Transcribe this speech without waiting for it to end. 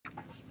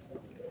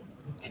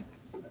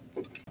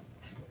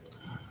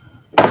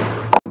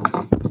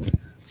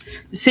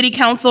City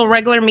Council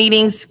regular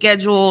meetings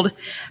scheduled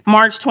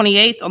March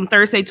 28th on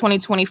Thursday,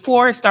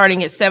 2024,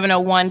 starting at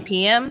 7:01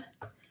 p.m.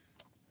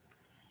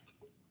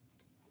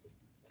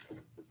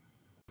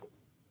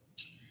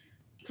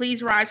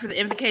 Please rise for the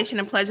invocation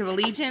and pledge of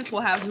allegiance.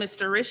 We'll have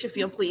Mr. Risch, if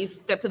you'll please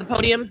step to the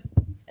podium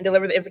and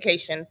deliver the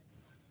invocation.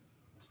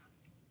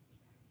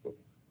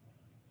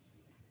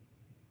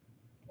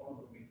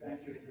 Father, we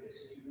thank you for this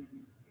evening.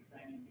 We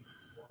thank you,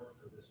 Lord,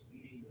 for this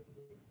meeting that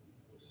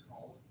was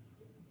called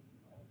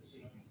this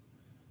evening.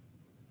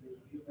 That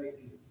you may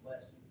be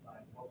blessed by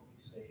what we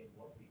say and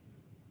what we do.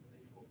 That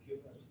you will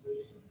give us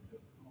wisdom to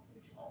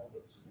accomplish all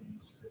those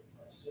things that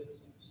our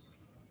citizens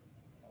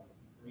are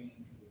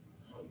bringing to the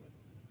podium.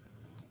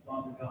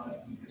 Father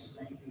God, we just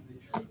thank you that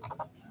you're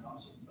an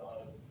awesome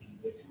God and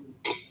that you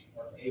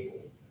are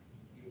able to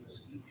give us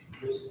each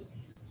wisdom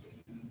to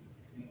do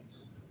things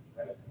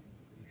right from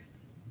completion.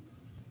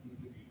 We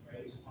give you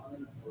praise, honor,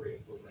 and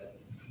glory for that.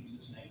 In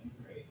Jesus' name we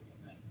pray.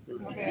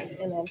 Amen.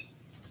 Amen.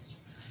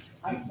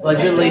 I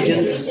pledge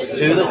allegiance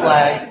to the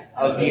flag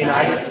of the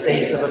United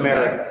States of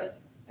America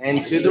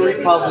and to the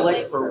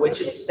republic for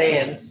which it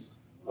stands,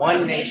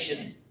 one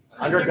nation,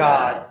 under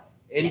God,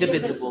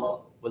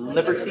 indivisible, with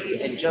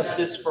liberty and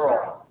justice for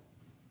all.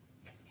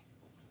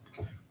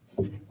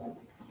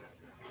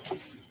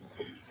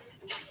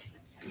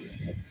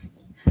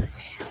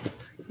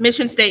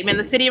 Mission statement.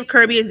 The City of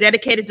Kirby is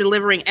dedicated to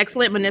delivering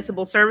excellent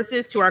municipal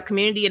services to our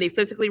community in a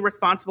fiscally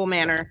responsible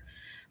manner.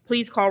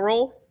 Please call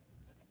roll.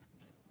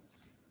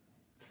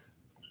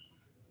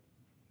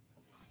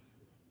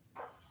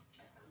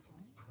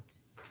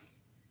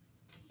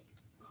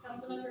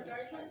 Councilmember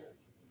Garza?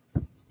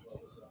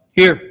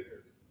 Here.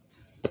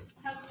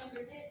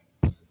 Councilmember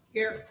Hitt?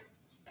 Here.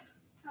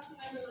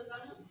 Councilmember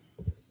Lozano?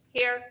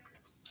 Here.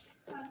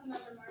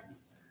 Councilmember Martin?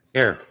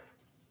 Here.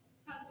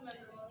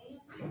 Councilmember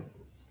Molina?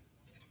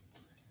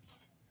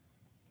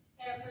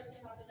 Mayor Pro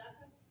Tem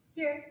Apodaca?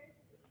 Here.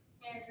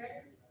 Mayor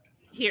Gregor?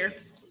 Here.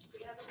 We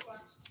have a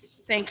quorum.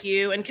 Thank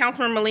you. And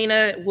Councilman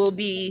Molina will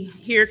be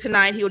here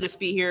tonight. He will just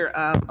be here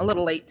a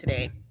little late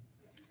today.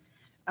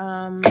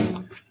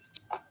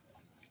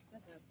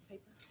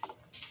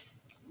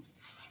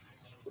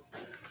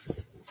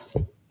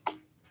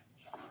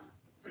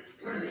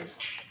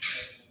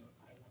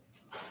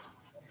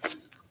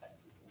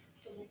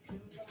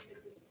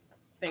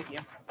 Thank you.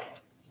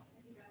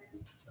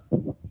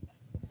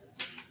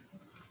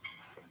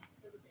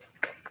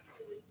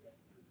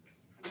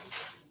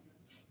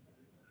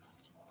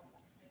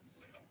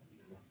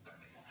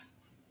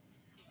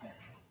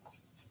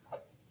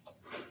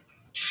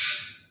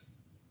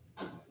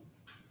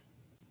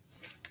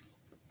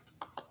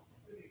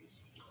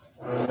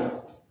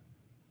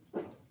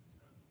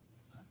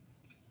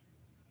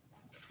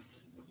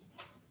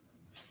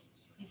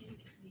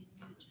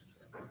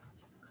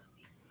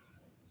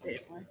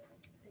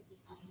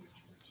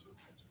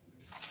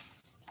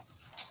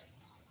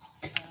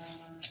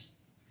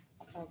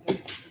 Okay.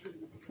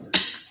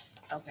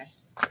 Okay.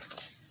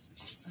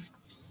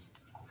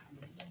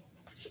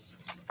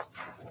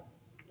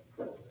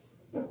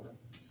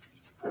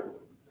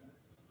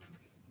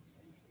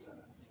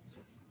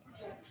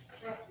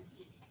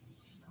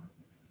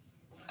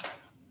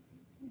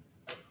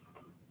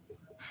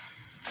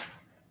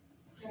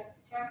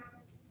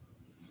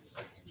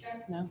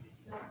 No.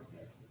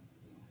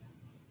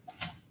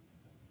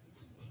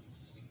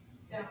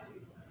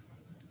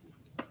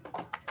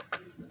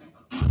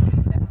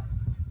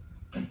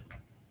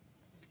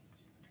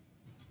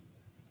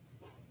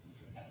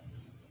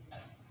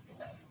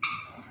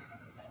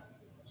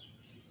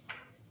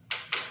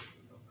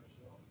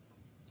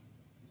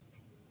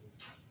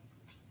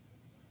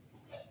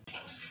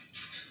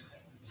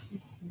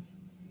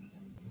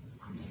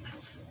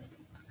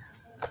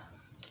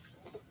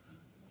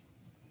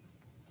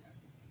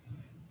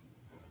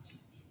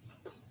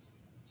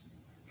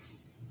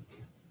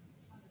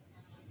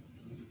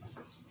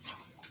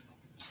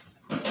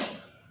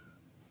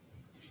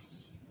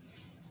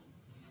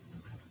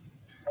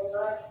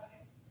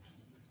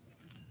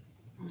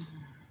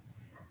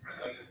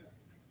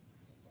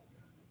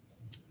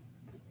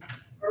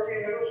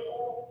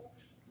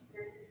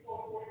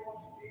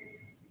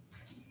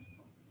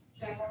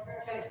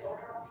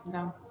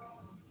 No.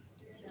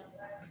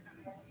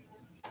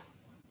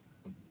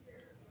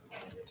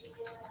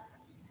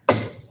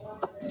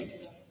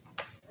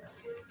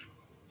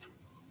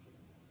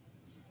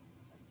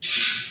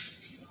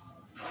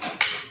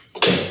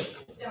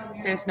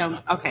 There's no,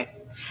 okay.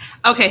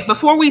 Okay,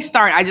 before we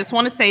start, I just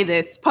want to say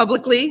this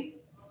publicly.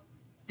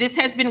 This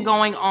has been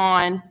going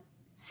on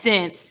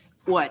since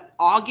what?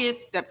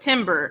 August,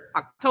 September,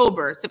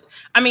 October.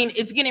 I mean,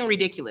 it's getting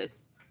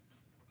ridiculous.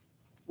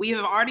 We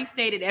have already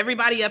stated,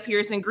 everybody up here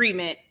is in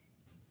agreement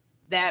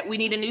that we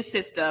need a new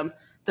system.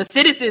 The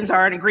citizens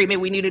are in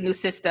agreement we need a new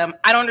system.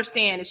 I don't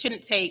understand. It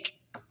shouldn't take,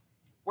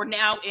 we're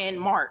now in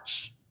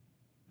March.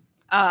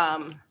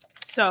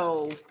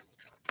 So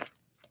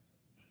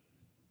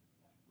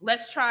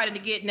let's try to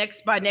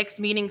get by next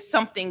meeting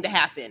something to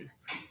happen.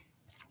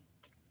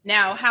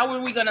 Now, how are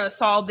we going to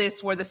solve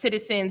this where the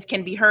citizens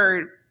can be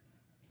heard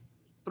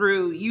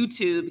through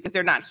YouTube because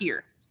they're not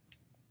here?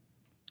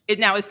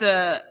 Now, is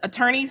the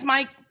attorney's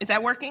mic, is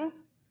that working?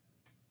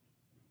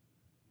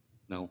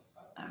 No.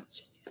 Oh,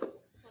 jeez.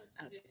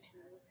 Okay.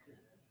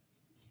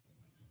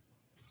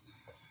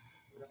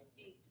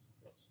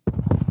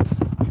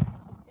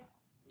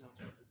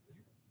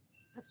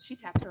 She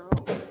tapped her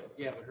own.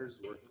 Yeah, but hers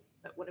is working.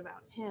 But what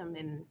about him?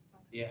 And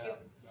Yeah,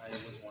 I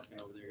wasn't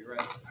working over there. You're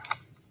right.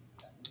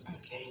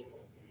 okay.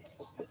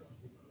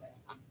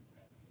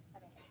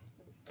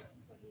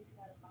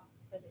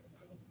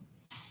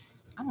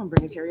 I'm gonna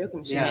bring a karaoke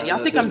machine in.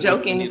 Y'all think I'm Need a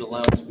joking?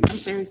 loudspeaker. I'm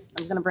serious.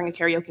 I'm gonna bring a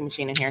karaoke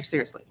machine in here.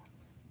 Seriously.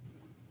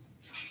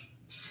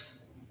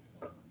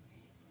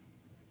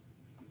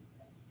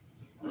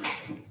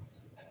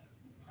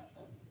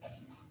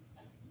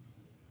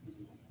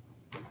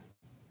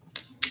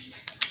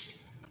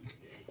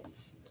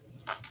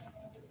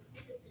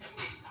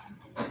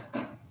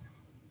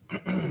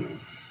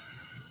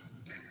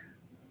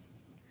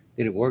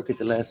 Did it work at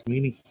the last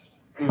meeting?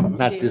 Mhm.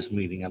 Not this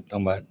meeting, I'm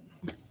talking about.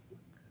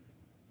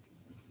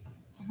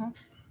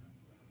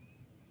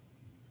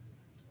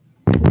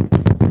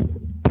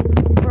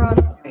 We're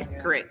on. Okay,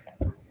 great.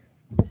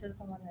 This is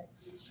the one that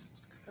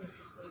goes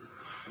to sleep.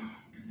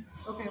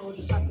 Okay, we'll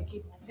just have to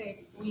keep,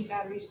 hey, we need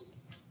batteries.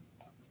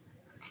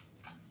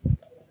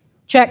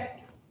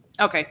 Check.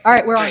 Okay. All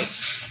right, that's we're on. great.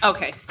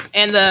 Okay.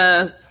 And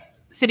the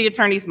city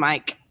attorney's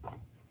mic.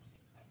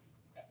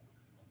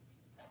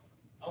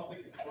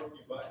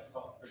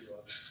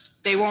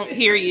 They won't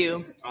hear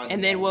you,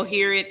 and then we'll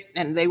hear it,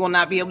 and they will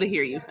not be able to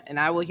hear you, and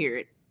I will hear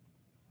it.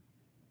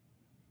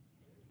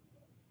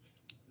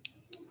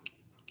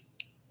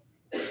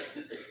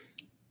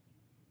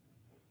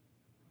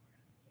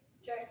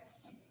 Check.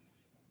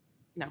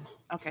 No.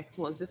 Okay.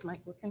 Well, is this mic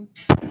working?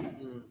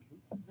 Mhm.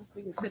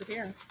 We can sit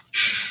here.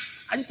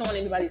 I just don't want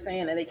anybody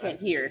saying that they can't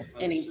hear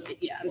any.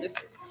 Yeah, I'm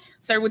just.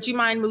 Sir, would you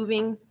mind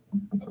moving,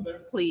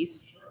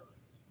 please?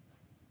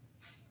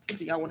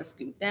 Do y'all want to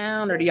scoot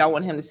down, or do y'all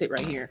want him to sit right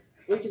here?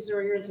 We can sit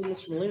right here until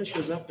Mr. Molina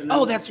shows up. And Oh,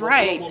 then that's we'll-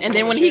 right. we'll- And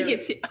then we'll when he share.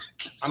 gets here,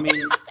 I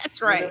mean,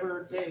 that's right.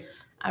 whatever it takes.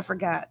 I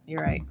forgot.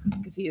 You're right,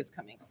 because he is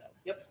coming. So.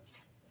 Yep.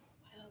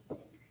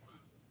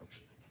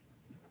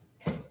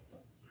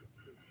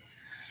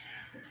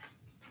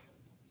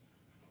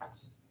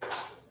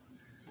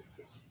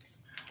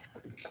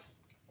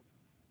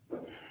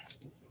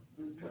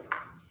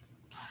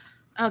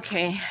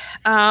 Okay.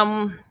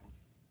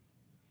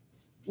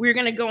 We're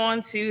going to go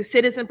on to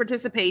citizen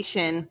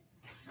participation.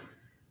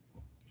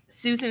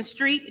 Susan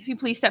Street, if you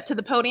please step to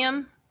the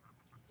podium.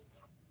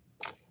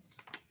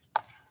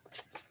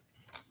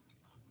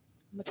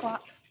 The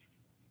clock.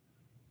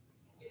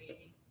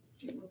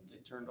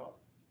 It turned off.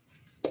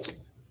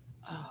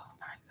 Oh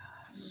my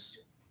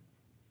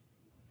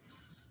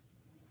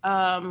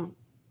gosh.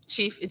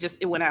 Chief,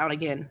 it went out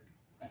again.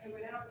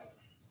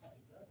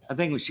 I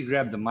think when she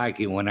grabbed the mic,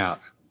 it went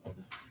out.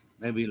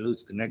 Maybe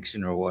loose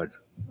connection or what?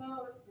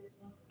 No, it's this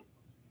one.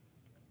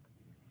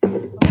 I'll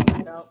work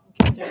it out in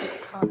case there's a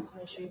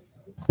constant issue.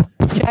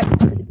 Check.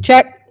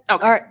 Check.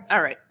 Okay. All right.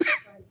 All right.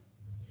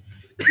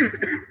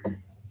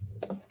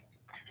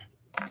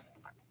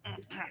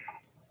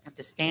 Have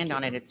to stand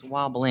on it, it's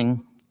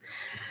wobbling.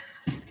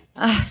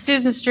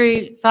 Susan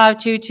Street,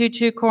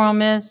 5222 Coral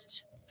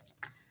Mist.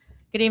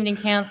 Good evening,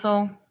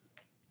 council.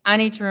 I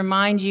need to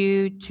remind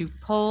you to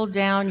pull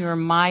down your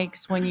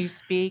mics when you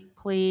speak,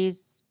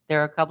 please.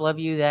 There are a couple of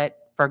you that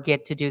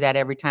forget to do that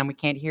every time we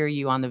can't hear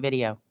you on the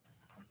video.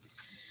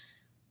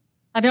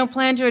 I don't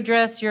plan to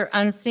address your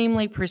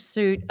unseemly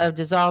pursuit of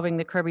dissolving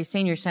the Kirby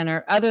Senior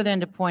Center other than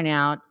to point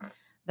out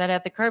that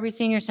at the Kirby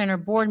Senior Center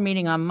board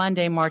meeting on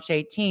Monday, March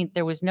 18th,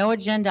 there was no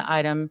agenda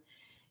item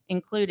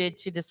included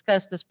to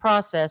discuss this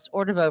process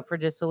or to vote for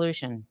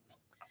dissolution.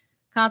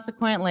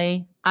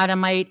 Consequently,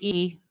 item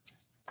 8E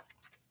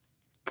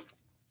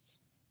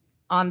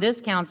on this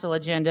council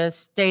agenda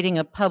stating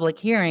a public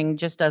hearing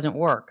just doesn't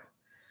work.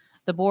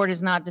 The board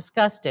has not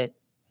discussed it.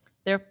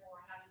 Therefore,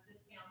 how does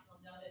this council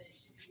know that it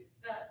should be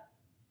discussed?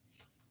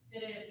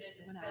 Did it have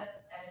been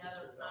discussed at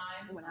another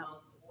time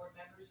amongst the board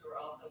members who are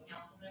also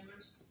council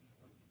members?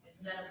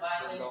 Isn't that a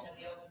violation of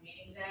the Open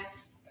Meetings Act?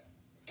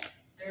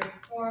 There's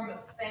a quorum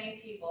of the same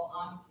people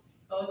on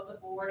both the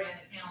board and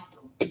the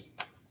council.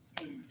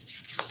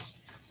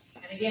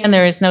 And again,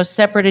 there is no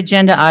separate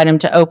agenda item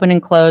to open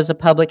and close a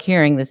public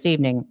hearing this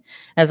evening,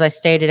 as I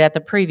stated at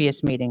the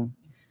previous meeting.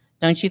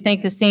 Don't you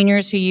think the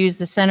seniors who use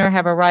the center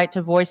have a right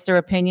to voice their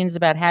opinions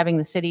about having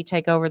the city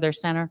take over their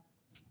center?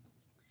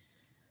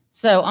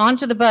 So on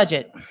to the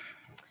budget.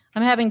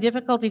 I'm having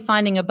difficulty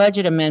finding a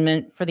budget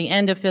amendment for the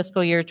end of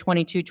fiscal year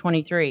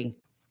 22-23.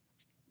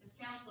 This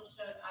council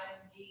showed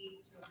item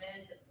D to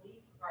amend the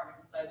police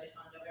department's budget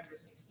on November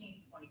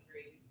 16,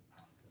 23.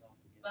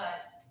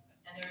 But,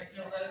 and there is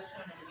no vote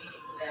shown in the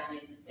meetings of that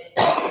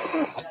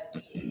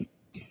meeting,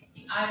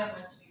 the item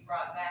was to be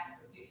brought back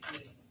for future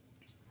meeting.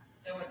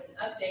 There was an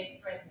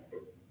update present.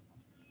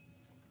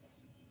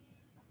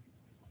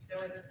 There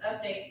was an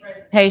update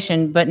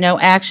presentation, but no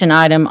action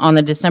item on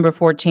the December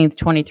 14th,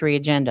 23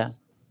 agenda.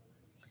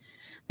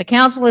 The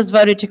council has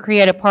voted to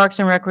create a Parks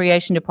and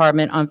Recreation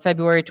Department on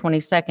February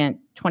 22nd,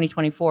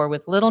 2024,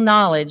 with little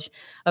knowledge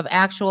of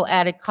actual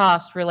added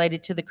costs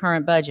related to the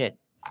current budget.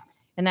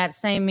 In that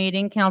same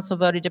meeting, council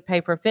voted to pay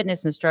for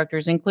fitness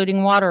instructors,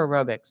 including water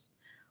aerobics.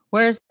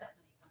 Where is that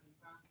money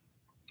coming from?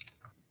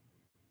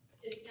 The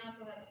city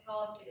council has a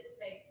policy that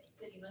states the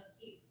city must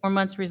keep 4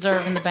 months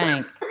reserve in the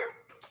bank.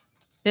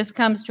 This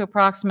comes to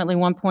approximately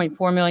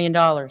 $1.4 million.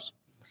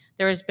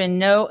 There has been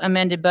no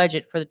amended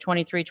budget for the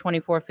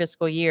 23-24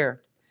 fiscal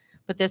year,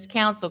 but this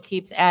council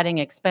keeps adding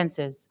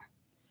expenses.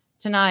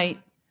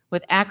 Tonight,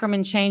 with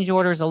Ackerman change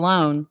orders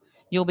alone,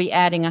 you'll be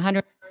adding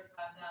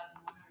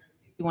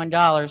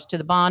 $135,161 to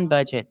the bond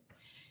budget.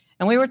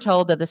 And we were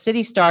told that the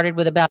city started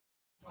with about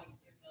 $1.2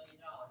 million,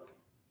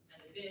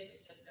 and the bid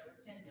is just over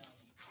 $10 million.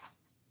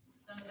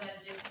 Some of that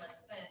additional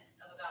expense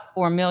of about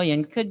 $4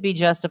 million could be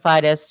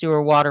justified as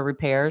sewer water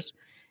repairs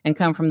and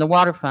come from the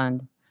water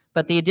fund,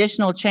 but the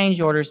additional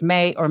change orders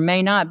may or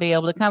may not be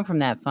able to come from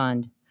that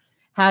fund.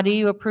 How do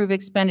you approve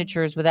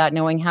expenditures without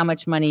knowing how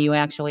much money you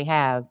actually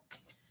have?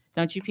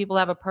 Don't you people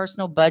have a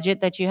personal budget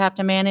that you have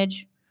to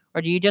manage?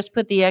 Or do you just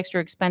put the extra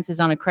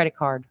expenses on a credit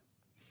card?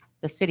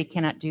 The city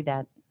cannot do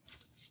that.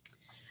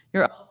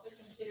 You're also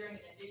considering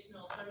an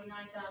additional $39,000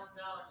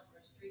 for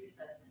a street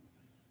assessment.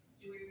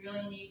 Do we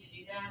really need to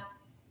do that?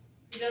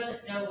 Who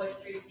doesn't know what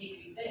streets need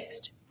to be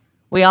fixed?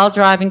 We all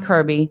drive in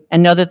Kirby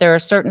and know that there are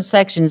certain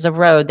sections of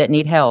road that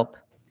need help.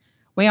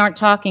 We aren't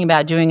talking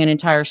about doing an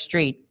entire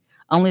street,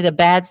 only the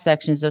bad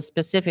sections of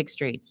specific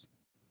streets.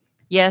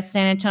 Yes,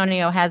 San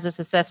Antonio has this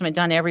assessment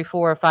done every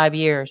 4 or 5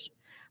 years,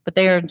 but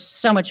they are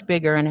so much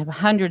bigger and have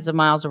hundreds of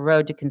miles of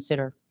road to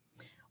consider.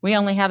 We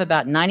only have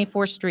about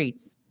 94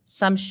 streets,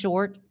 some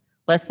short,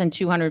 less than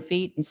 200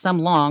 feet, and some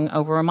long,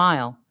 over a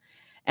mile.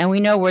 And we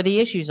know where the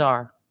issues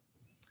are.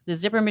 The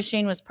zipper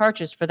machine was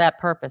purchased for that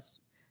purpose,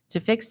 to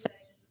fix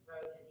sections of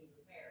road that need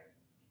repaired.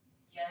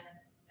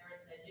 Yes, there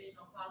is an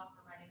additional cost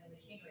for running the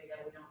machinery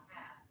that we don't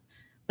have,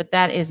 but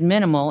that is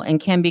minimal and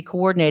can be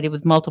coordinated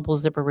with multiple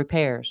zipper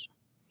repairs.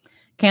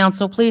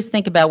 Council, please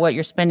think about what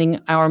you're spending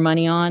our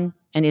money on,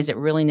 and is it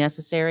really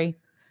necessary?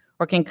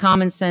 Or can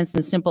common sense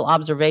and simple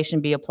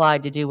observation be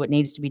applied to do what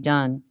needs to be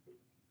done?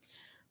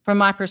 From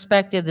my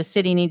perspective, the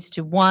city needs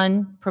to,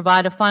 1,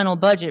 provide a final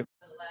budget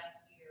for the last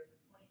year,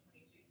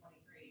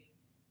 2022-23,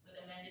 with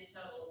amended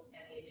totals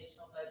and the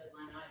additional budget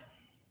line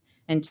items.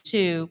 And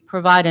 2,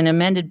 provide an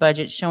amended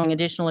budget showing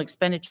additional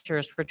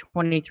expenditures for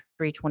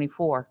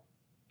 23-24.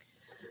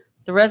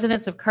 The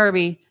residents of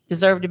Kirby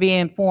deserve to be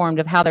informed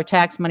of how their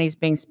tax money is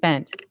being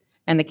spent,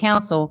 and the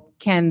council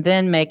can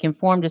then make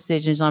informed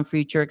decisions on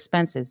future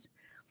expenses.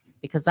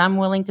 Because I'm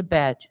willing to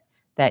bet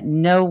that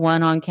no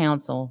one on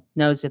council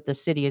knows if the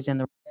city is in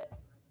the.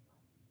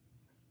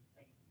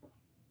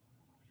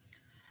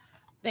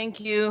 Thank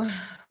you.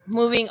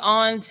 Moving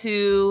on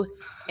to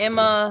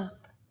Emma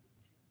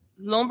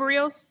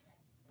Lumbrios.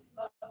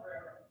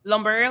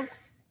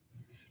 Lumbrios.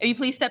 Will you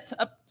please step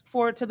up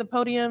forward to the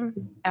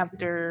podium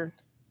after,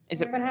 is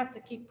You're it? gonna have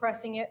to keep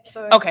pressing it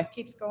so Okay. it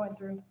keeps going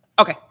through.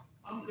 Okay.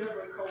 I'm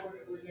Deborah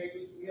Coleman with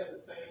Neighbors. We have the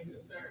same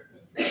concern.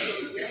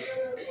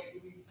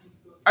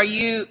 Are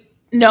you,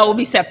 no, we'll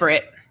be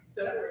separate.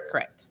 Separate?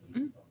 Correct.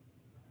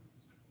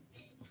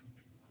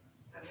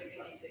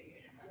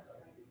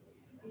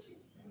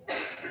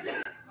 Oh,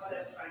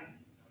 that's fine.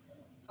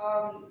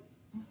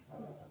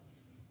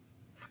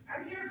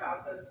 I'm here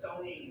about the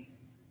zoning.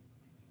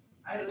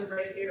 I live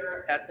right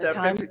here at The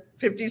time?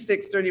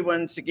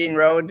 5631 Seguin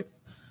Road.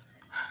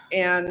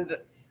 And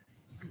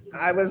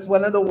I was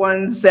one of the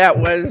ones that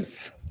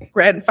was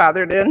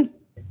grandfathered in.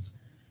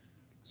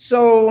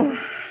 So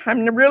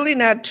I'm really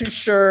not too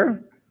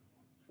sure,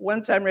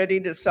 once I'm ready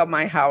to sell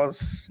my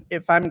house,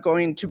 if I'm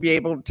going to be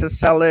able to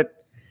sell it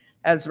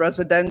as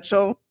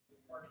residential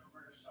or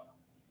commercial.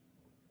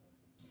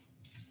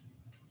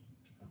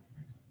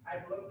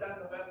 I've looked on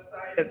the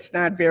website. It's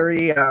not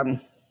very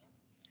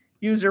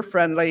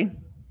user-friendly.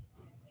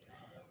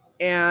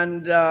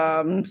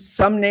 And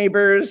some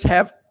neighbors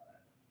have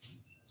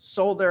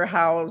sold their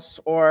house,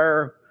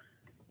 or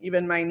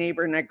even my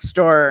neighbor next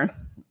door.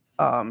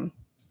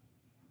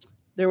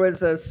 There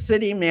was a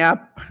city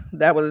map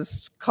that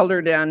was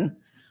colored in.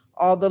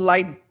 All the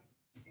light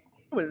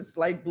was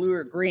light blue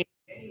or green.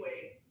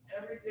 Anyway,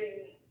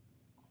 everything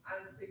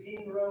on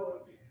Seguin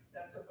Road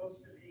that's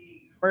supposed to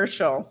be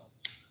commercial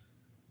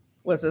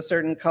was a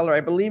certain color.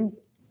 I believe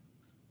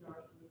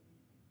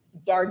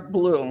dark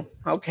blue.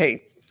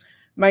 Okay.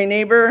 My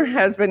neighbor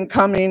has been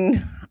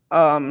coming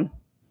to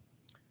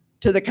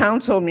the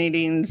council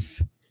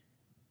meetings,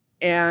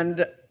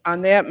 and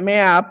on that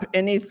map,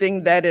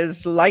 anything that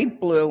is light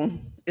blue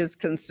is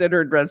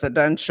considered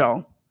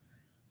residential.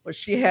 Well,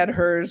 she had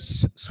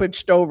hers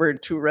switched over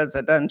to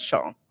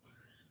residential.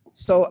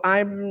 So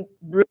I'm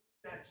really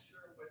not sure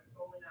what's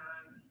going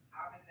on.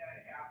 How did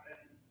that happen?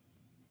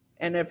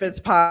 And if it's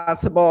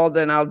possible,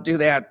 then I'll do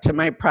that to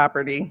my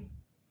property.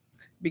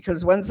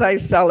 Because once I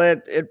sell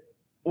it,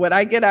 what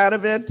I get out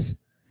of it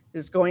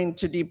is going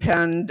to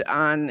depend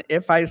on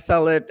if I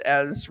sell it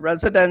as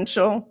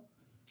residential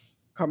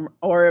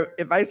or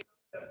if I sell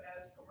it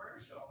as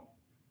commercial.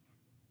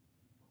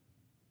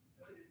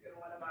 Nobody's gonna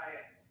wanna buy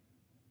it.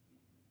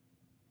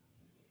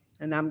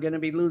 And I'm gonna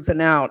be losing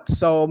out.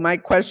 So my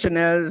question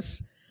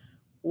is,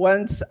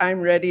 once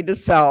I'm ready to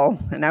sell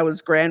and I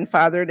was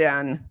grandfathered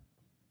in,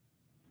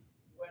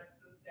 what's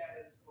the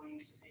status going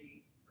to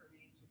be for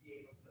me to be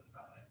able to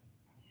sell it?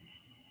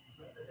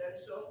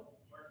 Residential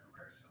or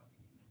commercial?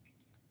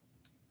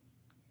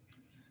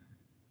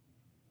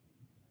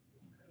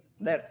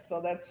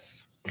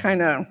 That's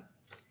kind of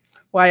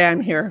why I'm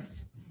here.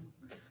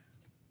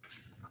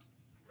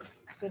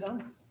 Sit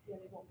down.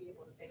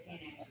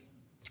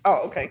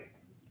 Oh, okay.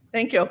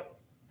 Thank you.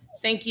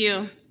 Thank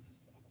you.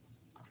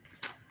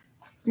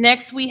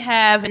 Next, we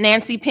have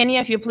Nancy Pena.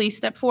 If you please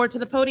step forward to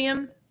the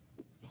podium.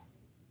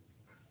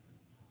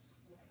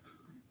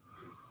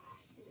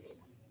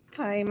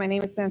 Hi, my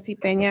name is Nancy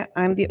Peña.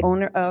 I'm the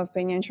owner of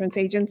Peña Insurance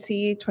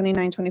Agency,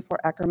 2924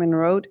 Ackerman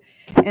Road.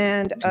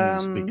 And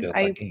Speak up,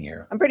 I can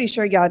hear. I'm pretty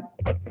sure y'all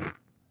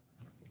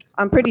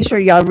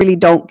really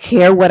don't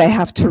care what I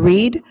have to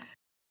read.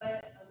 But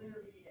I'm gonna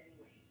read it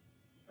anyway.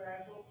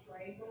 Triangle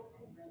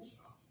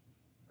Conventional.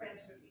 Press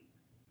release.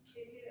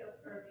 City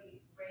of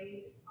Kirby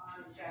raid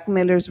on Jack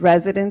Miller's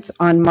residence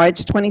on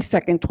March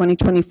 22nd,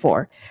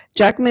 2024.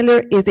 Jack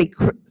Miller is a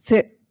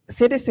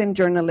citizen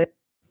journalist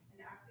and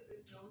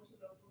activist known to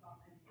local law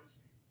enforcement.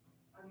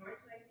 On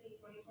March 19,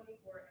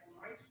 2024 and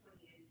March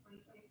 20th,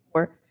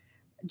 2024,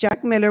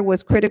 Jack Miller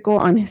was critical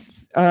on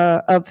his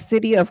of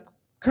City of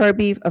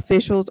Kirby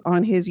officials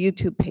on his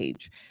YouTube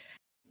page.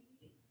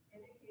 He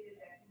indicated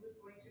that he was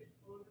going to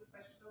expose the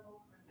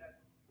questionable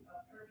conduct of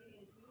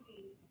Kirby,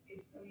 including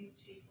its police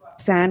chief,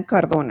 Roxanne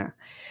Cardona.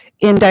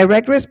 In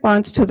direct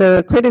response to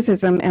the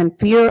criticism and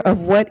fear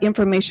of what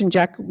information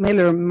Jack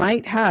Miller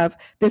might have,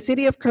 the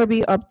City of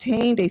Kirby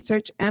obtained a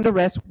search and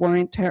arrest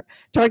warrant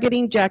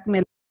targeting Jack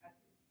Miller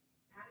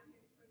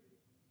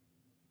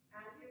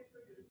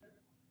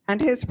and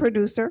his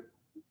producer.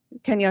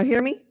 Can y'all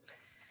hear me?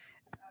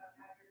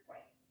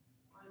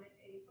 On a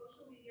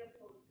social media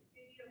post, the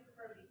City of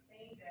Kirby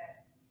claimed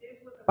that this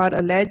was about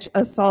alleged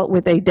assault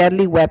with a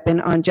deadly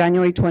weapon on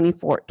January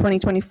 24,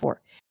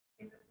 2024.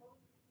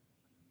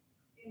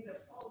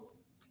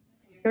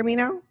 Hear me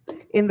now?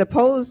 In the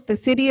post, the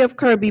City of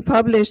Kirby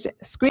published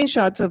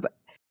screenshots of a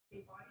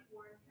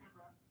body-worn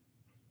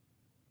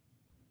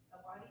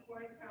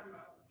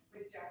camera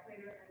with Jack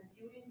Miller and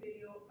viewing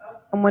video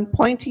of someone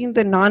pointing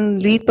the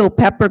non-lethal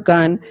pepper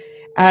gun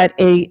at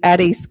a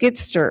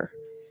skidster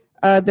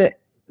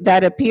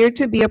that appeared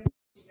to be a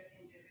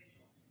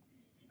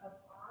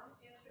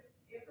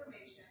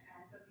information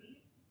and belief.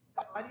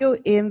 The audio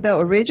in the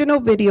original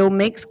video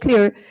makes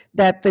clear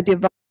that the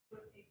device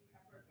was a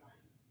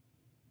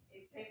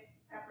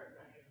pepper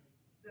gun.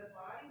 The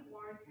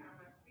body-worn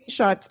camera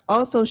screenshots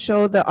also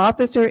show the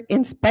officer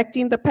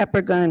inspecting the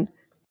pepper gun.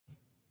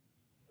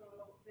 So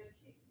the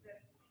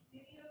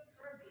City of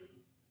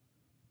Kirby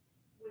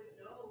would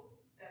know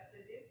that the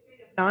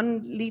display of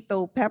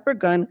non-lethal pepper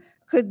gun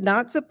could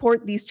not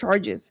support these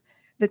charges.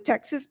 The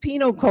Texas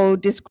Penal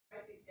Code describes a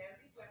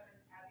deadly weapon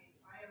as a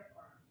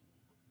firearm.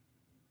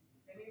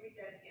 Let me read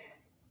that again.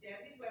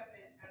 Deadly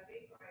weapon as a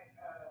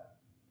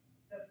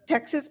the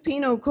Texas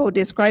Penal Code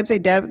describes a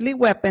deadly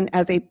weapon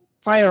as a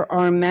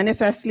firearm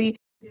manifestly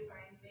designed,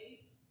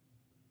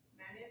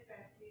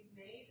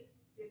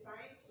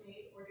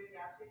 or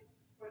adapted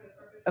for the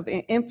purpose of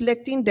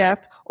inflicting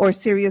death or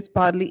serious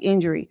bodily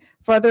injury.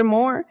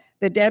 Furthermore,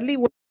 the deadly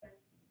weapon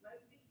must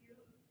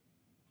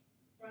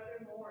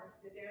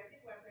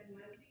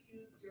be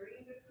used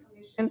during the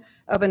commission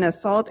of an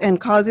assault and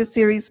causes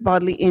serious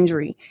bodily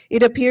injury.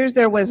 It appears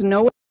there was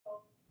no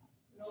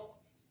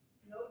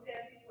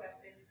deadly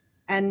weapon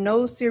and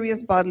no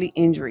serious bodily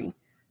injury.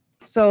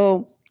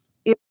 So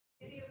if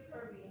the City of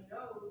Kirby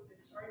knows the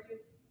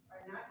charges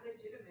are not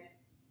legitimate,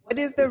 what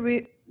is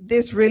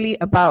this really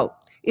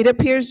about? It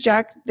appears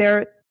Jack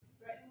there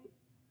threatens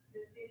the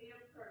City of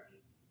Kirby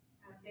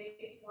and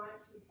they want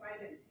to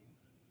silence him.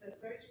 The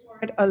search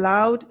warrant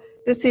allowed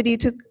the city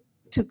to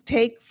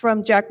take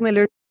from Jack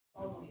Miller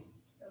computers,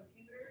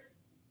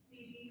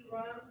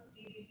 CD-ROMs,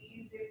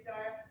 DVDs, zip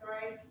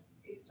drives,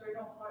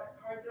 external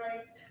hard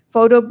drives,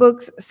 photo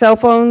books, cell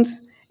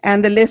phones,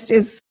 and the list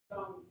is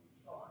long.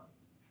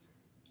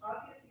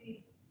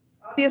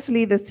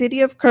 Obviously, the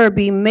City of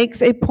Kirby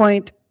makes a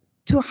point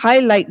to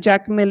highlight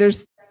Jack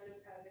Miller's status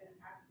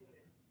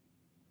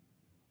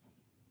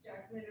as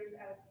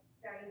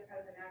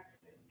an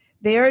activist.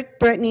 They are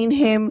threatening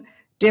him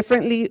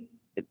differently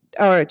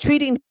or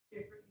treating him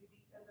differently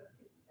because of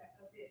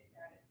his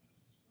status.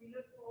 We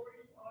look forward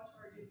to all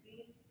charges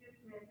being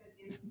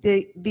dismissed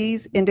against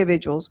these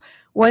individuals.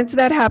 Once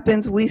that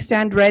happens, we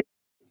stand ready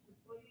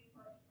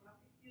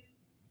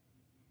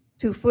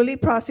to fully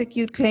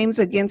prosecute claims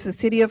against the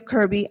City of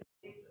Kirby and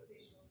its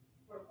officials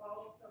for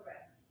false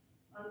arrest,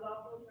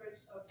 unlawful search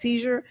of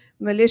seizure,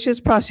 malicious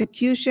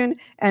prosecution,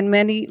 and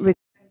many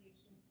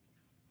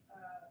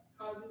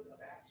causes of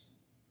action.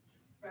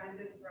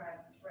 Brandon Bryant.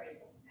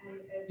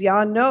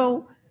 y'all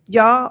know,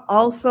 y'all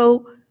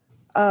also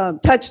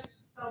touched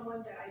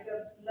someone that I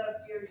love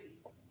dearly.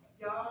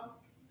 Y'all,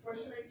 where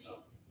should I go?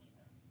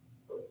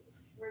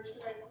 Where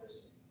should I push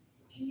it?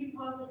 Can you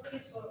pause it,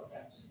 please? So,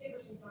 just give her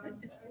some time.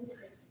 I need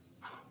this.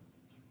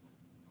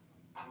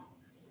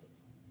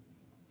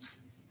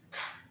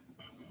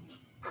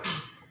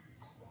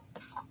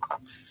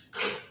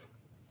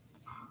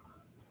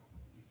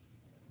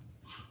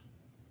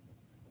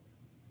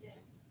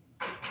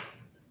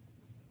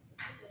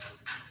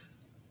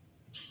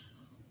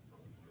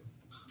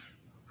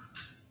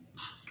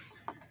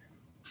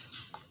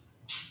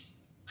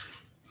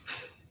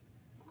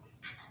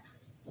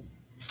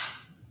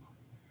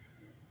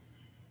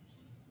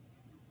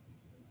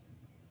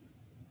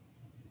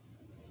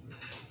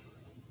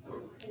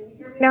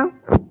 Now?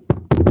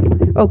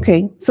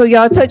 Okay, so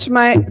y'all touched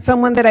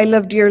someone that I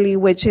love dearly,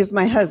 which is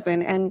my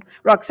husband, and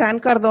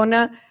Roxanne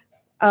Cardona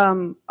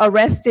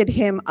arrested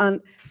him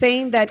on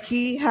saying that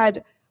he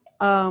had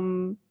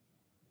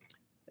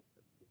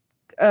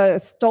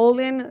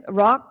stolen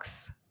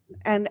rocks,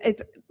 and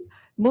it's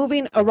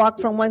moving a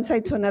rock from one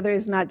side to another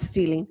is not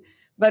stealing.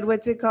 But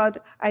what's it called?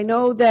 I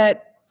know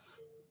that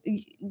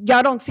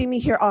y'all don't see me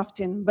here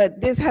often, but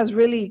this has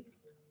really,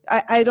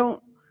 I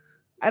don't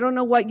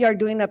know what you're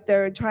doing up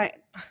there.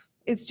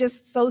 It's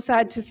just so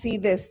sad to see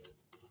this.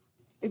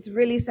 It's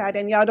really sad,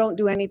 and y'all don't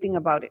do anything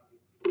about it.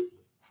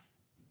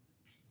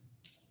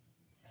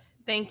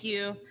 Thank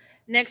you.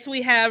 Next,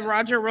 we have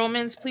Roger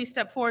Romans. Please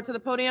step forward to the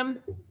podium.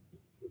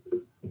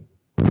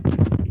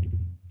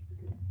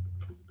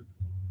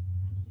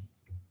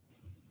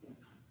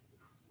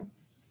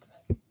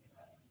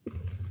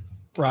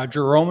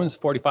 Roger Romans,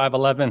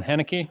 4511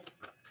 Henneke.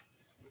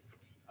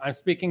 I'm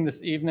speaking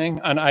this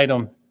evening on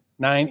item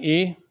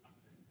 9E.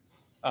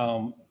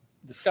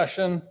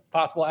 Discussion,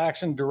 possible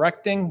action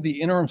directing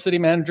the interim city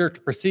manager to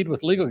proceed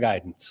with legal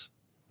guidance.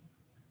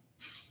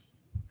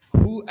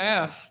 Who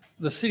asked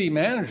the city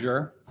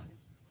manager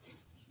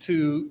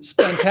to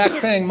spend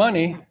taxpaying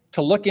money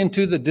to look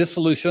into the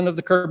dissolution of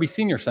the Kirby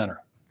Senior Center?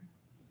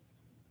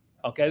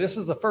 Okay, this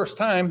is the first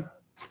time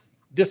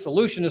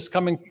dissolution is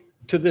coming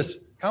to this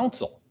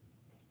council.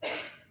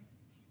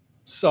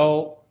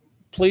 So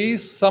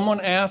please, someone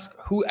ask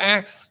who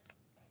asked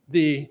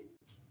the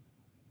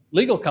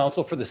legal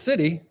counsel for the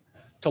city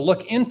to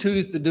look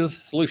into the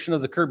dissolution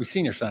of the Kirby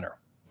Senior Center.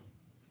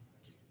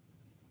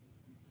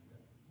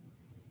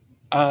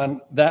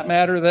 On that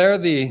matter there,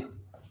 the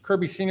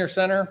Kirby Senior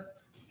Center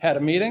had a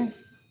meeting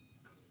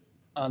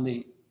on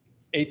the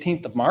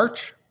 18th of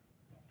March.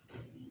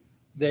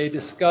 They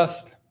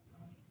discussed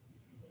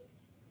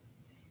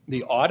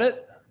the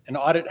audit. An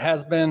audit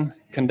has been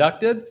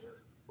conducted.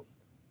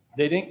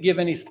 They didn't give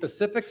any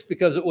specifics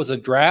because it was a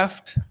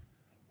draft.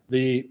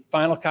 The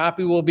final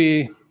copy will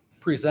be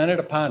presented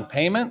upon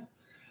payment.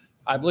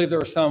 I believe there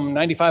was some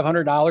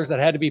 $9,500 that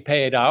had to be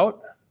paid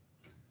out.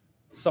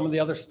 Some of the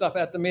other stuff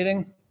at the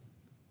meeting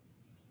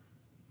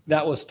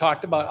that was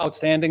talked about,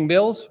 outstanding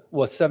bills,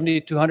 was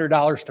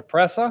 $7,200 to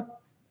PRESA,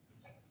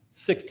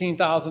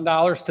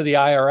 $16,000 to the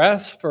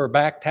IRS for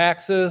back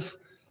taxes,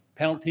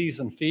 penalties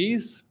and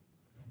fees,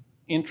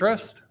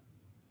 interest.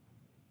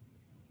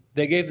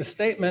 They gave the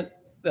statement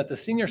that the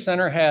senior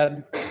center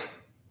had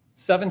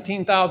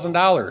 $17,000,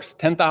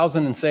 $10,000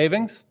 in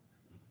savings,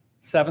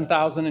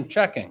 $7,000 in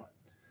checking.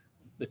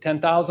 The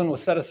 $10,000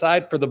 was set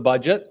aside for the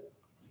budget.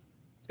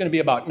 It's going to be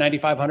about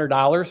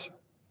 $9,500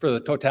 for the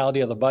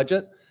totality of the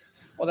budget.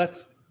 Well,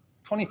 that's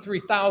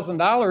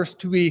 $23,000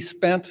 to be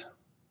spent,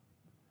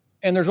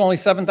 and there's only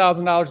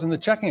 $7,000 in the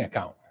checking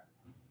account.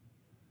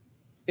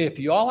 If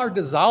y'all are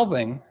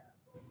dissolving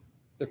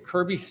the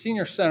Kirby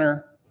Senior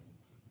Center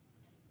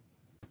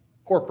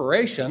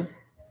Corporation,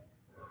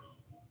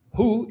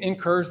 who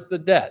incurs the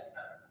debt?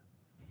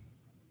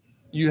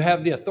 You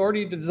have the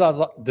authority to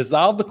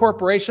dissolve the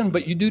corporation,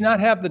 but you do not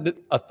have the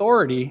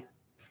authority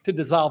to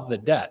dissolve the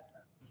debt.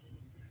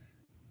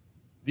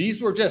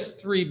 These were just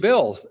 3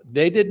 bills.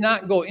 They did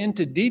not go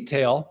into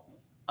detail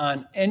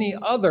on any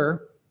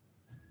other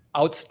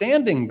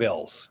outstanding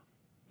bills.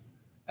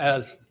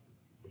 As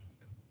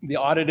the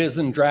audit is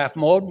in draft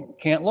mode,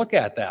 can't look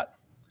at that.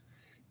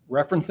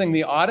 Referencing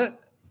the audit,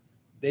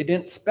 they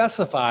didn't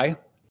specify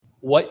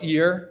what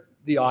year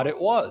the audit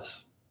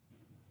was.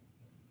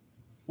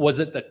 Was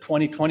it the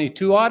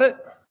 2022 audit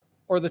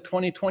or the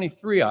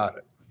 2023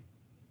 audit?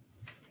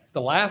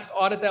 The last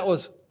audit that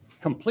was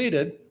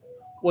completed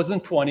was in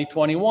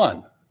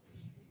 2021.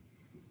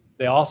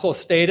 They also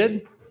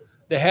stated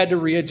they had to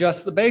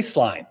readjust the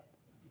baseline.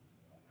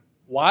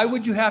 Why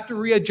would you have to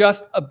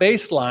readjust a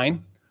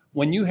baseline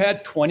when you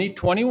had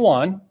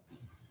 2021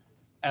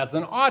 as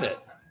an audit?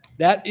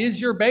 That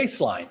is your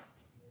baseline.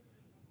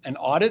 An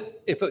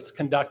audit, if it's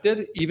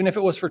conducted, even if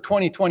it was for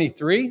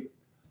 2023,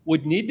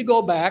 would need to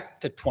go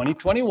back to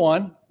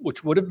 2021,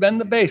 which would have been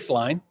the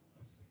baseline,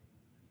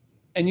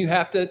 and you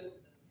have to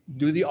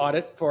do the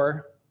audit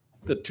for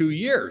the 2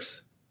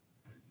 years.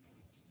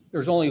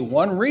 There's only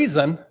one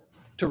reason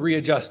to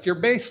readjust your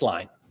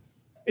baseline.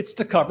 It's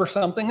to cover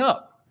something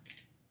up.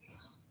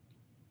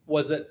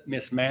 Was it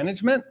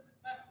mismanagement?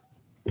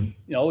 You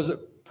know, was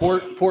it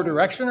poor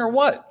direction or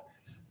what?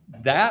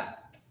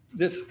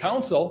 This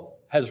council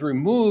has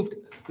removed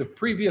the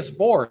previous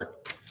board,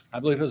 I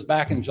believe it was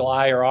back in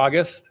July or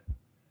August,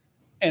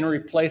 and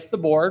replaced the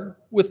board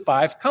with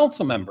 5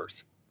 council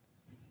members.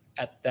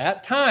 At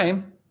that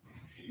time,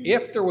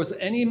 if there was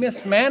any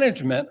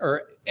mismanagement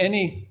or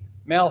any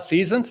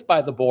malfeasance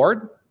by the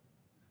board,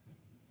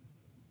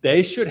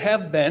 they should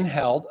have been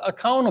held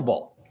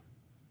accountable.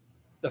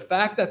 The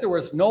fact that there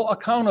was no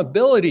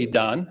accountability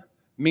done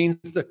means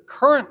the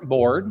current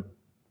board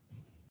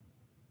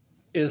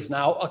is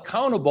now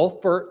accountable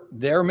for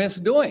their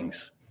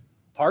misdoings.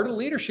 Part of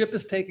leadership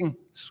is taking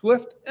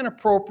swift and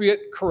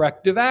appropriate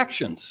corrective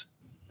actions.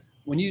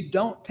 When you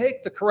don't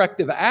take the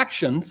corrective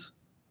actions,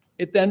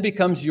 it then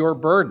becomes your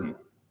burden.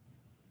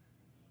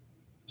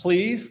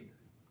 Please,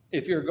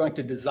 if you're going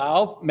to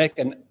dissolve, make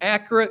an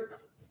accurate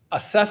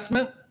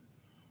assessment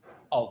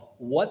of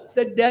what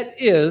the debt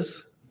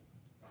is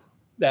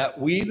that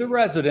we, the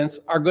residents,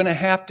 are going to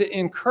have to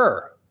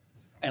incur.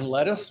 And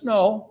let us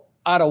know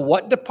out of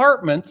what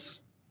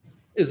departments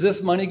is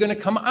this money going to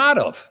come out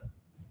of.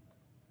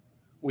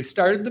 We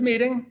started the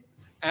meeting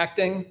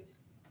acting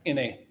in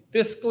a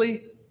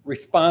fiscally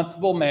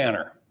responsible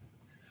manner.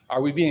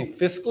 Are we being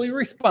fiscally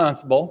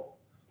responsible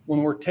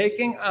when we're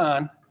taking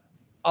on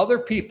other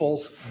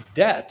people's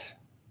debt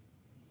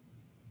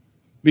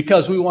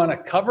because we want to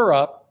cover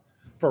up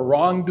for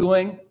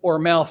wrongdoing or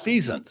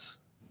malfeasance?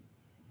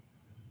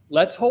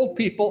 Let's hold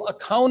people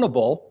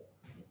accountable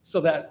so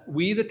that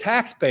we, the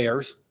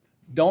taxpayers,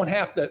 don't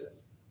have to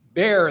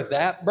bear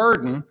that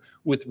burden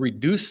with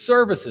reduced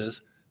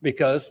services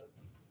because,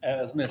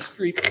 as Ms.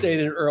 Street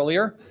stated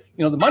earlier,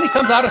 you know, the money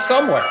comes out of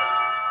somewhere.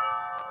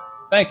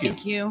 Thank you.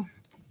 Thank you.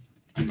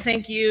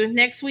 Thank you.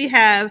 Next, we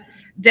have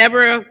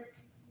Deborah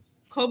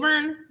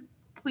Coburn.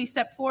 Please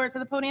step forward to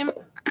the podium.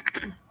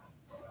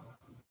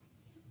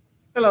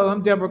 Hello,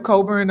 I'm Deborah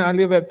Coburn. I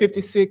live at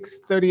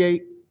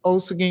 5638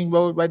 Old Seguin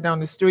Road, right down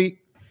the street.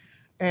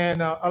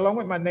 And along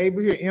with my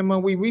neighbor here, Emma,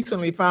 we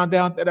recently found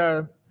out that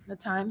our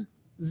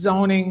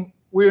zoning,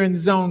 we're in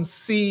zone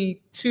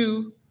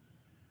C2,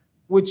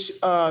 which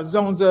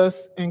zones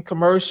us in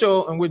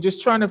commercial. And we're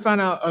just trying to find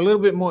out a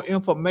little bit more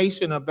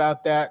information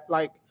about that.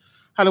 Like,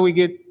 how do we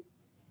get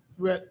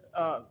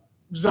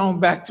zoned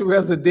back to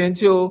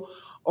residential?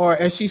 Or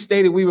as she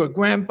stated, we were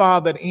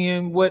grandfathered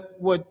in. What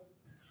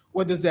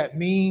does that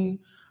mean?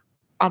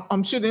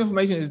 I'm sure the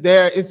information is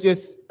there. It's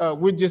just,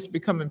 we're just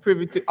becoming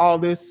privy to all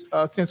this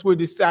since we're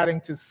deciding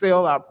to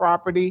sell our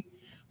property.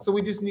 So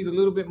we just need a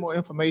little bit more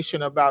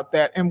information about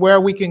that and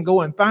where we can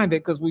go and find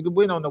it, because we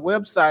went on the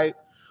website,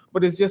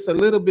 but it's just a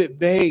little bit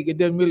vague. It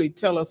doesn't really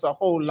tell us a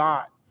whole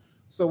lot.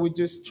 So we're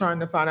just trying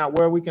to find out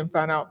where we can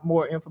find out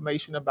more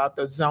information about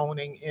the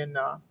zoning in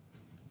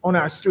on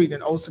our street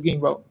in Old Seguin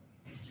Road.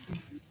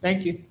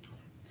 Thank you.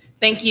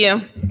 Thank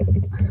you.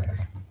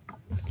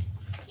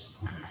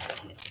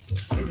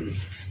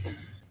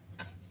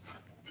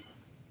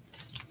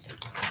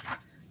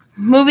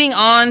 Moving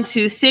on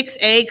to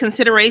 6A,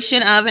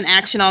 consideration of an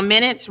action on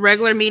minutes,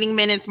 regular meeting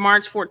minutes,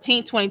 March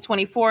 14,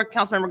 2024.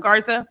 Councilmember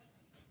Garza.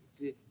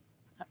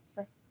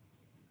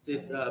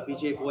 Did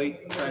BJ Boyd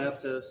sign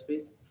up to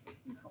speak?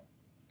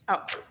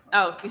 Oh,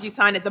 because you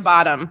signed at the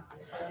bottom.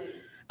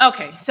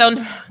 Okay,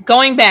 so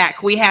going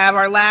back, we have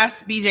our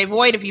last BJ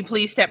Voigt. If you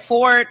please step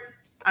forward.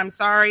 I'm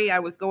sorry, I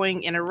was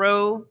going in a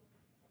row.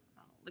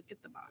 Look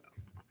at the bottom.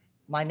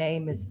 My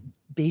name is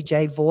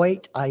BJ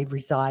Voigt. I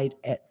reside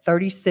at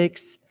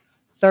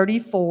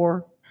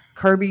 3634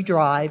 Kirby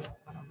Drive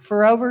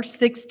for over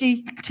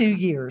 62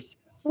 years,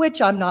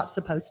 which I'm not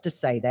supposed to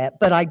say that,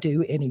 but I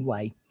do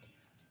anyway.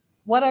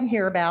 What I'm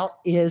here about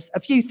is a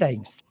few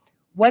things.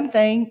 One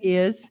thing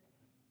is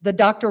the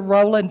Dr.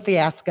 Roland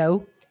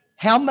fiasco.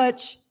 How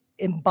much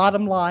in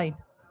bottom line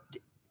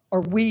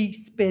are we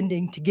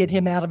spending to get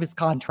him out of his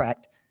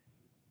contract?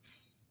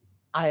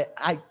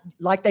 I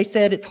like they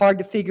said, it's hard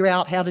to figure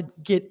out how to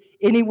get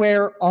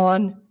anywhere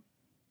on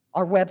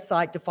our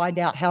website to find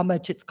out how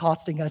much it's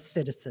costing us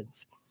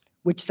citizens,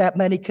 which that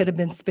money could have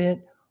been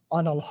spent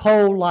on a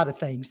whole lot of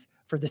things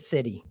for the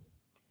city.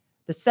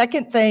 The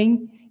second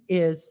thing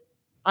is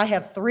I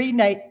have 3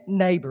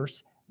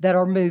 neighbors that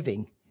are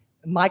moving.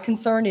 My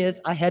concern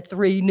is I had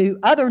 3 new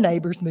other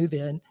neighbors move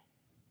in,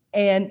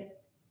 and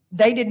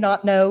they did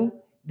not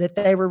know that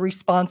they were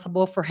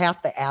responsible for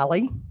half the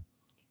alley,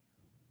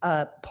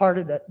 part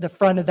of the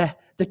front of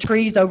the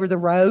trees over the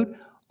road.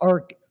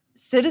 Or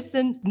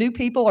citizens, new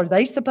people, are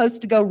they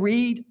supposed to go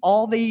read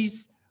all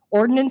these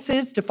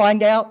ordinances to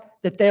find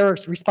out that they're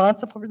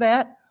responsible for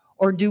that?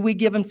 Or do we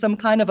give them some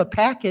kind of a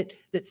packet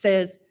that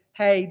says,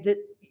 hey, that,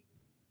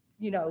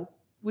 you know,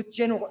 with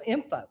general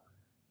info?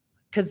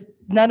 Because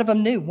none of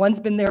them knew. One's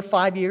been there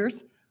 5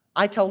 years.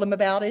 I told them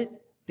about it.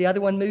 The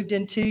other one moved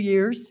in 2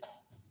 years,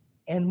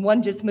 and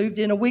one just moved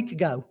in a week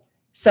ago.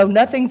 So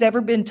nothing's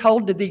ever been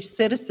told to these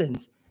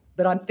citizens.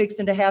 But I'm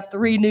fixing to have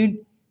 3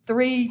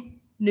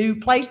 new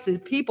places,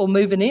 people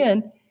moving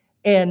in,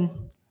 and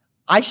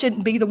I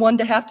shouldn't be the one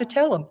to have to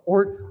tell them,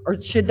 or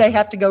should they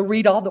have to go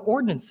read all the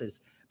ordinances?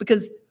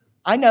 Because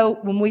I know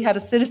when we had a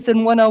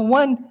Citizen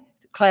 101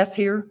 class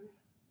here,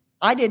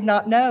 I did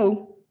not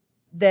know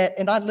that,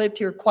 and I lived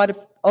here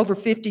over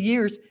 50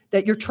 years,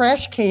 that your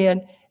trash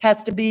can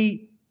has to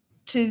be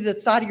to the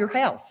side of your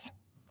house.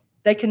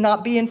 They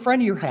cannot be in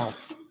front of your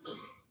house.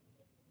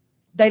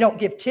 They don't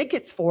give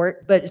tickets for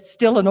it, but it's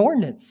still an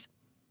ordinance.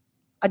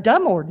 A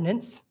dumb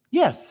ordinance,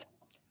 yes,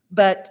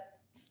 but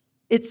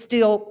it's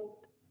still,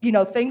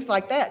 things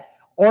like that.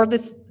 Or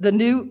the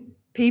new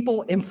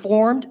people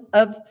informed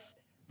of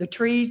the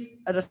trees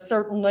at a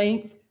certain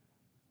length,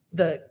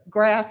 the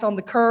grass on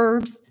the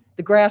curbs,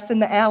 the grass in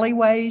the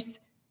alleyways.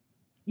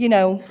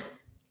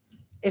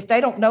 If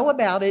they don't know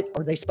about it,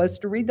 are they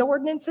supposed to read the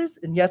ordinances?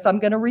 And yes, I'm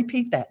going to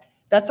repeat that.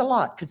 That's a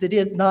lot because it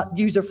is not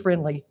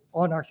user-friendly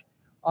on our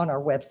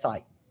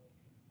website.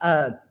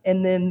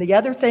 And then the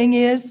other thing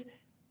is,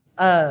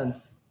 no,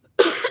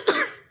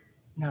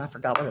 I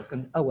forgot what I was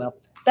going to, oh, well,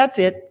 that's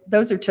it.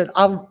 Those are two.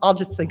 I'll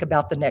just think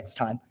about the next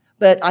time.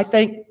 But I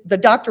think the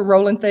Dr.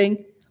 Rowland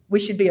thing, we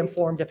should be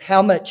informed of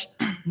how much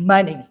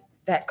money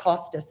that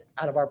cost us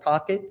out of our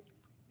pocket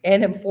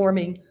and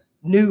informing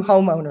new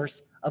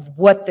homeowners of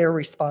what they're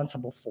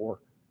responsible for.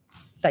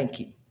 Thank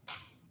you.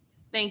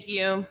 Thank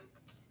you.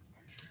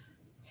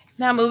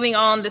 Now moving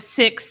on to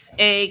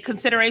 6A,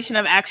 consideration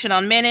of action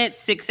on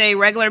minutes. 6A,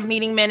 regular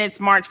meeting minutes,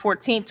 March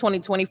 14th,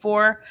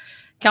 2024.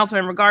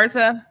 Councilmember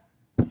Garza.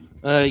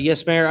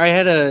 Yes, Mayor, I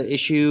had an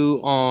issue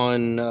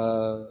on,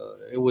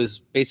 it was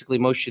basically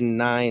motion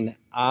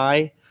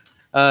 9I.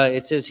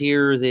 It says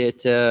here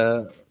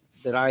that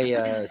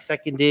I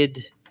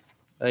seconded,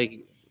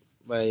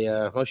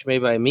 by motion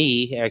made by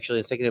me, actually,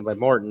 and seconded by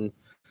Martin.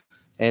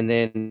 And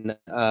then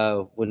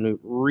when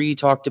we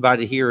talked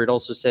about it here, it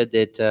also said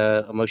that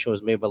a motion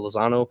was made by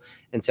Lozano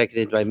and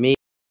seconded by me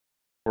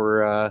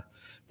for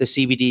the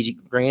CBD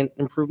grant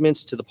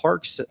improvements to the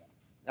parks.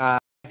 I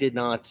did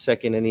not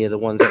second any of the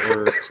ones that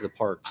were to the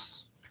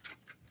parks.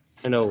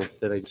 I know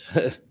that I.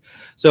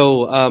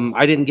 So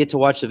I didn't get to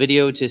watch the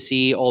video to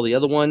see all the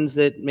other ones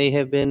that may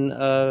have been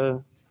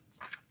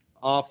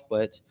off,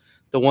 but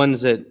the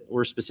ones that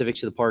were specific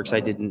to the parks,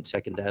 I didn't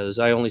second those.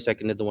 I only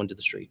seconded the one to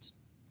the streets.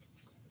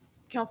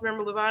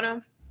 Councilmember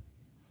Lozano.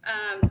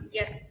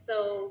 Yes,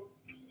 so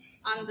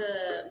on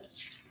the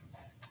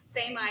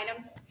same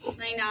item,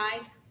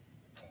 9I,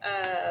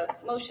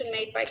 motion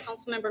made by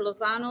Councilmember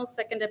Lozano,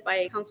 seconded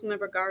by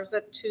Councilmember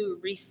Garza to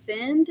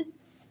rescind,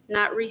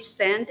 not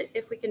resend.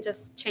 If we can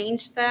just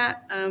change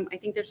that, I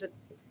think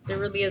there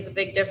really is a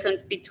big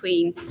difference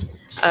between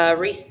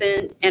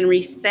rescind and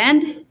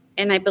resend,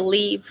 and I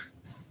believe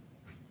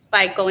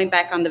by going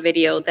back on the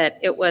video that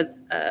it was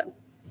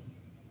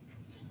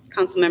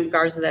Councilmember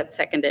Garza that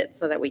seconded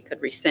so that we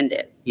could rescind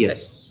it.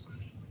 Yes.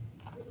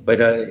 But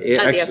it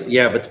actually,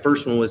 yeah, but the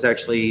first one was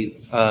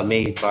actually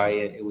made by,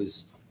 it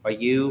was by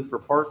you for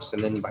parks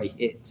and then by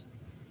it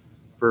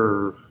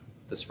for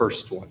this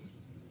first one.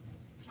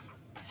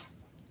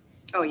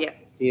 Oh,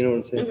 yes. You know what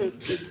I'm saying?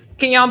 Mm-hmm.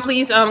 Can y'all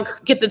please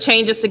get the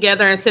changes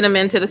together and send them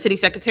in to the city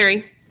secretary?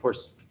 Of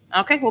course.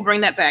 Okay, we'll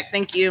bring that back.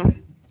 Thank you.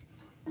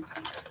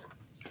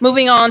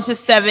 Moving on to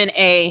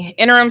 7A,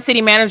 interim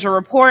city manager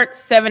report.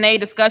 7A,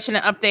 discussion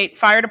and update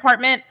fire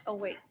department. Oh,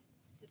 wait.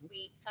 Did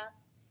we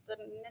pass the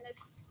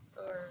minutes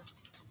or?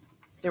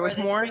 There was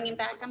more? Bringing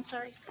back, I'm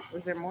sorry.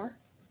 Was there more?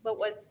 What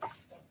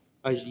was,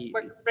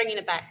 we're bringing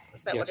it back.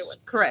 Is that what it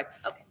was? Correct.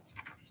 Okay.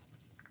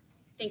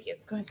 Thank you.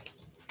 Go ahead.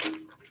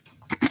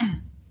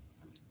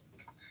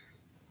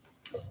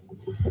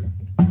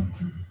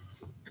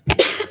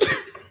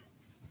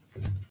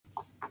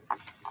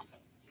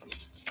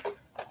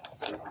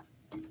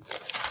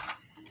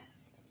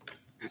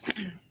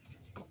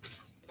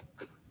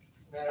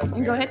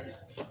 Go ahead.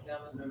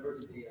 Council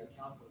members, the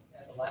council,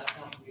 at the last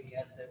council meeting,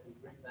 asked that we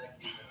bring back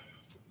the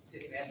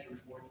city manager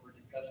report for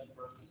discussion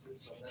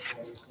purposes, so that's why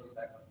we put it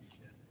back on the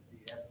agenda. If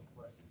you have any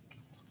questions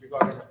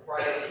regarding the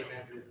prior city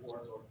manager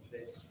report or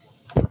today's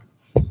report.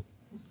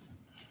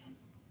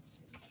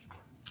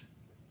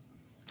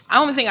 The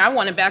only thing I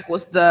wanted back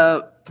was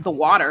the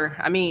water.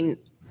 I mean,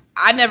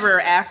 I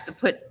never asked to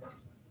put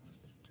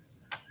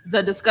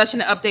the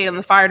discussion update on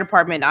the fire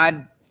department.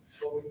 Well,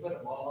 we put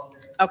them all on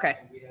there. Okay.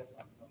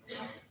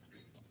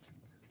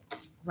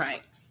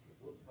 Right.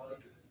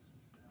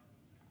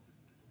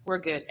 We're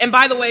good. And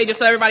by the way, just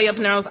so everybody up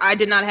knows, I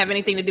did not have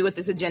anything to do with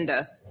this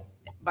agenda,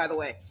 by the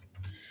way.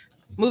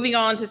 Moving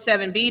on to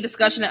 7B,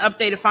 discussion and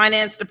update of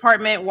finance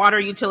department,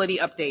 water utility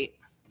update.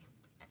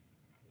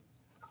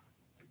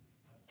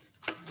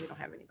 We don't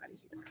have anybody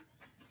here.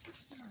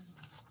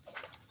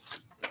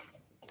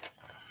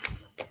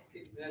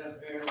 Madam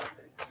Mayor,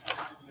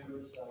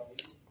 members,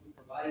 we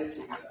provided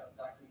the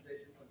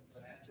documentation from the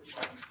finance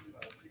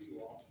department to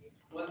you all.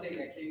 One thing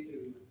that came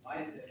to my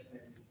attention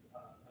is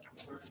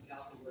the person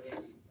council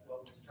raised what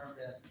was termed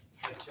as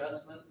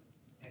adjustments,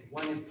 and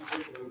one in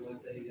particular was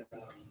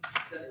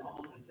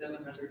almost a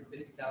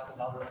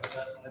 $750,000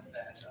 adjustment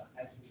that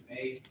had to be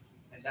made,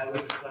 and that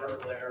was a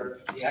clerical error.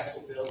 The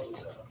actual bill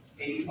was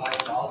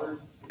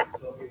 $85,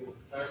 so it was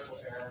a clerical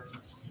error.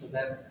 So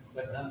that,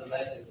 but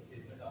nonetheless, it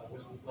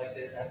was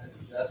reflected as an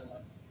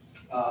adjustment.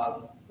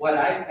 What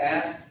I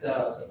asked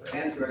the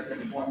finance director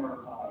and former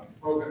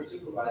program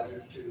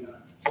supervisor to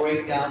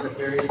break down the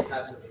various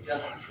types of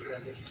adjustments,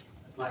 because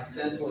my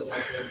sense was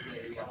that there's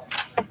a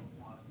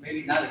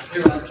maybe not a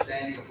clear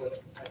understanding of what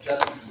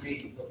adjustments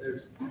mean. So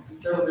there's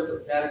several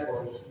different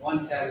categories.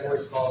 One category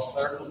is called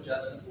clerical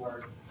adjustments,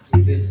 where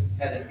we just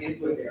had an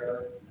input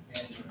error,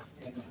 and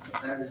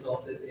that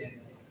resulted in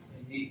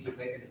a need to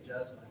make an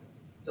adjustment.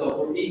 So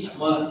for each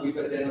month, we've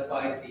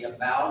identified the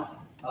amount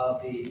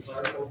of the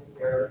clerical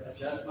error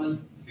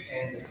adjustments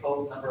and the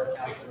total number of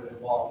accounts that are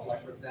involved.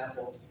 Like, for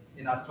example,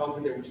 in October,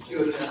 there was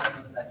 2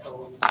 adjustments that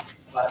totaled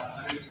about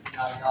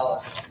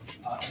 $169.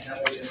 And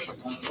that was in the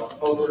month of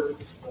October.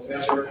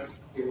 November,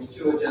 there was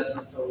 2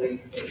 adjustments totaling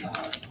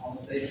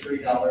almost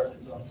 $83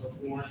 and so on and so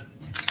forth.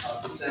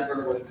 December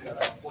was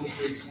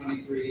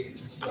 $23.23 and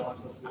so on and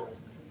so forth.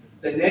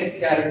 The next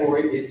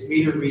category is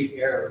meter read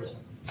errors.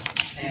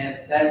 And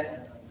that's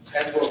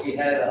where we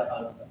had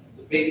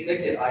the big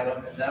ticket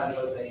item, and that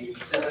was a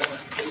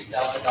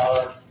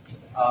 $760,000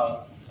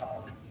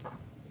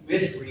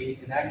 misread,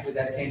 and actually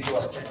that came to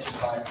our attention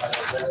by the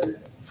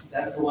resident.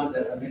 That's the one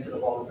that I mentioned a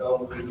while ago,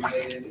 where we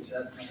made an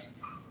adjustment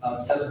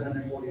of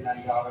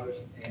 $749,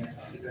 and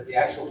because the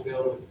actual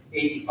bill was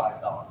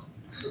 $85.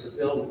 So the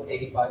bill was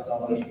 $85,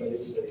 but it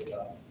was an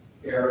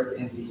error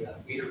in the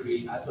meter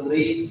read. I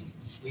believe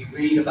we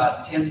read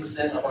about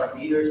 10% of our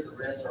meters, the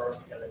rest are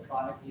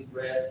electronically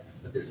read,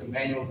 but there's a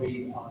manual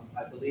read on,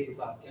 I believe,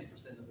 about 10%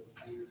 of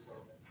those meters. So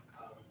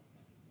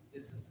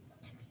this is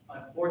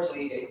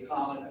unfortunately a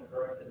common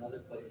occurrence in other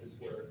places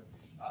where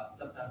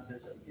sometimes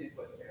there's an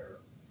input error.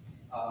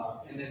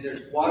 And then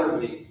there's water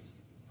leaks.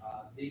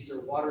 These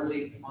are water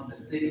leaks on the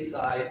city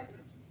side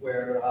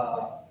where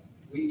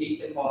we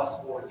eat the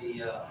cost for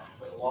the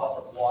loss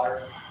of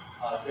water.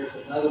 There's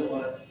another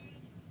one.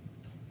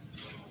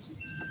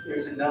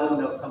 There's another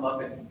one that'll come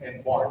up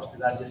in March,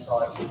 because I just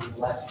saw it in the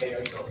last day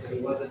or so. So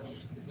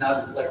it's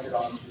not reflected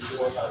on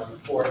the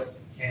report,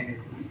 and it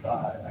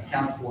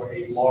accounts for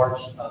a large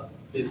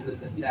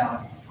business in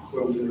town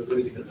where we were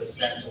losing a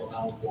substantial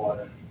amount of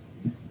water.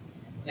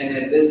 And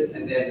then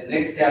the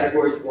next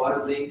category is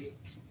water leaks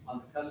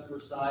on the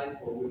customer side,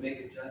 where we make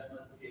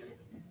adjustments if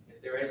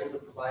they're able to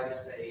provide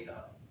us a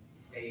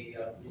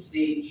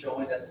receipt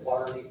showing that the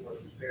water leak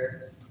was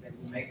repaired, then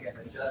we make an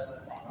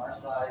adjustment on our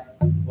side.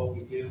 What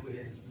we do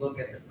is look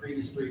at the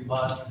previous 3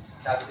 months,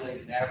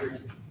 calculate an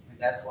average, and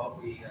that's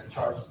what we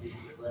charge the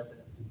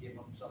resident to give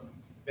them some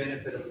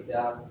benefit of the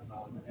doubt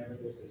whenever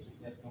there's a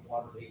significant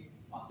water leak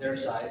on their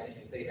side, and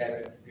if they have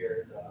it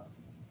repaired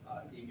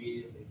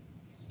immediately.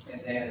 And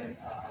then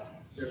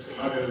there's some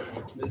other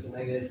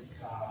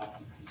miscellaneous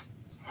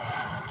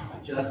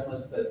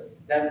adjustments, but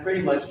that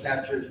pretty much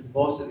captures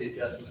most of the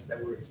adjustments that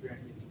we're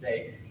experiencing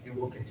today, and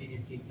we'll continue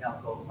to keep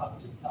council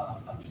up to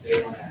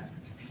date on that.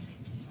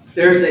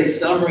 There's a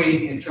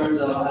summary in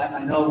terms of, I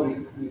know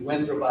we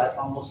went through about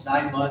almost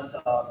 9 months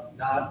of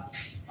not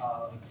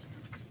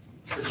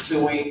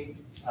pursuing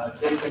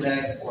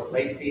disconnects or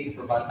late fees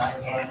for about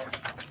 9 months.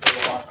 So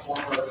our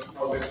former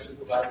program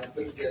supervisor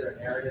put together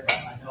a narrative.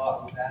 I know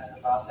I was asked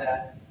about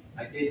that.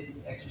 I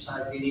didn't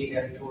exercise any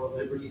editorial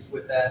liberties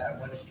with that. I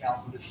went to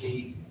council to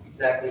see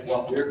exactly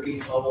what we're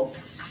being told,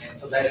 and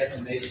so that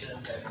information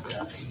that's in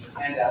the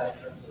handout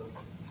in terms of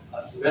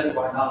to the rest of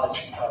our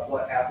knowledge of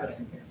what happened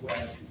and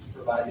when it's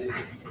provided in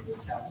the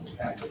council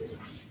package.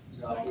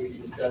 We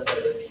discussed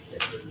that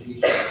at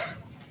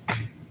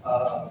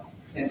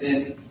and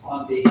then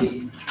on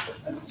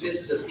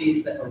this is a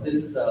piece that, or this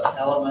is an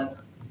element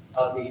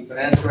of the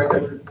finance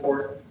director's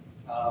report.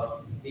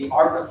 The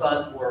ARPA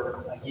funds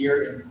were a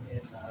year in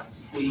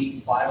being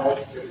filed.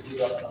 They were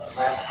due up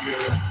last year,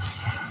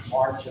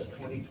 March of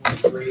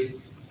 2023.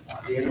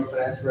 The interim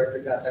finance director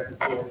got that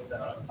report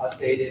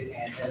updated,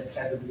 and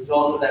as a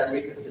result of that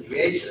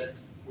reconciliation,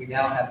 we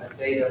now have the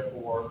data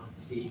for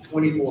the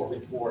 24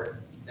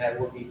 report that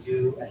will be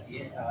due at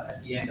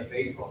the end of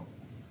April.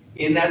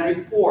 In that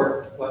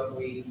report, what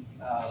we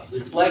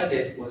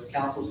reflected was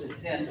council's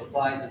intent to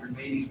apply the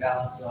remaining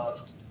balance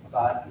of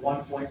about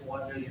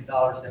 $1.1 million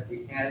that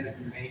we had in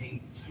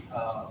remaining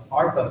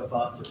ARPA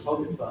funds or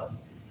COVID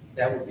funds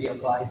that would be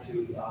applied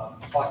to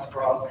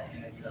Foxcroft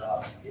and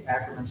the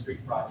Ackerman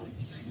Street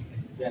projects,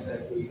 and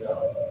that we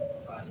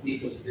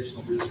need those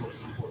additional resources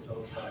for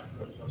those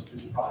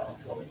 2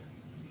 projects. So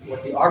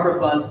what the ARPA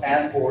funds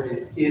asked for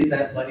is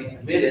that money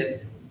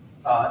committed,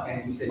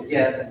 and we said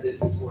yes, and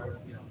this is where,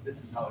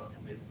 this is how it's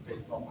committed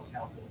based on what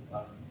council,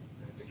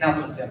 the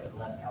council intent of the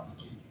last council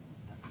meeting.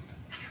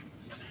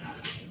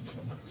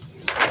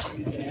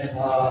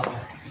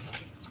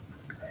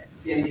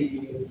 And the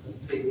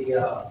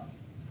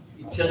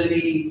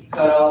utility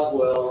cutoffs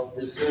will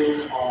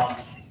resume on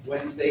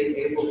Wednesday,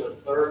 April the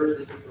 3rd.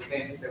 This is for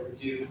payments that were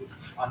due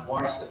on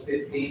March the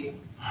 15th.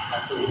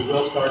 So we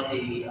will start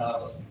the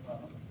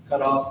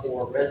cutoffs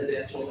for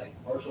residential and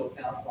commercial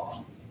accounts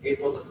on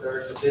April the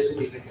 3rd. So this will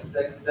be the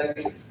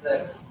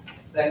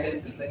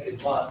second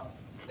consecutive month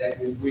that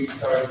we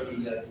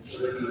restarted the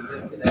utility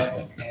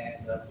disconnect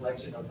and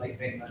collection of late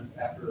payments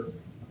after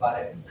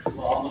about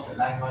almost a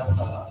 9-month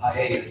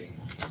hiatus.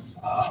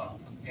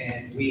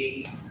 And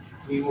we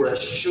were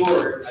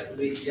assured, I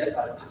believe, yet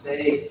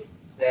today,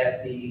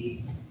 that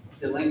the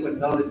delinquent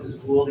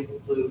notices will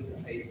include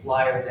a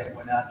flyer that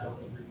went out to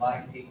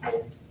remind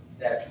people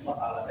that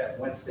that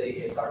Wednesday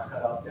is our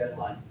cutoff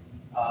deadline.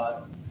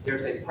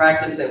 There's a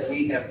practice that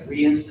we have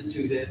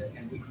reinstituted,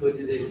 and we put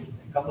it in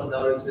a couple of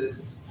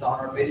notices. It's on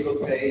our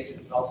Facebook page,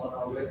 and it's also on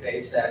our web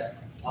page, that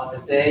on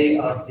the day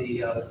of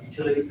the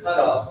utility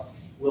cutoffs,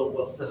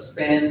 we'll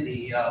suspend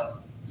the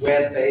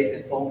web-based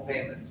and phone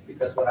payments.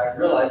 Because what I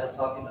realized in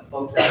talking to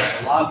folks out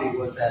in the lobby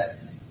was that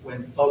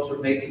when folks were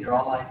making their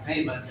online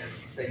payment at,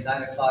 say,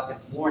 9 o'clock in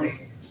the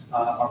morning,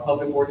 our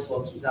public works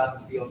folks was out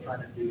in the field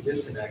trying to do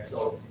disconnect.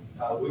 So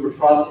we were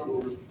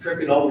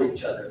tripping over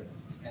each other.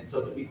 And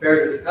so to be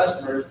fair to the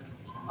customers,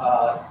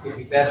 it'd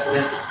be best for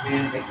them to come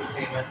in, make the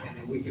payment, and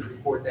then we can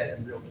report that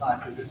in real time.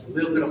 Because there's a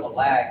little bit of a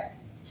lag,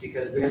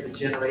 because we have to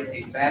generate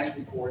a batch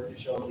report to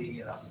show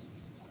the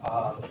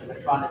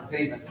electronic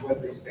payments,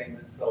 web-based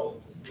payments.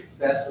 So it's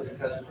best for the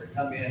customer to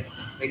come in,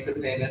 make the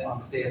payment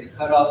on the day of the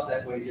cutoffs.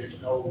 That way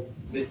there's no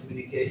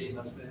miscommunication,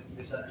 no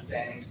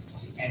misunderstandings.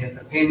 And if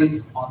the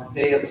payments on the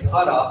day of the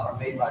cutoff are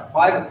made by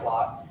 5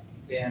 o'clock,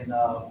 then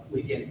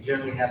we can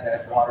generally have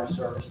that water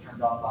service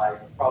turned on by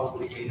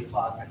probably 8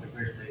 o'clock at the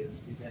very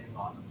latest, depending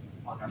on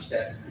our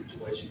staffing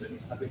situation. But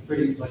I've been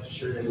pretty much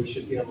sure that we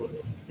should be able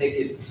to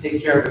take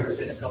care of it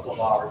within a couple of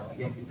hours,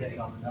 again, depending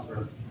on the number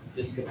of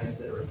disconnects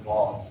that are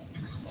involved.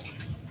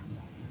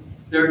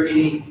 Is there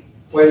any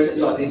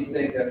questions on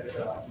anything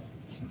that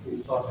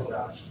we've talked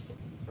about?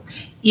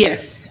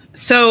 Yes.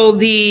 So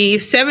the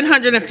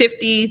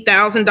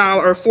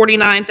 $750,000 or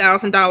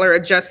 $49,000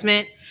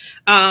 adjustment,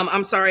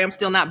 I'm sorry, I'm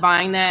still not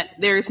buying that.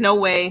 There is no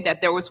way that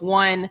there was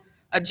one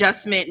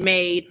adjustment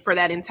made for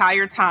that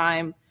entire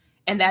time,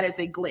 and that is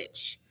a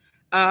glitch.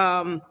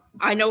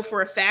 I know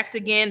for a fact,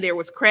 again, there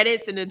was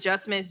credits and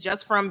adjustments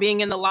just from being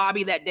in the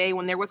lobby that day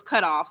when there was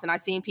cutoffs, and I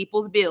seen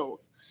people's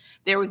bills.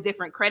 There was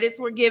different credits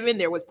were given.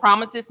 There was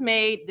promises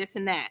made, this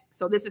and that.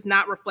 So this is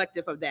not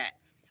reflective of that.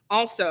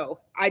 Also,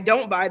 I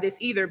don't buy this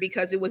either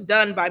because it was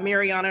done by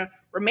Mariana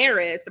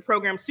Ramirez, the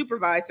program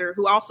supervisor,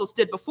 who also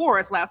stood before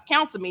us last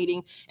council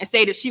meeting and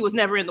stated she was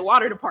never in the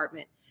water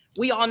department.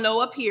 We all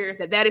know up here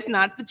that that is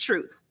not the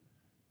truth.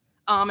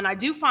 And I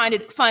do find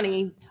it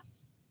funny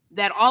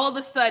that all of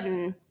a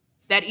sudden,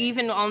 that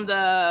even on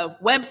the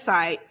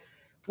website,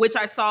 which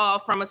I saw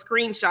from a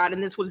screenshot,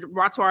 and this was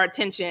brought to our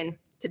attention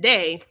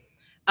today,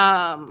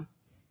 that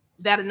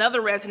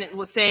another resident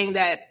was saying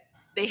that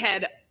they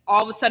had,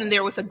 all of a sudden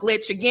there was a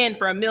glitch again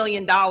for $1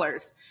 million.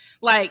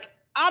 Like,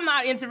 I'm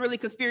not into really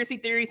conspiracy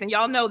theories, and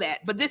y'all know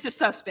that, but this is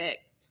suspect.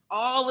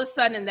 All of a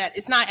sudden that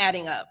it's not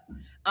adding up.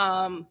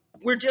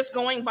 We're just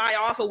going by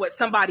off of what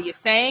somebody is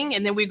saying,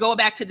 and then we go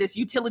back to this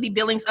utility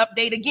billings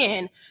update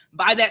again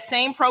by that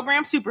same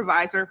program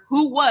supervisor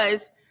who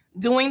was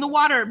doing the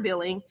water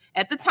billing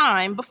at the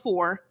time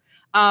before.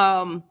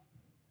 I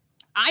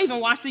even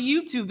watched the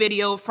YouTube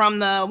video from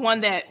the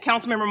one that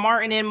Councilmember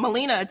Martin and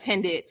Molina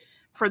attended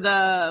for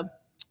the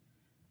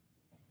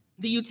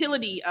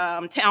utility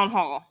town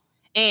hall.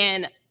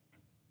 And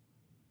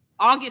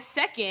August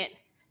 2nd,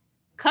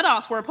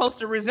 cutoffs were supposed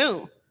to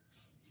resume.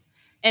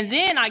 And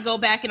then I go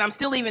back and I'm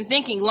still even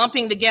thinking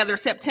lumping together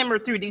September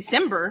through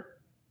December.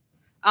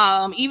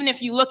 Even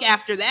if you look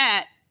after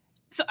that.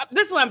 So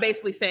this is what I'm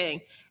basically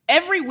saying.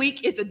 Every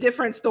week it's a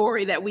different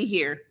story that we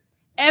hear.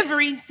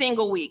 Every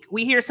single week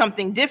we hear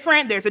something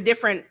different. There's a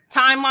different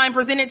timeline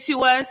presented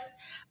to us.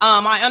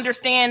 I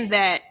understand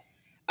that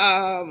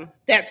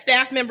that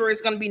staff member is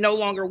going to be no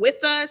longer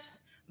with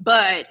us,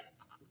 but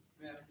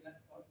just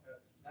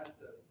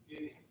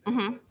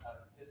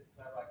to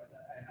clarify,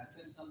 and I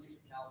sent something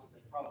to council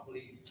that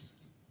probably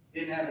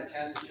didn't have a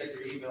chance to check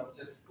your emails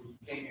just before you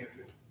came here,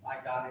 because I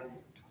got it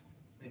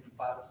maybe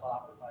 5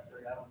 o'clock or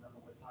 5:30, I don't remember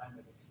what time,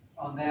 but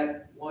on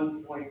that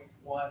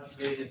 $1.1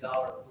 million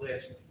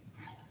glitch,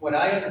 what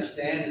I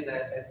understand is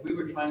that as we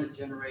were trying to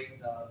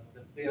generate the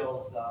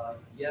bills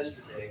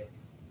yesterday,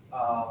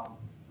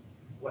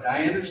 what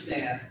I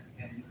understand,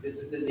 and this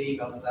is in the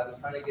email, because I was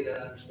trying to get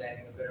a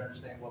better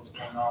understanding of what was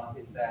going on,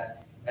 is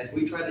that as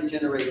we try to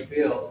generate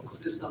bills, the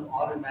system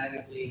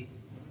automatically,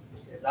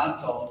 as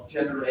I'm told,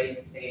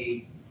 generates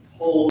a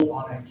hold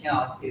on an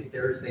account if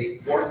there is a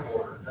work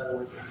order. In other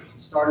words, if it's a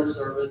start of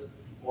service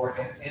or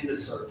an end of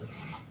service.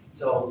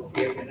 So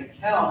if an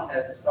account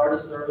has a start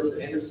of service or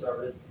end of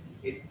service,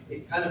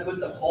 it kind of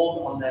puts a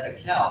hold on that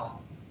account.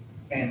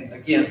 And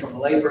again, from a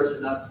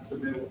layperson not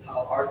familiar with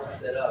how ours is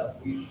set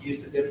up, we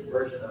used a different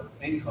version of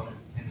income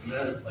in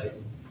another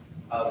place.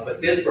 But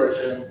this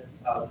version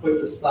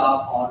puts a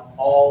stop on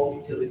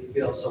all utility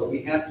bills. So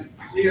we have to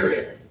clear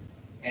it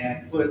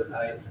and put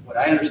what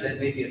I understand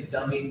maybe a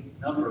dummy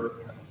number, a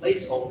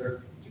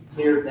placeholder to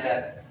clear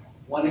that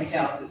one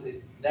account. Because if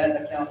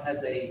that account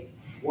has a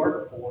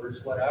work order,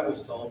 is what I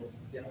was told,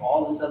 then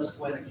all the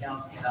subsequent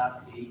accounts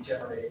cannot be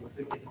generated. We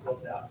could get the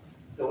bills out.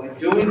 So in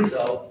doing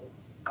so,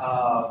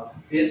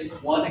 this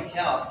one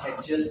account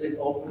had just been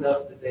opened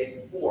up the day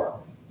before.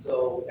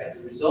 So as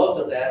a result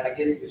of that, I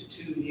guess it was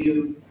too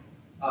new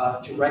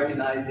to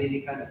recognize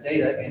any kind of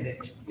data, and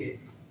it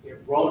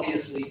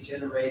erroneously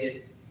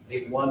generated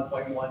a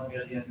 1.1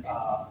 million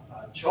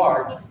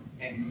charge.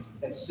 And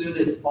as soon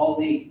as all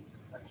the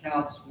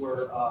accounts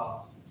were,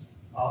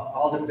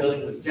 all the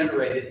billing was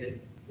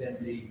generated, then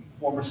the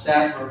former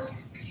staffers,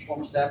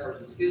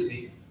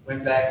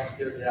 went back and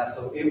cleared it out.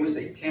 So it was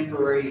a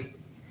temporary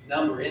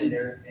number in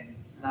there, and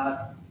it's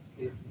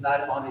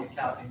not on the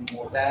account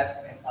anymore.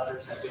 That and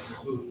others have been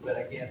removed. But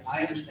again,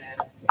 I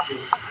understand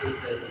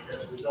it's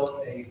a result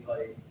of a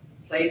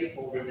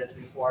placeholder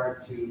that's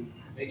required to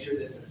make sure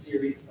that the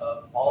series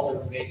of all the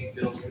remaining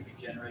bills can be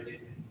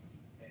generated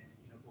and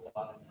go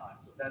out in time.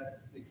 So that's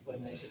the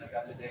explanation I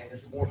got today. And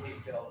there's a more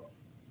detailed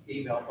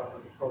email from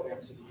the program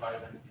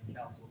supervisor and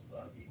council's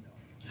email.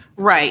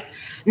 Right.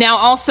 Now,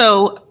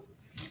 also,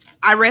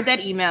 I read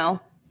that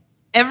email.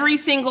 Every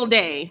single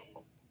day,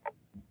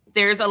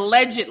 there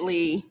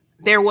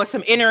was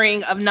some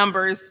entering of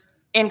numbers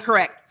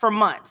incorrect for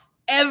months.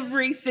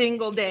 Every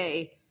single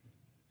day,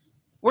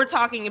 we're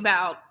talking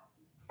about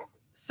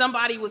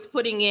somebody was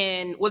supposed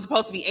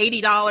to be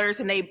 $80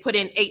 and they put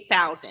in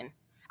 $8,000.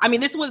 I mean,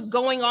 this was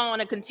going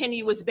on a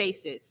continuous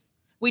basis.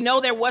 We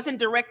know there wasn't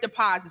direct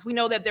deposits. We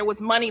know that there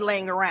was money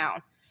laying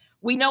around.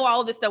 We know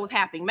all of this stuff was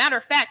happening. Matter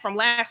of fact, from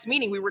last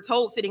meeting, we were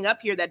told sitting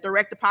up here that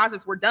direct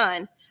deposits were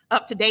done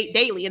up to date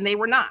daily, and they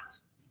were not.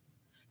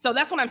 So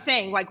that's what I'm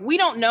saying. Like, we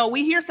don't know.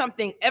 We hear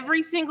something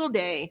every single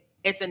day.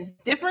 It's a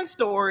different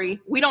story.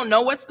 We don't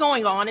know what's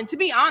going on. And to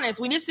be honest,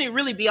 we just need to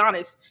really be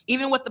honest,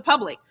 even with the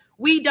public.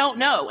 We don't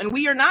know, and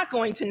we are not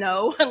going to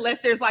know unless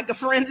there's like a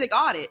forensic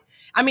audit.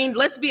 I mean,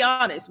 let's be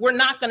honest. We're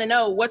not going to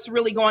know what's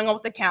really going on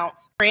with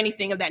accounts or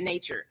anything of that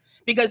nature.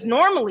 Because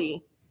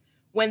normally,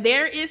 when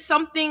there is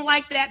something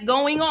like that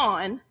going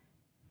on,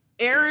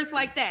 errors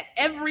like that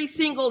every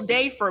single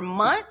day for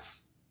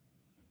months,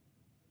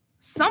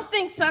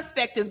 something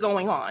suspect is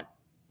going on.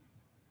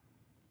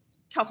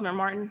 Councilman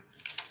Martin.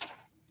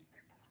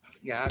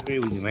 Yeah, I agree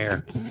with you,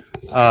 Mayor.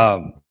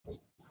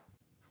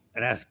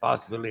 And that's a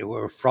possibility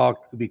where fraud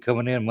could be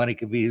coming in, money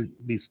could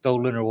be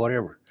stolen or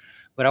whatever.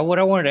 But what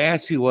I wanted to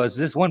ask you was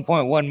this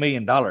 $1.1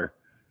 million that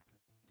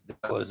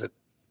was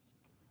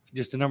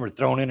just a number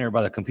thrown in there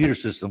by the computer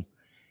system.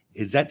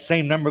 Is that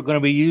same number going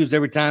to be used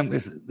every time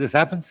this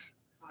happens?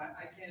 I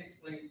can't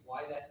explain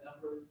why that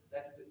number,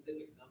 that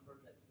specific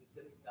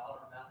dollar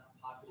amount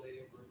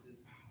populated versus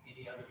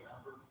any other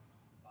number.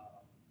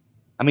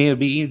 I mean, it'd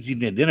be easy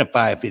to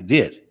identify if it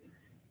did.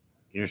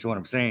 You understand what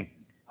I'm saying?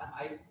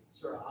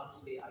 Sir,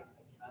 honestly, I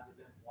cannot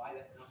identify why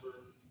that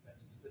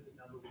specific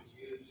number was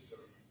used,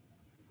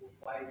 or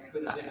why it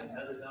could have been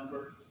another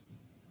number.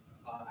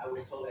 I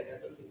was told it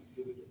has something to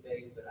do with the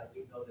date, but I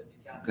do know that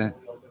the account is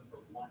only open for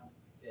one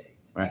day.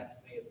 Right.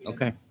 That may have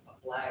been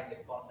a flag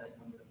that caused that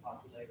number to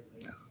populate.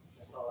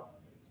 That's all I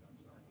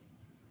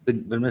can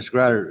say. But Mr.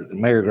 Greider,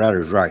 Mayor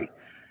Greider's right.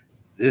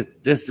 This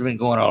has been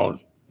going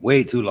on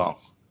way too long.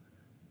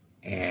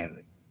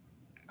 And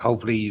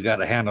hopefully you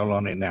got a handle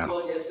on it now.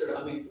 Well, yes, sir.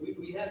 I mean,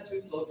 we have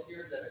two folks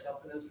here that are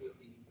helping us with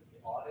the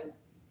audit,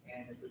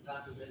 and it's a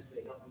time for this,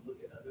 they help them look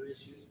at other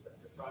issues, but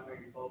the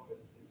primary focus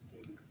is to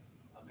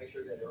make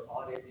sure that their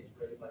audit is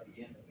ready by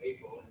the end of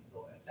April. And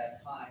so at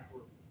that time,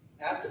 or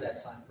after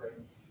that time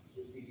frame,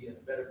 we'll be in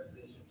a better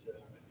position to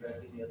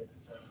address any other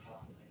concerns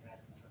that they have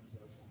in terms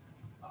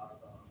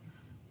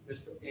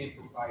of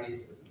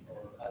improprieties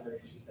or other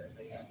issues that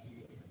they have to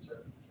be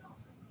concerned with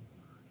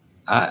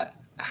council.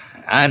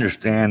 I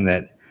understand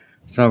that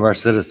some of our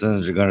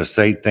citizens are going to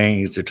say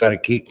things to try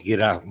to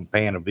get out from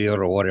paying a bill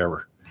or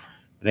whatever.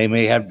 They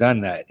may have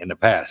done that in the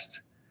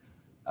past.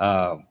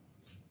 So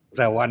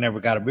I never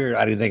got a beer.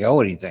 I didn't think I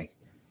owed anything.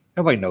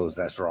 Nobody knows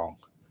that's wrong.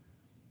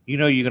 You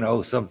know you're going to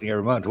owe something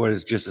every month, whether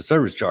it's just a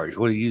service charge.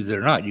 Whether you use it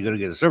or not, you're going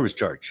to get a service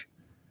charge.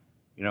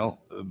 You know,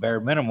 bare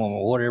minimum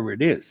or whatever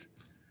it is.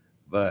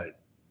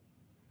 But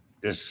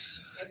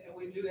just... And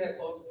we do have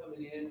folks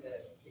coming in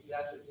that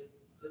exactly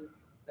just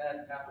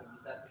that happened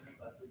this afternoon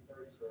by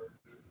 3:30. So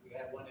we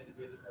had one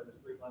individual that was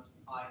 3 months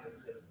behind and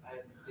said, I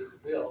hadn't received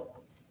the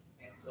bill.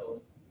 And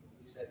so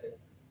we said that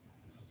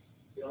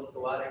bills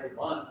go out every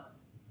month.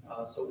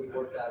 So we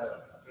worked out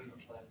a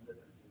payment plan with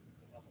them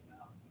to help them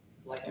out,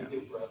 like we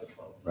do for other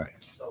folks. Right.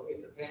 So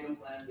it's a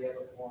payment plan. We have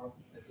a form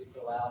that they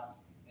fill out,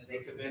 and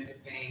they commit to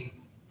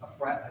paying a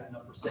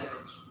percentage,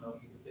 either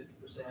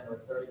 50%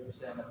 or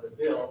 30% of the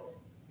bill,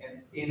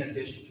 and in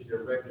addition to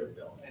their regular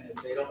bill. And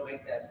if they don't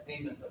make that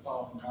payment the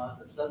following month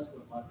or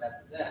subsequent month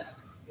after that,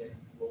 then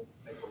we'll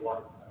make a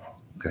water cut off.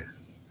 Okay.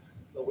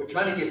 But we're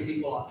trying to get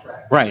people on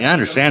track. Right, I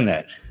understand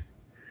that.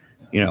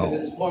 You know. Because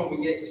it's important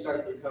we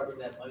start recovering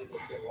that money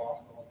that get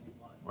lost all these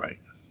months. Right.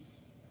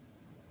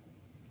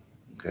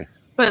 Okay.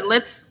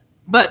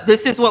 But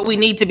this is what we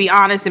need to be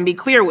honest and be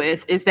clear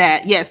with, is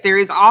that, yes, there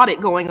is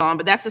audit going on,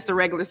 but that's just a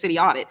regular city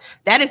audit.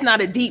 That is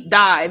not a deep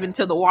dive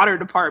into the water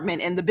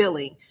department and the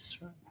billing.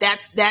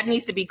 That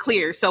needs to be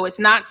clear. So it's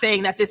not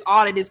saying that this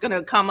audit is going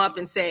to come up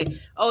and say,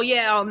 oh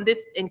yeah,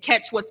 this, and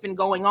catch what's been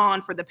going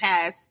on for the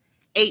past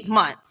 8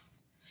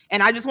 months.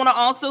 And I just want to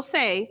also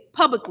say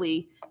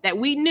publicly that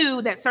we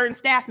knew that certain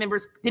staff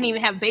members didn't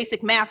even have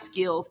basic math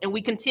skills, and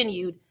we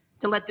continued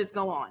to let this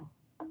go on.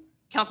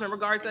 Councilmember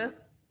Garza?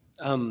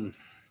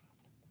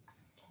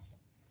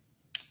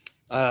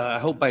 I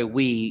hope by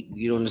we,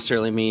 you don't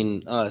necessarily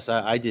mean us.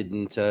 I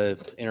didn't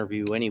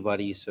interview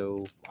anybody,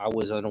 so I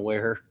was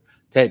unaware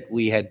that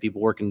we had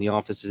people working in the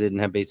office that didn't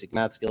have basic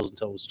math skills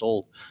until I was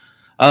told.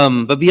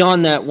 But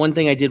beyond that, one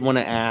thing I did want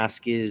to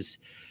ask is,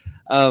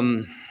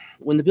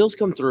 when the bills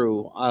come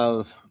through,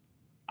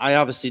 I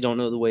obviously don't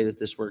know the way that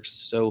this works.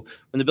 So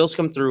when the bills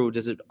come through,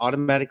 does it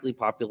automatically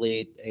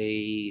populate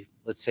a,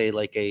 let's say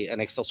like an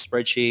Excel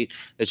spreadsheet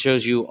that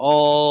shows you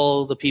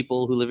all the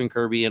people who live in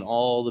Kirby and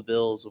all the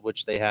bills of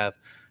which they have?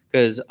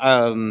 Because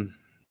the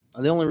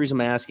only reason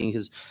I'm asking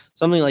is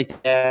something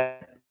like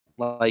that,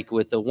 like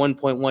with the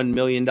 $1.1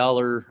 million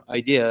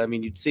idea, I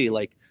mean, you'd see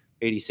like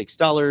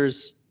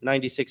 $86,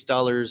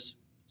 $96,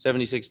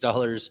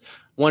 $76,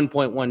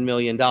 $1.1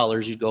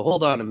 million. You'd go,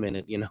 hold on a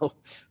minute,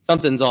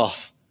 something's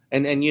off.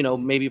 And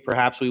maybe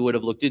perhaps we would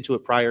have looked into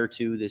it prior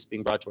to this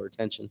being brought to our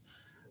attention.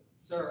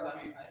 Sir,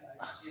 I mean,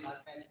 I've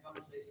had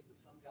conversations with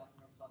some council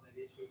members on that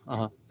issue.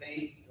 It's the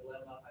same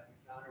dilemma I've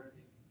encountered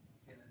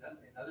in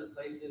other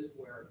places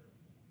where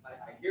I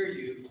hear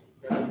you,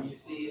 that when you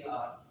see an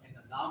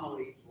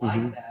anomaly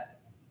like that,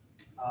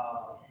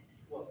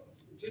 well,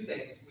 two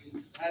things.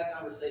 We had a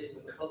conversation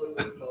with the public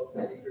works folks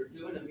that if you're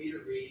doing a meter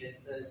read and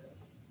it says,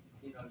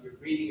 your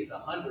reading is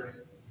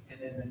 100, and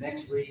then the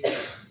next read is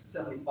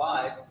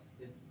 75,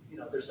 then,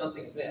 there's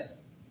something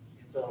amiss.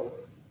 And so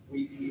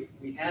we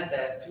had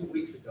that 2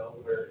 weeks ago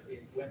where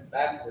it went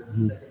backwards,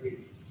 the second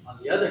reading. On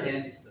the other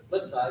hand, the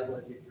flip side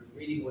was if your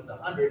reading was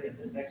 100 and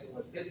the next one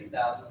was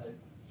 50,000, then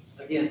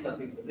again,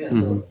 something's amiss.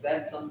 So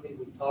that's something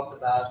we talked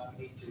about.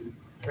 We need to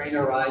train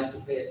our eyes to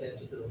pay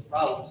attention to those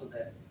problems so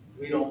that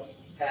we don't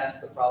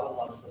pass the problem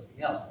on to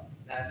something else.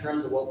 Now, in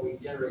terms of what we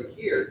generate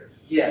here,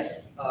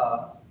 yes,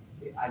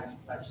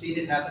 I've seen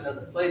it happen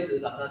other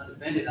places. I'm not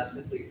defending. I'm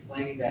simply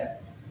explaining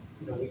that,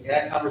 we've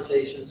had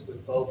conversations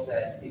with folks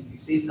that if you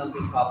see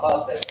something pop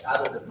up that's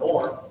out of the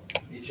norm,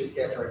 it should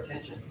catch our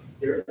attention.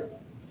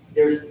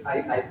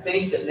 I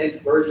think the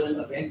next version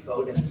of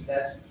Encode, and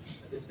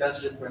that's a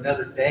discussion for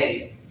another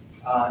day.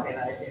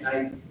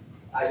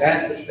 I've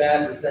asked the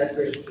staff if that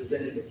was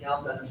presented to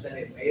council. I understand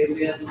it may have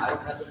been. I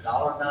don't have a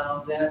dollar amount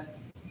on that,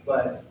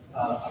 but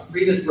a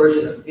previous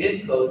version of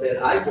Encode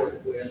that I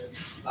worked with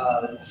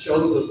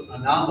showed those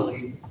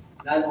anomalies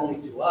not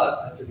only to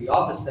us, to the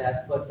office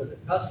staff, but for the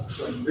customer.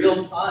 So in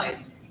real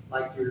time,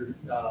 like your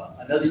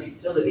another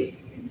utility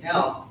in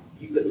town,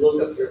 you could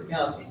look up your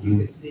account and you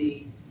could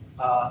see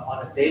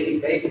on a daily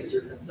basis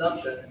your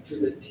consumption to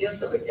the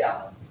 10th of a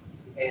gallon.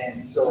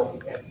 And so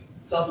at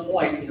some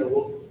point,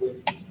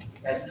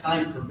 as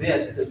time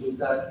permits, because we've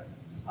got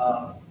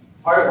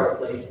part of our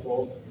plate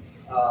full,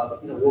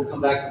 we'll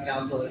come back to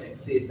council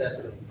and see if that's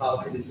a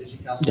policy decision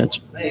council wants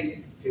to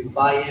make to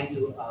buy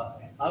into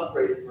an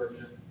upgraded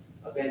version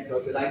of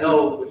Encode. Because I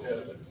know with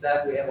the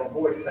staff we have on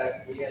board, in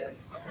fact, we had a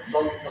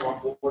consultant come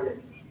on board,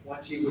 and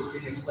once she was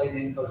being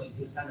explained Encode, she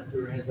just kind of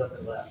threw her hands up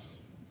and left.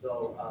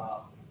 So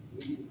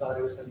we thought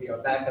it was going to be our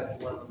backup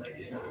to one of the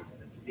ladies that was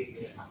in the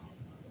meeting,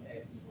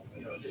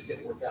 and it just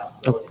didn't work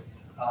out. So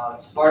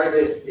part of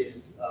it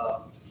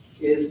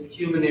is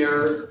human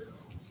error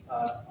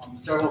on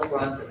several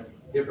fronts and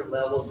at different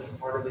levels, and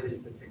part of it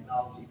is the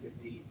technology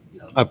could be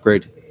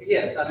upgrade.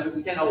 Yes, I mean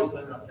we can't always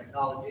blame it on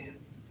technology,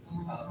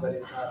 but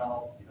it's not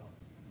all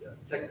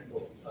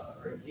technical.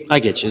 I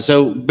get you.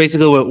 So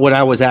basically, what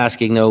I was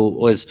asking though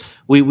was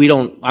we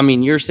don't. I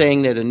mean, you're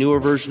saying that a newer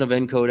version of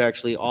Encode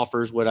actually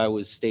offers what I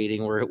was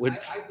stating, where it would.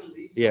 I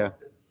believe so, yeah.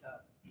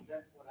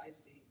 That's what I've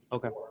seen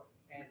Okay. before.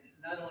 And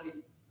not only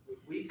would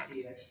we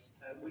see it,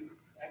 we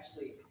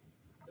actually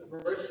the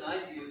version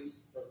I used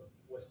or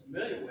was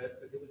familiar with,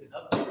 because it was an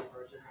updated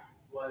version,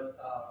 was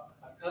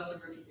a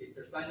customer, if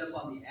they're signed up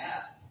on the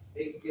app,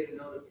 they can get a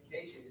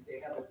notification if they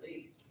have a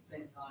leak at the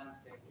same time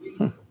they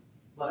leak.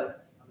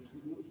 But I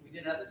mean, we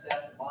didn't have the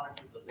staff to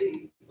monitor the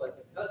leaks, but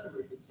the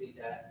customer could see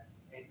that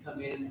and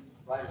come in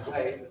right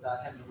away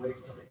without having to wait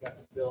until they got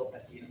the bill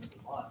at the end of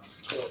the month.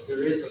 So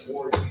there is a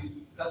more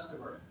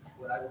customer,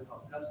 what I would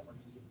call customer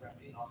user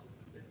friendly, and also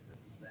the benefit of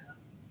the staff.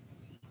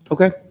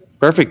 Okay.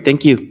 Perfect.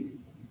 Thank you.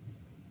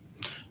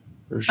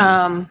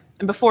 And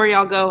before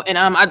y'all go,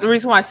 and the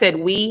reason why I said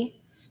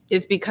we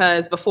is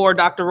because before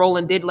Dr.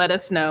 Rowland did let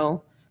us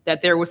know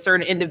that there were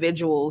certain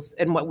individuals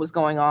and what was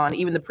going on.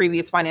 Even the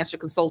previous financial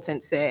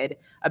consultant said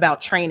about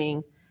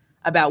training,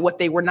 about what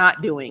they were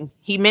not doing.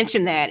 He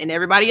mentioned that, and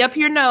everybody up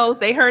here knows,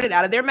 they heard it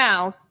out of their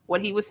mouths,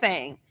 what he was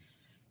saying.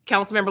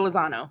 Councilmember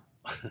Lozano.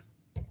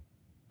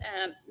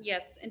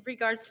 Yes, in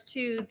regards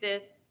to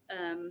this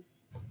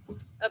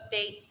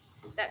update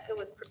that it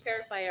was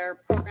prepared by our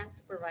program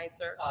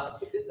supervisor.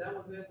 That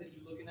one that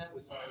you're looking at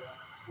was,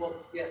 well,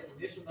 yes,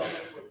 initial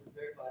numbers were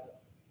prepared by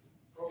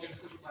the program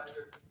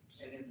supervisor.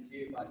 and then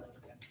reviewed by the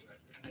finance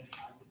director. And then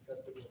I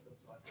discussed it with them,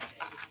 so I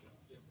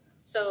think.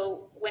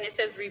 So when it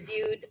says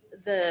reviewed,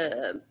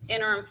 the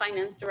interim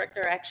finance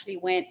director actually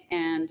went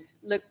and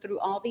looked through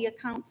all the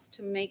accounts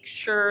to make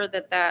sure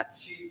that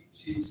that's.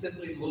 She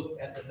simply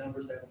looked at the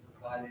numbers that were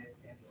provided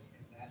and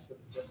asked for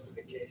the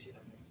justification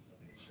and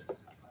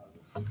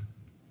explanation.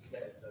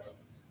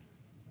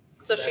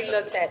 So she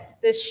looked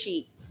at this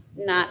sheet,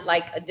 not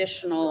like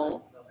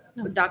additional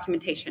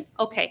documentation.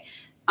 Okay.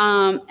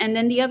 And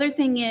then the other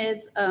thing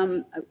is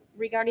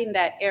regarding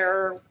that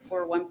error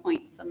for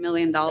 $1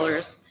 million.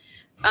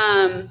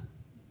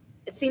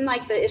 It seemed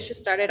like the issue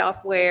started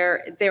off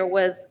where there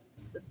was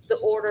the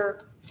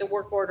order, the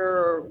work order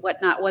or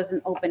whatnot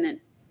wasn't open and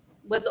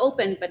was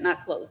open but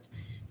not closed.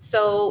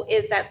 So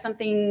is that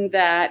something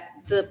that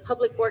the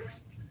Public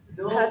Works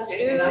has to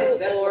do?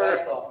 That's or? what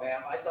I thought,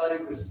 ma'am. I thought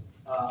it was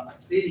a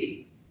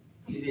city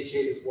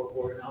initiated work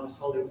order, and I was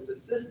told it was a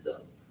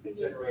system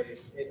generated.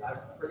 I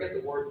forget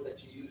the words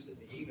that you used in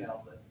the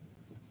email, but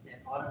it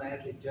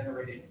automatically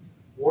generated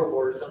work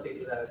order, something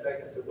to that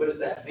effect. I said, what does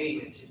that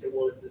mean? And she said,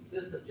 well, it's the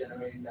system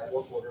generating that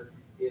work order.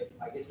 If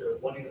I guess they're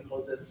wanting to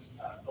close an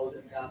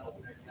account,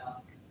 open an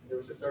account. There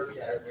was a third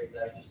category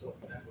that I just don't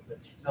remember. But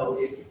no,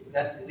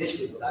 that's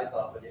initially what I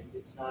thought, but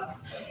it's not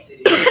a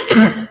city.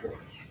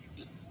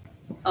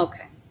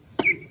 Okay.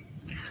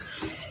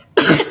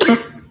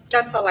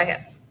 That's all I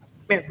have.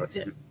 Mayor Pro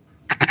Tem.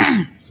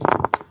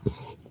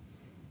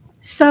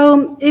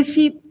 So if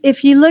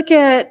you look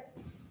at,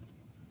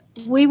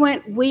 we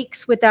went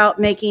weeks without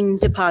making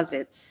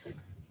deposits.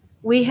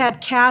 We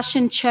had cash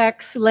and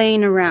checks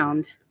laying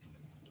around.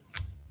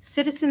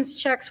 Citizens'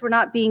 checks were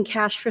not being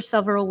cashed for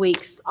several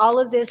weeks. All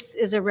of this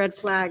is a red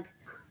flag.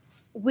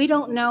 We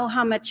don't know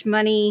how much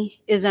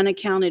money is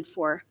unaccounted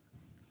for.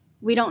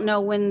 We don't know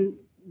when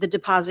the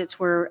deposits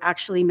were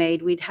actually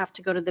made. We'd have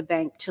to go to the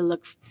bank to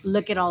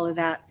look at all of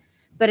that.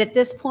 But at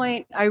this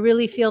point, I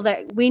really feel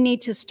that we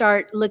need to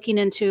start looking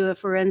into a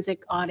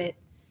forensic audit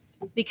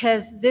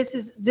because this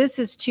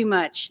is too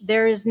much.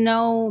 There is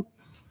no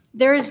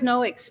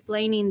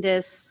explaining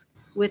this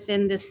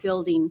within this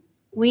building.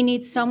 We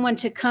need someone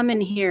to come in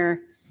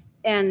here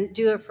and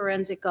do a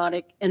forensic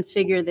audit and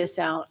figure this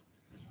out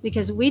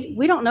because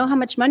we don't know how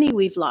much money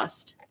we've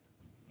lost.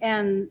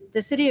 And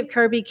the city of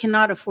Kirby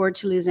cannot afford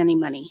to lose any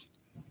money.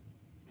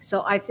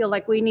 So I feel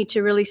like we need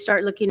to really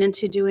start looking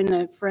into doing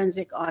a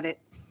forensic audit.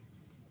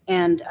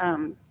 And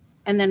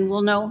then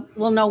we'll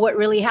know what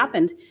really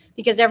happened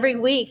because every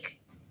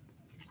week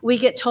we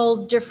get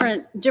told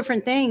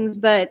different things,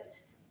 but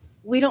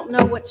we don't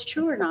know what's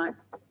true or not.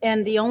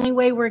 And the only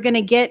way we're going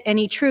to get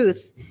any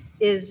truth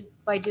is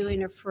by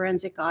doing a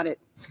forensic audit.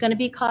 It's going to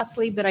be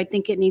costly, but I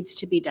think it needs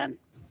to be done.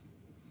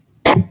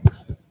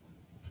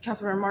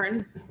 Councilmember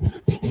Martin.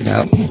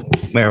 Yeah,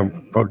 Mayor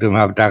Pro Tem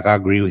Habitak, I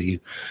agree with you.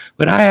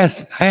 But I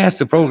asked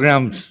the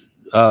program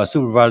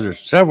supervisor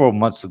several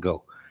months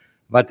ago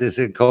about this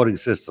encoding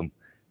system,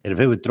 and if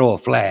it would throw a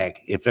flag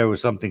if there was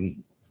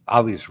something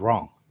obvious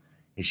wrong.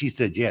 And she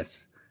said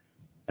yes.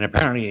 And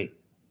apparently,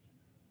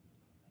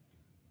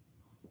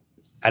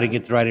 I didn't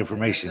get the right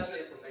information.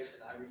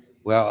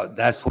 Well,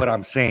 that's what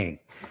I'm saying.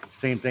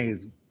 Same thing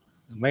as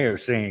the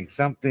mayor's saying.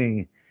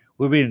 Something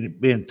we're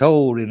being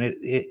told, and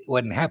it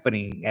wasn't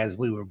happening as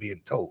we were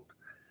being told.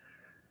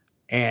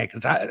 And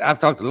because I've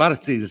talked to a lot of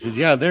students, says,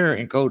 yeah, they're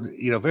encoded.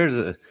 You know, if there's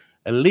a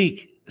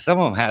leak, some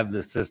of them have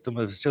the system.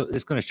 It's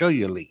going to show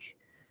you a leak,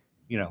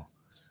 you know.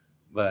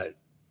 But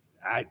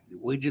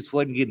we just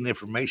wasn't getting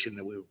information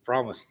that we were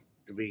promised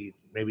to be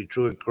maybe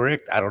true and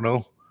correct. I don't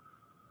know.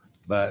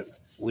 But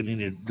we need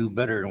to do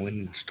better, and we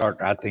need to start,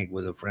 I think,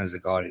 with a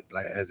forensic audit,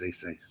 like as they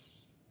say.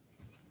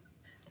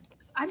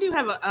 I do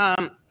have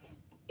a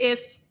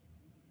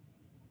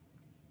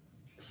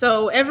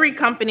so every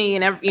company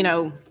and every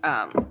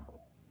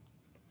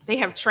they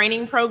have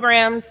training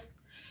programs.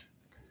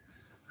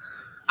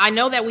 I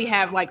know that we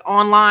have like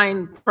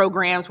online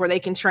programs where they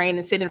can train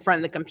and sit in front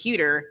of the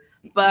computer,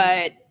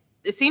 but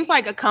it seems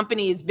like a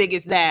company as big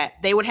as that,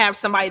 they would have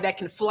somebody that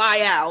can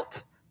fly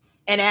out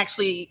and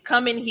actually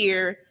come in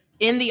here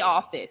in the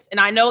office. And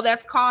I know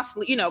that's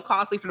costly,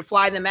 costly to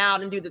fly them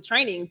out and do the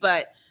training.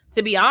 But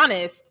to be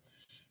honest,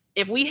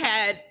 if we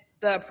had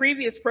the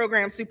previous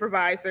program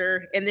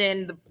supervisor and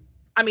then,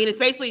 it's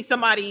basically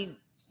somebody,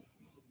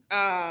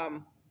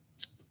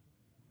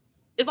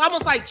 it's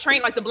almost like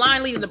train, like the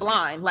blind leading the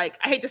blind. Like,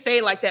 I hate to say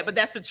it like that, but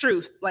that's the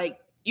truth. Like,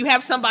 you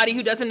have somebody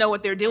who doesn't know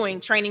what they're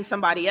doing, training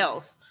somebody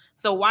else.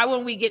 So why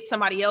wouldn't we get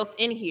somebody else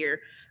in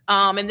here?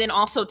 And then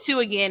also too,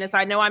 again, as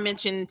I know I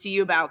mentioned to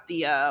you about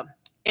the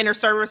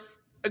inter-service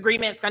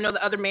agreements. I know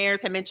the other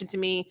mayors have mentioned to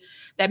me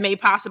that may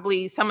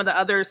possibly some of the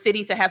other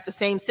cities that have the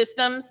same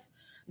systems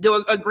do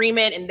an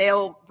agreement and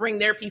they'll bring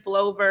their people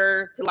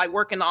over to like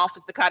work in the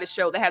office to kind of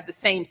show they have the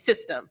same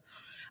system.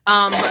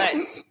 But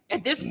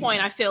at this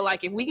point, I feel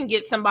like if we can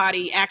get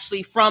somebody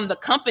actually from the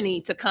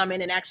company to come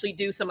in and actually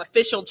do some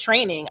official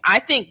training, I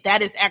think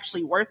that is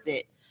actually worth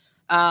it.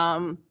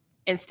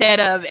 Instead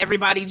of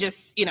everybody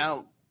just,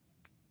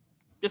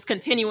 just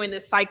continuing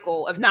this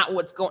cycle of not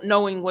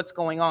knowing what's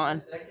going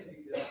on. That can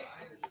be done.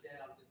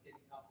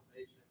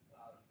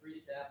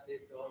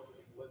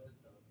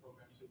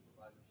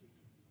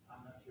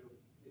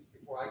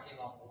 before I came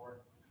on board.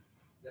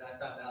 Then I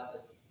found out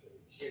that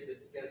she had been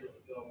scheduled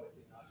to go, but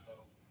did not go.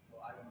 So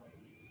I don't know if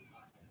we can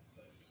contact,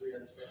 but we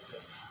understand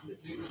the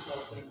two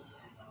consultants and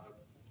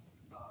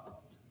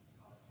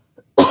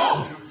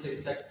New York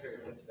City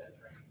Secretary went to that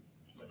training.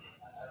 But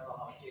I don't know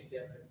how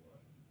in-depth it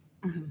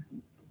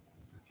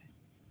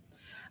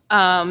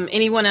was.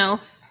 Anyone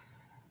else?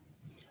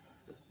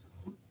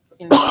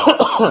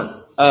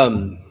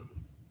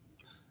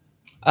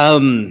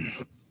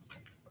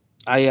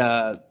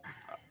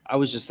 I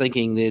was just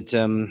thinking that,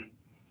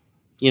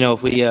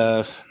 if we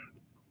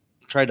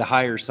tried to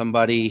hire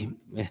somebody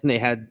and they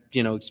had,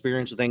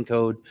 experience with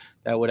Encode,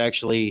 that would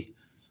actually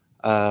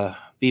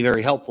be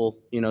very helpful,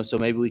 so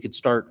maybe we could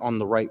start on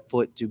the right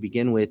foot to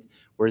begin with,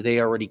 where they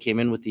already came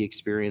in with the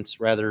experience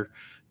rather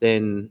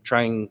than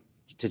trying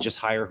to just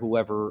hire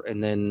whoever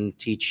and then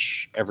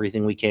teach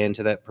everything we can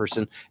to that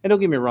person. And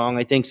don't get me wrong,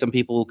 I think some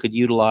people could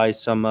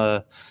utilize some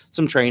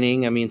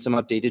training. I mean, some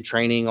updated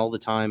training all the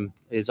time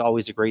is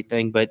always a great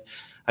thing, but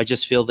I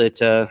just feel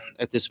that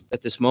at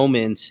this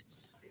moment,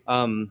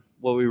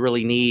 what we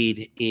really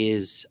need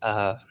is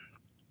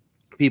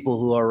people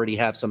who already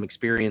have some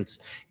experience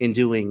in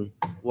doing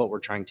what we're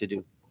trying to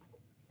do.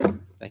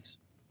 Thanks.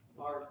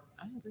 Our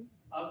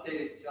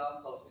updated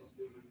job postings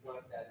do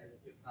reflect that,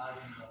 if not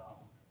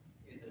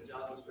in the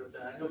job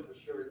description. I know for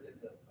sure it's in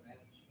the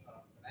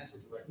financial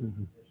director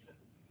position,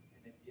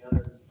 and if the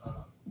others,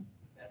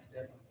 that's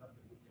definitely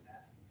something we can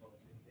ask the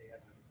folks if they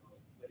have to go.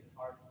 But it's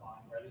hard to find,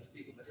 or at least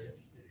people that are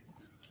interested in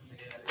the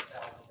other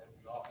salaries that we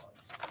offer.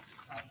 It's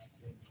not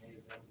being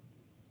made available.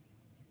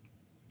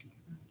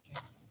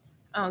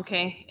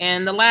 Okay,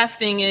 and the last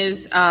thing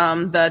is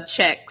the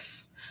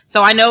checks.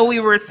 So I know we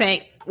were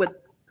saying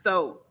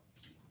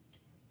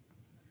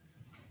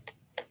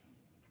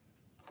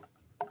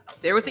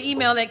there was an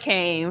email that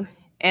came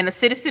and a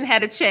citizen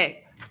had a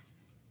check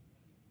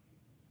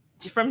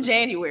from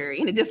January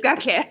and it just got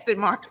cashed in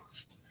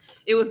March.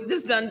 It was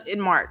just done in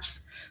March.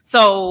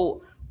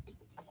 So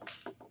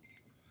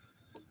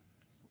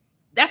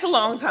that's a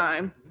long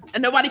time.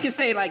 And nobody can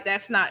say like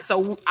that's not.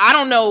 So I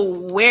don't know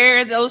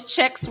where those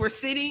checks were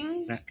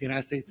sitting. Can I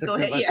say Go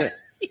something ahead. about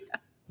that?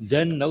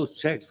 Doesn't those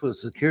checks for the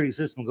security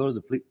system go to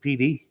the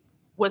PD?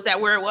 Was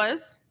that where it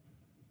was?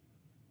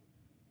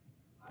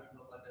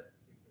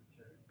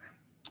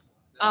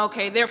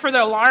 Okay, they're for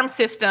the alarm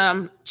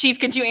system. Chief,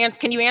 can you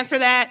answer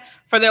that?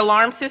 For the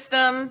alarm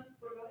system,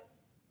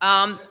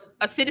 a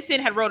citizen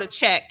had wrote a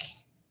check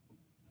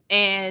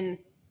and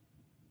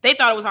they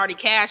thought it was already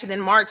cash, and then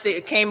March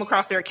it came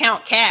across their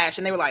account cash,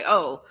 and they were like,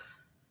 "Oh."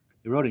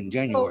 They wrote it in So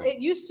January. it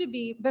used to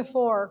be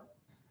before,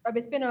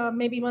 it's been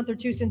maybe a month or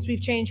two since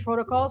we've changed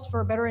protocols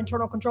for better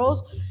internal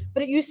controls,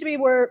 but it used to be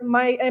where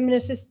my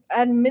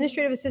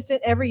administrative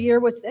assistant every year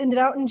would send it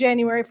out in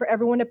January for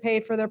everyone to pay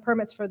for their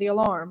permits for the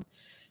alarm.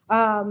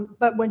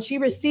 But when she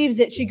receives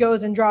it, she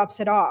goes and drops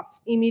it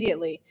off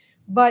immediately.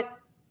 But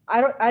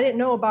I didn't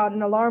know about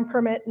an alarm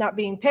permit not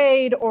being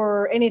paid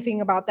or anything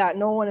about that.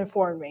 No one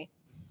informed me.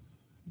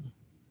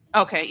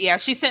 Okay, yeah,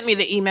 she sent me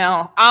the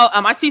email.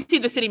 I CC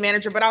the city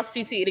manager, but I'll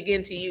CC it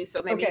again to you, so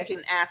maybe you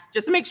can ask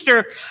just to make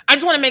sure. I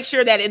just want to make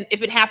sure that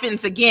if it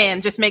happens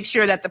again, just make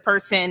sure that the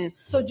person.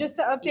 So just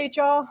to update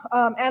y'all,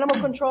 animal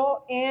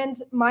control and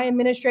my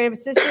administrative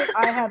assistant,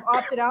 I have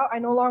opted out. I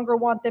no longer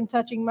want them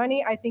touching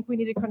money. I think we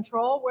need to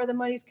control where the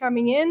money's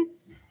coming in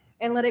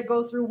and let it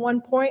go through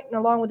one point. And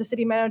along with the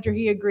city manager,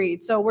 he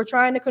agreed. So we're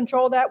trying to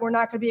control that. We're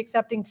not going to be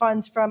accepting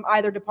funds from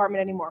either department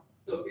anymore.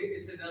 So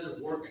it's another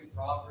work in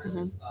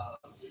progress.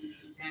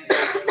 And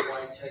the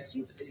white checks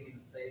were sitting in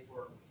the safe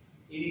for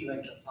any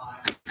length of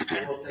time.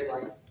 I will say,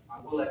 like, I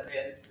will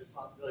admit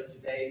responsibility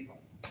today.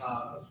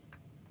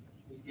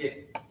 We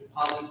get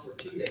deposits for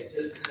 2 days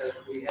just because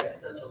we have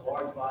such a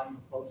large volume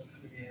of folks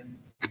coming in,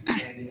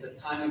 and it's a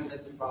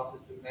time-intensive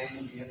process to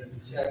manually enter the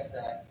checks.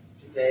 That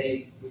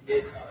today we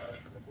did.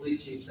 The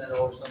police chief sent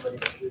over somebody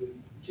to do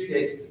 2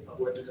 days of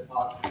worth of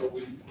deposits, so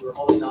we're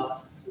holding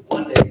on to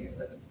 1 day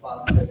of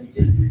deposits that we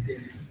just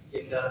didn't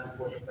get done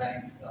before the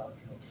bank closed.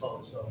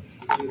 So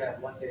we do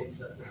have 1 day's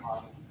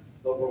deposit,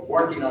 but we're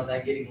working on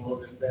that, getting a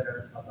little bit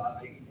better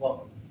about making.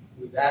 Well,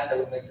 we've asked that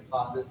we make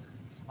deposits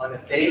on a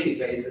daily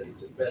basis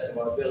to the best of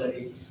our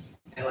ability.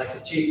 And like the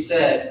chief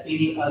said,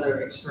 any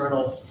other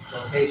external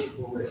locations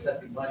where we're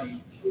accepting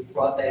money, we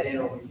brought that in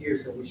over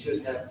here, so we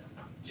shouldn't have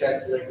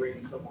checks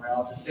lingering somewhere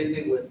else. And same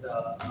thing with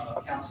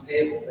accounts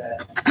payable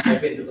that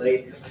have been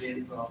delayed coming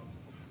in from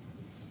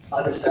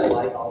other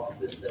satellite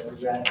offices that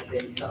we've asked that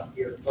they come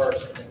here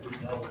first, and then we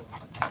know that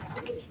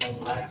there's no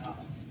lag time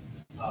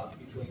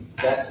between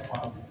that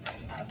department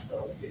and us.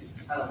 So it's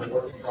kind of a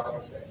work in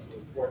progress that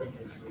we're working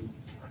through.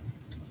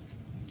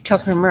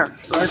 Councilmember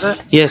Garza?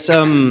 Yes,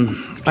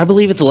 I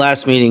believe at the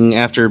last meeting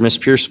after Ms.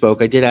 Pierce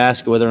spoke, I did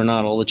ask whether or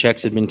not all the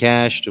checks had been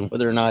cashed and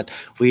whether or not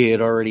we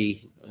had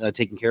already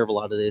taken care of a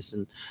lot of this.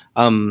 And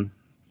I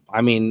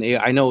mean,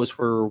 I know it was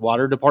for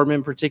water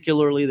department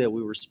particularly that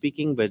we were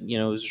speaking, but,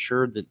 it was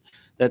assured that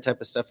that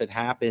type of stuff had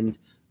happened.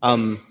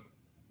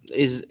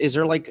 is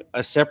there like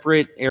a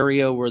separate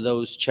area where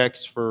those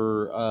checks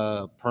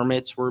for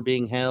permits were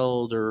being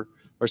held or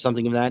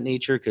something of that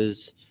nature?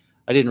 Because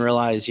I didn't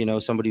realize,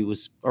 somebody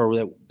was,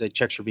 or that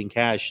checks were being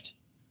cashed,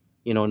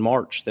 in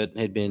March that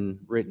had been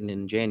written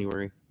in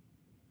January.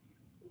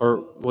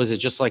 Or was it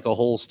just like a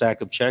whole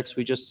stack of checks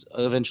we just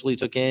eventually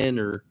took in,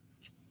 or?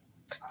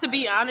 To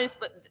be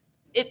honest,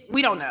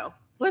 we don't know.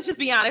 Let's just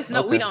be honest.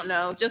 No, we Okay. don't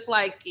know. Just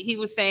like he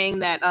was saying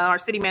that our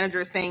city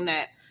manager is saying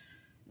that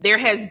there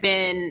has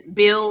been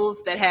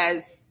bills that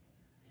has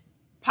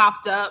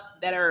popped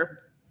up that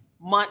are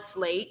months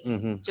late,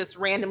 Mhm. just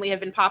randomly have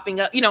been popping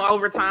up,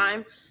 over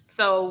time.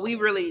 So we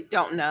really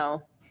don't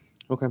know.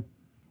 Okay.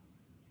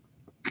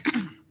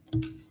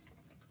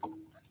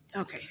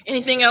 Okay.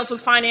 Anything else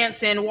with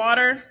finance and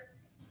water?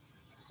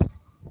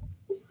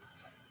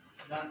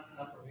 Not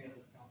for me on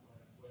this council.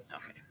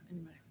 Okay.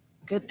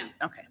 Good.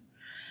 Okay.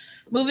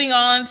 Moving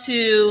on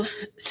to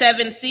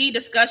 7C,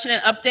 discussion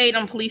and update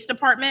on police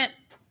department.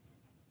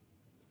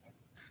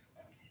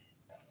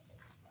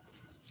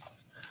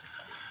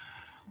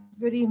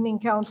 Good evening,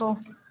 council.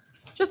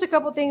 Just a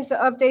couple things to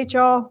update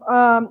y'all.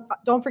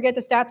 Don't forget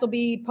the stats will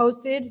be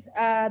posted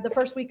the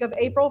first week of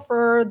April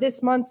for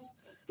this month's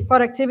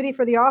productivity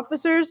for the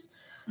officers.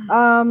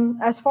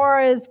 As far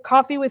as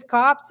Coffee with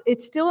Cops,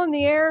 it's still in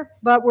the air,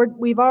 but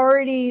we've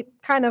already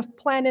kind of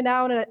planned it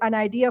out, an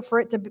idea for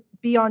it to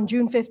be on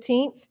June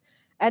 15th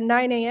at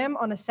 9 a.m.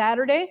 on a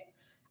Saturday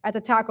at the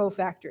Taco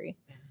Factory.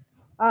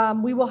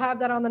 We will have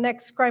that on the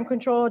next crime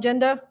control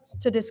agenda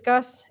to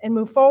discuss and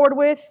move forward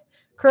with.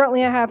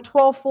 Currently, I have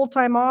 12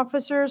 full-time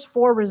officers,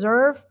 4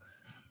 reserve.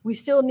 We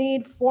still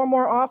need 4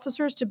 more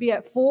officers to be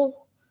at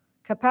full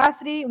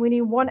capacity. We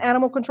need 1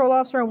 animal control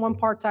officer and 1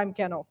 part-time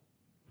kennel.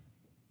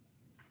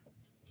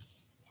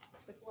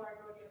 Before I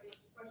go into these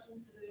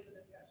questions,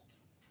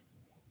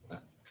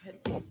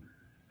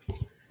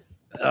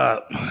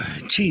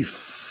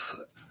 Chief,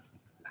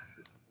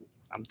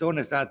 I'm throwing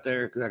this out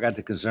there because I got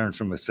the concerns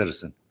from a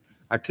citizen.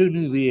 Our 2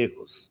 new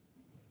vehicles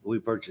we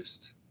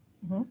purchased,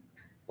 Mhm.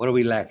 what are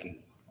we lacking?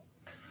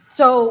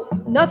 So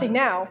nothing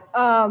now.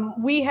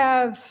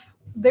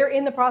 They're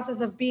in the process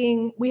of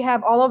we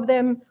have all of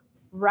them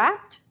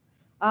wrapped.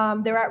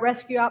 They're at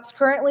Rescue Ops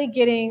currently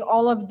getting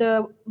all of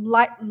the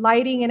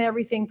lighting and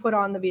everything put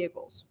on the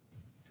vehicles.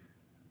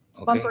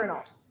 Okay. Bumper and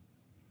all.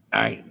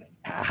 All right.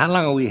 How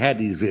long have we had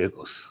these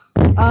vehicles?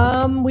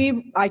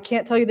 I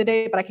can't tell you the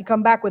date, but I can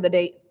come back with a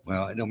date.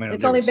 Well, it don't matter.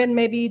 It's only been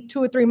maybe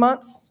 2 or 3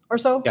 months or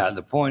so. Yeah,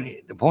 the point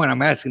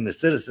I'm asking the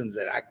citizens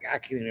that I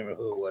can't remember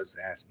who it was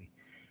to ask me.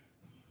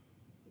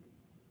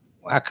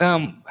 How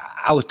come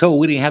I was told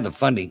we didn't have the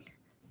funding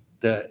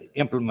to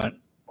implement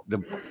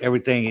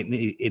everything it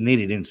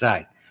needed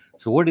inside?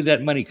 So where did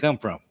that money come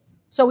from?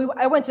 So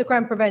I went to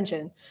crime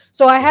prevention.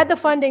 So I had the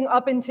funding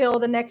up until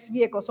the next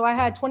vehicle. So I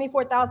had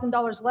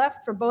 $24,000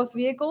 left for both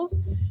vehicles.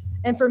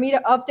 And for me to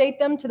update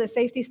them to the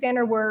safety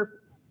standard where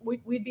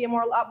we'd be a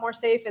lot more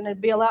safe and it'd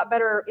be a lot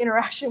better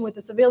interaction with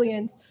the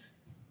civilians,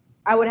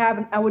 I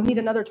would need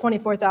another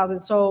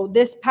 $24,000. So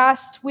this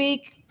past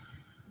week,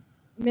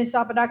 Ms.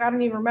 Apodaca, I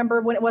don't even remember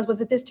when it was. Was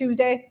it this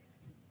Tuesday?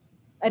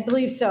 I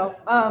believe so.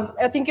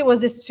 I think it was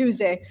this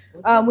Tuesday.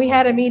 We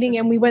had a meeting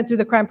and we went through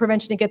the crime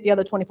prevention to get the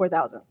other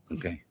 $24,000.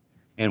 Okay.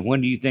 And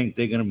when do you think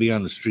they're going to be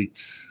on the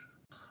streets?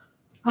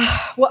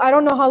 Well, I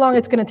don't know how long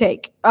it's going to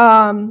take.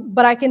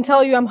 But I can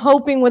tell you, I'm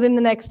hoping within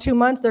the next 2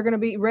 months, they're going to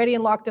be ready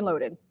and locked and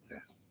loaded.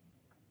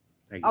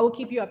 Thank you. I will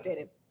keep you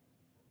updated.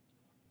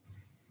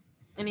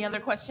 Any other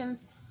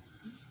questions?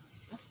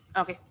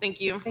 Okay, thank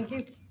you. Thank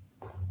you.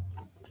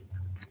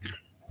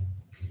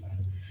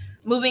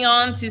 Moving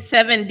on to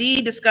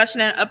 7D,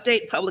 discussion and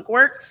update Public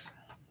Works.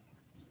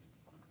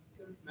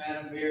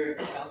 Madam Mayor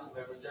and council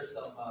members, there's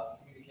some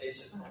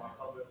communication from our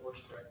public works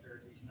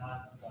director. He's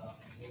not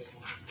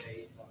available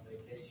today, he's on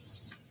vacation.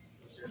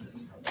 If there's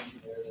any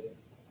information there that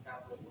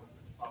council wants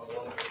to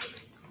follow up with.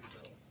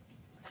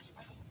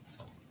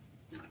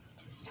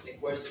 Any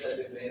questions that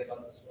have been made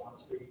about the Swan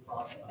Street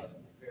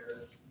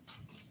repair?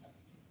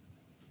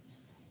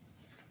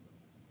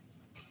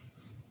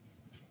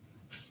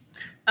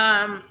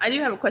 I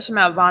do have a question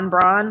about Von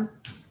Braun.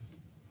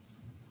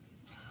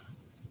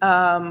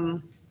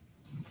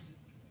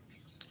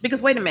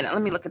 Because wait a minute,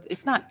 let me look at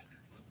it's not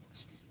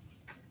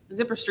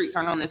Zipper Streets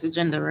aren't on this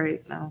agenda,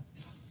 right? No.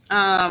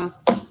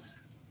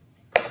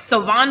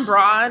 So Von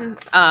Braun,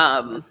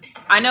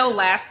 I know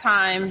last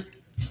time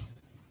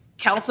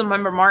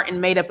Councilmember Martin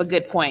made up a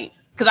good point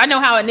because I know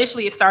how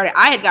initially it started.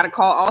 I had got a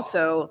call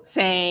also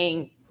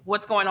saying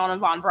what's going on in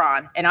Von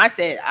Braun, and I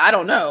said I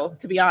don't know,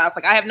 to be honest.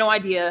 Like I have no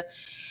idea.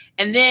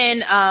 And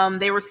then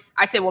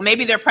I said, well,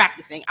 maybe they're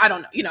practicing. I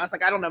don't know. It's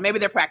like, I don't know. Maybe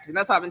they're practicing.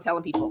 That's what I've been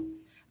telling people.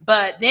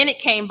 But then it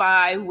came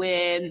by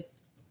when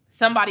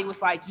somebody was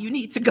like, you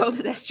need to go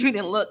to that street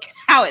and look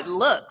how it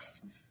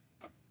looks.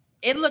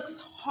 It looks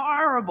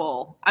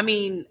horrible. I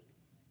mean,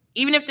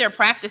 even if they're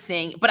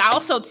practicing, but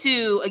also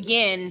too,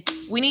 again,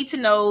 we need to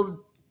know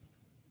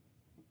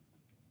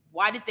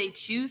why did they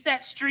choose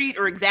that street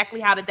or exactly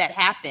how did that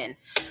happen?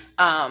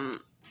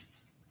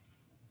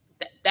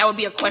 that would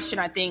be a question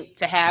I think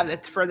to have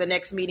that for the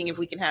next meeting if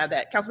we can have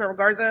that. Councilmember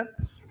Garza.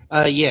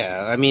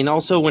 Yeah, I mean,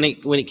 also when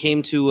it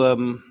came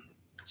to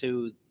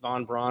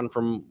Von Braun,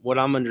 from what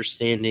I'm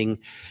understanding,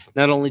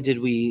 not only did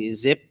we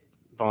zip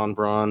Von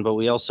Braun, but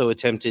we also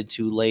attempted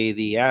to lay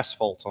the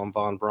asphalt on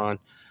Von Braun,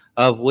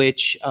 of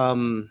which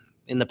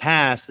in the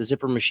past the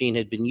zipper machine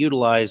had been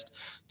utilized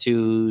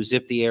to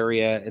zip the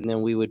area, and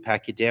then we would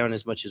pack it down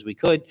as much as we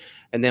could,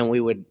 and then we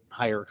would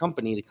hire a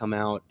company to come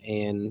out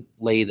and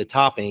lay the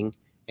topping,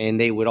 and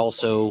they would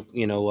also,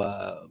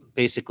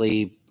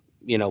 basically,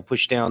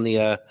 push down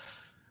the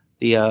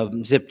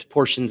zipped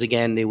portions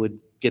again. They would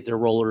get their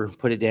roller,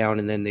 put it down,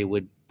 and then they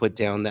would put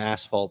down the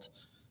asphalt.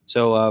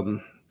 So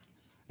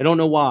I don't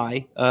know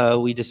why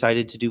we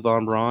decided to do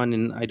Von Braun,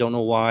 and I don't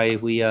know why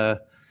we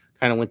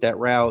kind of went that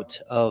route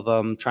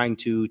of trying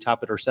to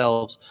top it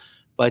ourselves.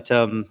 But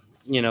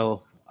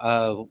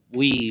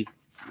we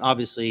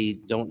obviously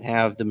don't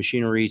have the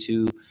machinery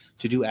to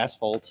do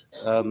asphalt.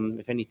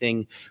 If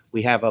anything,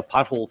 we have a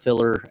pothole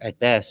filler at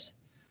best.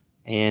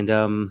 And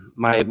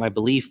my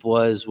belief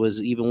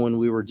was even when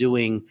we were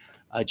doing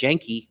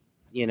Janky,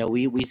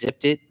 we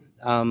zipped it.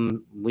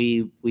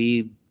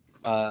 We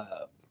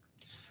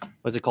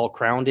what's it called?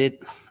 Crowned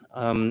it.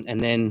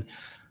 And then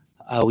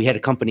we had a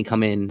company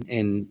come in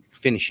and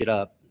finish it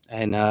up.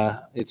 And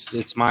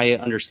it's my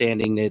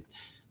understanding that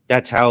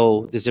that's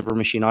how the zipper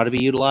machine ought to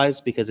be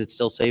utilized, because it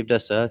still saved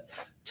us a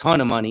ton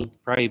of money,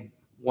 probably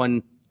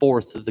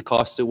 1/4 of the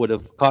cost it would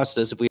have cost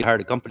us if we hired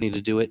a company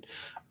to do it.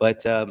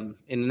 But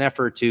in an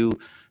effort to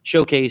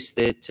showcase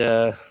that,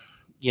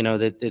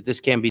 that this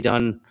can be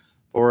done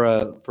for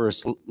a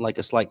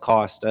slight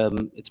cost,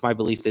 it's my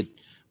belief that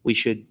we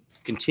should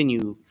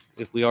continue,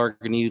 if we are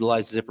going to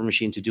utilize the zipper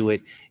machine, to do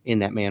it in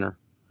that manner.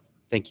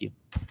 Thank you.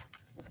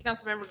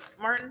 Councilmember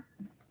Martin.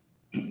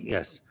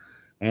 Yes.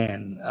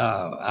 And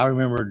I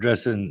remember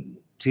addressing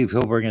Chief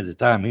Hilberg at the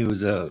time. He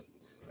was a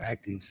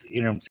acting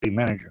interim city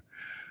manager.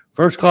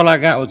 First call I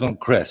got was on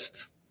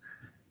Crest.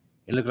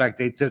 It looked like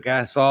they took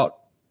asphalt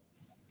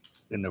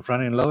in the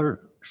front end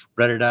loader,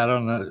 spread it out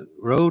on the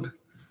road,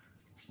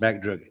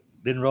 back drug it.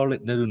 Didn't roll it,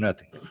 didn't do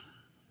nothing.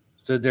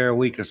 Stood there a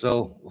week or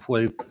so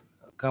before the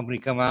company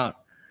come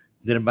out,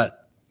 did about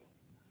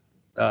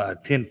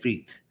 10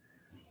 feet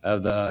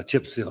of the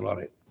chip seal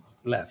on it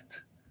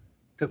left.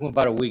 Took them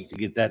about a week to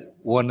get that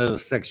one little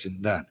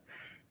section done.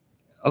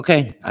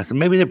 Okay, I said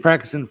maybe they're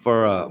practicing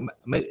for,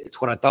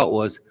 it's what I thought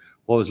was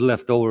what was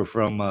left over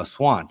from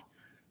Swan.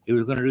 He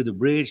was going to do the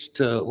bridge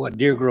to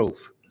Deer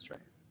Grove. That's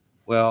right.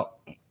 Well,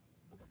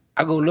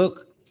 I go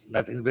look,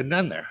 nothing's been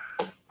done there.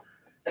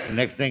 The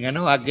next thing I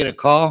know, I get a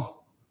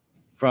call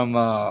from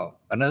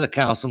another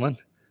councilman.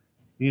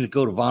 You need to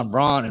go to Von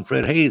Braun and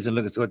Fred Hayes and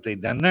look at what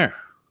they've done there.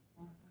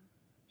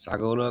 So I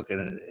go look,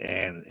 and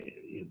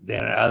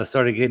then I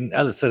started getting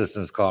other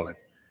citizens calling.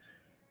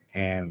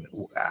 And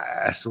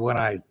that's when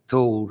I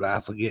told, I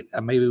forget,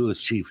 maybe it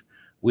was Chief,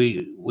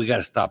 we got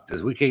to stop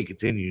this. We can't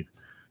continue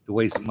to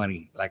waste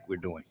money like we're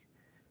doing.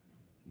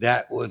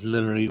 That was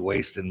literally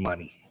wasting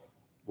money,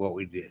 what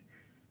we did.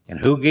 And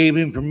who gave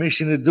him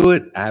permission to do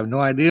it, I have no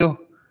idea.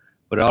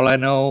 But all I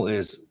know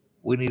is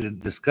we need to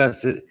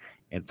discuss it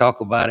and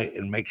talk about it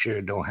and make sure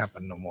it don't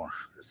happen no more.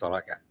 That's all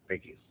I got.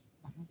 Thank you.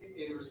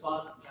 In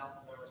response to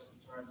council members'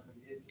 concerns,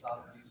 we did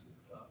stop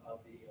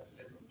the use of the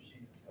zipper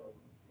machine until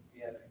we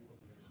had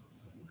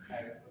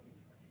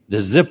The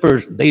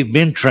zippers, they've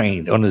been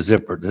trained on the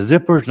zipper. The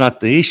zipper is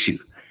not the issue.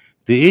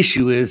 The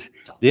issue is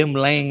them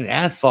laying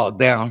asphalt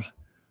down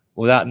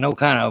without no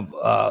kind of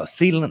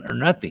sealant or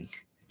nothing.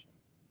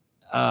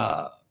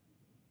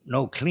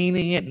 No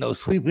cleaning it, no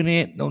sweeping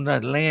it, no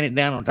not laying it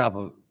down on top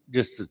of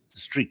just the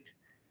street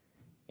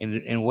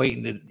and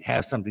waiting to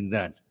have something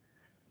done.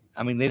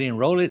 I mean, they didn't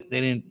roll it.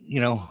 They didn't,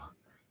 you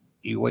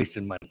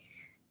wasted money.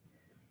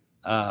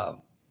 The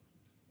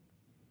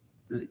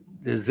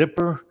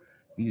zipper,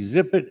 you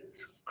zip it,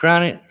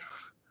 crown it,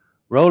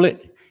 roll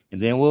it,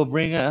 and then we'll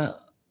bring a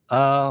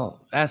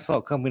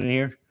asphalt company in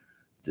here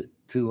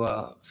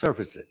to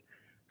surface it.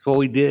 That's what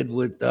we did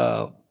with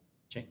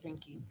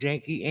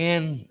Janky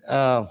and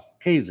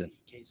Kazin.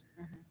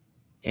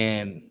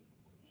 And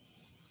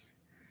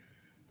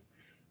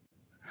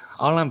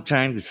all I'm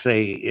trying to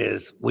say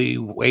is we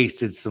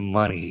wasted some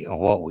money on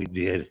what we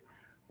did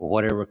with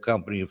whatever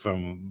company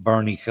from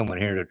Bernie coming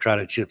here to try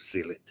to chip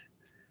seal it.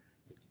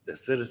 The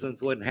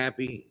citizens wasn't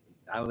happy.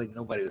 I don't think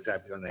nobody was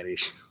happy on that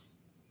issue.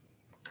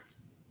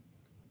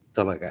 That's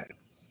all I got.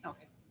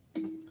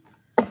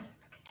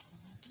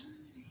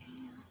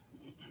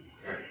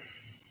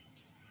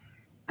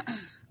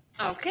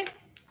 Okay.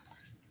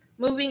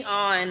 Moving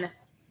on.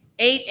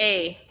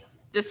 8A,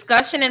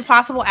 discussion and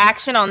possible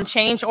action on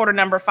change order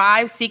number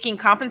 5, seeking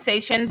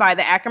compensation by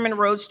the Ackerman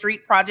Road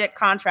Street Project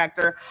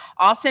contractor,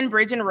 Austin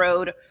Bridge and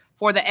Road,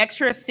 for the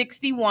extra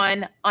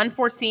 61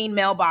 unforeseen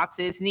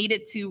mailboxes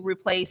needed to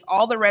replace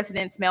all the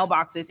residents'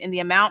 mailboxes in the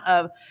amount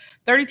of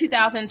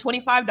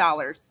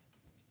 $32,025.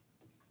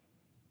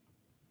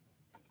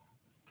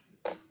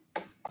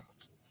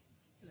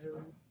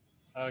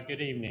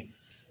 Good evening.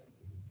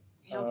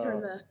 He'll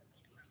turn the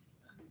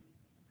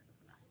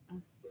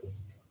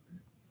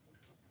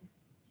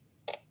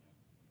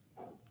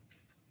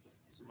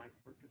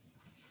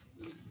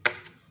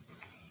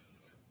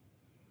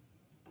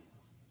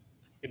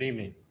Good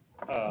evening.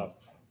 Of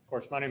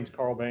course, my name is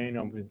Carl Bain.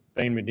 I'm with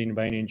Bain Medina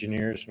Bain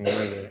Engineers, and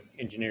we're the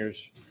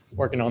engineers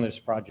working on this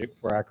project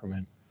for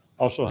Ackerman.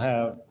 Also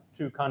have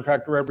two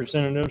contractor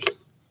representatives.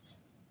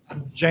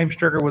 James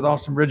Stricker with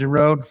Austin Bridge and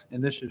Road,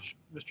 and this is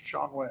Mr.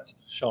 Sean West.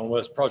 Sean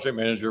West, project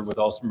manager with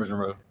Austin Bridge and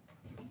Road.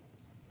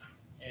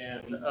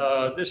 And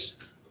this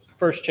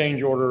first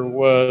change order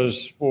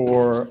was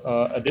for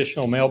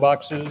additional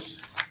mailboxes.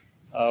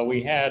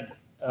 We had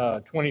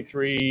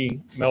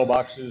 23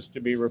 mailboxes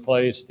to be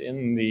replaced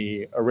in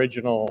the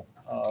original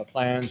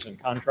plans and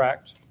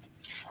contract.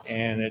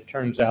 And it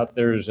turns out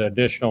there's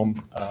additional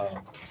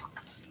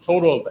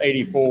total of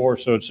 84,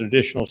 so it's an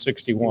additional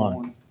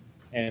 61.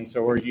 And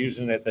so we're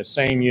using it the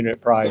same unit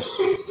price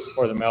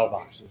for the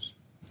mailboxes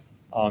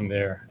on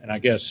there. And I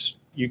guess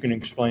you can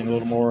explain a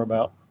little more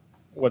about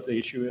what the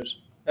issue is,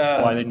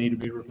 why they need to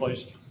be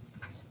replaced.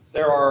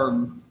 There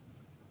are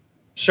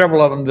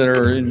several of them that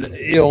are in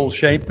ill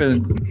shape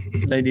and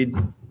they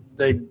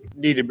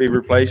need to be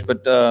replaced,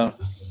 but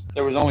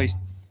there was only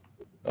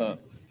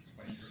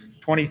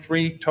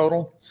 23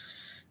 total.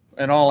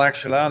 In all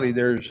actuality,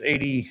 there's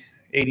 80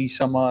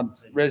 some odd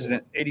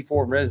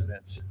 84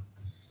 residents.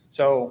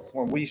 So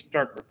when we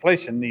start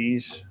replacing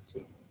these,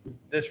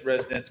 this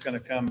resident's going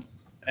to come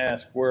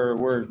ask,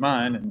 where's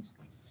mine? And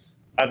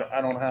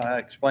I don't know how to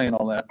explain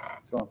all that.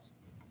 So,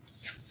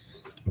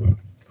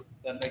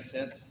 that makes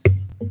sense?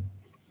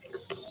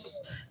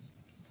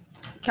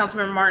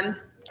 Councilmember Martin.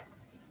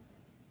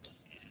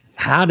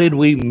 How did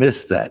we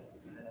miss that?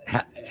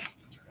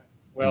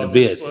 Well, the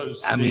bid? this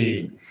was I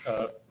mean,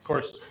 of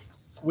course,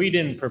 we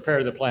didn't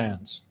prepare the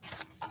plans.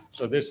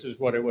 So this is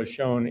what it was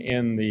shown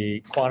in the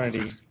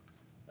quantity,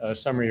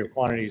 summary of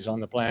quantities on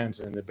the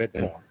plans and the bid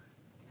form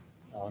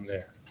on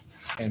there.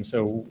 And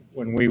so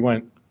when we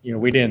went,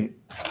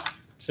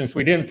 since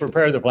we didn't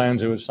prepare the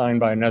plans, it was signed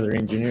by another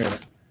engineer.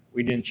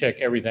 We didn't check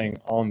everything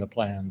on the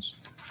plans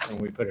when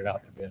we put it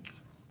out to bid.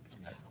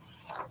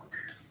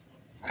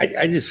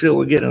 I just feel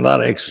we're getting a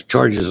lot of extra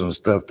charges on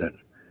stuff that,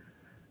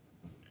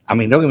 I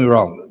mean, don't get me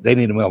wrong, they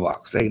need a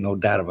mailbox. There ain't no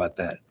doubt about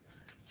that.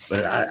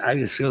 But I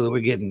just feel that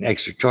we're getting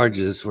extra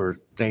charges for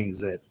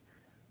things that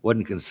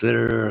wasn't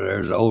considered, or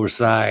there's an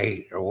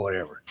oversight or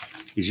whatever.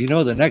 Because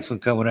the next one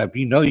coming up,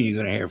 you're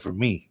going to hear from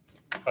me.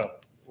 Oh,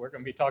 we're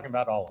going to be talking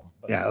about all of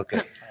them. Yeah,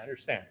 okay. I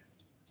understand.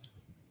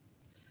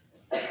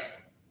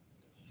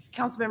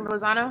 Councilmember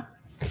Lozano.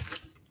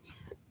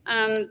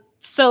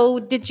 So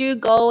did you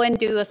go and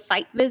do a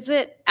site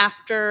visit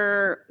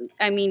after,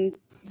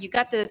 you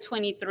got the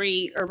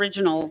 23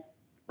 original,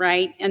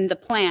 right? And the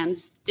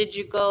plans. Did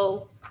you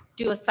go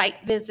do a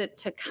site visit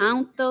to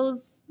count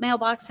those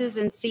mailboxes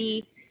and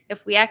see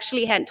if we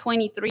actually had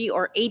 23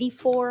 or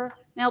 84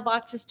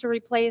 mailboxes to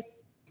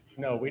replace?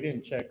 No, we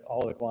didn't check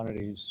all the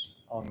quantities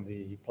on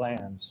the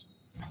plans.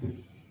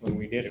 When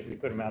we did it, we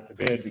put them out to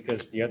bid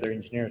because the other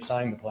engineer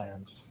signed the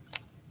plans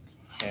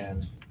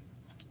and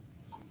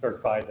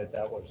certified that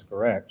that was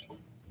correct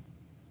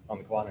on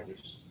the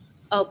quantities.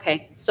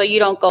 Okay, so you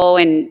don't go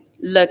and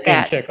look Didn't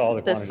at check all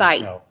the the quantities,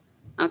 site? no.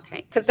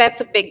 Okay, because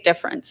that's a big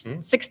difference.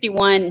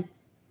 61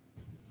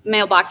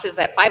 mailboxes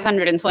at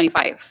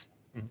 525.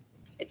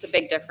 It's a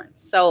big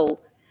difference. So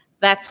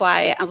that's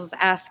why I was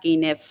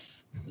asking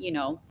if,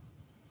 you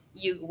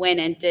went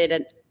and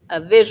did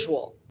a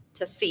visual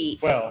to see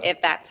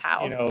if that's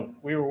how.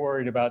 We were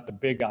worried about the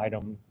big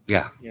item.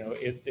 Yeah.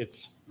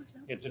 It's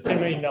a $10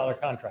 million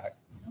contract.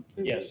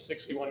 Yes,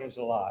 61 is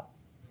a lot.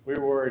 We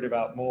were worried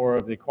about more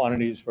of the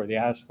quantities for the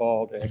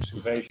asphalt,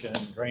 excavation,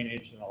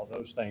 drainage, and all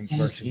those things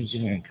versus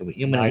engineering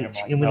company. an item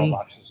like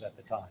mailboxes at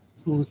the time.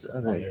 Who's the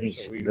other,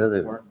 So we the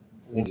other weren't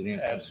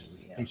engineering as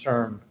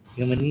concerned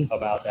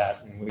about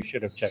that, and we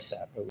should have checked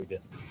that, but we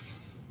didn't.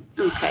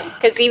 Okay,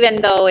 because even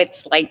though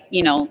it's like,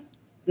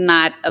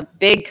 not a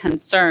big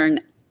concern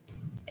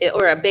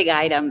or a big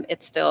item,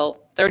 it's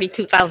still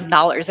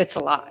 $32,000. It's a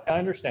lot. I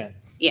understand.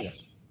 Yeah.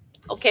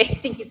 Okay,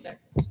 thank you, sir.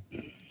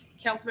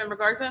 Councilmember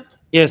Garza.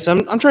 Yes,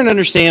 I'm trying to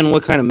understand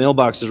what kind of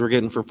mailboxes we're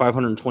getting for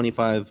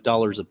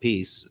 $525 a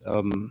piece.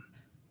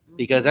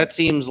 Because that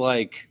seems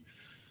like,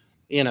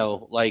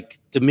 like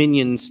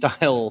Dominion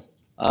style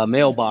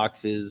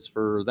mailboxes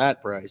for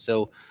that price.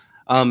 So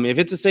if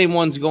it's the same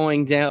ones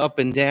going down, up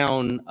and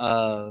down,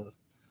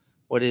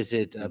 what is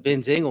it?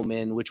 Benz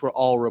Engelman, which were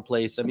all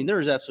replaced. I mean,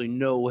 there's absolutely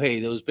no way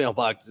those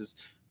mailboxes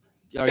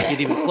get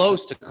even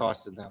close to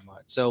costing that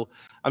much. So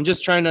I'm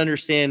just trying to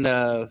understand,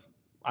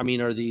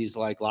 are these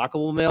like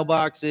lockable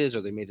mailboxes?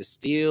 Are they made of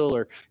steel?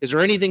 Or is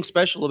there anything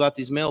special about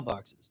these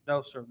mailboxes?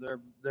 No, sir.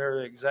 They're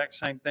the exact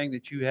same thing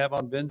that you have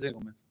on Benz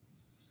Engelman.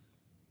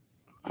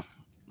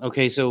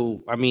 Okay,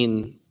 so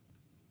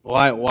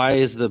why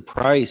is the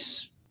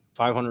price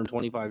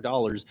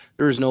 $525?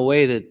 There is no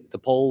way that the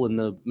pole and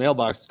the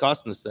mailbox is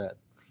costing us that.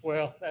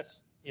 Well,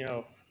 that's,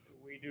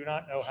 we do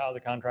not know how the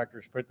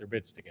contractors put their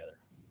bids together.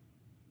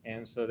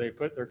 And so they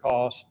put their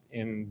cost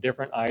in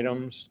different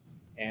items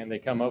and they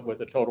come up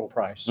with a total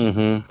price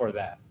for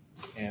that.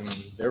 And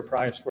their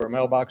price for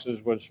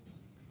mailboxes was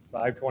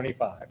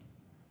 $525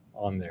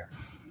 on there.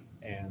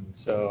 And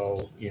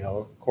so,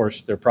 of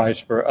course, their price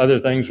for other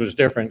things was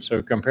different.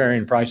 So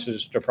comparing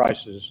prices to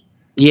prices.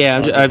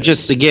 Yeah, I'm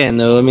just again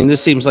though. I mean,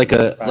 this seems like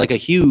a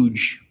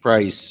huge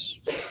price.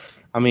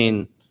 I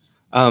mean,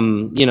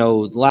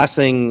 last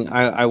thing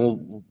I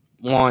will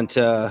want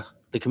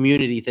the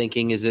community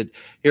thinking is that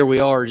here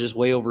we are just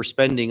way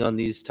overspending on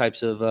these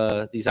types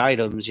of these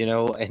items,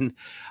 and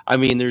I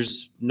mean,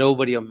 there's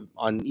nobody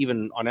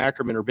even on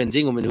Ackerman or Ben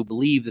Zingelman who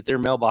believe that their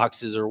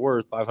mailboxes are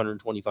worth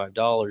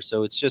 $525.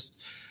 So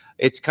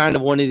it's kind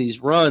of one of these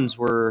runs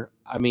where,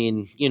 I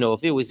mean,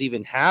 if it was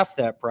even half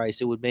that price,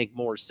 it would make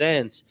more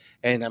sense.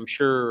 And I'm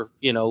sure,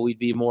 we'd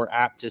be more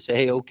apt to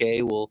say,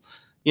 okay, well,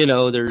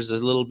 there's a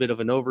little bit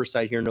of an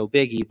oversight here, no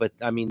biggie. But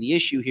I mean, the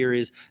issue here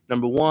is,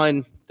 number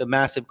one, the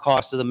massive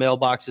cost of the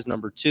mailboxes.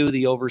 Number two,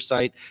 the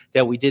oversight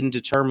that we didn't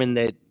determine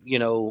that, we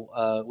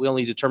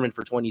only determined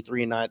for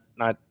 23 and not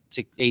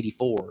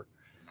 84.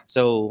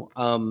 So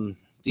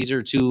these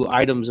are two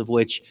items of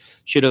which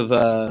should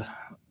have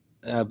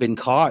been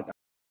caught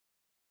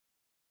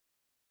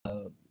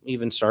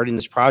even starting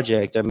this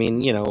project. I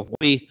mean,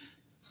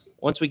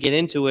 once we get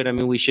into it, I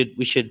mean, we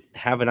should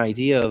have an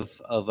idea of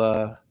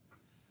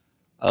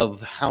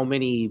how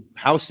many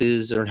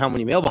houses or how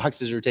many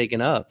mailboxes are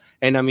taken up.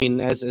 And I mean,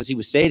 as he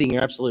was stating,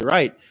 you're absolutely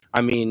right.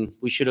 I mean,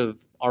 we should have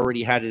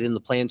already had it in the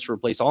plans to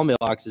replace all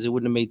mailboxes. It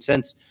wouldn't have made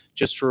sense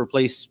just to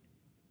replace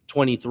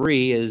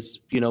 23, as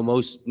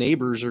most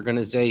neighbors are going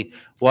to say,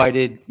 why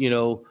did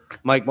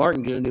Mike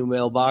Martin get a new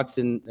mailbox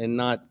and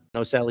not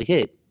Sally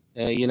Hitt?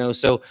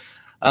 So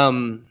I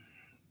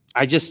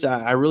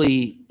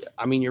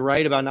mean, you're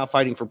right about not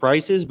fighting for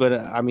prices, but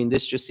I mean,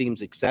 this just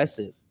seems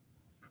excessive.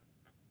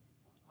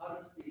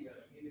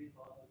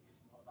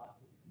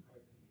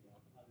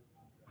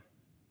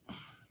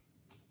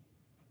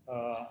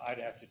 I'd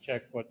have to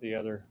check what the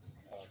other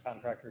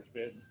contractors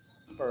bid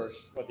first,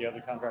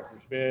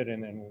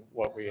 and then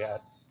what we had.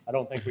 I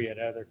don't think we had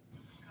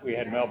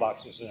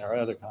mailboxes in our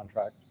other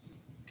contract.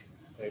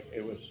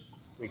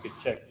 We could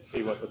check to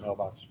see what the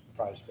mailbox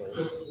price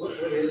was.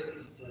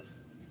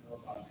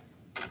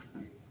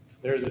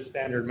 They're the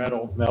standard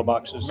metal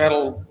mailboxes.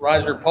 Metal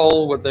riser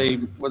pole with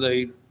a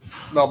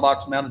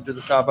mailbox mounted to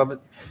the top of it,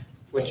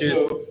 which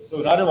is.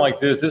 So an item like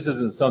this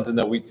isn't something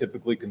that we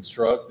typically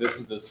construct. This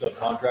is the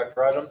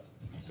subcontractor item.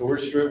 So we're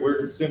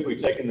simply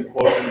taking the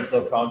quote from the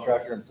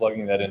subcontractor and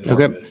plugging that into.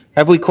 Okay.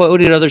 Have we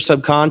quoted other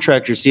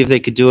subcontractors, see if they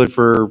could do it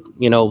for,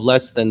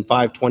 less than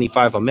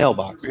 $525 a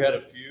mailbox? We had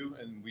a few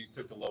and we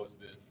took the lowest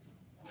bid.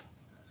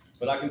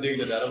 But I can dig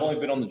into that. I've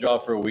only been on the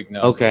job for a week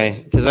now.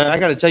 Okay. Because I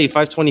got to tell you,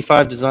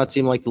 $525 does not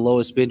seem like the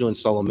lowest bid to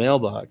install a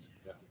mailbox.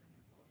 Yeah.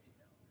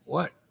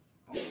 What?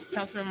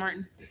 Councilman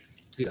Martin.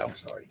 Yeah, I'm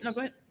sorry. No,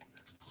 go ahead.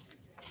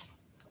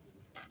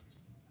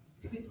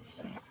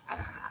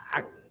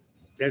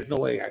 There's no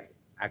way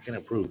I can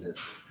approve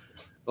this.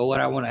 But what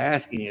I want to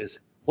ask you is,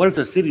 what if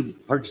the city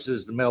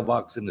purchases the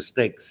mailbox and the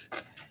stakes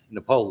and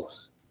the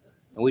poles,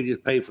 and we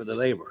just pay for the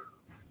labor?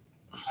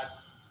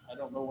 I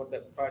don't know what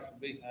that price would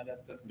be. I'd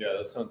have to. Yeah,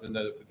 that's something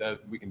that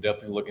we can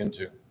definitely look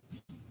into.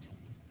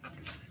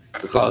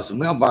 Because the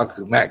mailbox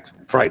is max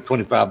price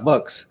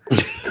 $25.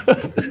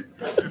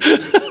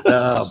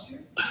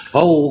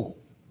 Pole,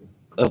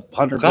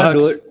 $100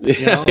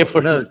 conduit, for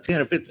another $10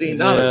 or $15.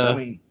 Yeah. I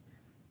mean,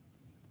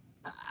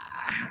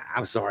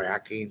 I'm sorry, I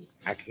can't.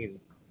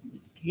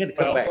 You got to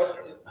come back.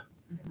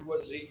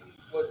 Was the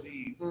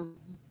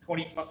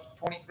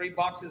 23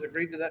 boxes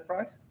agreed to that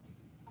price?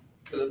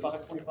 To the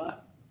 525?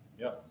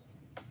 Yeah.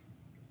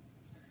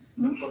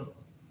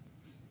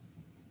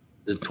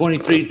 The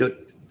 23 to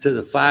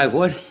the 5,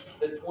 what?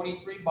 The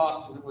 23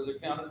 boxes that was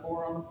accounted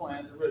for on the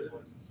plans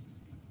originally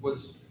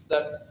was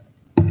that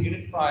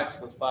unit price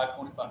was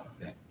 525.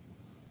 Okay.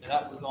 And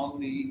that was on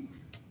the.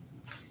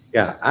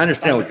 Yeah, I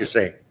understand what you're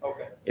saying.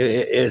 Okay.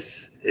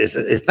 It's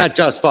not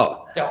y'all's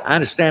fault. No. I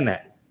understand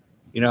that.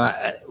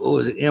 What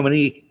was it?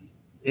 M&E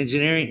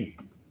Engineering?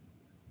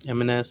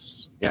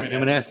 M&S. Yeah,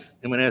 M&S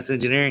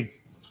Engineering.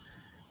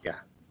 Yeah.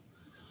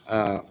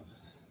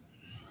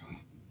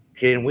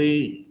 Can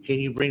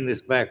you bring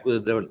this back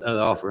with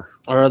another offer?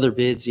 Or other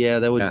bids? Yeah,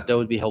 that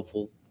would be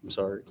helpful. I'm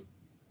sorry.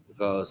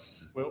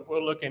 Because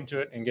We'll look into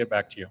it and get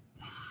back to you.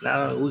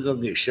 no, we're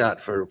gonna get shot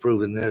for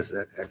approving this.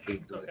 I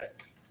can't do that.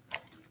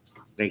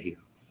 Thank you.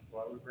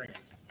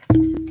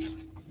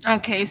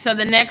 Okay, so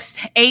the next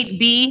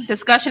 8B,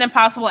 discussion and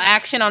possible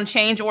action on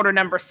change order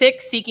number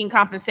 6, seeking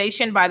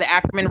compensation by the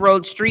Ackerman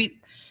Road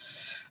Street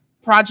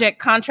project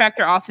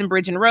contractor, Austin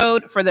Bridge and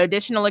Road, for the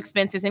additional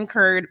expenses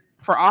incurred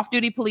for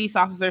off-duty police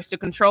officers to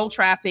control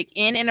traffic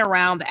in and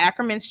around the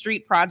Ackerman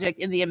Street project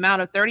in the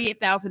amount of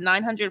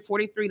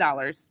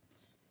 $38,943.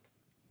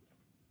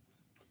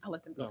 I'll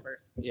let them go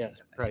first. Yeah,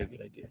 probably a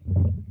good idea.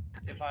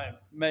 If I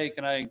may,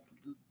 can I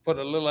put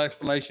a little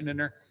explanation in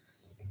there?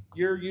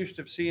 You're used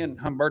to seeing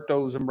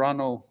Humberto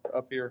Zambrano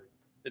up here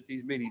at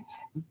these meetings.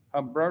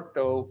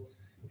 Humberto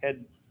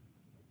had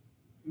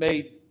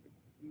made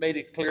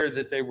it clear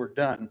that they were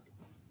done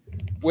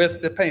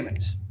with the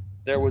payments.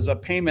 There was a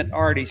payment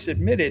already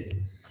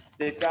submitted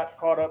that got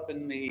caught up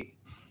in the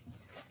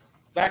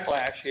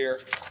backlash here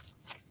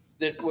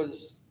that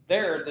was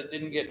there that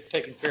didn't get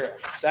taken care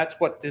of. That's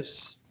what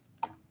this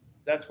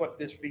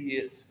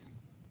fee is.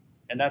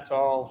 And that's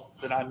all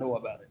that I know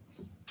about it.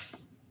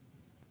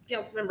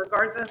 Councilmember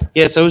Garza.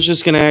 Yes, I was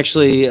just going to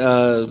actually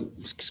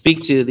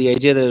speak to the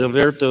idea that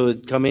Alberto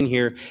had come in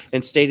here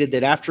and stated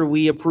that after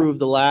we approved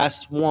the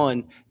last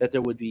one, that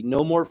there would be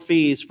no more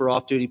fees for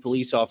off-duty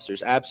police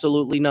officers.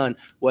 Absolutely none,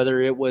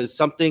 whether it was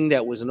something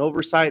that was an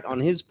oversight on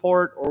his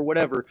part or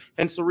whatever.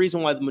 Hence the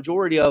reason why the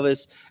majority of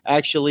us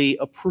actually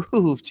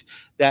approved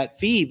that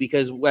fee,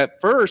 because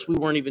at first we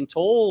weren't even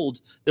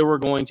told there were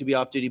going to be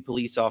off-duty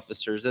police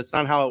officers. That's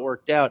not how it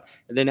worked out.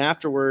 And then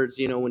afterwards,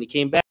 you know, when he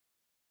came back,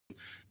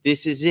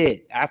 this is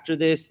it. After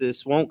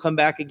this won't come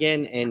back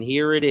again, and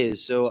here it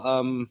is. So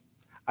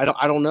I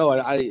don't know.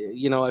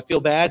 I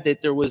feel bad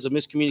that there was a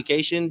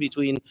miscommunication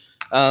between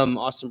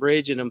Austin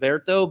Bridge and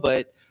Humberto,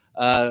 but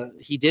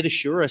he did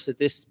assure us that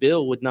this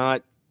bill would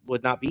not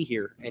be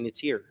here, and it's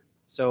here.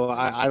 So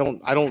I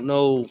don't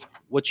know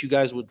what you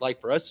guys would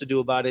like for us to do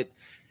about it,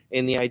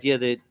 and the idea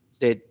that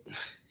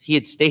he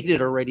had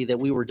stated already that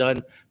we were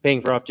done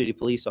paying for off-duty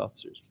police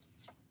officers.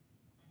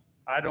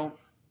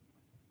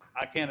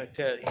 I can't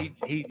tell.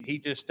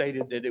 He just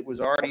stated that it was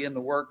already in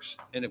the works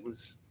and it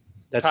was.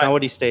 That's not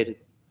what he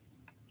stated.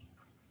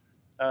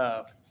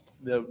 The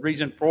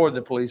reason for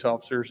the police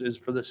officers is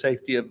for the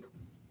safety of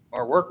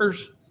our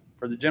workers,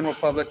 for the general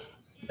public,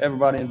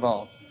 everybody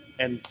involved.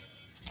 And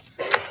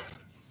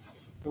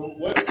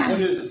what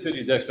is the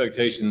city's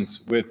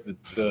expectations with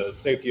the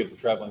safety of the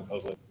traveling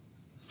public?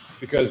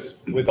 Because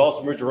with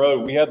Austin Bridge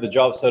Road, we have the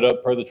job set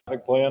up per the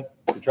traffic plan,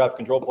 the traffic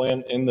control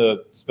plan in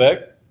the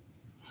spec.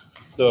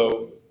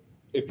 So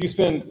if you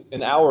spend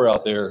an hour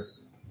out there,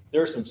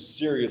 there are some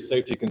serious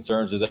safety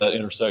concerns at that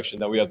intersection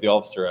that we have the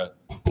officer at.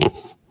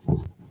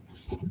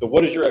 So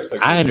what is your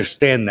expectation? I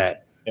understand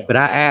that, but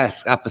I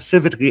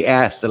specifically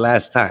asked the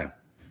last time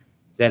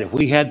that if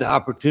we had the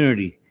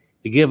opportunity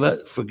to give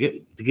us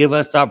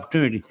the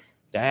opportunity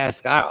to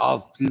ask our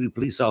off-duty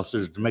police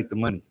officers to make the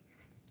money.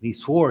 He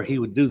swore he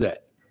would do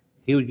that.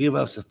 He would give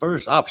us the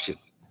first option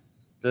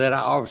to let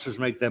our officers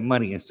make that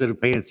money instead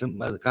of paying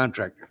some other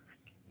contractor.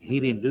 He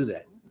didn't do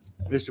that.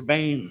 Mr.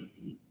 Bain,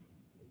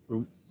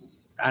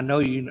 I know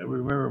you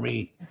remember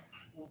me.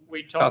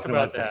 We talked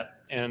about that,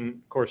 and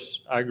of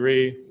course, I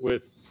agree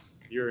with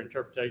your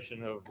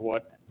interpretation of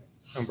what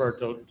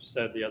Humberto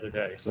said the other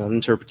day. It's not an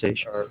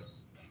interpretation. Or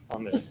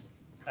on there.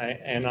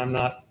 And I'm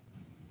not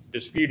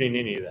disputing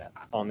any of that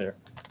on there.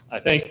 I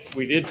think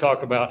we did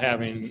talk about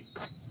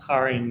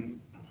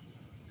hiring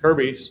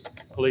Kirby's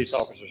police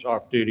officers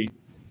off duty,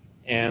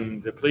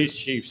 and the police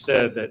chief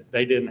said that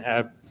they didn't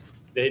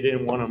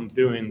want them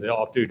doing the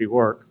off-duty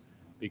work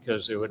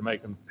because it would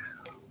make them.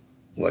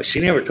 Well, she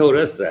never told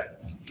us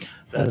that.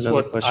 That's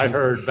what I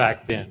heard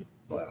back then.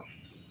 Wow.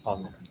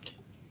 On there.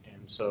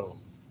 And so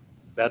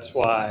that's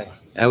why.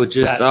 That was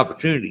just the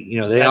opportunity.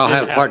 You know, they all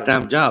have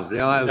part-time jobs. They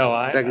all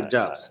have second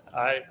jobs.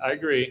 I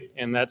agree.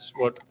 And that's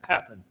what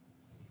happened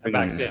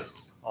back then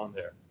on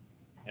there.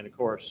 And of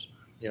course,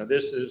 you know,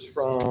 this is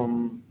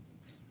from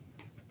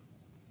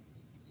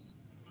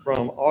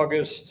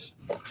August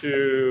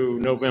to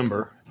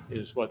November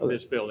is what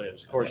this bill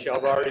is. Of course, y'all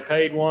have already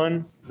paid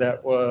one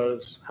that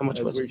was, how much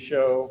was we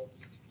show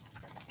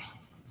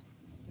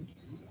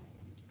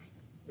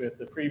with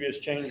the previous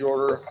change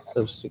order. That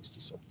was 60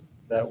 something.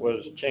 That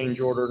was change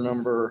order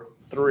number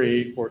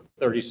 3 for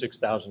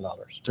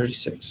 $36,000.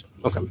 36.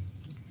 Okay.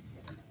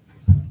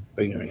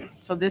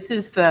 So this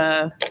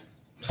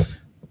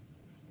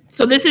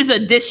is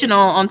additional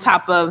on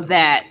top of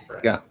that.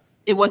 Yeah.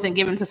 It wasn't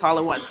given to us all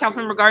at once.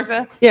 Councilmember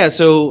Garza? Yeah,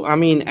 so, I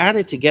mean, add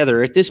it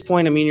together. At this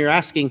point, I mean, you're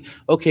asking,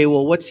 okay,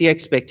 well, what's the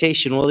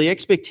expectation? Well, the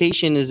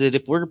expectation is that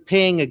if we're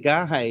paying a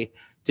guy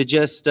to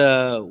just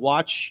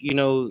watch, you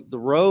know, the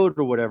road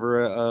or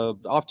whatever,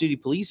 off-duty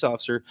police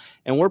officer,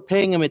 and we're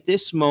paying him at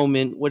this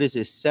moment, what is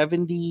this,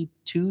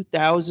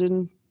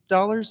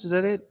 $72,000? Is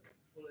that it?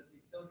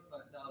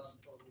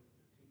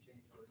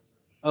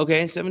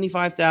 Okay,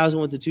 75,000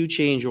 with the 2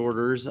 change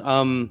orders.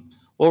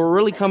 What we're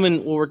really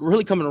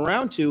coming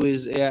around to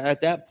is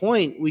at that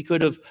point, we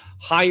could have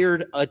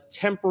hired a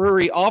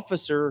temporary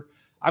officer.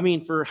 I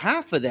mean, for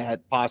half of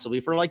that, possibly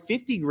for like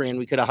 50 grand,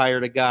 we could have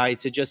hired a guy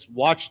to just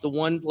watch the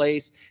one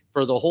place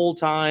for the whole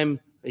time.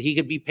 He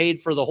could be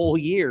paid for the whole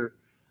year.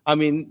 I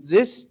mean,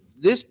 these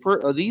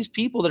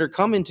people that are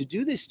coming to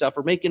do this stuff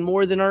are making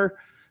more than our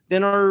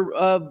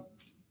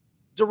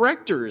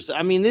directors.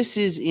 I mean, this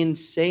is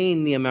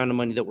insane, the amount of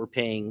money that we're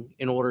paying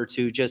in order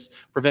to just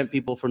prevent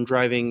people from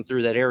driving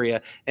through that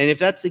area. And if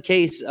that's the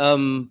case,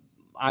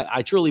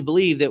 I truly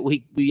believe that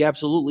we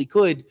absolutely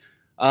could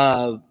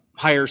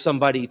hire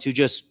somebody to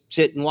just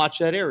sit and watch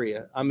that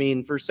area. I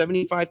mean, for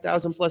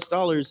 $75,000 plus,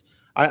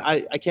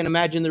 I can't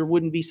imagine there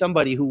wouldn't be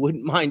somebody who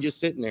wouldn't mind just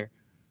sitting there.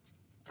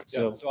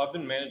 So I've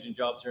been managing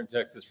jobs here in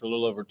Texas for a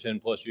little over 10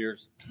 plus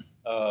years.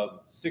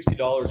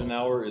 $60 an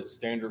hour is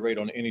standard rate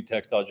on any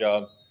textile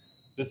job.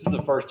 This is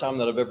the first time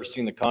that I've ever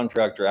seen the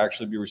contractor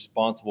actually be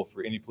responsible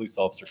for any police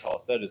officer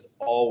costs. That is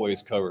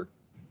always covered.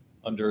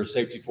 under a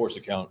safety force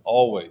account,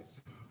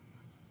 always.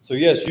 So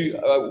yes,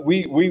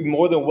 we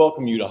more than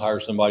welcome you to hire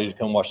somebody to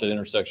come watch that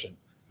intersection.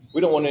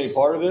 We don't want any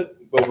part of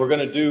it, but we're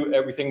going to do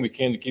everything we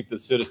can to keep the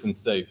citizens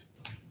safe.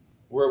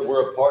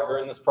 We're a partner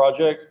in this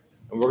project,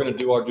 and we're going to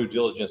do our due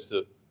diligence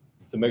to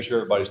make sure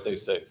everybody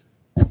stays safe.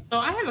 So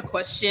I have a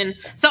question.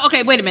 So,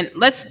 okay, wait a minute.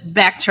 Let's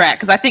backtrack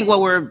because I think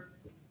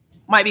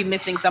might be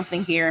missing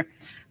something here.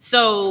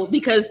 So,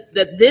 because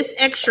this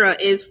extra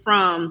is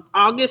from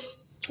August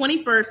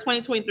 21st,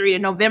 2023 to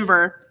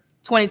November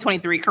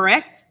 2023,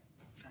 correct?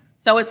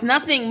 So it's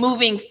nothing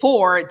moving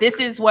forward. This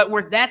is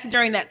that's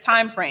during that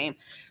time frame.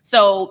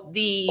 So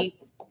the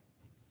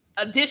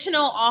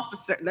additional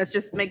officer, let's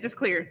just make this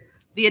clear.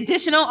 The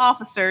additional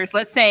officers,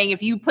 let's say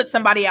if you put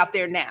somebody out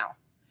there now,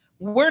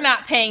 we're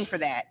not paying for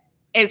that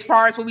as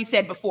far as what we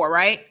said before,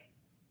 right?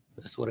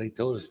 That's what they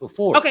told us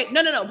before. Okay,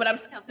 no, but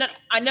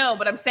I know,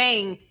 but I'm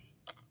saying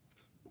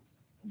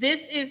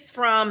this is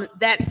from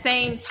that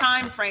same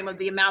time frame of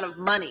the amount of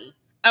money.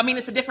 I mean,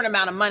 it's a different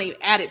amount of money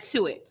added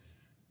to it.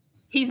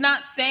 He's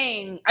not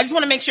saying, I just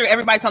want to make sure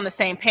everybody's on the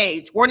same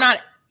page. We're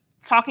not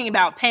talking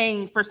about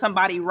paying for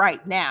somebody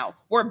right now.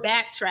 We're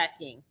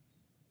backtracking.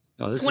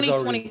 No, this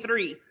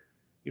 2023.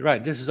 You're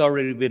right. This has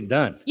already been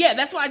done. Yeah,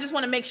 that's why I just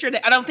want to make sure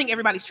that I don't think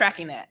everybody's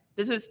tracking that.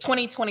 This is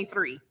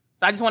 2023.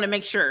 So I just want to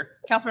make sure.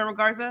 Councilmember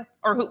Garza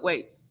or who?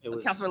 Wait,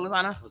 Councilmember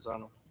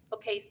Lozano.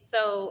 Okay,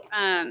 so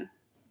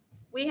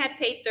we had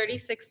paid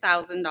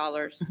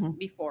 $36,000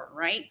 before,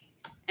 right?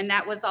 And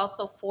that was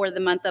also for the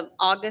month of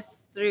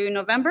August through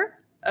November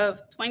of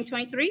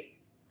 2023.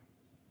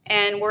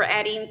 And we're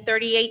adding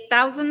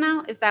 38,000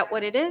 now. Is that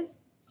what it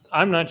is?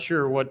 I'm not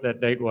sure what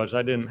that date was.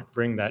 I didn't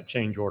bring that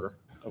change order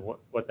of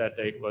what that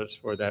date was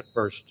for that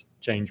first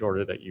change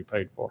order that you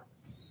paid for.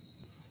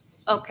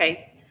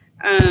 Okay.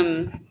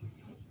 I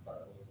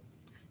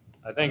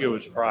think it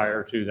was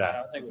prior to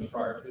that. I think it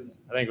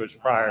was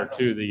prior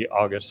to the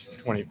August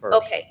 21st.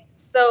 Okay.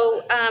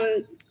 So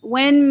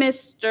when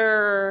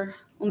Mr.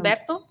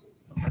 Humberto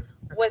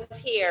was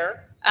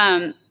here,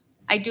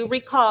 I do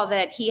recall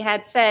that he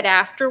had said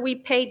after we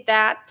paid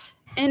that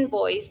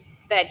invoice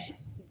that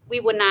we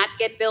would not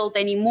get billed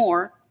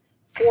anymore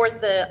for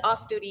the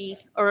off-duty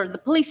or the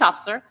police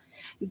officer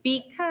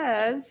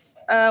because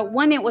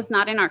one, it was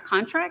not in our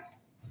contract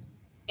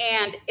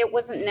and it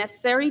wasn't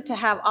necessary to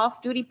have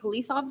off-duty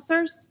police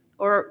officers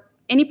or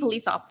any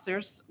police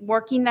officers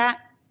working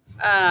that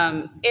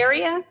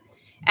area,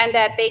 and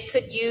that they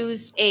could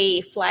use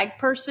a flag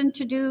person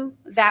to do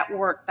that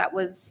work that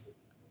was,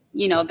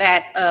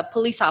 that a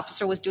police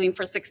officer was doing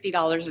for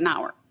 $60 an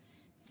hour.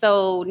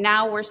 So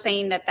now we're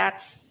saying that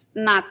that's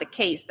not the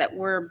case, that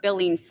we're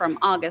billing from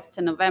August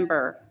to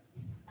November,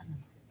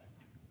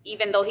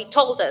 even though he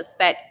told us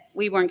that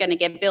we weren't going to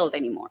get billed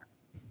anymore.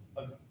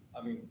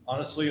 I mean,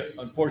 honestly,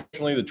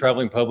 unfortunately, the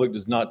traveling public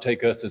does not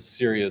take us as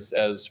serious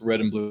as red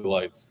and blue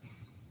lights.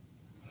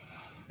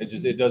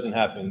 It doesn't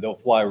happen. They'll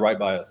fly right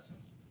by us.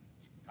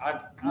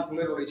 I've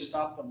literally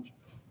stopped them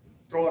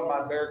throwing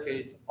my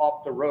barricades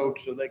off the road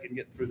so they can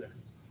get through there.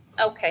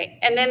 Okay,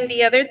 and then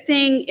the other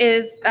thing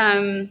is,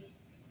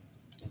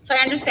 so I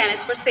understand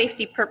it's for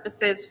safety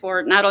purposes,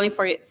 for not only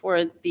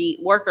for the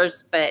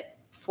workers, but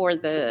for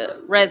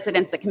the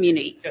residents, the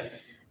community.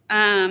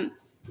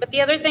 But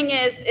the other thing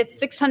is it's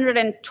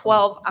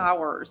 612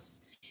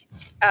 hours.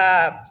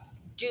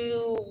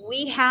 Do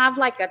we have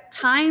like a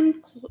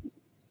time,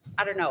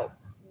 I don't know,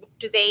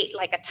 do they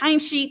like a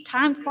timesheet,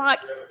 time clock,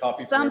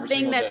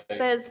 something that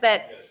says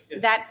that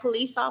that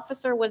police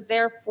officer was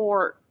there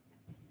for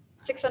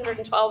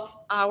 612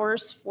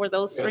 hours for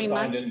those 3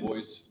 months? Signed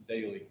invoice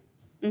daily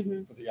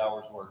for the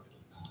hours worked.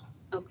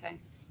 Okay.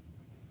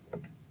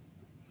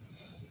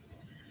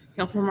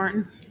 Councilman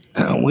Martin.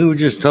 We were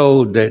just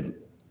told that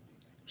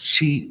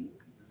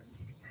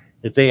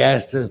they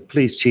asked the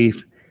police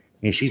chief,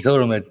 and she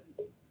told him that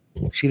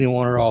she didn't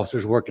want her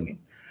officers working.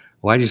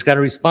 Well, I just got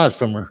a response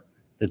from her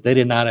that they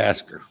did not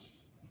ask her.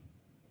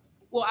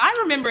 Well,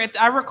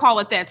 I recall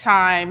at that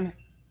time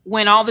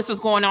when all this was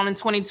going on in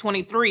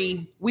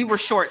 2023, we were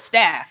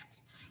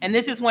short-staffed. And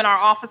this is when our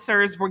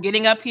officers were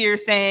getting up here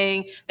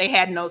saying they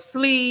had no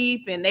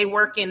sleep and they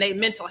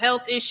mental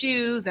health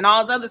issues and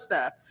all this other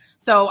stuff.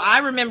 So I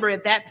remember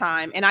at that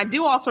time, and I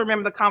do also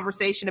remember the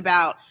conversation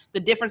about the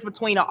difference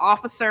between an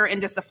officer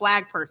and just a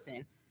flag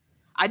person.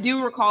 I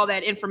do recall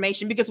that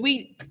information because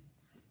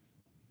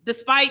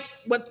despite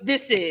what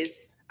this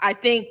is, I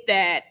think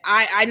that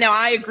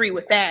I agree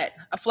with that.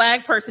 A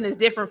flag person is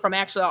different from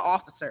actually an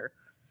officer.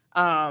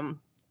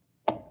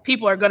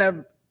 People are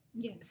gonna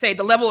say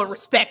the level of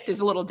respect is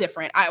a little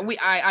different.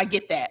 I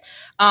get that.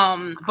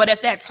 But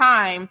at that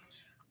time,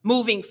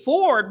 moving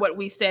forward, what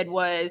we said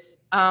was,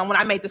 when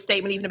I made the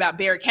statement even about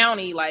Bexar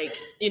County, I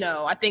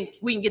think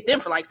we can get them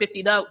for like $50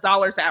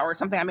 an hour or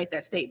something. I made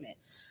that statement.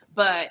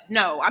 But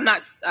no, I'm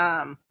not.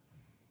 Our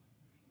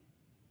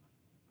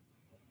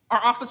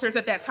officers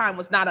at that time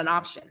was not an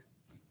option.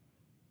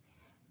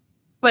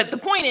 But the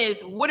point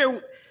is,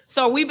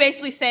 so we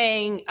basically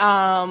saying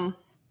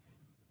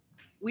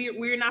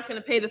we're not going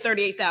to pay the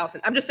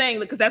 $38,000. I'm just saying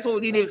because that's what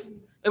we needed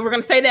If we're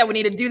gonna say that, we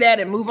need to do that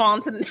and move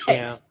on to the next.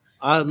 Yeah.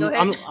 Go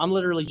ahead. I'm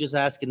literally just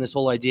asking this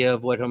whole idea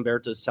of what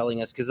Humberto's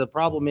telling us, because the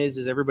problem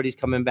is everybody's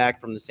coming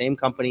back from the same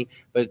company,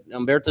 but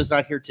Humberto's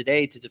not here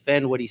today to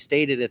defend what he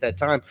stated at that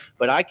time.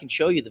 But I can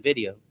show you the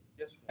video,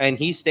 and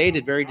he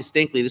stated very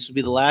distinctly this would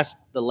be the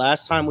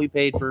last time we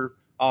paid for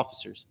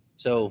officers.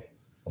 So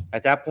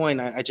at that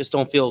point, I just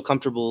don't feel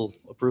comfortable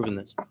approving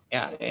this.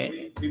 Yeah.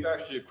 We've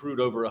actually accrued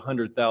over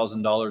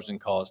 $100,000 in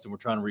cost, and we're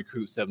trying to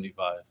recruit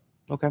 75.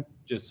 Okay.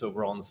 Just so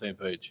we're all on the same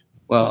page.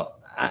 Well,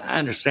 I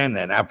understand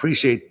that. I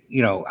appreciate,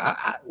 we don't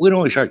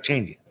always start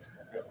changing,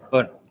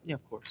 but yeah,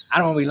 of course. I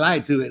don't want to be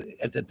lied to it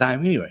at the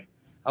time anyway.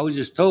 I was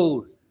just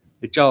told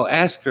that y'all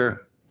asked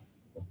her,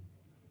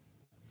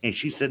 and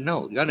she said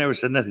no. Y'all never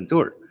said nothing to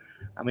her.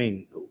 I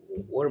mean,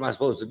 what am I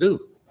supposed to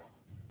do?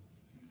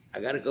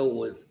 I got to go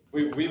with.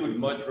 We would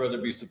much rather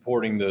be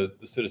supporting the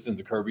citizens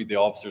of Kirby, the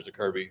officers of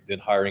Kirby, than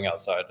hiring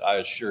outside, I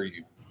assure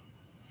you.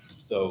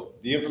 So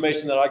the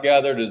information that I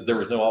gathered is there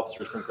was no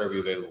officers from Kirby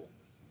available.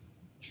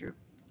 True.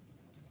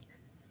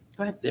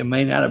 Go ahead. There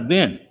may not have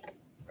been,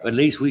 but at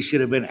least we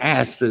should have been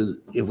asked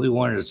to if we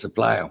wanted to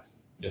supply them.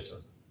 Yes, sir.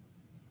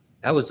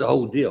 That was the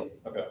whole deal.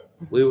 Okay.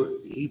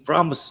 He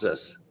promised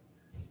us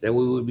that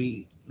we would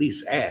be at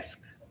least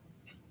asked,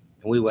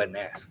 and we wasn't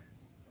asked.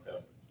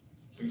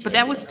 But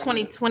that was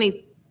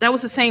 2020. That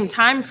was the same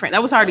time frame.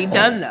 That was already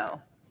done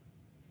though.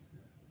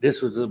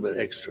 This was a little bit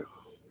extra.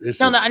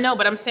 No, I know,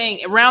 but I'm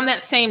saying around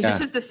that same. This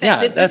Yeah. is the same.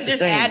 Yeah, this that's is the just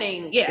same.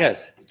 adding. Yeah.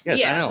 Yes,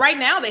 yeah. I know. Right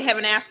now, they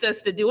haven't asked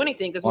us to do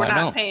anything because Oh, we're I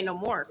not know. paying no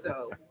more. So,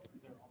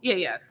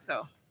 yeah.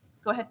 So,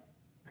 go ahead.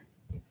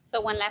 So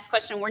one last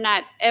question. We're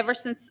not, ever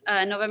since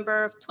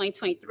November of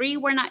 2023,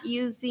 we're not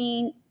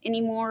using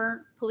any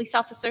more police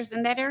officers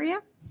in that area?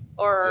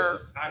 Or?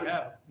 I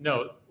have.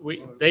 No,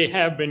 they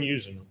have been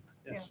using them.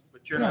 Yes,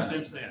 but you're not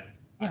since then.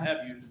 I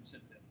have used them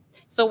since then.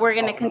 So we're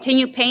going to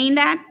continue paying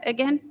that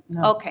again?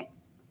 No. Okay.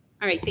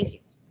 All right, thank you.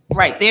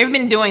 Right. They've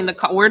been doing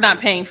we're not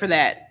paying for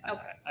that. Okay.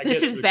 I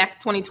This guess is we- back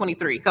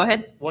 2023. Go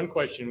ahead. One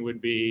question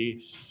would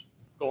be,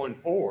 going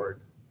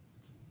forward,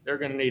 they're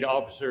going to need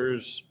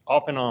officers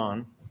off and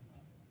on.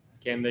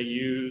 Can they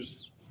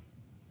use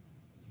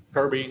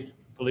Kirby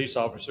police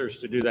officers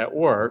to do that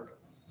work?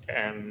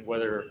 And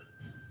whether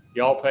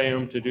y'all pay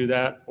them to do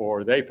that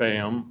or they pay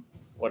them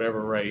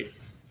whatever rate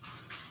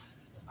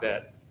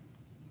that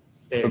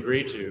they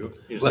agree to,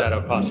 is that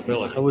a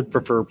possibility? I would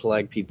prefer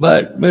flag people.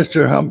 But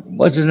Mr.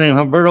 What's his name,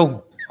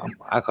 Humberto?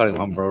 I call him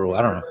Humberto.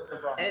 I don't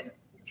know.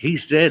 He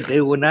said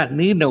they would not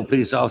need no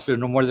police officers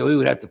no more than we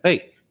would have to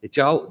pay.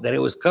 That it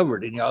was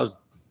covered in y'all's.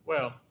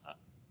 Well,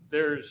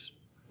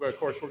 of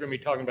course, we're going to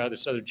be talking about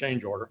this other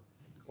change order.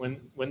 When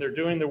they're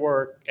doing the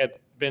work at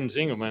Ben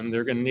Zingelman,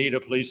 they're going to need a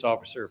police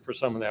officer for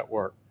some of that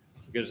work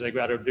because they've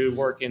got to do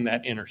work in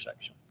that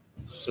intersection.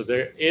 So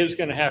there is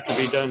going to have to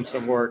be done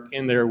some work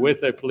in there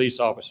with a police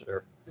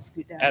officer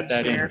at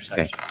that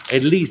intersection. Okay.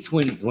 At least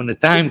when the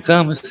time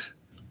comes,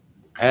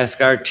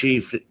 ask our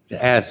chief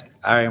to ask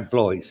our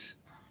employees.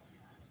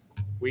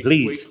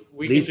 Please,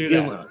 we at can least do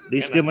give that. them, at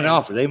least And give them an I-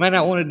 offer. They might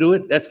not want to do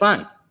it. That's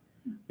fine.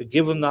 But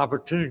give them the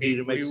opportunity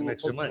to make some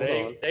extra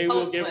money. They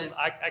will give,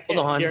 I can't Hold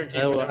on. guarantee.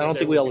 I don't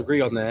think we all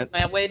agree on that.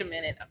 Man, wait a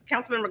minute.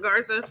 Councilmember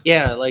Garza.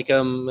 Yeah,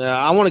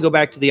 I want to go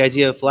back to the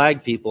idea of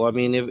flag people. I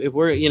mean, if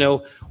we're,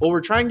 what we're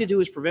trying to do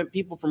is prevent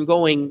people from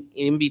going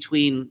in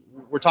between.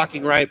 We're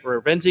talking right where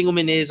Ben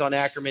Zingelman is on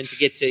Ackerman to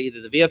get to either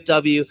the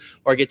VFW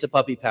or get to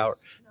Puppy Power.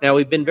 Now,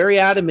 we've been very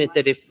adamant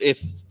that if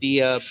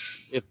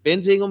Ben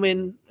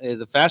Zingelman,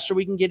 the faster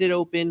we can get it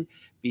open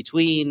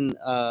between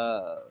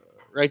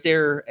right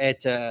there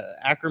at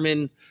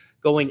Ackerman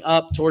going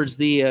up towards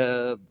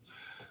the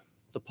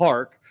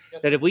park,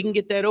 that if we can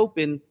get that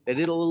open, that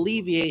it'll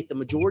alleviate the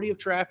majority of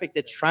traffic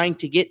that's trying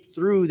to get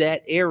through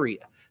that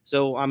area.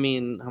 So, I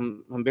mean,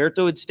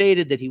 Humberto had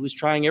stated that he was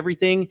trying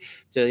everything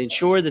to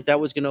ensure that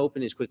was going to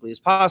open as quickly as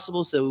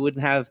possible so we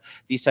wouldn't have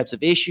these types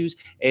of issues.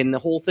 And the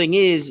whole thing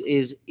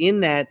is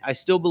in that, I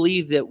still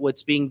believe that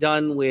what's being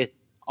done with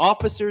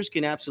officers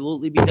can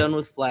absolutely be done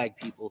with flag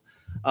people.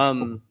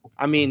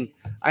 I mean,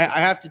 I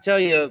have to tell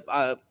you,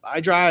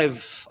 I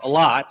drive a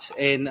lot,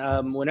 and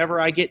whenever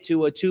I get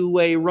to a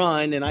two-way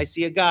run and I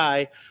see a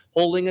guy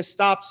holding a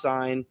stop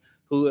sign,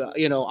 who,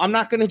 I'm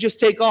not going to just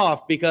take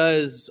off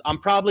because I'm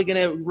probably going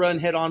to run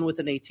head on with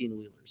an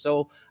 18-wheeler.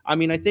 So, I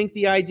mean, I think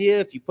the idea,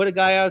 if you put a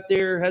guy out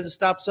there, has a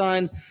stop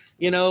sign,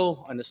 and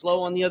a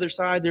slow on the other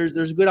side,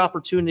 there's a good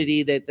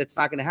opportunity that's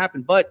not going to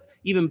happen. But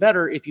even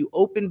better, if you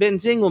open Ben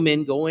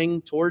Zingelman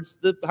going towards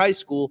the high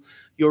school,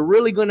 you're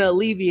really going to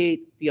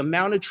alleviate the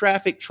amount of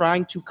traffic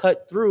trying to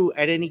cut through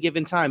at any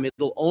given time.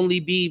 It'll only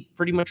be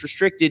pretty much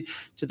restricted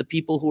to the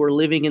people who are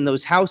living in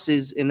those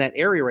houses in that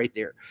area right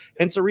there.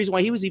 Hence the reason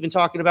why he was even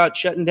talking about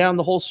shutting down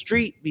the whole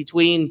street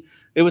between,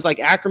 it was like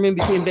Ackerman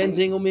between Ben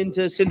Zingelman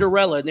to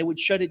Cinderella, and they would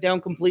shut it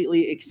down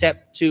completely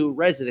except to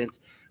residents.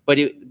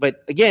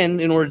 But again,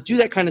 in order to do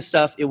that kind of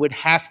stuff, it would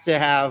have to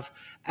have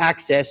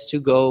access to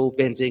go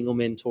Ben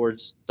Zingelman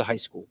towards the high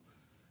school.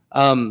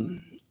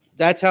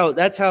 that's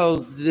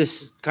how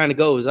this kind of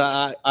goes.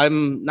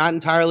 I'm not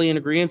entirely in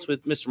agreement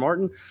with Mr.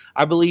 Martin.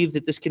 I believe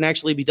that this can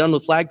actually be done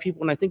with flag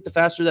people, and I think the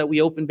faster that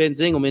we open Ben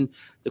Zingelman,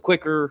 the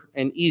quicker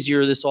and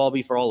easier this will all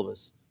be for all of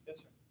us.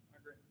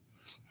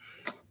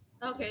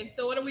 Okay,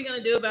 so what are we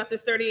gonna do about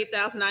this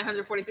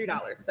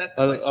 $38,943? That's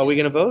the Are question. we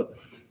going to vote?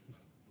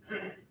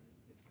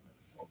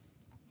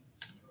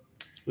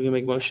 We gonna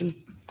make a motion?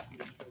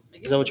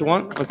 Is that what you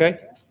want? Okay.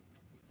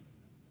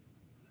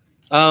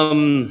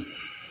 Hold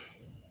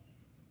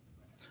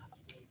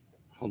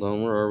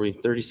on, where are we?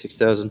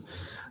 36,000.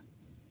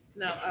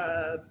 No,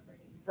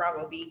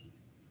 Bravo B.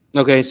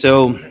 Okay,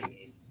 so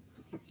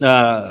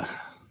I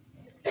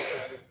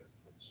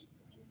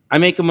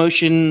make a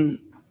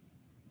motion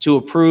to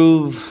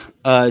approve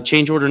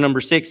change order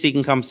number 6,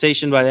 seeking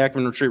compensation by the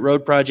Ackerman Retreat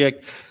Road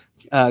Project,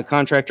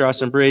 contractor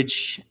Austin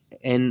Bridge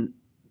and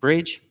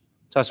Bridge?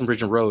 It's Austin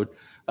Bridge and Road.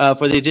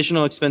 For the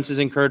additional expenses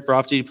incurred for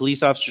off-duty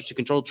police officers to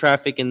control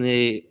traffic in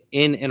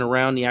and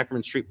around the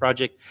Ackerman Street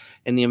project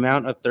in the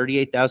amount of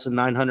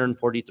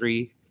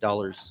 $38,943.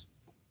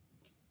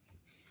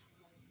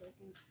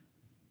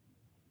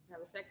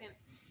 Have a second?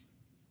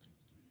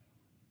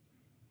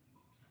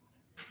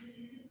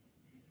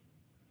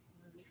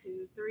 One,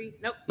 two, three.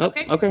 Nope. Nope,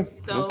 Okay. okay.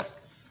 So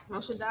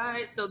motion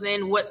died. So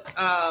then what,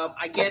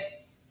 I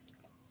guess,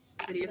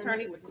 city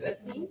attorney, what does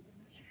that mean?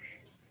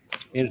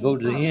 It'll go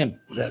to the end,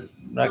 that,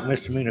 like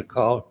Mr. Mina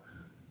called,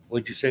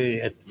 what'd you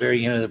say, at the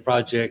very end of the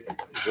project,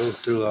 it goes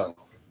to,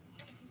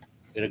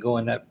 it'll go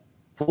in that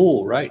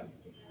pool, right?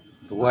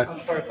 The what? I'm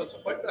sorry,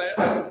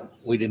 what,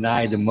 We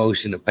denied the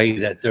motion to pay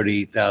that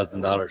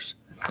 $38,000.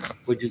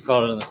 What'd you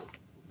call it?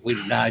 We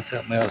denied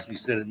something else, you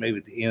said it maybe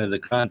at the end of the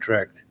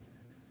contract,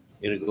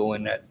 it'll go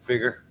in that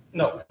figure?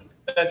 no,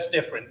 that's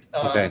different.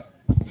 Okay.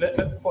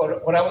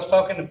 What I was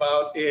talking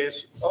about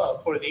is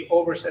for the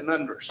overs and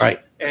unders. Right.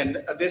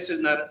 And this is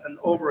not an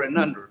over and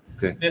under.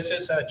 Okay. This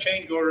is a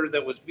change order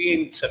that was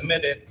being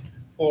submitted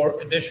for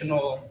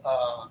additional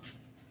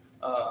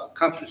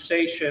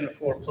compensation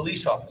for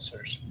police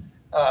officers.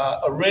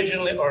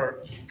 Originally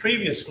or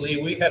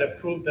previously, we had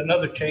approved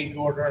another change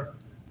order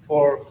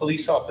for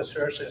police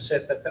officers and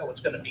said that that was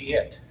going to be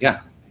it.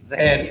 Yeah,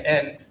 exactly.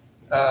 And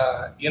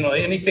you know,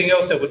 anything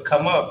else that would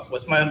come up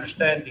was my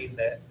understanding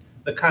that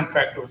the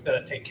contractor was going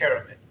to take care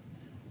of it.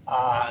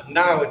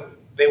 Now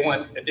they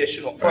want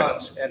additional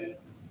funds, and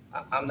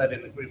I'm not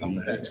in agreement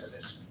with that for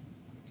this.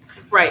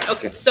 Right,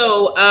 okay.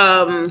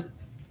 So,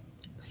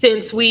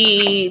 since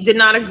we did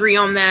not agree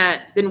on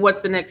that, then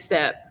what's the next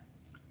step?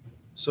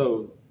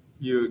 So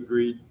you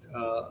agreed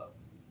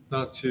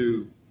not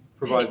to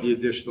provide the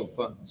additional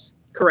funds.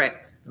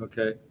 Correct.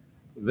 Okay,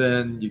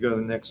 then you go to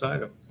the next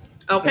item.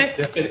 Okay.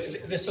 Yeah.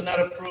 This is not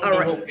approved. All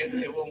right. It won't get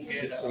It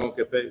won't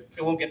get paid.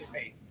 It won't get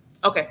paid.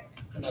 Okay.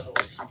 In other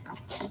words.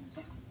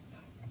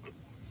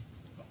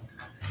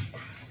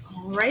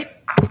 All right.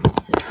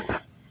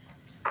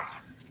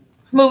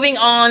 Moving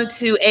on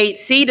to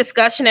 8C,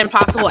 discussion and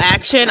possible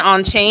action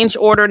on change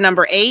order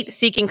number 8,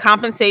 seeking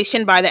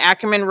compensation by the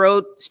Ackerman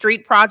Road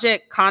Street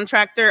Project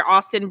contractor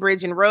Austin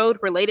Bridge and Road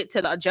related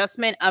to the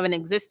adjustment of an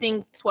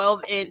existing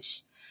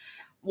 12-inch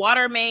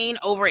water main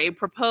over a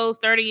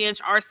proposed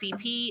 30-inch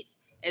RCP,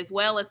 as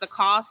well as the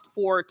cost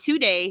for 2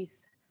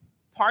 days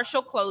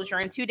partial closure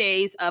and 2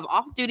 days of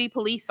off-duty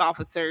police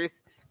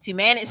officers to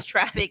manage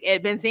traffic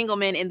at Ben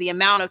Zingelman in the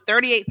amount of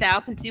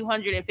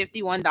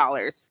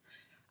 $38,251.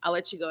 I'll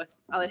let you go.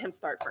 I'll let him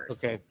start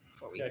first. Okay.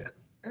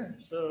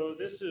 So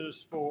this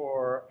is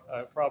for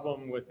a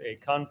problem with a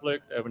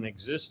conflict of an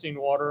existing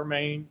water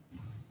main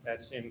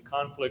that's in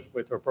conflict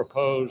with a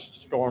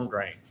proposed storm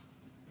drain.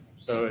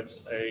 So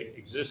it's a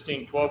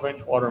existing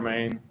 12-inch water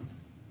main,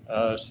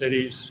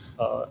 city's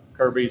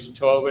Kirby's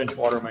 12-inch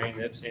water main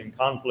that's in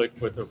conflict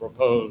with the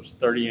proposed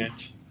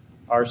 30-inch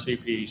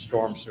RCP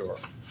storm sewer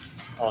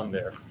on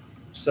there.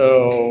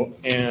 So,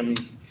 and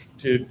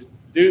to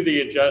do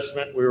the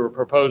adjustment, we were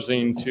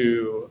proposing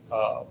to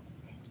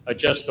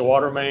adjust the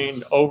water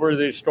main over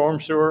the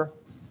storm sewer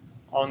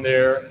on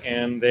there,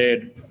 and they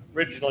had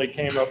originally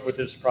came up with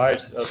this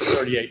price of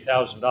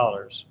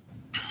 $38,000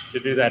 to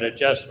do that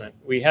adjustment.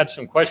 We had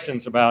some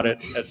questions about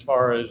it as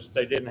far as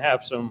they didn't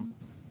have some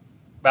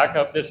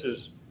backup.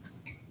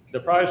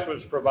 The price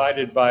was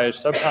provided by a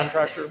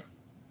subcontractor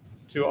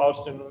to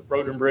Austin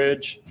Road and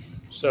Bridge.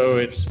 So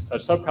it's a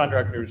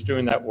subcontractor who's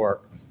doing that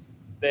work.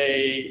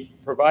 They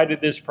provided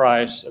this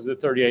price of the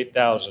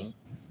 $38,000.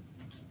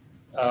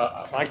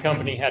 My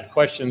company had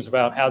questions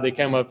about how they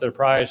came up with the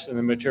price and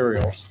the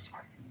materials.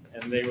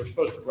 And they were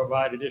supposed to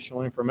provide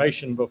additional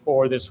information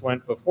before this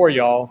went before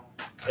y'all.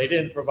 They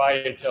didn't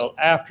provide it till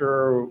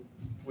after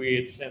we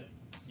had sent,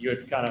 you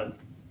had kind of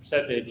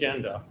set the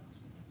agenda.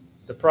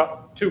 The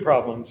two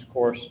problems, of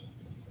course,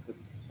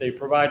 they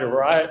provide a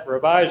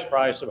revised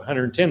price of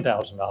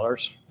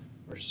 $110,000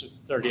 versus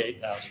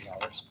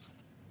 $38,000.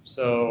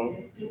 So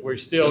we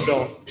still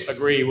don't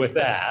agree with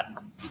that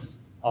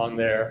on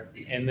there.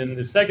 And then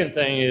the second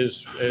thing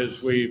is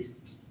we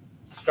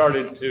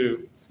started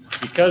to,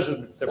 because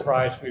of the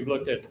price, we've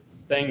looked at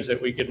things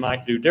that we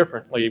might do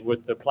differently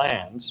with the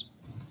plans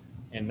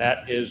and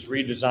that is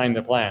redesign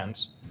the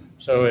plans.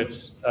 So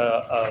it's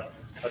a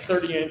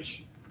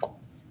 30-inch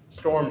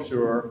storm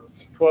sewer,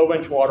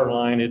 12-inch water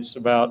line. It's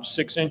about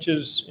 6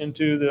 inches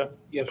into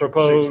the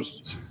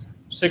proposed,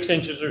 6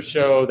 inches or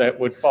so that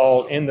would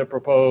fall in the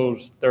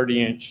proposed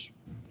 30-inch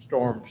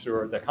storm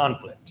sewer, the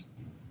conflict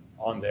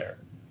on there.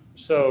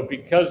 So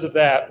because of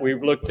that,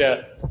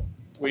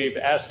 we've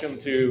asked them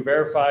to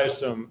verify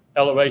some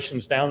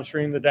elevations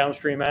downstream, the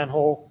downstream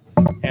manhole,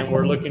 and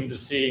we're looking to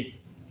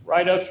see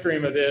right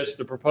upstream of this,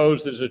 the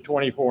proposed is a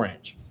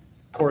 24-inch.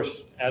 Of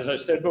course, as I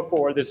said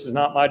before, this is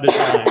not my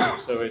design,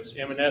 so it's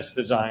M&S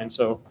design,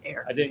 so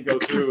I didn't go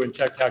through and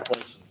check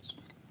calculations.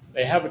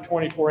 They have a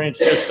 24-inch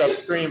just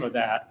upstream of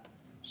that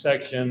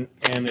section,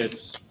 and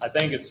I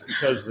think it's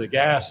because of the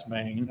gas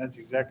main. That's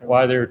exactly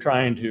why they're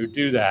trying to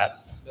do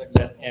that.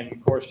 And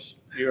of course,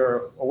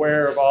 you're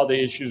aware of all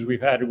the issues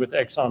we've had with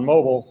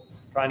ExxonMobil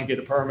trying to get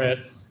a permit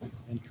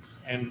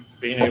and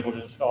being able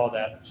to install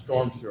that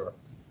storm sewer.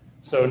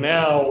 So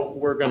now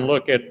we're going to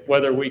look at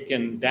whether we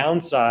can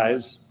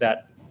downsize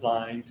that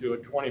line to a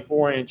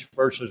 24-inch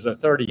versus a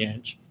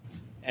 30-inch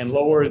and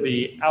lower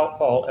the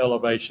outfall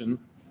elevation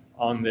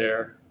on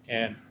there.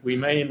 And we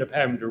may end up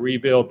having to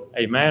rebuild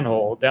a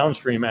manhole,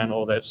 downstream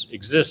manhole that's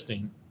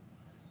existing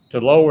to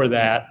lower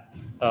that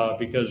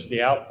because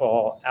the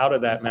outfall out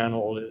of that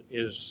manhole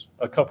is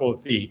a couple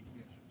of feet.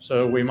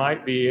 So we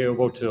might be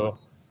able to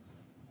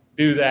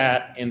do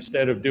that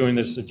instead of doing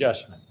this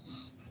adjustment.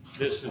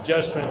 This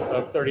adjustment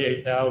of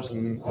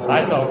 38,000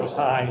 I thought was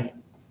high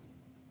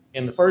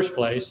in the first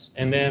place,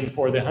 and then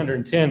for the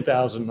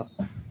 110,000,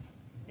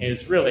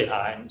 it's really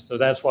high. So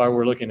that's why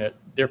we're looking at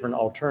different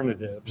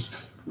alternatives.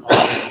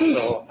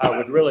 So I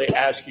would really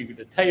ask you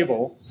to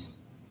table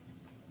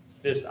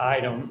this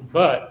item,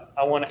 but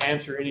I want to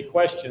answer any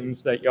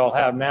questions that y'all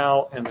have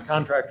now, and the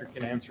contractor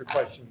can answer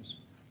questions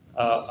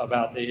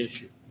about the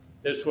issue.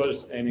 This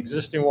was an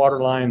existing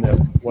water line that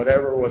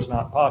whatever was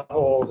not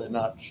potholed and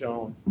not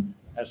shown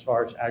as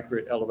far as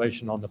accurate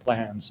elevation on the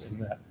plans, and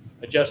that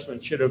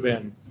adjustment should have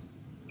been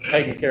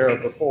taken care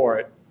of before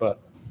it, but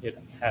it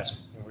hasn't,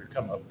 and we've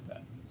come up with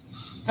that.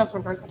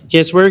 Councilman Person.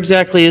 Yes, where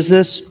exactly is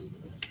this?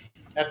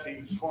 At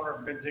the corner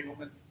of Ben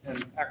Zingelman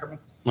and Ackerman.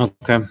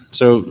 Okay,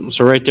 so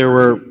right there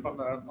where,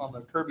 On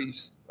the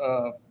Kirby's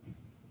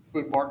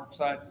food market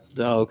side.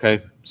 oh,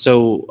 okay.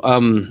 So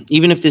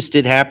even if this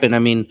did happen, I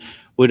mean,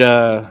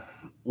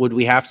 would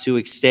we have to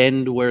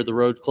extend where the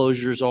road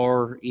closures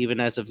are even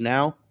as of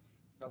now?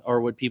 Or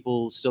would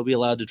people still be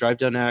allowed to drive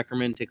down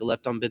Ackerman, take a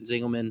left on Ben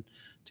Zingelman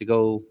to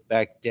go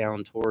back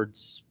down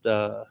towards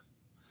the?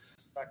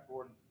 Back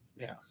toward.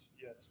 Yeah.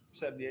 Yes,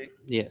 78.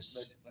 Yes.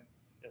 Basically,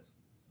 yes.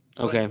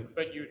 Okay.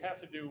 But you'd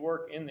have to do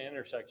work in the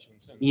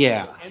intersections. And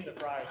Yeah. In the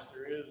price,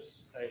 there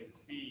is a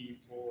fee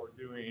for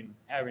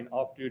having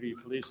off-duty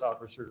police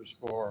officers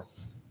for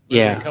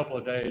Yeah. a couple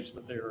of days,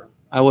 but they were.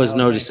 I was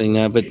noticing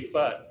that,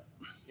 but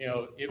you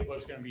know, it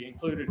was going to be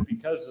included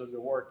because of the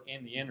work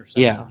in the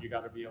intersection. yeah. You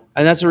got to be able.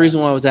 And that's the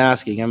reason why I was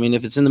asking. I mean,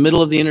 if it's in the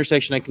middle of the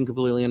intersection, I can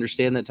completely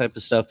understand that type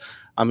of stuff.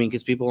 I mean,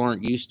 because people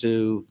aren't used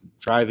to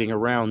driving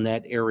around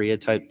that area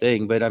type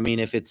thing. But I mean,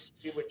 if it's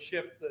It would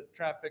shift the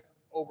traffic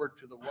over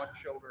to the one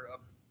shoulder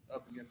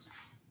up against.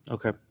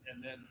 okay,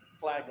 And then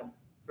flag them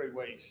 3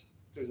 ways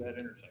through that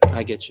intersection.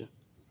 I get you.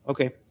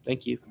 Okay,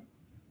 thank you.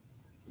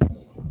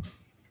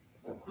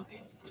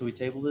 So we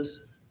table this?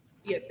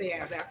 Yes, they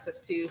have asked us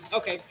to.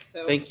 Okay,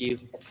 so. Thank you.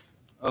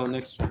 Oh,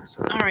 next one.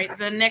 Sorry. All right,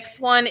 the next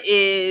one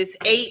is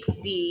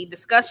 8D,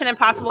 discussion and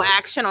possible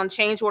action on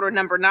change order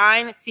number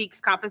 9,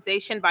 seeks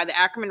compensation by the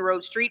Ackerman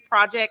Road Street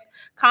Project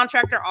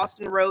contractor,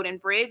 Austin Road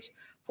and Bridge,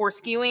 for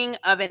skewing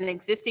of an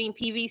existing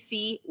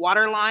PVC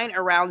water line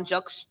around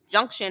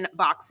junction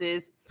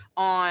boxes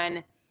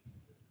on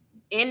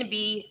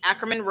NB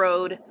Ackerman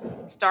Road,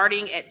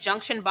 starting at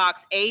junction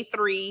box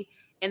A3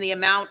 in the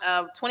amount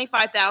of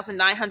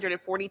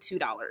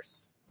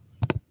 $25,942.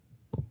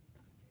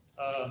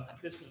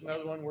 This is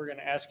another one we're going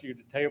to ask you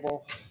to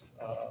table.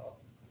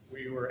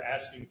 We were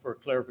asking for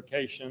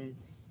clarification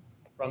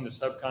from the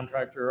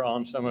subcontractor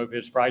on some of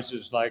his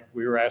prices, like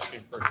we were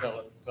asking for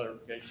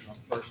clarification on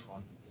the first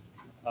one.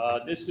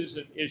 This is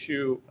an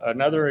issue,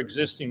 another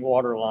existing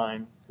water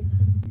line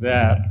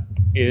that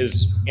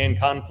is in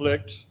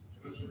conflict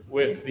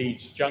with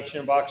these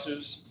junction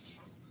boxes.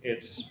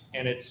 It's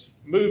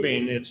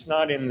moving. It's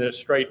not in the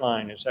straight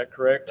line. Is that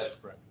correct? That's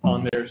correct.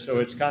 On there, so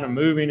it's kind of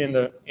moving in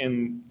the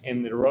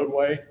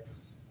roadway.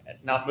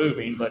 Not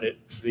moving, but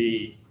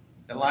the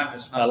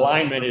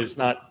alignment is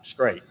not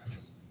straight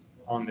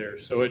on there.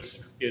 So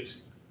it's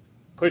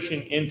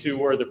pushing into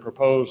where the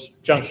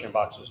proposed junction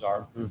boxes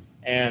are.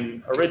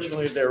 And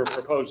originally they were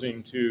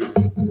proposing to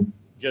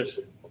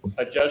just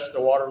adjust the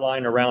water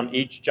line around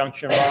each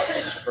junction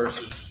box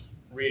versus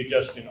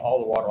readjusting all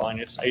the water line.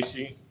 It's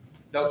AC.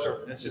 No,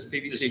 sir, this is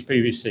PVC. This is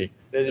PVC.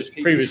 This is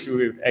PVC. Previously,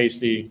 we have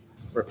AC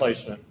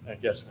replacement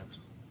adjustments.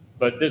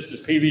 But this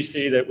is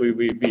PVC that we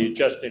would be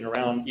adjusting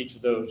around each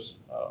of those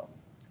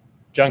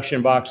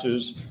junction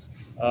boxes.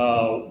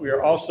 We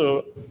are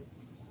also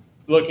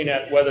looking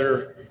at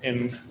whether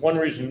and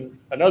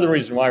another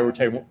reason why we're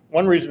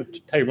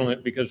tabling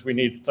it because we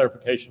need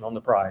clarification on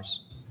the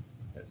price,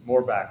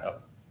 more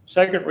backup.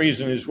 Second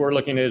reason is we're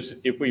looking is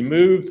if we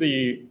move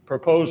the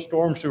proposed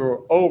storm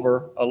sewer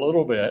over a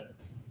little bit,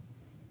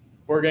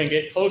 we're going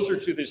to get closer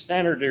to the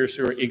sanitary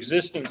sewer,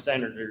 existing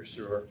sanitary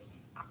sewer.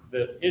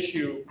 The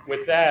issue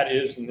with that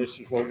is, and this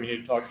is what we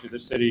need to talk to the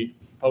city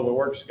public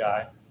works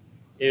guy,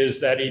 is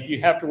that if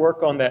you have to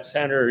work on that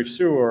sanitary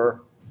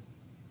sewer,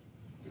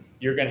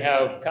 you're going to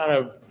have kind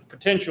of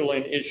potentially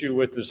an issue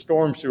with the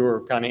storm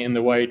sewer kind of in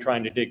the way,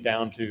 trying to dig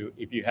down to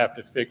if you have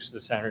to fix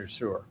the sanitary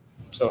sewer.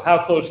 So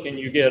how close can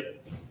you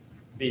get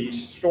the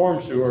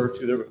storm sewer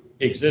to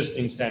the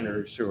existing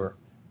sanitary sewer?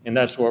 And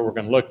that's what we're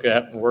going to look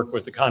at and work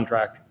with the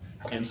contractor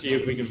and see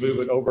if we can move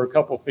it over a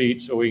couple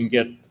feet so we can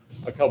get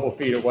a couple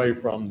feet away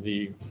from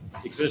the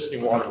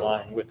existing water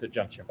line with the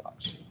junction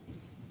box.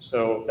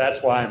 So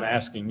that's why I'm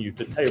asking you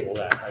to table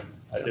that.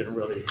 I didn't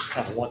really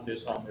kind of want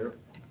this on there,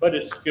 but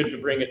it's good to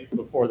bring it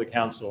before the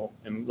council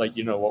and let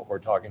you know what we're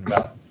talking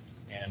about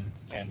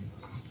and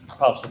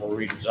possible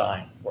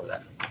redesign for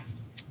that.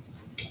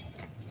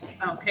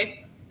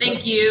 Okay,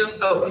 thank you.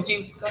 Oh, did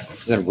you? Go ahead.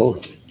 We gotta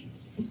vote.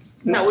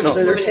 No, we're just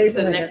moving it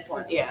to the next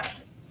one, yeah.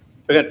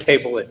 We're gonna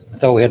table it. I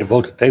thought we had to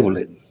vote to table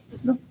it.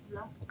 No.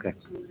 Okay.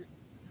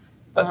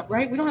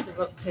 Right, we don't have to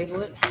vote to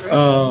table it.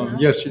 right?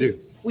 Yes, you do.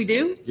 We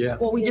do? Yeah.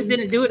 Well, we just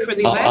didn't do it for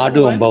the last I'll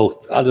do them one.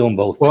 both. I'll do them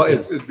both. Well,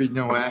 it'd be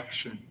no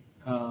action.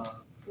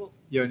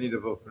 You don't need to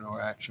vote for no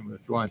action, but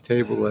if you want to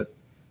table it,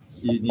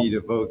 you need a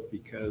vote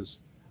because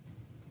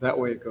that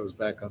way it goes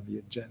back on the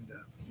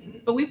agenda.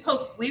 But we've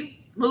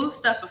moved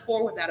stuff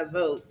before without a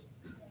vote.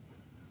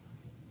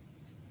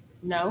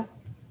 No?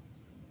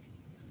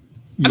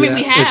 I mean,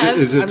 we Yeah, have.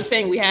 is it- I'm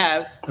saying we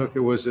have. Okay,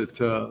 was it?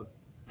 I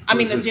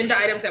mean, was it- agenda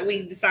items that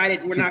we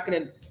decided we're not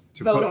going to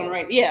vote put- on,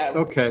 right? Yeah.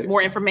 Okay.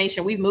 More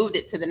information. We've moved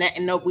it to the net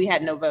and no, we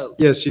had no vote.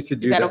 Yes, you could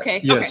do Is that. that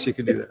okay? Yes, Okay. you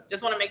can do that.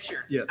 Just want to make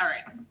sure. Yes. All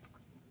right.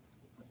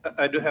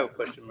 I do have a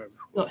question, Member.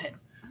 Go ahead.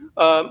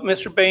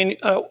 Mr. Bain,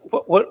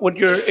 what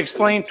you're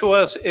explaining to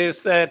us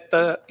is that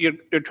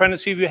you're trying to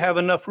see if you have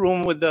enough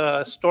room with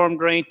the storm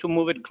drain to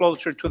move it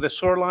closer to the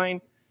sewer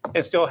line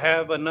and still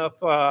have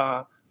enough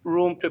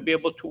room to be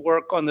able to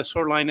work on the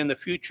sewer line in the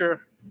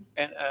future?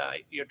 And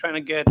you're trying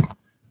to get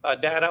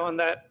data on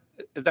that?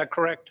 Is that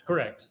correct?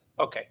 Correct.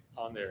 Okay.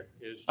 On there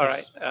is. All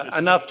right.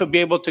 Enough to be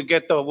able to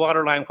get the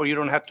water line where you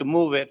don't have to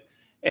move it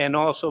and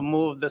also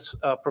move this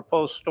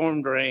proposed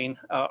storm drain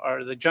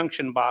or the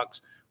junction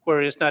box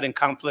where it's not in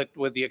conflict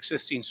with the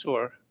existing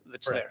sewer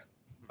that's there.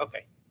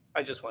 Okay,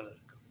 I just wanted to.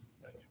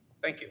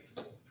 Thank you.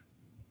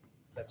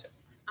 That's it.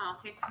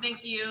 Okay,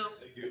 thank you.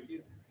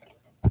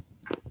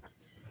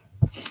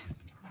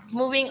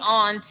 Moving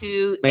on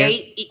to Mayor?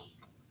 8E.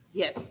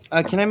 Yes.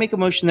 Can I make a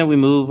motion that we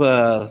move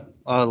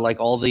like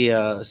all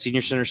the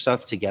senior center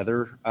stuff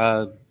together?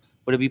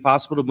 Would it be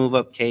possible to move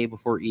up K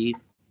before E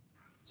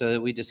so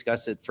that we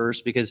discuss it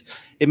first? Because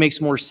it makes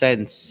more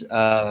sense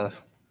to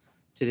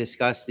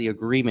discuss the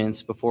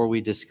agreements before we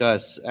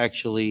discuss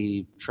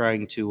actually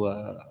trying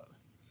to.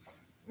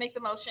 Make the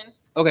motion.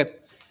 Okay.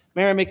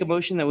 Mayor, I make a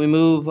motion that we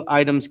move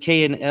items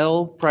K and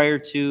L prior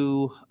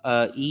to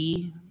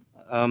E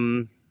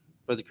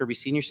for the Kirby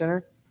Senior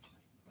Center.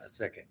 A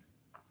second.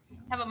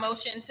 Have a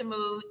motion to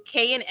move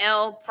K and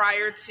L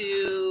prior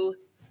to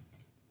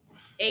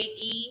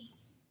 8E.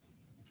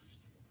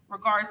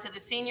 Regards to the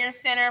senior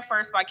center,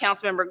 first by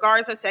Councilmember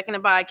Garza,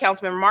 seconded by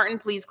Councilmember Martin.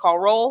 Please call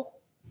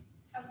roll.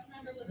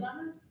 Councilmember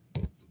Lozano?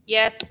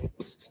 Yes.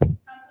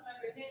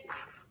 Councilmember Hicks?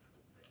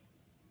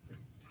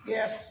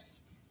 Yes.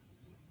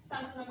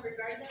 Councilmember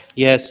Garza?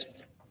 Yes.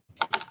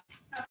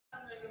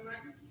 Councilmember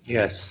Martin?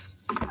 Yes.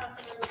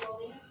 Councilmember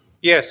Molina,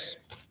 Yes.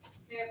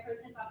 Mayor Pro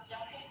Tem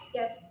Papadopoulos?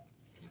 Yes.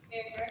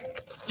 Mayor Garrett?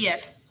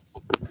 Yes.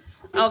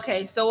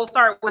 Okay, so we'll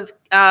start with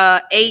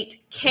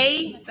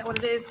 8K. Is that what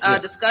it is?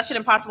 Discussion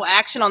and possible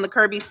action on the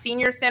Kirby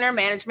Senior Center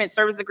Management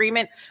Service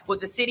Agreement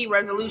with the City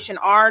Resolution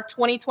R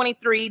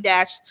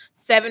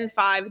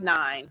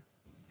 2023-759.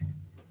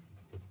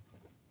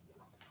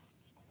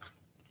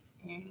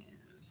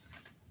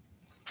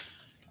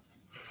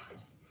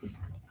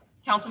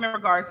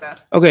 Councilmember Garza.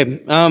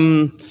 Okay,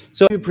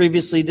 so we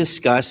previously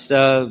discussed,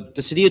 the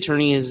city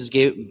attorney has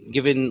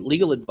given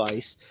legal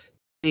advice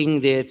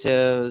saying that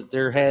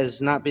there has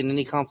not been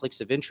any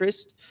conflicts of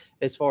interest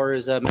as far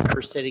as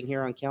members sitting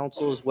here on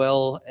council as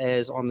well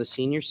as on the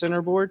senior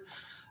center board.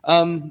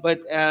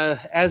 But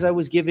as I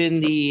was given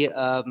the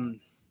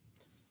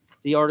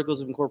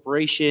articles of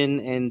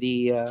incorporation and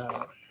the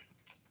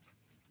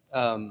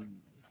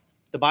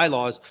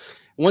bylaws,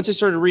 once I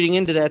started reading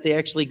into that, they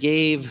actually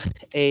gave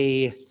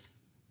a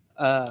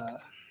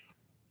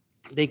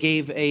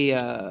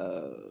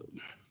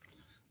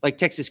like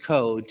Texas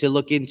code to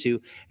look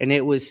into, and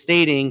it was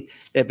stating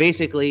that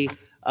basically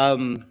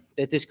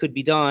that this could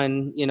be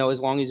done, you know,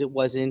 as long as it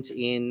wasn't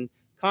in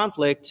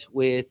conflict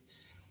with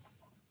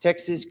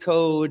Texas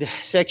Code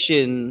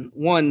Section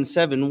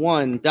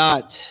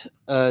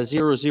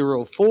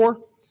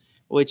 171.004,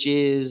 which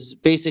is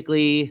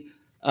basically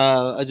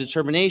a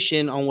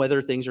determination on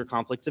whether things are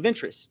conflicts of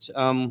interest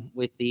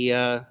with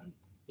the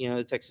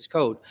the Texas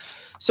Code.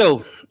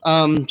 So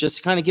just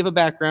to kind of give a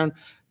background,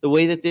 the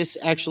way that this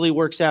actually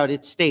works out,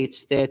 it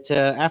states that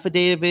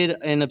affidavit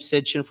and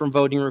abstention from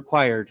voting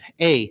required.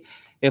 A,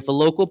 if a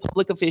local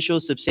public official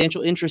has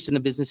substantial interest in a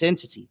business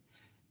entity,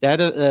 that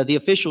the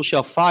official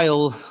shall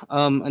file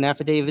an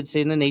affidavit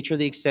saying the nature,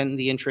 the extent, and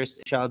the interest,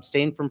 and shall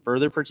abstain from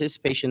further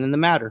participation in the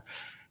matter.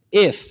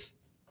 If,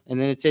 and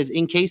then it says,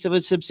 in case of a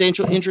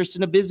substantial interest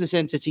in a business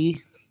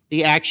entity,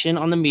 the action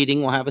on the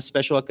meeting will have a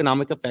special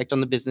economic effect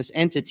on the business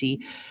entity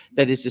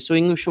that is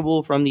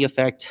distinguishable from the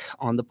effect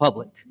on the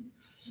public.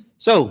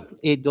 So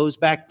it goes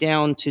back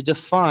down to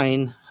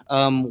define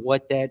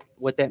what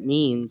that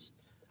means.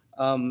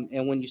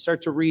 And when you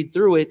start to read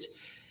through it,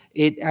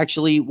 it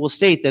actually will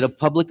state that a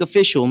public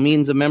official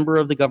means a member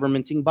of the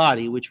governing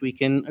body, which we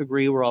can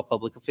agree we're all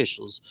public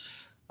officials.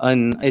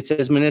 And it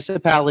says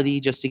municipality,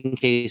 just in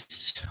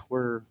case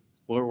we're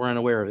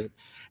unaware of it.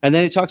 And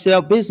then it talks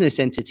about business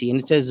entity, and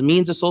it says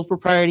means a sole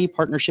propriety,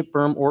 partnership,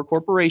 firm, or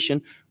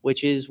corporation,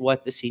 which is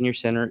what the senior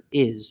center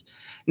is.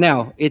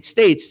 Now, it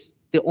states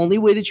the only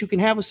way that you can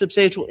have a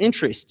substantial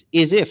interest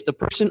is if the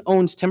person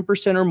owns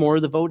 10% or more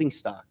of the voting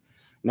stock.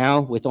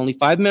 Now, with only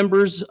 5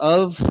 members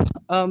of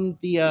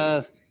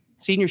the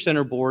senior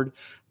center board,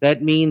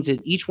 that means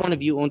that each one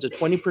of you owns a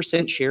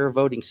 20% share of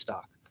voting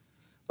stock.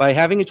 By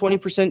having a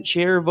 20%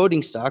 share of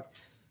voting stock,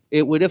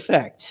 it would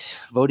affect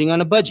voting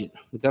on a budget.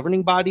 The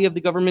governing body of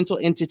the governmental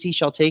entity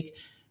shall take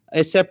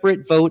a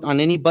separate vote on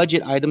any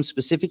budget item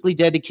specifically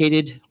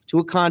dedicated to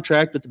a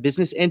contract with the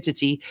business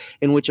entity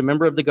in which a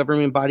member of the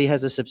government body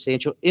has a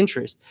substantial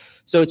interest.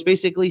 So it's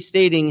basically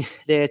stating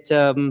that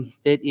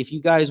that if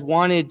you guys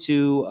wanted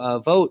to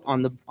vote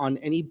on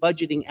any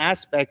budgeting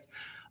aspect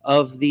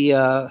of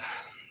the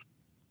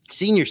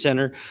senior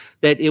center,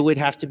 that it would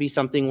have to be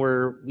something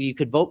where you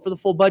could vote for the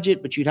full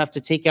budget, but you'd have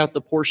to take out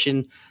the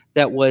portion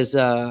that was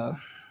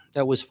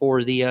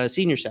for the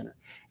senior center.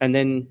 And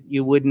then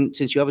you wouldn't,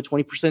 since you have a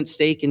 20%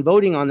 stake in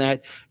voting on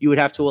that, you would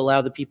have to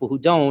allow the people who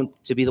don't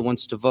to be the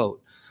ones to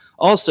vote.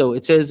 Also,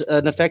 it says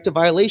an effective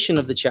violation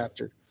of the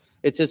chapter.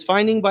 It says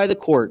finding by the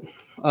court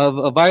of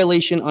a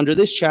violation under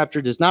this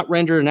chapter does not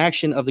render an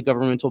action of the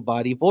governmental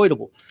body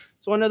voidable.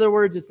 So in other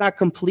words, it's not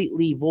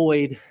completely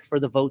void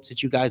for the votes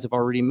that you guys have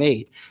already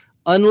made,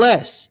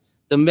 unless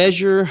the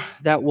measure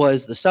that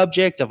was the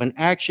subject of an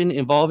action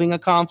involving a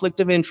conflict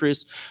of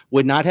interest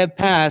would not have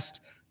passed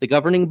the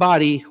governing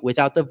body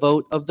without the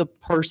vote of the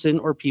person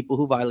or people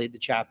who violated the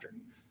chapter.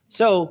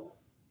 So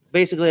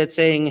basically that's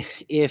saying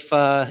if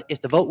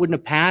the vote wouldn't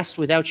have passed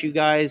without you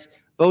guys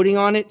voting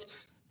on it,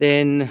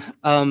 then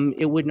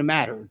it wouldn't have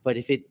mattered. But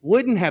if it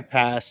wouldn't have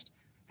passed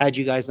had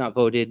you guys not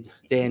voted,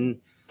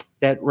 then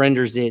that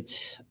renders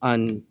it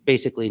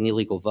basically an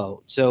illegal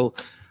vote. So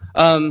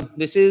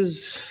this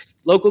is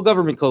Local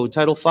Government Code,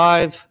 Title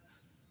 5,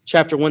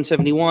 Chapter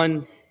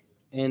 171,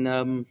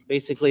 and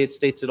basically it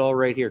states it all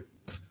right here.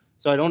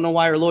 So I don't know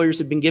why our lawyers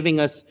have been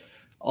giving us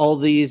all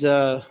these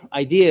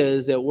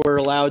ideas that we're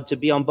allowed to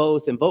be on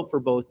both and vote for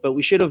both, but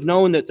we should have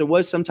known that there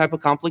was some type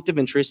of conflict of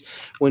interest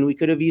when we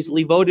could have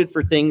easily voted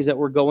for things that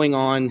were going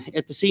on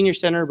at the senior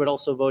center, but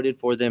also voted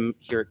for them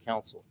here at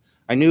council.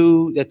 I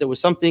knew that there was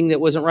something that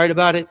wasn't right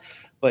about it,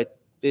 but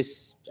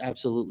this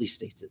absolutely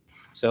states it.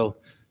 So,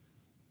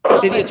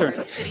 city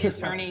attorney. City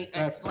attorney,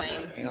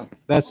 explain.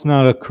 That's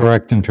not a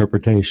correct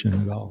interpretation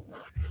at all.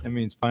 It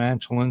means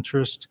financial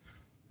interest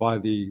by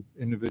the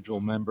individual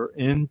member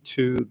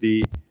into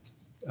the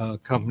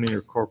company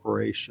or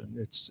corporation.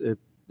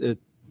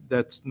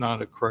 That's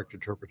not a correct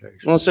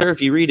interpretation. Well, sir,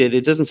 if you read it,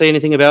 it doesn't say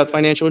anything about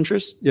financial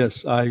interest.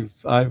 Yes, I've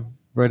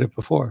read it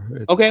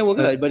before. Okay, well,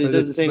 good, but it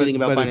doesn't say anything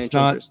about financial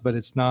interest. But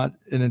it's not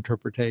an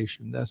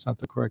interpretation. That's not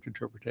the correct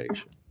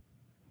interpretation.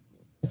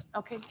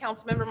 Okay,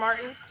 Councilmember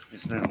Martin.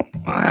 Yes, ma'am.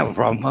 I have a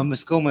problem.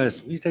 Ms.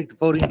 Gomez, will you take the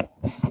podium?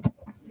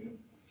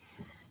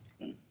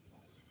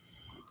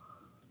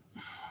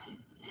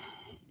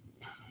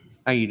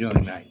 How you doing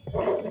tonight?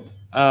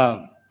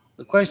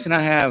 The question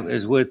I have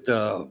is with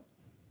the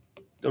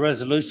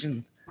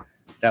resolution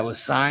that was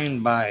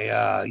signed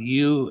by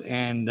you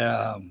and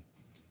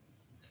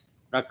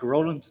Dr.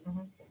 Rowlands.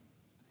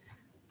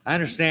 I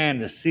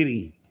understand the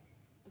city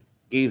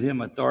gave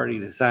him authority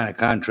to sign a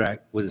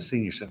contract with the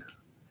senior center.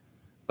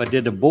 But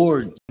did the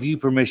board give you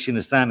permission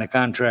to sign a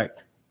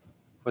contract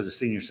for the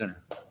senior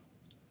center?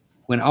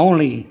 When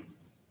only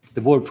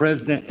the board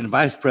president and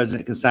vice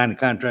president can sign a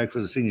contract for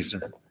the senior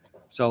center.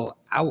 So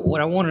what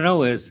I want to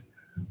know is,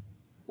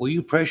 were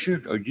you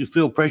pressured or do you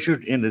feel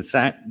pressured into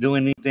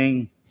doing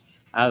anything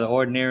out of the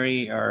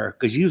ordinary, or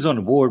because you was on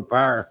the board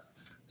prior,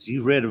 so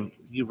you read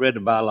the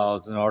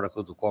bylaws and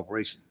articles of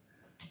corporation.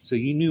 So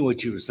you knew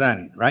what you were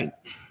signing, right?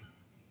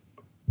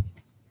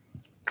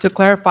 To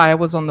clarify, I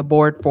was on the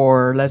board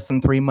for less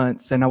than 3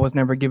 months, and I was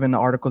never given the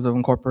articles of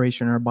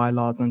incorporation or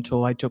bylaws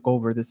until I took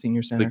over the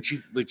senior center.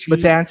 But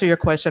to answer your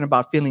question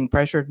about feeling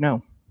pressured,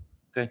 no.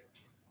 Okay.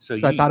 So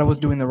I thought I was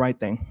doing the right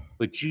thing.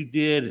 But you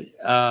did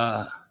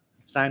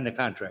sign the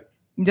contract.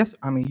 Yes,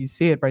 I mean, you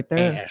see it right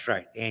there. And that's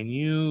right. And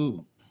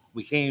you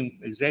became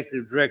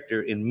executive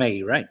director in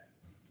May, right?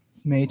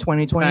 May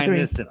Signed 2023.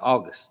 this in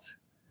August,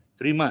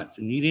 3 months,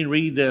 and you didn't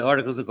read the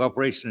articles of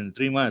incorporation in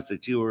 3 months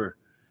that you were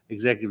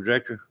executive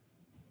director?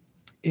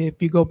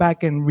 If you go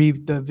back and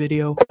read the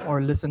video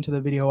or listen to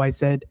the video, I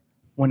said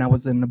when I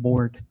was in the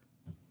board,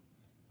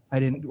 I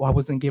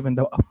wasn't given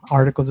the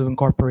articles of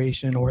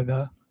incorporation or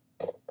the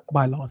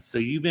bylaws. So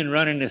you've been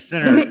running the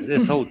center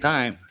this whole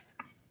time,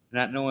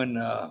 not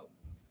knowing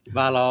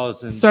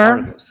bylaws and Sir,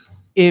 articles.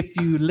 if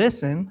you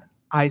listen,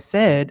 I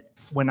said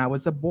when I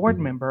was a board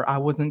member, I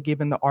wasn't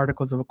given the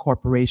articles of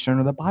incorporation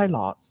or the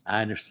bylaws.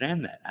 I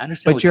understand that. I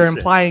understand. But what you're you said.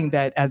 implying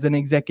that as an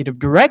executive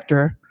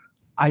director,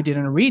 I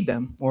didn't read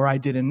them or I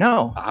didn't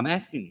know. I'm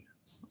asking you.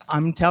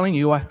 I'm telling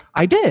you,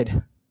 I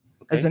did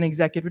as Okay. an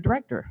executive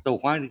director. So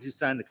why did you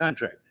sign the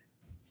contract?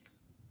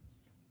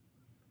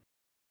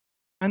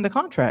 And the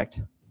contract.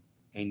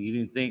 And you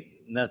didn't think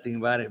nothing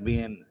about it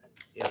being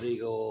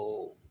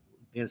illegal,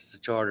 against the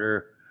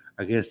charter,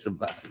 against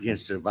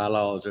the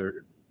bylaws,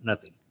 or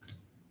nothing?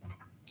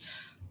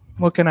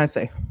 What can I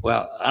say?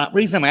 Well,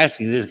 reason I'm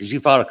asking you this is because you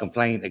filed a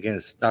complaint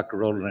against Dr.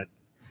 Rowland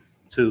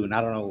too, and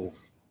I don't know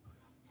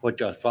what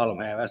y'all's problem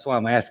have. That's why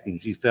I'm asking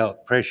if you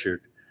felt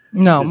pressured.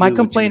 No, to my do what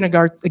you complaint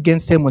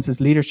against him was his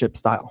leadership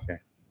style. Okay.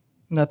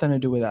 Nothing to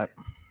do with that.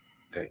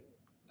 Okay.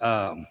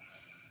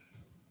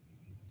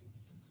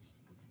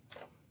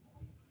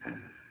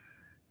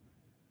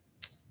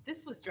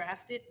 This was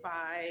drafted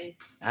by,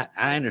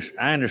 I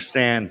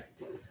understand.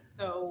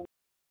 so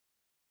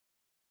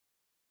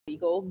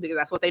legal, because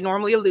that's what they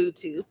normally allude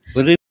to.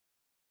 But it,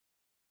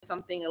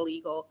 Something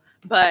illegal,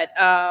 but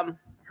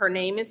her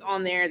name is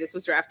on there. This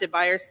was drafted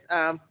by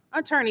her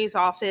attorney's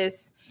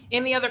office.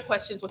 Any other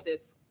questions with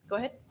this? Go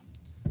ahead.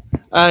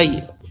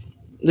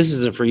 This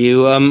isn't for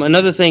you.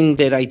 Another thing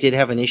that I did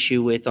have an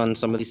issue with on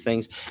some of these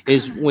things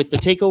is with the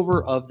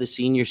takeover of the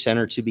senior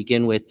center to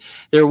begin with.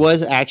 There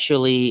was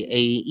actually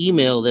a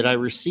email that I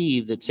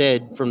received that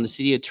said from the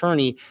city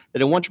attorney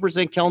that I want to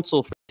present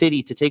counsel for the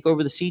city to take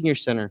over the senior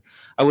center.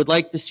 I would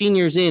like the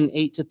seniors in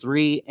 8 to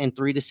 3 and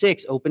 3 to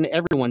 6, open to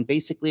everyone,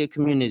 basically a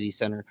community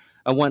center.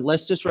 I want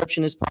less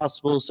disruption as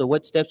possible. So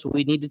what steps would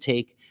we need to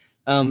take?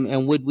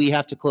 And would we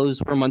have to close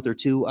for a month or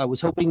two? I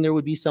was hoping there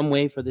would be some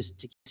way for this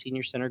to keep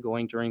senior center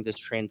going during this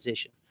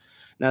transition.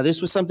 Now,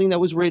 this was something that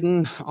was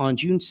written on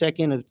June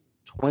 2nd of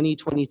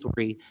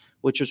 2023,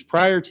 which was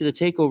prior to the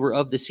takeover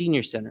of the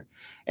senior center.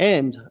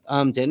 And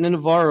Denton and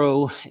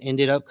Navarro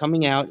ended up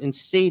coming out and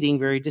stating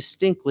very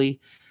distinctly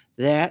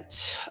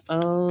that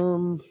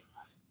to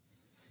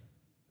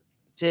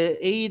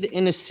aid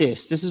and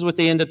assist, this is what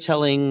they end up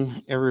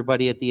telling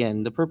everybody at the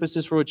end. The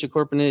purposes for which a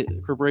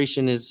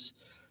corporation is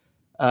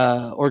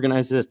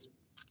organized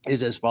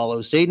is as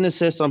follows: to aid and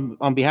assist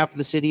on behalf of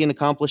the city in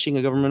accomplishing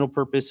a governmental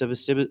purpose of a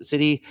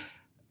city,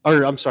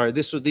 or I'm sorry,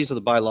 these are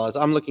the bylaws.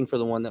 I'm looking for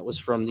the one that was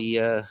from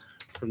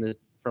Denton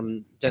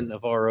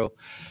Navarro.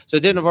 So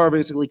Denton Navarro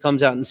basically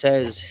comes out and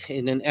says,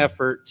 in an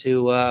effort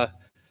to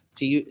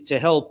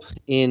help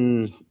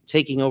in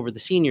taking over the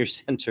senior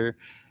center,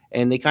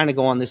 and they kind of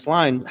go on this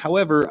line.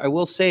 However, I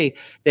will say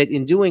that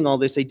in doing all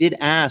this, they did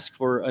ask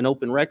for an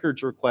open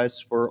records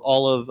request for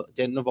all of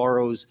Denton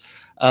Navarro's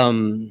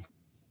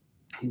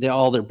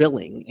all their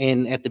billing.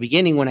 And at the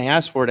beginning, when I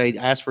asked for it, I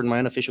asked for it in my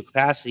unofficial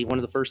capacity. One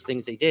of the first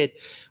things they did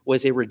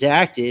was they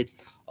redacted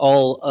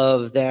all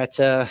of that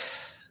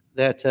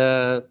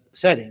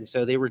setting.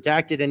 So they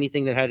redacted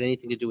anything that had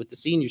anything to do with the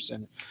senior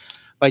center.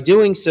 By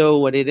doing so,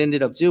 what it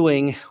ended up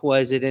doing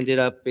was it ended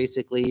up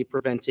basically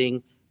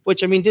preventing,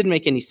 which I mean didn't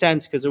make any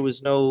sense because there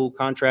was no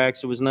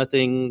contracts, there was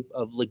nothing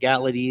of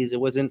legalities, it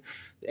wasn't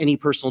any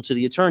personal to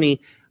the attorney,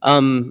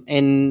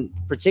 and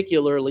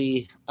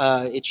particularly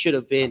it should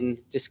have been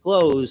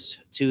disclosed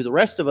to the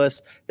rest of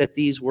us that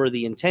these were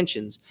the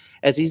intentions,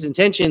 as these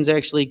intentions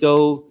actually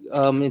go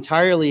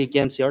entirely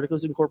against the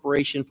Articles of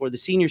Incorporation for the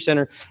Senior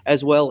Center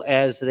as well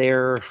as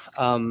their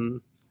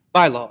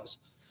bylaws.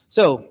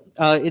 So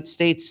it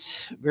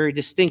states very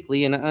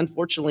distinctly, and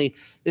unfortunately,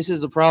 this is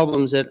the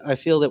problems that I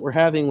feel that we're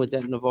having with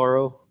Denton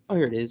Navarro. Oh,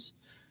 here it is.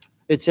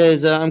 It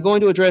says, I'm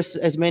going to address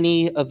as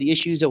many of the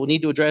issues that we'll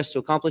need to address to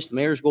accomplish the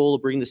mayor's goal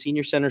of bringing the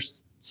senior center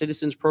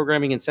citizens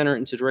programming and center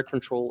into direct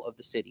control of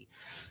the city.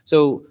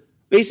 So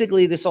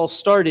basically, this all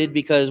started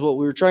because what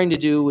we were trying to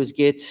do was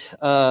get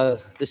the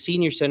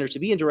senior center to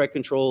be in direct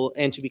control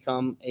and to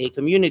become a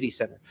community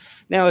center.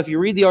 Now, if you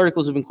read the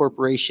Articles of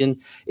Incorporation,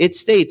 it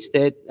states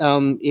that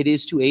it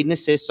is to aid and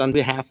assist on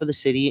behalf of the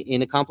city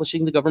in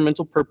accomplishing the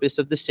governmental purpose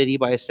of the city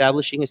by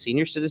establishing a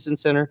senior citizen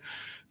center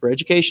for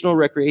educational,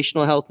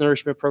 recreational, health,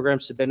 nourishment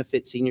programs to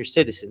benefit senior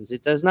citizens.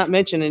 It does not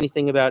mention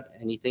anything about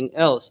anything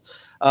else.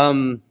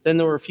 Then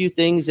there were a few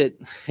things that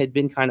had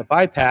been kind of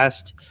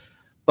bypassed.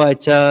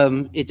 But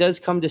it does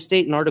come to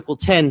state in Article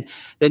 10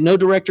 that no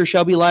director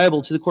shall be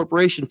liable to the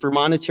corporation for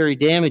monetary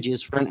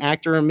damages for an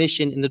act or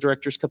omission in the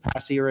director's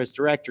capacity or as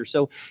director.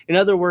 So in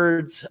other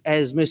words,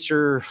 as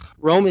Mr.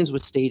 Romans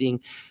was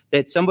stating,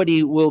 that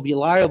somebody will be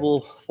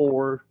liable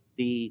for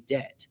the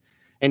debt.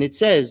 And it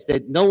says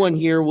that no one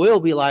here will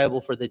be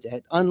liable for the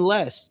debt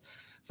unless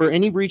for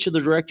any breach of the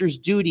director's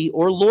duty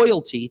or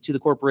loyalty to the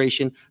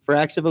corporation for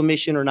acts of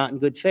omission or not in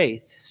good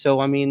faith. So,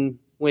 I mean,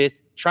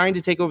 with trying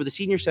to take over the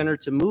senior center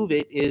to move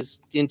it is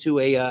into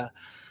a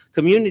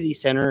community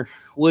center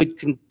would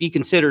be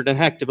considered an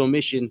act of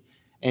omission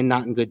and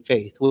not in good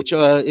faith, which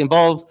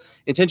involve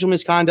intentional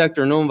misconduct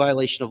or known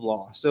violation of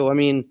law. So, I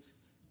mean,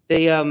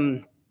 they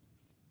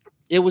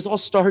it was all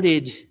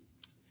started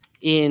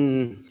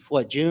in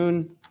what,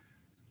 June?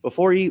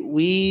 Before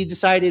we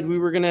decided we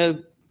were going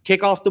to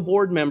kick off the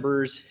board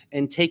members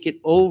and take it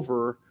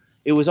over,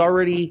 it was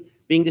already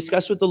being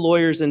discussed with the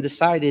lawyers and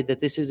decided that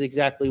this is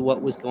exactly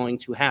what was going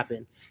to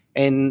happen.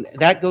 And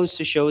that goes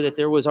to show that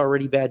there was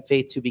already bad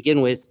faith to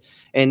begin with,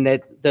 and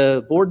that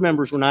the board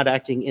members were not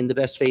acting in the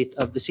best faith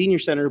of the senior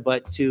center,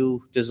 but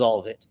to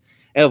dissolve it.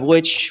 Of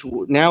which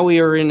now we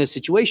are in a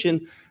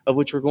situation of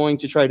which we're going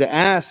to try to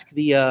ask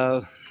the,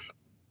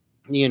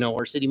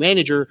 our city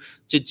manager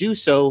to do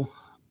so.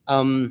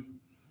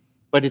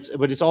 But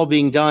it's all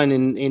being done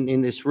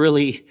in this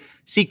really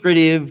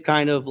secretive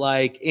kind of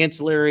like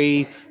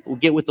ancillary, we'll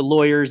get with the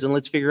lawyers and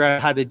let's figure out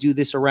how to do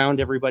this around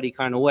everybody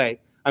kind of way.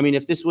 I mean,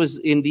 if this was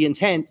in the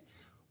intent,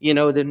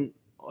 then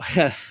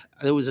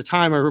there was a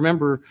time I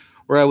remember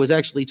where I was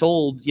actually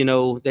told,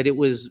 that it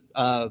was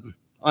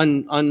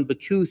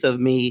unbecouth of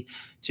me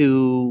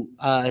to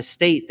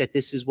state that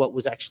this is what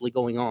was actually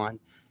going on.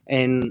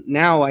 And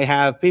now I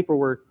have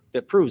paperwork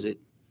that proves it.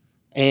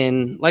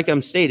 And like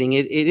I'm stating,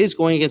 it is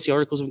going against the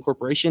Articles of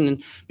Incorporation.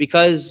 And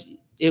because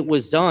it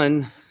was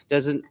done,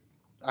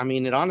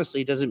 it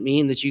honestly doesn't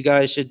mean that you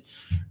guys should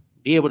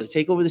be able to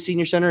take over the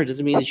senior center. It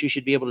doesn't mean that you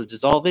should be able to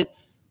dissolve it.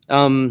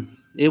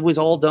 It was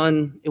all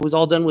done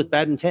with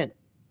bad intent.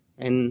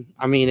 And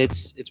I mean,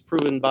 it's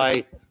proven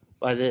by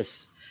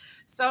this.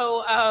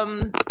 So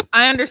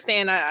I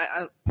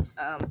understand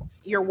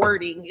your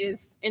wording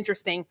is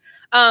interesting.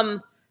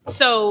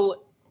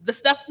 So the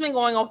stuff's been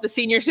going on with the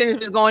senior center has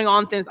been going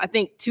on since I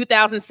think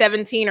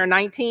 2017 or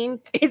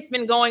 19. It's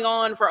been going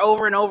on for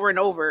over and over and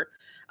over.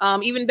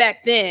 Even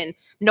back then,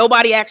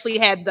 nobody actually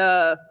had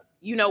the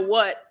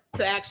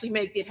to actually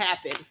make it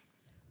happen.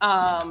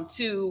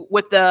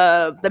 With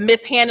the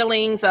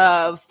mishandlings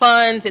of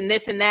funds and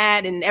this and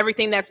that and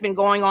everything that's been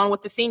going on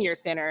with the senior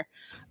center.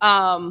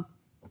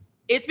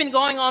 It's been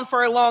going on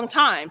for a long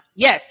time.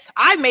 Yes,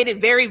 I made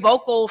it very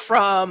vocal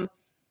from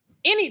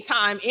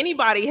anytime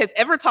anybody has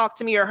ever talked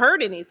to me or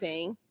heard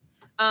anything.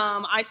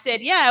 I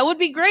said, yeah, it would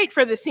be great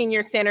for the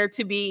senior center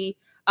to be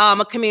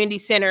a community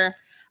center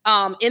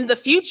in the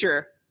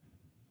future.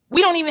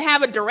 We don't even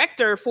have a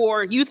director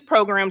for youth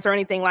programs or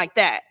anything like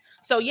that.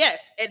 So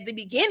yes, at the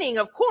beginning,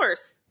 of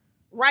course,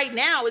 right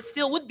now it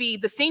still would be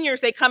the seniors.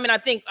 They come in, I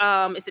think,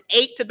 is it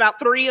 8 to about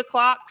 3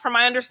 o'clock from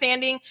my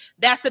understanding?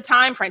 That's the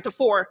time frame to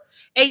 4,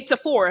 8 to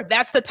 4.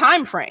 That's the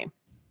time frame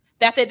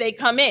that they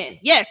come in.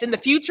 Yes, in the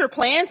future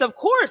plans, of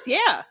course,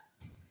 yeah.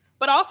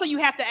 But also you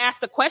have to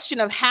ask the question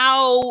of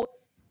how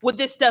would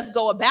this stuff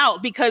go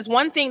about? Because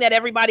one thing that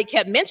everybody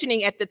kept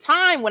mentioning at the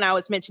time when I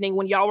was mentioning,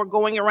 when y'all were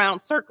going around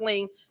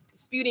circling,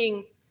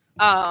 disputing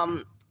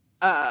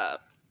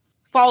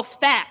false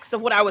facts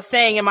of what I was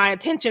saying and my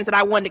intentions that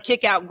I wanted to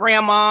kick out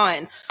grandma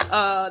and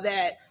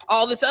that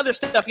all this other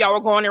stuff y'all were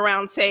going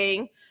around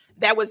saying,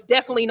 that was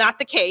definitely not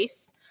the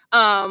case.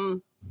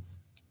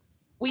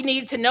 We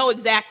needed to know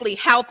exactly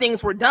how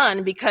things were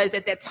done, because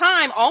at that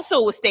time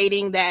also was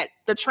stating that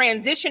the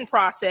transition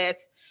process,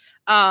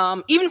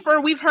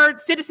 we've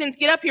heard citizens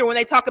get up here when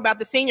they talk about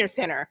the senior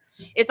center.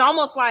 It's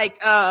almost like,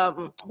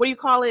 what do you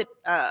call it?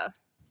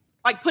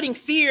 Like putting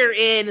fear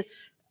in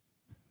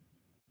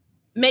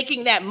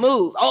making that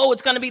move. Oh,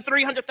 it's going to be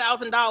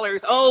 $300,000.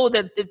 Oh,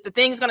 the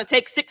thing's going to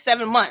take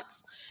 6-7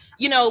 months.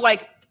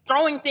 Like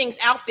throwing things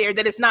out there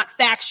that is not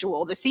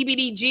factual. The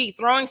CBDG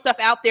throwing stuff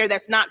out there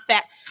that's not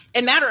fact.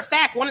 And matter of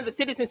fact, one of the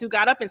citizens who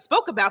got up and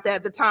spoke about that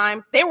at the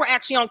time, they were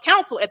actually on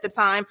council at the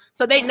time,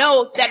 so they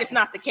know that is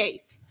not the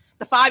case.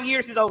 The 5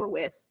 years is over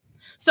with.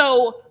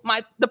 So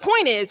the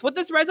point is, with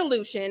this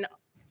resolution,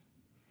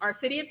 our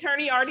city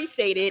attorney already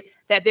stated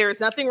that there is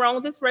nothing wrong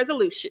with this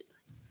resolution.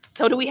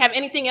 So do we have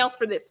anything else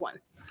for this one?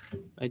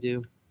 I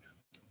do.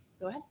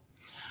 Go ahead.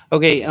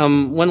 Okay,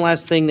 one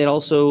last thing that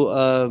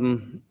also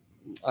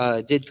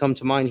did come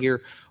to mind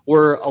here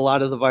were a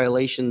lot of the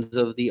violations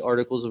of the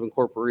Articles of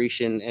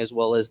Incorporation as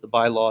well as the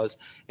bylaws.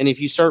 And if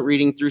you start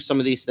reading through some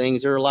of these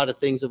things, there are a lot of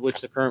things of which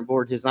the current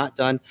board has not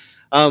done,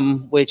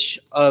 which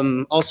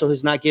also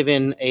has not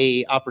given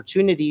an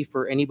opportunity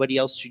for anybody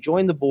else to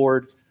join the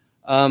board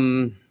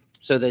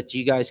so that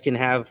you guys can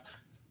have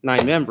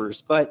 9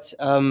 members. But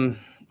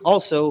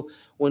also,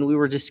 when we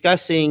were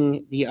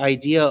discussing the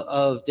idea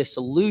of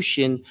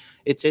dissolution,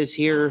 it says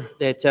here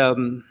that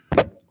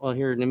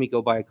here, let me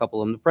go by a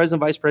couple of them. The president,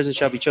 vice president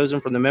shall be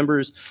chosen from the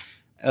members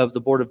of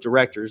the board of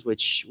directors,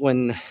 which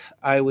when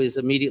I was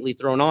immediately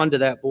thrown onto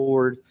that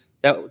board,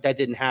 that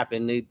didn't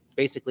happen. They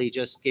basically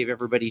just gave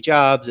everybody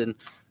jobs, and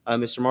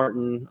Mr.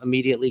 Martin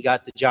immediately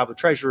got the job of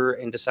treasurer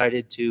and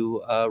decided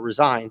to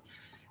resign.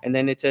 And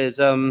then it says,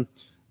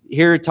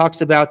 here it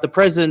talks about the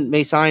president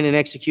may sign and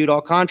execute all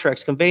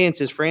contracts,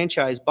 conveyances,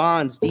 franchise,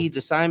 bonds, deeds,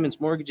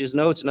 assignments, mortgages,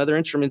 notes, and other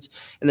instruments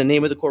in the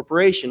name of the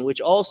corporation, which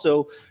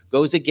also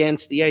goes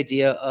against the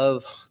idea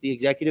of the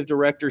executive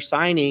director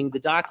signing the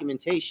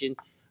documentation.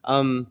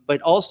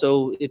 But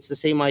also it's the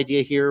same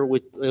idea here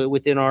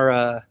within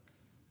our,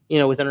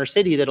 within our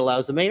city that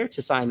allows the mayor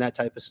to sign that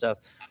type of stuff.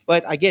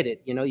 But I get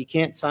it, you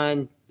can't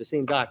sign the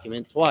same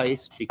document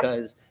twice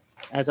because,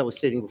 as I was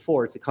stating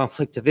before, it's a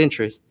conflict of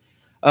interest.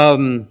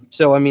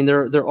 So, I mean,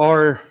 there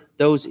are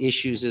those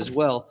issues as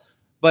well.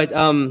 But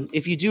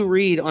if you do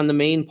read on the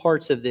main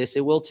parts of this,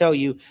 it will tell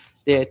you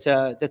that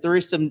that there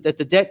is that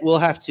the debt will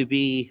have to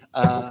be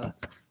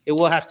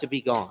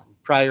gone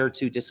prior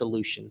to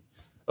dissolution.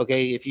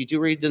 Okay, if you do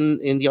read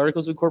in the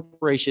Articles of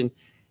Incorporation,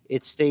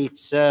 it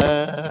states,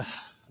 let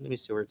me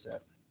see where it's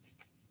at.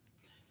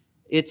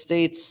 It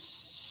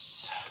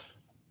states,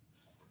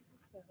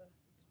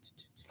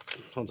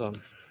 hold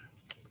on.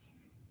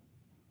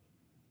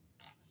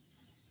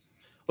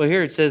 Well,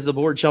 here it says the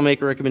board shall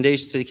make a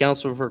recommendation to city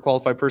council for a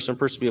qualified person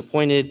to be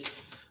appointed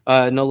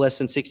no less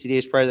than 60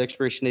 days prior to the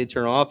expiration of the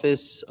term of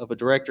office of a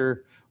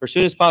director, or as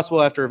soon as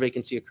possible after a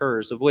vacancy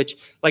occurs, of which,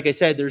 like I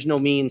said, there's no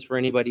means for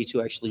anybody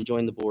to actually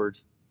join the board.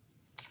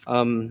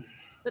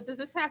 But does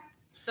this have,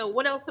 so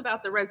what else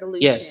about the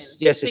resolution? Yes.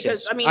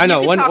 Because, I mean, I you know.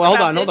 can Hold talk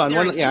on. about this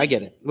during- Yeah, I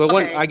get it. But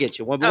Okay. I get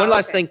you. One Oh,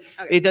 last okay. thing.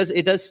 Okay.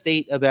 It does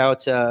state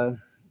about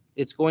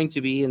it's going to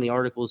be in the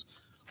articles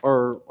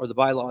or the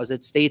bylaws.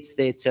 It states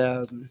that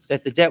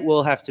that the debt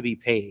will have to be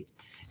paid,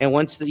 and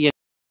once the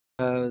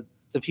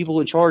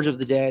people in charge of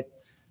the debt,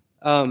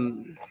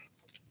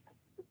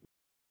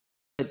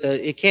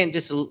 it can't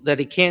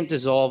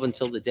dissolve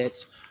until the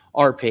debts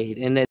are paid,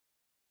 and that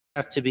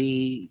have to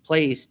be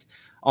placed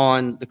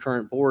on the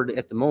current board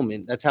at the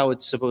moment. That's how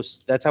it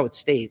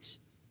states.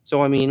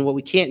 So, I mean, what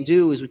we can't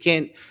do is we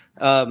can't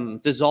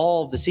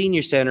dissolve the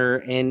senior center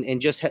and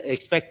just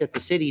expect that the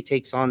city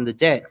takes on the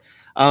debt.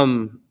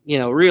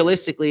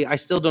 Realistically, I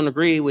still don't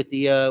agree with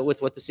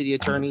with what the city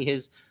attorney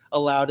has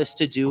allowed us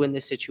to do in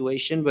this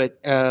situation, but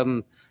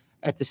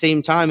at the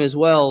same time as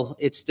well,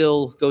 it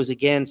still goes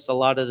against a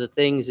lot of the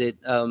things that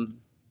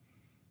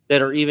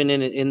that are even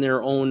in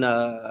their own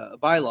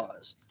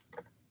bylaws.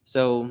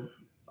 So,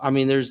 I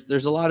mean,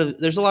 there's a lot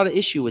of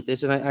issue with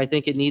this, and I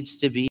think it needs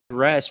to be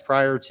addressed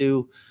prior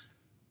to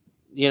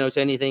to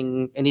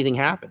anything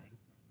happening.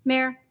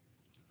 Mayor,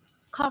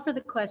 call for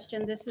the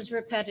question. This is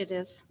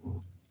repetitive.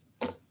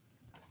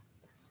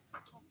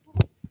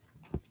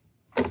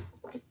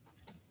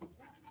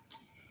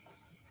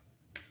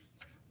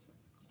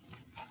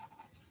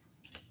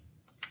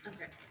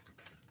 Okay.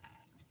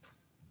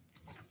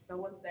 So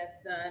once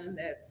that's done,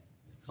 that's,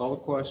 Call a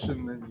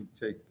question, then you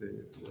take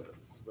the,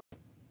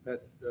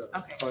 that,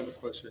 Okay. part of the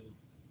question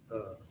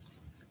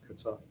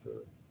cuts off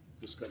the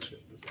discussion.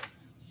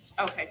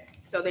 okay.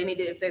 So they need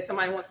to, if there's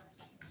somebody wants to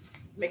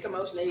make a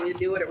motion, they need to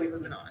do it, or we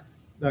moving on?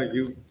 No,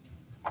 you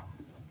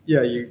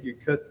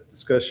cut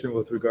discussion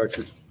with regard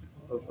to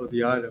of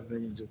the item,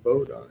 then you just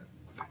vote on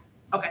it.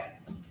 Okay.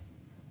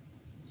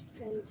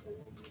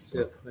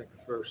 Yeah, make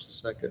a first, a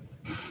second.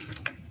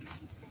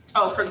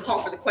 Oh, for the call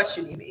for the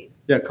question, you mean?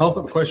 Yeah, call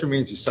for the question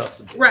means you stop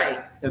the debate.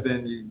 Right. And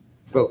then you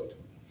vote.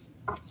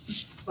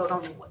 Vote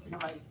on what,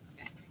 nobody's,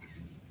 okay.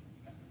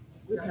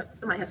 We don't have,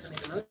 somebody has to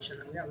make a motion,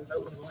 and we haven't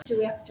voted on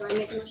it. Do I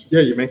make a motion?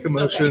 Yeah, you make a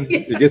motion,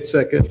 Okay. you get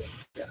second.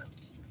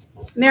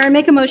 Mayor, I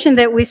make a motion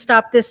that we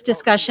stop this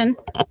discussion.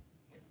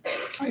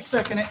 I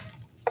second it.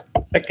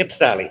 Second,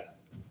 Sally.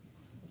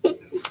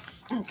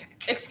 Okay.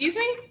 Excuse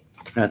me?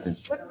 Nothing.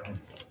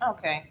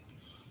 Okay.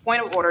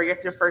 Point of order,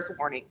 it's your first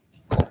warning.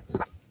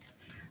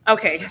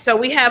 Okay, so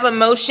we have a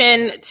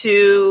motion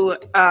to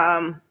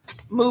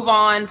move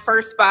on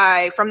first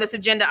from this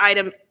agenda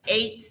item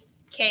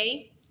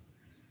 8K.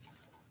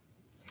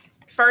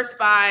 First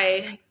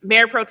by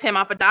Mayor Pro Tem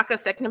Apodaca,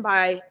 seconded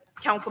by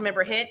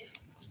Councilmember Hitt.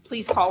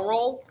 Please call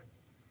roll.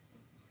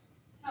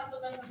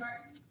 Councilmember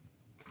Martin,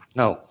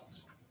 No.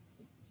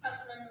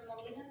 Councilmember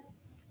Molina,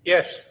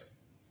 Yes.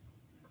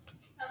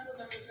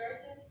 Councilmember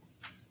Garza,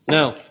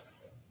 No.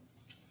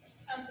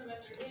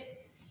 Councilmember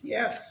Hitt,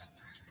 Yes.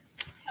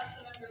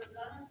 Councilmember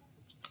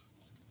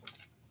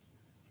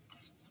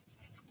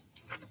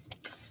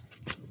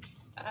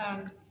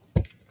Lozano,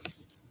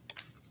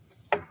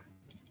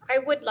 I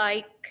would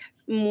like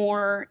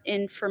more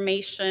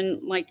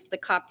information, like the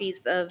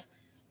copies of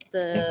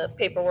the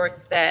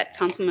paperwork that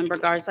Councilmember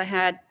Garza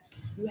had.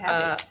 You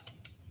have it.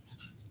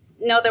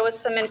 No, there was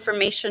some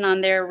information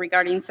on there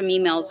regarding some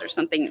emails or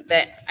something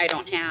that I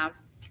don't have.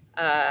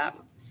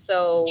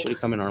 So, Should have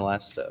come in our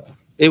last.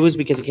 It was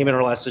because it came in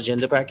our last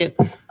agenda packet.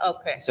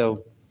 okay.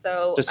 So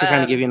So. just to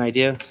kind of give you an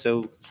idea.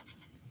 So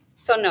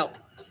So no.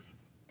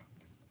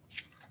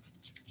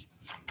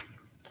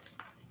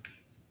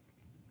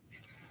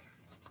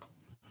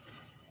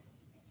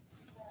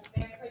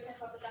 Mayor Pro Tem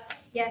Apodaca,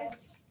 Yes.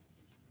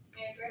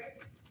 Mayor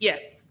Garza,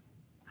 Yes.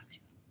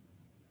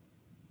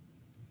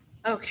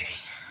 Okay.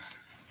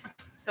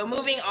 So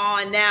moving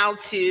on now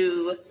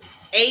to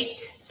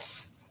 8.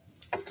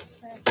 I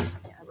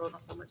wrote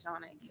on so much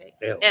on it. Okay.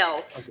 L.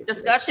 L,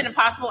 discussion and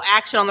possible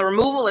action on the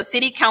removal of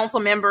city council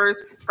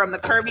members from the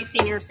Kirby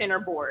Senior Center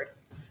Board.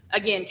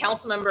 Again,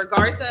 Councilmember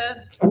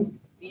Garza, do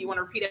you want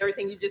to repeat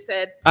everything you just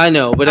said? I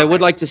know, but I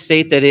would like to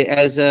state that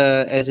as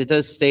it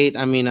does state,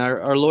 I mean,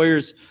 our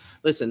lawyers,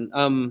 listen,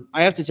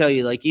 I have to tell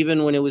you, like,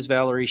 even when it was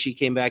Valerie, she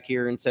came back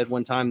here and said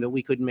one time that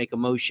we couldn't make a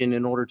motion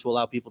in order to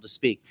allow people to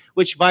speak,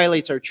 which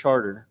violates our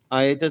charter.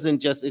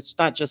 It's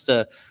not just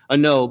a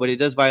no, but it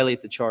does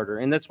violate the charter.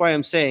 And that's why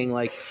I'm saying,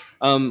 like,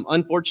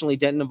 unfortunately,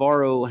 Denton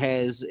Navarro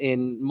has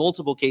in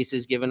multiple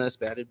cases given us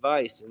bad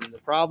advice. And the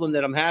problem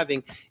that I'm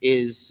having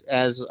is,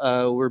 as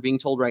we're being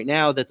told right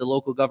now, that the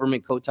Local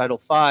Government Code Title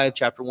 5,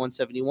 Chapter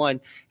 171,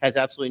 has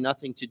absolutely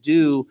nothing to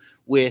do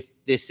with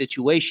this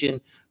situation.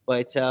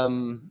 But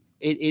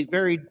it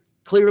very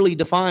clearly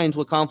defines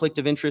what conflict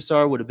of interests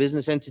are, what a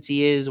business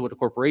entity is, what a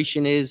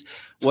corporation is,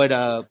 what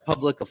a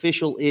public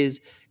official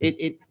is.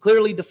 It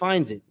clearly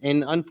defines it.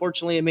 And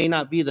unfortunately, it may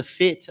not be the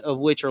fit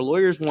of which our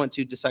lawyers want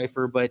to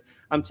decipher, but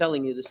I'm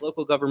telling you, this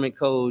local government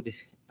code,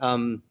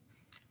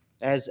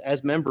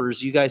 as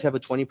members, you guys have a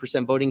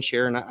 20% voting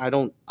share, and I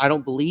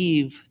don't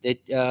believe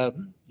that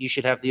you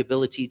should have the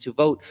ability to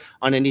vote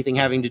on anything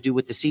having to do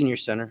with the senior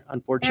center,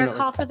 unfortunately. Mayor,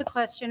 call for the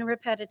question,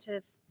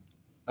 repetitive.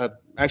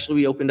 Actually,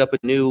 we opened up a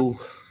new,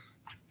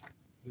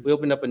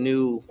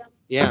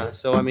 yeah.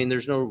 So, I mean,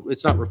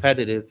 it's not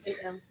repetitive.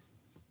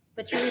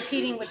 But you're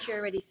repeating what you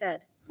already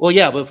said. Well,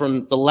 yeah, but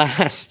from the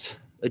last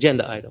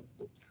agenda item.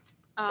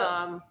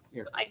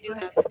 Here. I do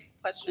have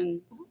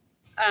questions.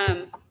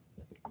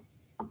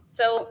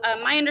 So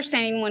my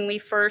understanding when we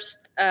first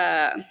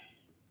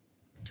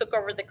took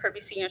over the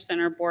Kirby Senior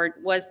Center Board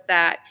was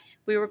that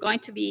we were going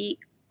to be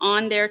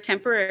on there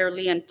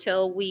temporarily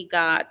until we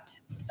got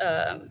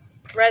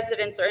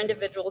residents or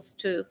individuals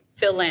to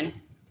fill in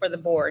for the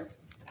board.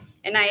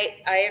 And I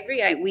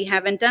agree, we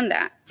haven't done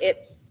that.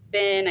 It's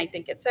been, I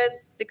think it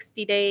says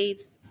 60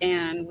 days,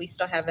 and we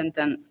still haven't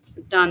done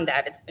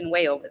that. It's been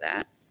way over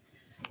that.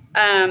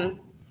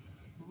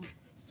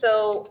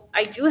 So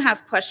I do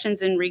have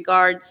questions in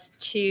regards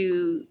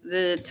to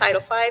the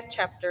Title 5,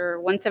 Chapter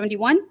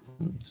 171.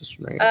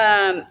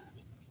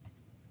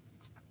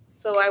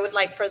 So I would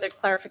like further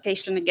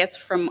clarification, I guess,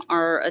 from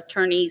our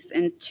attorneys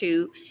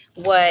into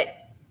what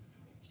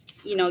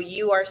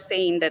you are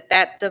saying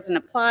that doesn't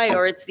apply,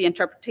 or it's the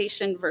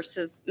interpretation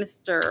versus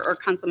Mr. or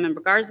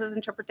Councilmember Garza's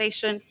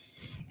interpretation.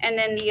 And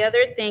then the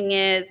other thing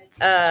is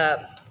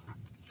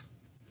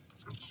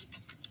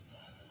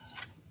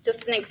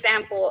just an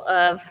example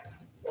of,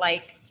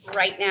 like,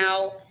 right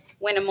now,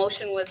 when a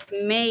motion was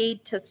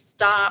made to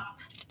stop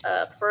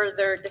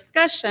further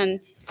discussion,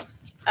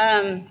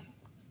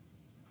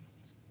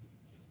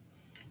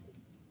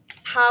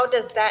 how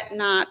does that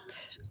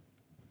not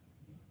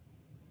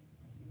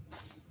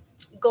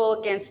go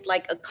against,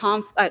 like, a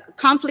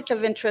conflict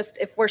of interest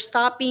if we're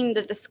stopping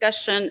the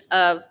discussion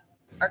of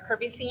our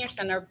Kirby Senior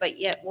Center, but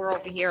yet we're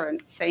over here and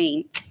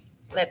saying,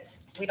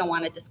 we don't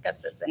want to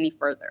discuss this any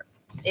further?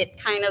 It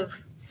kind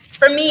of,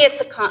 for me, it is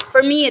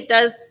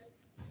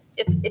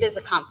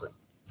a conflict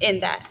in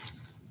that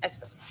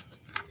essence.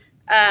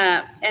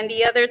 And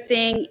the other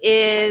thing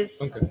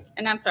is,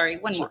 and I'm sorry,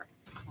 one more.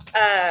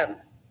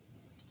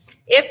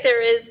 If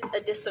there is a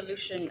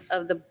dissolution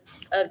of the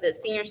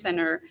senior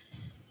center,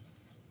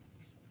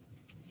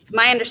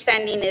 my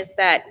understanding is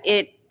that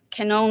it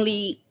can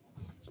only,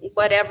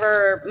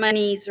 whatever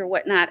monies or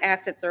whatnot,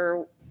 assets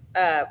or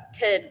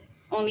could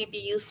only be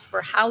used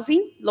for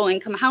housing,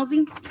 low-income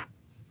housing.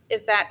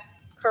 Is that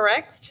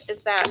correct?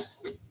 Is that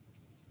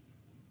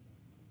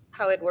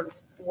how it would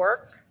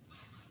work?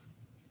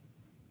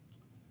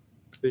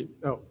 To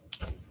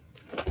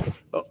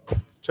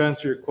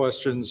answer your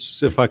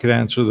questions, if I could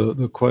answer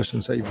the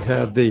questions that you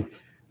had, the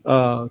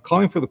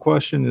calling for the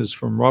question is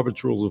from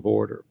Robert's Rules of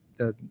Order.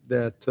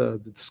 That the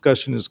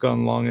discussion has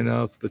gone long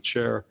enough. The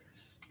chair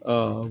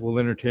will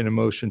entertain a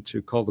motion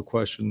to call the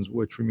questions,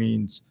 which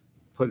means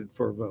put it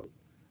for a vote.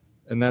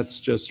 And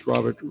that's just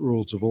Robert's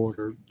Rules of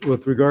Order.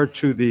 With regard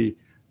to the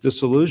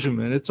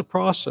disillusionment, it's a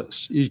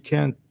process. You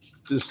can't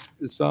just,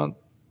 it's not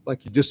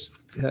like you just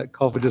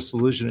call for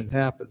dissolution and it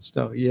happens.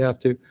 No, you have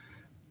to,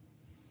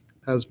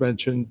 as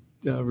mentioned,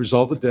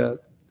 resolve the debt.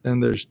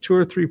 And there's 2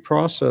 or 3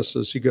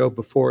 processes you go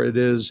before it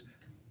is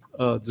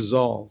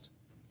dissolved.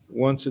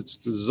 Once it's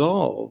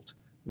dissolved,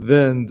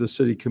 then the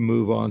city can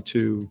move on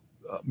to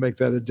make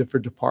that a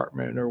different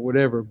department or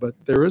whatever. But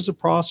there is a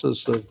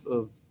process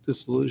of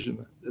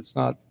disillusionment. It's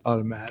not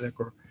automatic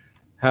or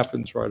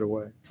happens right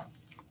away.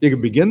 You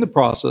can begin the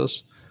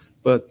process,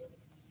 but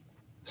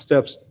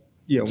steps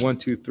 1,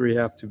 2, 3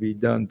 have to be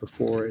done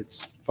before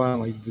it's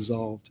finally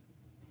dissolved.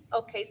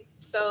 Okay,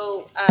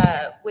 so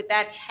would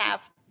that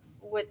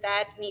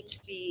need to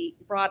be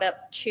brought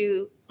up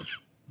to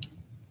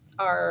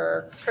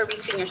our Kirby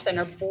Senior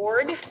Center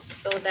Board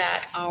so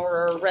that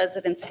our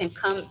residents can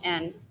come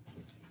and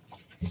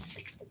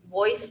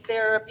voice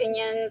their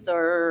opinions,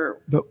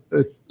 or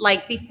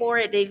like before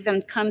it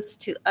even comes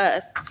to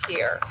us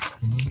here,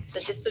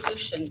 the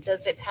dissolution,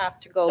 does it have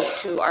to go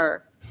to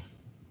our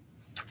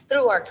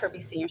through our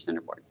Kirby Senior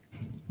Center Board.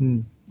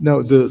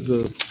 No,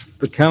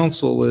 the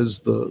council is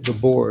the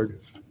board.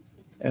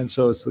 And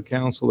so it's the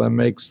council that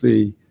makes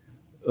the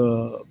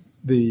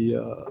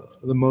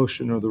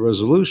motion or the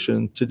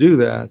resolution to do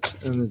that,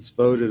 and it's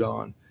voted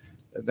on.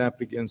 And that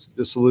begins the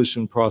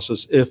dissolution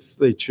process if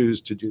they choose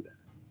to do that.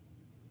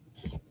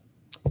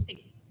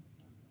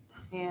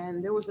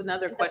 And there was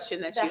another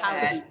question that you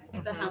housing,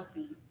 had. the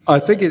housing. I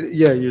think it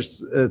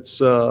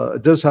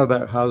does have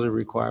that housing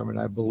requirement,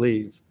 I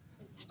believe.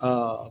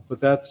 But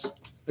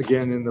that's,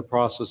 again, in the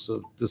process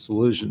of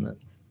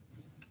disillusionment.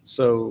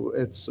 So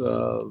it's,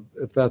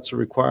 if that's a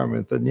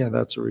requirement, then yeah,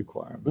 that's a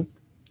requirement.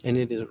 And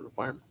it is a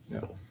requirement. Yeah.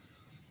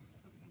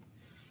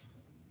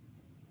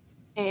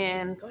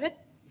 And go ahead.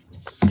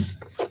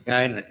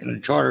 Yeah, in the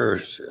charter,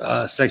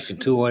 section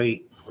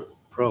 208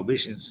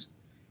 prohibitions,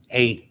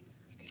 A,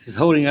 is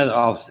holding other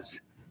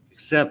offices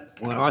except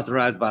when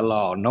authorized by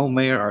law. No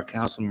mayor or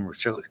council member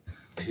should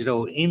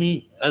hold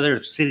any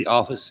other city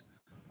office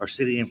or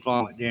city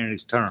employment during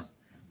his term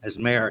as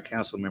mayor or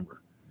council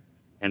member.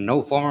 And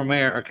no former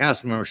mayor or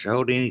council member should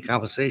hold any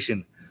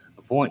compensation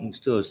appointments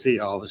to a city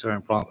office or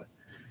employment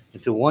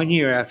until 1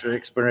 year after the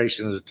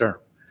expiration of the term.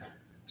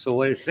 So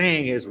what it's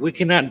saying is we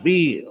cannot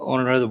be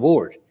on another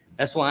board.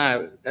 That's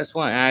why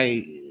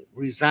I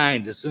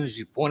resigned as soon as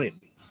you appointed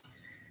me.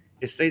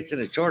 It states in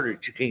the charter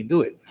that you can't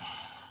do it.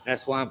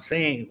 That's why I'm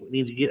saying we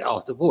need to get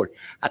off the board.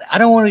 I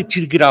don't want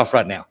you to get off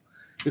right now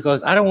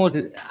because I don't want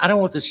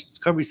the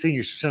Kirby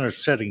Senior Center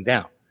shutting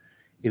down.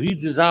 If you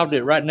dissolved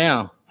it right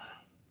now,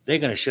 they're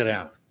going to shut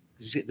down.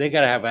 They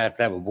got to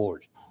have a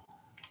board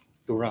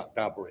to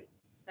operate.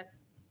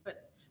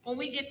 But when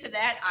we get to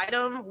that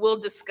item, we'll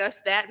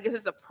discuss that because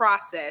it's a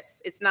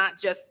process. It's not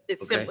just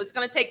it's Okay. simple. It's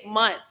going to take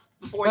months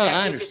before Well, that I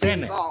gets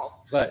understand that, resolved.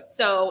 but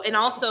So, and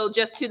also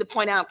just to the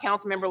point out,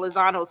 Councilmember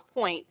Lozano's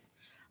point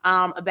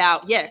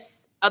about,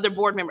 yes, other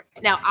board members.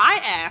 Now,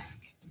 I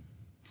asked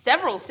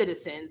several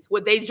citizens,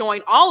 would they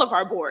join all of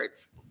our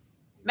boards?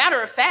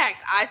 Matter of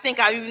fact, I think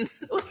I even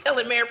was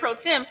telling Mayor Pro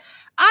Tem,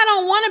 I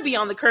don't want to be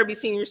on the Kirby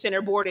Senior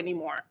Center board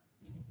anymore.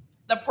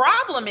 The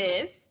problem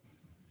is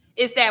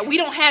that we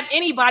don't have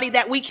anybody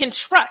that we can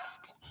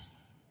trust.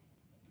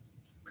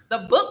 The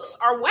books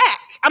are whack.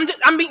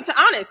 I'm being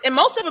honest, and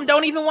most of them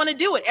don't even want to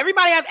do it.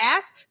 Everybody I've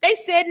asked, they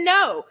said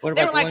no. what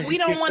They about were the like, ones we you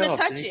don't kicked want to off,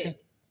 touch Tanisha?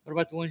 it. What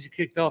about the ones you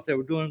kicked off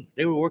that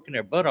they were working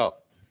their butt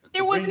off?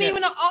 There wasn't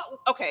even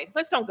okay,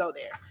 let's don't go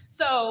there.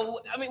 So,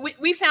 I mean,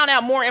 we found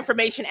out more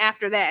information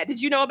after that.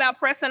 Did you know about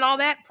press and all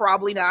that?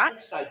 Probably not.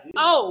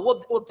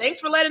 Oh, well, thanks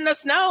for letting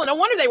us know. No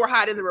wonder they were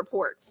hiding the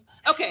reports.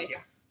 Okay,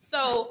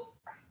 so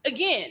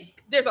again,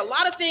 there's a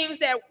lot of things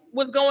that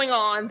was going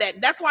on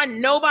that's why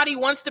nobody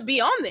wants to be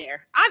on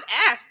there. I've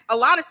asked a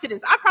lot of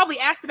citizens. I probably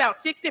asked about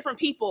 6 different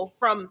people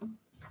from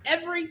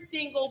every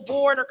single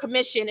board or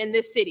commission in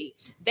this city.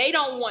 They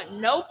don't want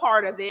no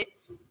part of it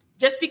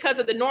just because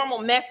of the normal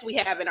mess we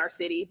have in our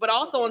city. But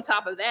also on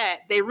top of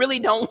that, they really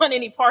don't want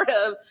any part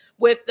of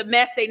with the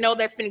mess they know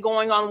that's been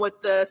going on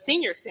with the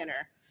senior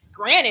center.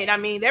 Granted, I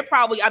mean,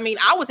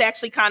 I was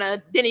actually kind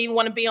of didn't even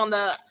want to be on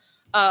the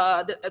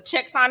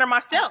check signer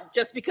myself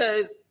just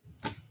because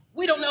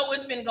we don't know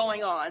what's been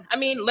going on. I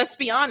mean, let's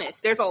be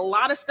honest. There's a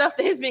lot of stuff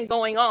that has been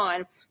going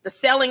on. The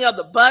selling of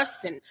the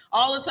bus and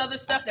all this other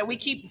stuff that we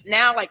keep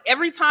now. Like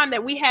every time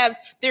that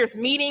there's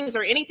meetings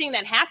or anything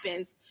that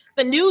happens,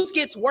 the news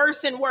gets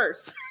worse and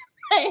worse.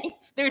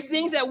 There's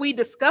things that we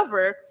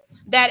discover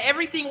that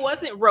everything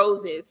wasn't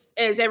roses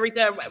as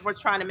everything we're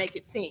trying to make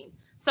it seem.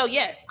 So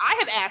yes, I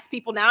have asked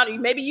people now,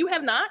 maybe you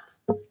have not.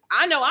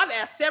 I know I've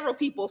asked several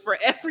people for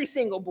every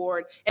single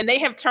board and they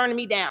have turned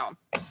me down.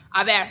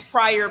 I've asked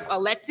prior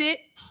elected.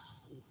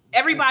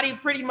 Everybody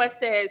pretty much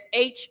says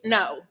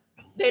no.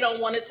 They don't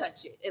want to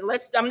touch it. And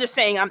I'm just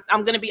saying, I'm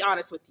going to be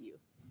honest with you.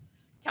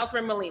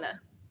 Councilman Molina.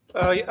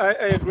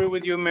 I agree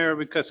with you, Mayor,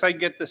 because I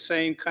get the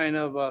same kind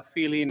of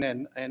feeling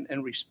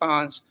and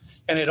response,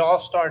 and it all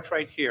starts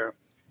right here.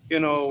 You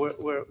know,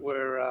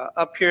 we're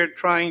up here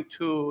trying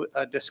to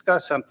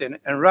discuss something,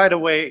 and right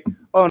away,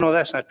 oh, no,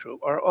 that's not true,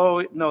 or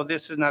oh, no,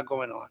 this is not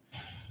going on.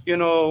 You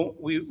know,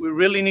 we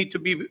really need to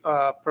be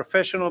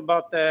professional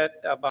about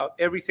that, about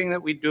everything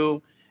that we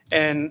do,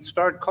 and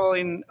start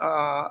calling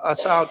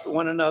us out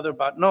one another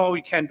about, no,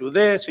 you can't do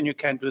this, and you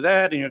can't do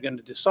that, and you're going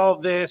to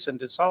dissolve this and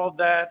dissolve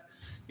that.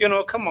 You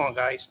know, come on,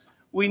 guys.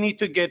 We need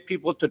to get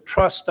people to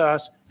trust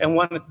us and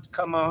want to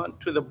come on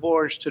to the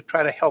boards to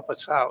try to help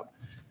us out.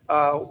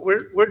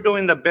 We're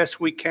doing the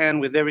best we can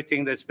with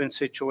everything that's been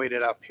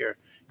situated up here.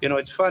 You know,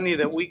 it's funny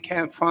that we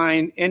can't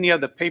find any of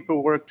the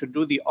paperwork to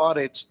do the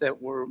audits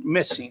that we're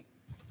missing.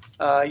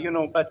 You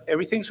know, but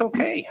everything's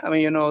okay. I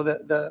mean, you know,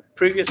 the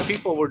previous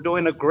people were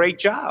doing a great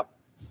job.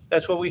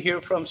 That's what we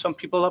hear from some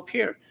people up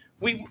here.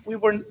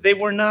 They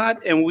were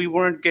not, and we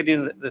weren't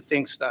getting the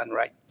things done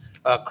right,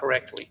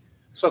 correctly.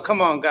 So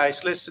come on,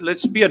 guys,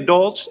 let's be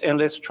adults and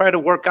let's try to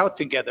work out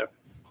together,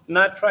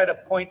 not try to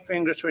point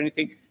fingers or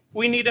anything.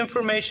 We need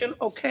information.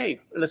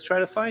 Okay, let's try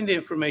to find the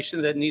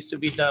information that needs to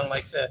be done,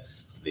 like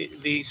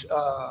these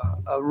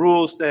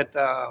rules that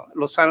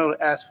Lozano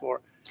asked for.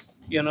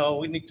 you know,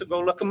 we need to go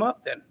look them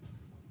up then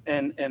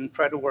and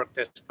try to work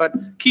this. But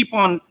keep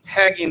on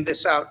hagging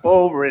this out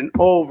over and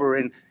over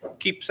and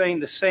keep saying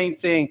the same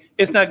thing.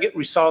 It's not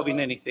resolving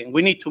anything.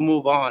 We need to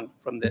move on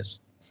from this.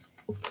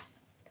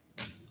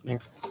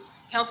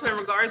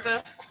 Councilmember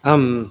Garza.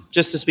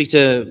 Just to speak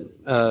to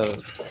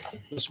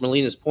Mr.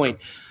 Molina's point,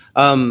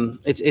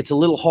 it's a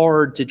little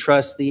hard to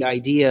trust the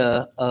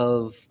idea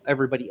of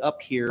everybody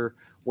up here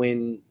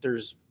when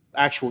there's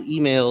actual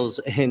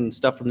emails and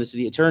stuff from the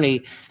city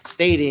attorney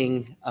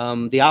stating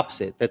the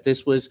opposite, that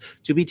this was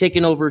to be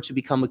taken over to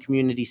become a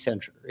community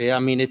center. I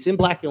mean, it's in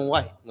black and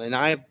white, and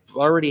I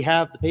already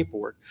have the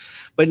paperwork.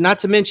 But not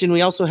to mention,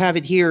 we also have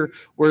it here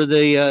where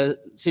the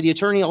city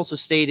attorney also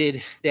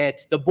stated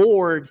that the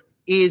board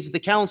is the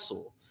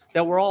council,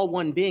 that we're all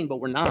one being, but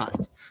we're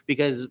not,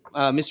 because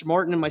Mr.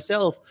 Martin and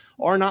myself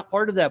are not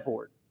part of that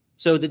board.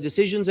 So the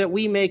decisions that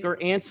we make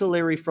are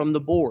ancillary from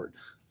the board.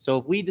 So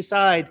if we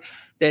decide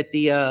that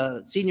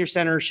the senior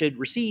center should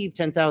receive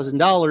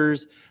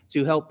 $10,000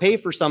 to help pay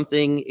for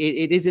something,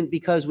 it isn't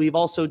because we've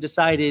also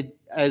decided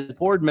as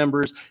board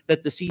members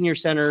that the senior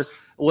center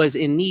was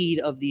in need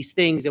of these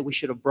things that we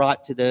should have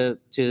brought to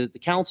the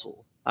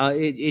council.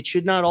 It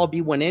should not all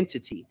be one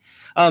entity.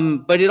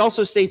 But it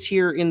also states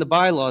here in the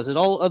bylaws that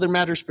all other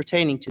matters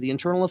pertaining to the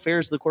internal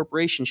affairs of the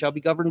corporation shall be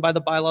governed by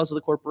the bylaws of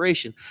the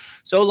corporation,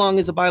 so long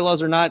as the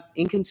bylaws are not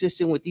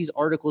inconsistent with these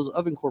articles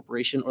of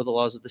incorporation or the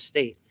laws of the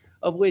state,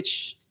 of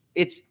which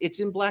it's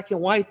in black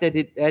and white that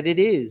it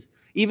is.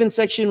 Even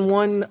section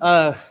 1,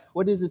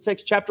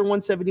 chapter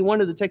 171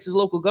 of the Texas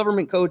Local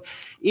Government Code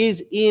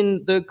is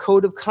in the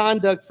code of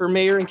conduct for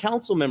mayor and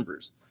council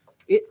members.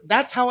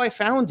 That's how I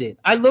found it.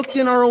 I looked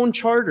in our own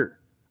charter.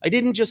 I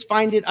didn't just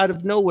find it out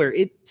of nowhere.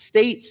 It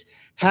states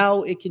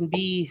how it can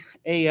be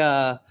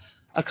a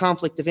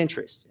conflict of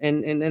interest,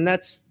 and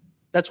that's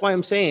why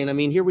I'm saying. I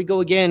mean, here we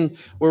go again,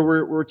 where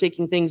we're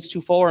taking things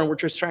too far, and we're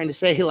just trying to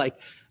say like,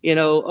 you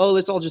know, oh,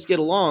 let's all just get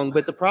along.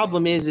 But the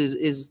problem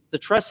is the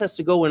trust has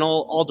to go in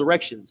all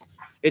directions.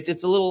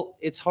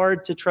 It's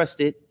hard to trust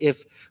it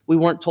if we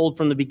weren't told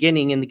from the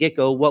beginning in the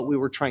get-go what we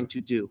were trying to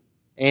do.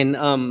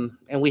 And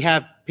we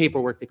have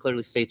paperwork that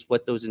clearly states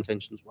what those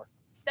intentions were.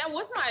 That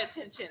was my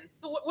intention.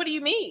 So what do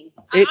you mean?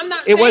 It- I'm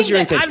not it was saying your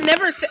that. intention. I've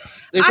never said.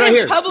 It's I right have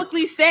here.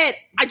 publicly said.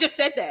 I just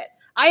said that.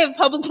 I have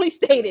publicly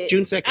stated.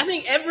 June 2nd. I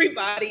think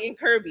everybody in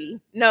Kirby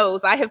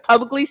knows I have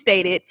publicly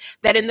stated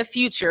that in the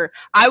future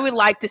I would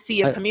like to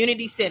see a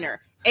community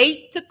center,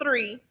 8 to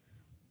 3,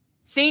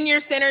 senior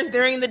centers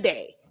during the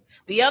day.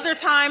 The other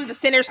time the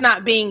center's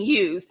not being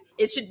used,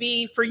 it should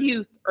be for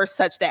youth or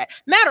such that.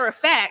 Matter of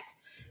fact,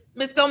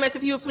 Ms. Gomez,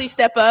 if you would please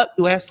step up.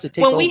 Who asked to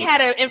take When over? we had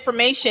an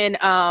information,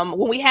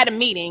 when we had a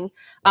meeting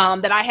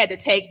that I had to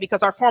take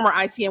because our former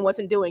ICN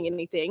wasn't doing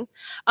anything,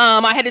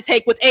 I had to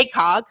take with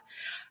ACOG.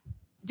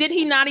 Did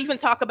he not even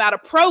talk about a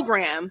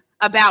program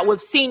about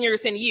with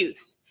seniors and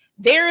youth?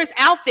 There is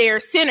out there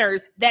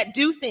centers that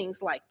do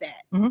things like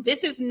that.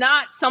 This is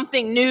not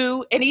something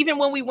new. And even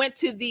when we went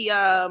to the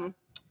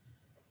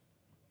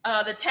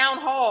town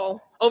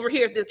hall over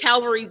here at the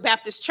Calvary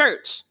Baptist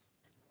Church,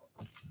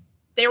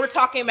 they were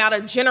talking about a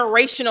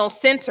generational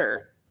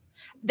center.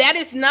 That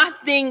is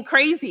nothing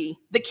crazy.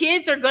 The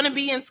kids are going to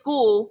be in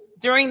school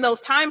during those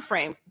time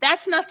frames.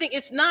 That's nothing.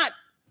 It's not.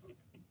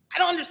 I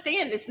don't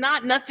understand. It's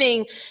not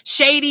nothing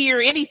shady or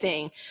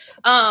anything.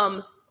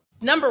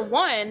 Number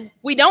one,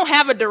 we don't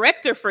have a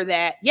director for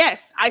that.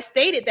 Yes, I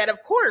stated that.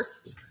 Of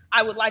course,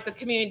 I would like a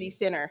community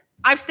center.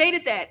 I've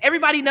stated that.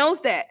 Everybody knows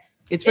that.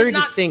 It's very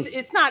not- distinct.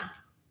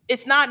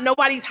 It's not,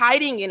 nobody's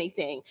hiding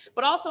anything.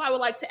 But also I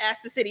would like to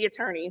ask the city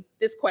attorney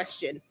this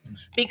question,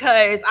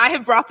 because I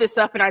have brought this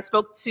up and I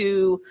spoke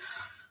to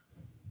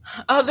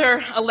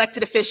other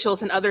elected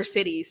officials in other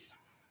cities.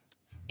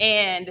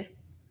 And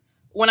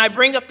when I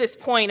bring up this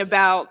point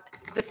about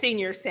the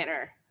senior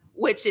center,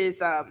 which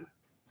is,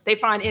 they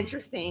find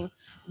interesting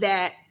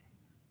that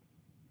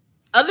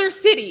other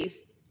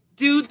cities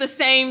do the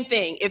same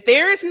thing. If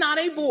there is not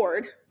a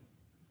board,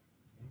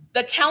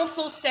 the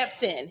council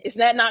steps in. Is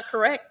that not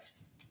correct?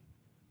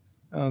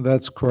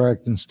 That's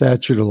correct, and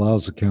statute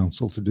allows the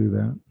council to do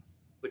that.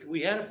 But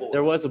we had a board.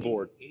 There was a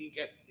board. He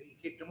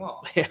kicked them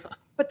off. Yeah.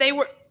 But they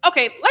were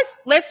okay.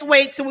 Let's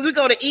wait till we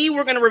go to E.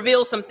 We're going to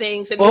reveal some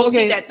things, and Well, we'll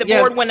okay, see that the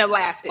yeah. board wouldn't have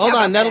lasted. Hold How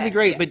on, about that'll that? be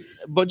great.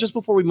 But just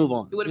before we move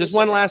on, What just we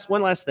one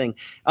last thing.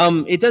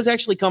 It does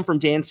actually come from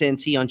Dan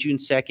Santee on June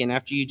 2nd.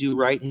 After you do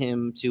write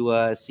him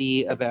to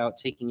see about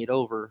taking it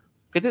over,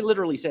 because it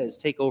literally says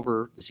take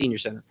over the senior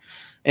center.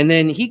 And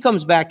then he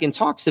comes back and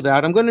talks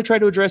about, I'm going to try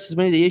to address as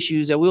many of the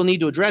issues that we'll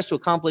need to address to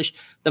accomplish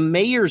the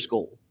mayor's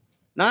goal,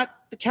 not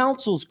the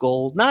council's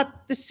goal,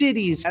 not the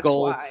city's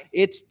goal. why.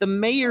 It's the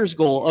mayor's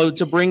goal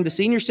to bring the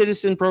senior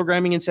citizen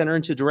programming and center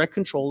into direct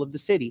control of the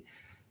city.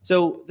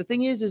 So the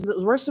thing is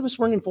the rest of us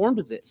weren't informed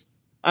of this.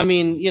 I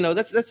mean,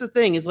 that's the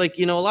thing is like,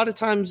 a lot of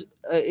times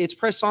it's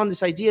pressed on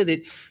this idea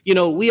that,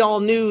 we all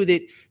knew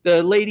that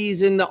the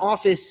ladies in the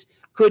office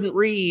couldn't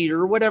read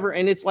or whatever.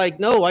 And it's like,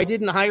 no, I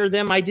didn't hire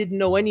them. I didn't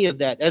know any of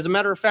that. As a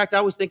matter of fact, I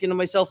was thinking to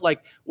myself,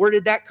 like, where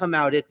did that come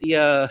out at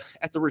the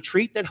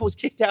retreat that I was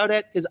kicked out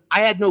at? Because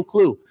I had no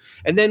clue.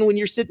 And then when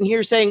you're sitting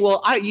here saying,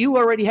 well, you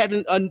already had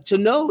to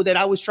know that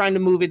I was trying to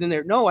move it in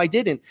there. No, I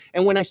didn't.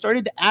 And when I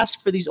started to ask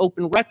for these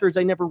open records,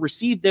 I never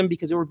received them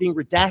because they were being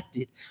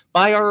redacted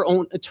by our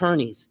own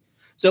attorneys.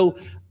 So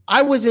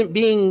I wasn't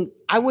being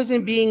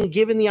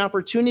given the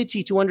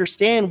opportunity to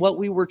understand what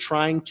we were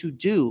trying to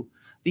do.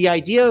 The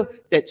idea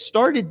that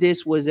started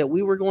this was that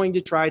we were going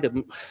to try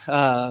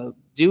to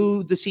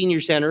do the senior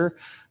center.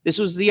 This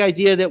was the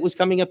idea that was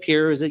coming up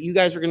here, is that you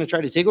guys were going to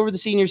try to take over the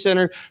senior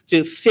center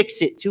to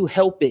fix it, to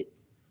help it.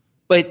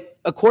 But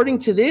according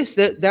to this,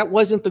 that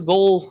wasn't the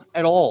goal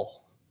at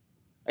all.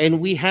 And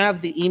we have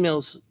the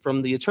emails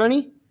from the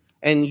attorney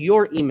and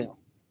your email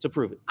to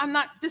prove it. I'm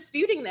not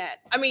disputing that.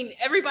 I mean,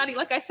 everybody,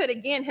 like I said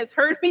again, has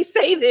heard me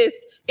say this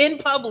in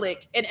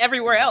public and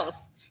everywhere else.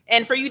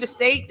 And for you to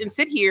state and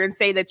sit here and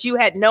say that you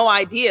had no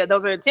idea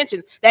those are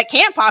intentions, that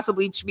can't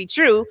possibly be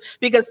true,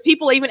 because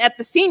people even at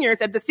the senior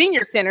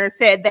center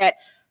said that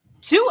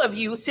 2 of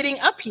you sitting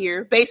up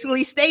here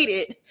basically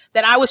stated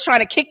that I was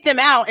trying to kick them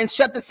out and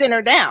shut the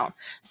center down.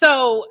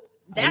 So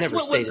that's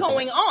what was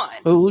going on.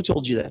 Who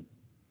told you that?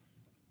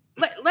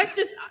 Let's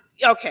just,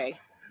 okay.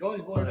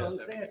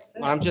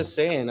 I'm just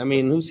saying. I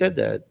mean, who said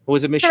that?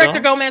 Was it Michelle?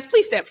 Director Gomez,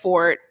 please step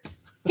forward.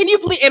 Can you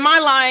please, am I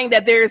lying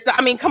that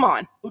come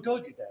on. Who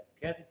told you that?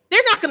 Kathy?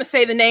 They're not going to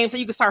say the names so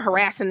you can start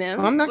harassing them.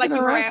 I'm not going to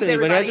harass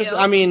anybody.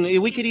 I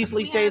mean, we could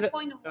easily say that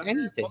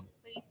anything.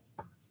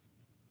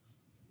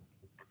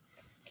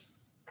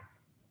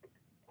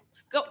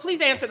 Go,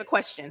 please answer the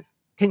question.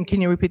 Can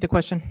you repeat the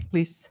question,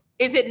 please?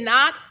 Is it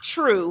not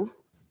true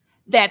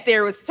that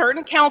there was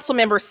certain council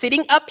members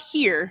sitting up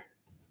here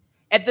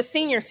at the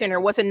senior center?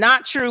 Was it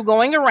not true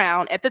going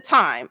around at the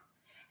time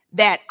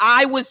that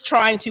I was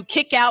trying to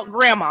kick out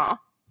grandma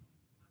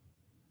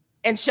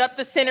and shut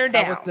the center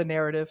down? That was the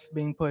narrative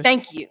being pushed.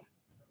 Thank you.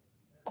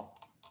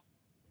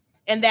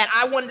 And that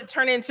I wanted to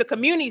turn it into a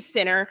community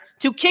center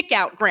to kick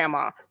out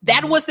grandma.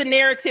 That was the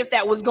narrative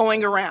that was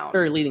going around.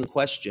 Very leading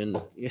question.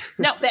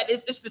 No,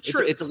 it's the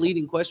truth. It's a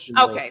leading question.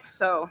 Okay,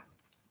 so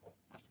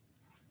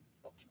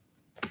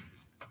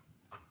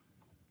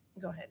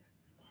go ahead.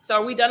 So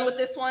are we done with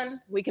this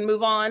one? We can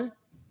move on.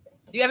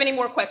 Do you have any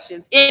more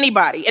questions?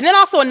 Anybody? And then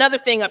also another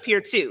thing up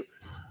here too.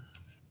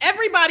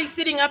 Everybody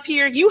sitting up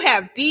here, you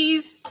have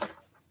these.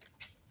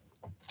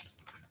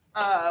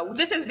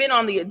 This has been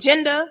on the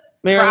agenda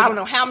Mayor, for I don't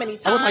know how many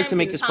times. I would like to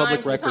make this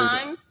public record.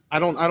 I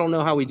don't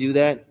know how we do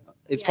that.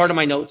 It's part of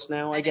my notes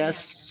now, I guess.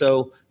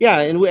 So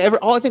yeah, and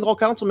I think all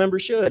council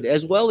members should,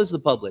 as well as the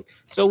public,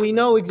 so we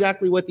know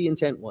exactly what the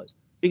intent was.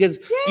 Because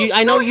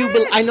I know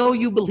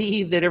you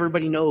believe that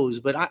everybody knows,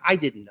 but I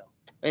didn't know.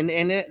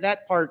 And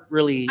that part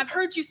really. I've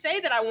heard you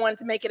say that I wanted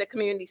to make it a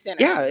community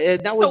center. Yeah,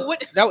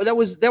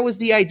 that was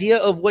the idea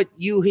of what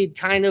you had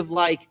kind of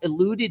like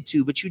alluded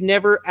to, but you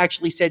never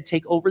actually said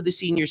take over the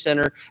senior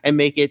center and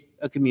make it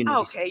a community.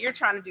 Okay, you're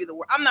trying to do the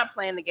work. I'm not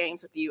playing the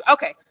games with you.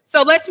 Okay,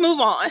 so let's move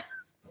on.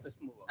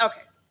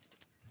 Okay,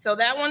 so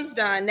that one's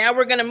done. Now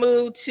we're gonna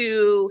move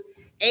to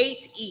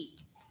 8E.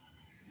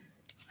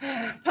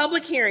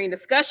 Public hearing,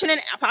 discussion and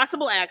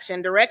possible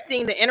action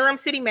directing the interim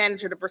city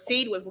manager to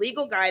proceed with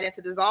legal guidance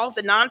to dissolve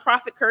the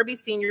nonprofit Kirby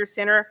Senior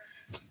Center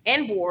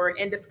and board,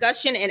 and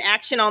discussion and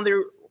action on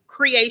the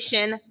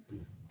creation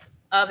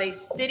of a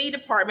city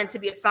department to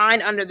be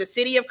assigned under the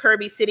City of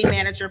Kirby city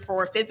manager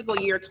for fiscal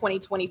year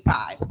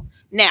 2025.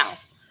 Now,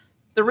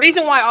 the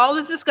reason why all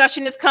this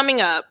discussion is coming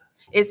up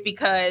is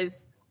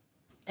because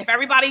if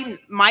everybody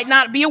might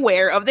not be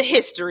aware of the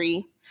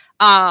history,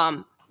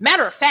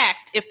 matter of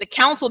fact, if the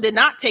council did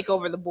not take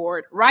over the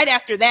board, right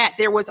after that,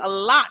 there was a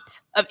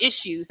lot of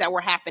issues that were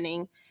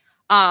happening.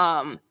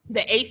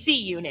 The AC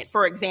unit,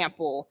 for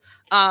example,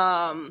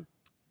 as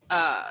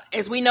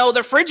we know,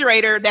 the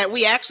refrigerator that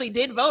we actually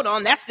did vote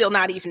on, that's still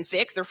not even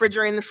fixed. The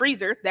refrigerator and the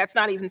freezer, that's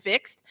not even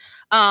fixed.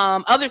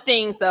 Other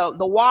things, the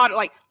water,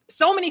 like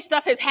so many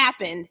stuff has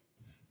happened.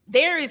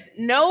 There is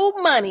no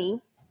money.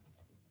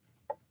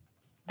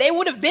 They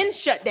would have been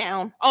shut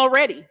down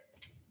already.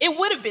 It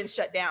would have been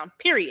shut down,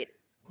 period.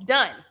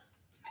 Done.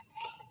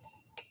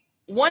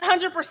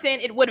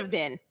 100% it would have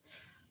been.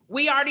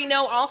 We already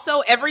know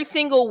also every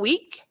single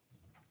week,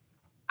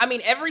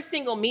 every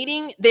single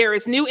meeting, there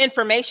is new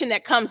information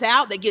that comes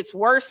out that gets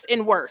worse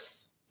and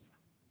worse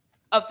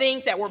of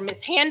things that were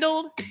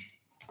mishandled,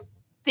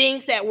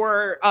 things that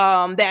were,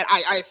 that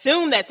I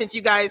assume that since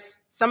you guys,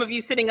 some of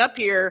you sitting up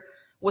here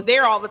was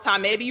there all the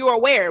time, maybe you were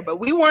aware, but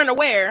we weren't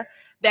aware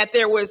that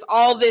there was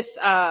all this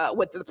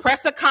with the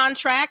PRESA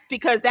contract,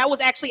 because that was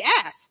actually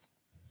asked.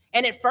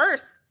 And at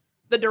first,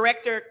 the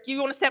director, you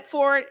want to step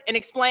forward and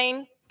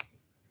explain?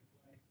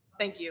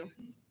 Thank you.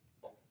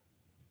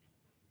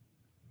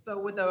 So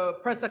with the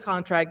PRESA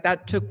contract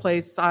that took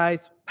place, I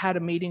had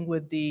a meeting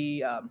with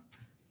the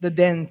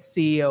then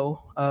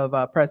CEO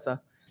of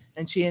PRESA,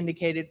 and she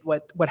indicated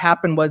what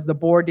happened was the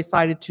board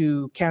decided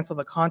to cancel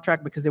the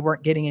contract because they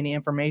weren't getting any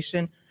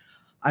information.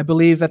 I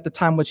believe at the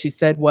time what she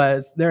said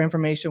was their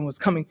information was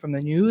coming from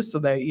the news, so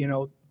that, you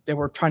know, they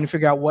were trying to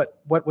figure out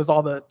what was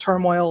all the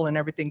turmoil and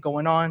everything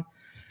going on.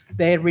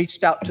 They had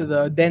reached out to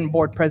the then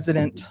board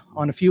president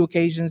on a few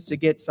occasions to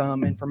get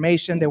some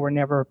information. They were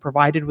never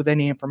provided with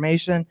any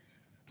information.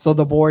 So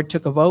the board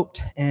took a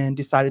vote and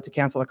decided to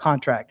cancel the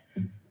contract.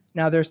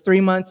 Now there's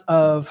 3 months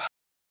of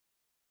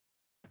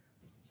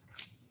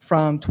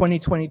from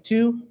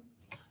 2022,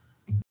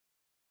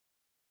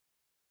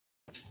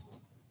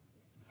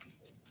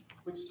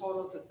 which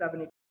totals to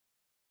 70.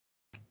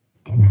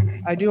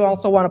 I do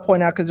also want to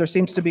point out, because there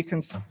seems to be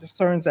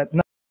concerns that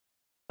none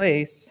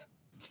place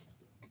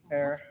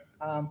there.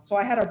 So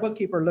I had our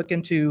bookkeeper look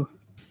into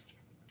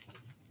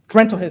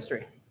rental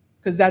history,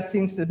 because that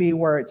seems to be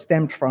where it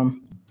stemmed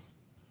from.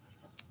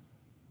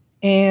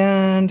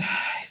 And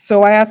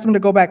so I asked him to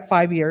go back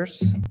 5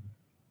 years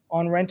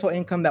on rental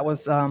income that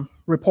was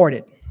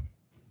reported.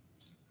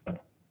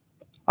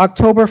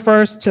 October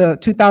 1st to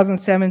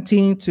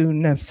 2017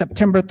 to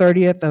September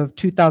 30th of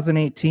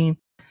 2018.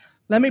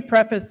 Let me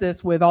preface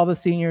this with all the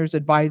seniors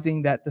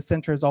advising that the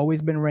center has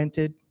always been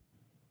rented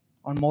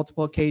on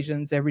multiple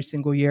occasions every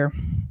single year.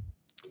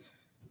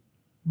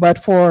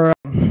 But for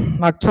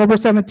October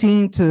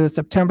 17 to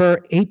September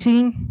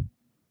 18,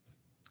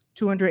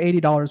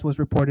 $280 was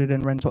reported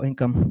in rental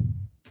income.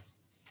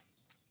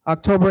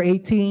 October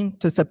 18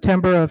 to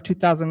September of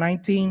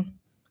 2019, a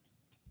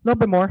little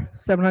bit more,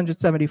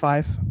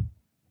 $775.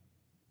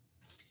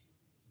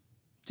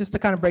 Just to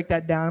kind of break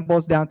that down, it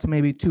boils down to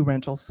maybe 2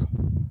 rentals.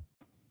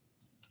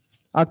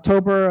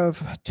 October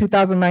of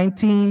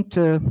 2019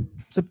 to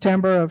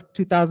September of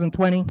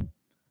 2020,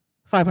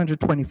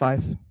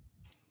 $525.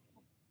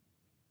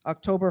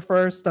 October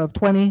 1st of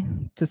 20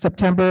 to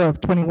September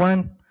of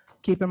 21.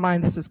 Keep in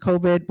mind, this is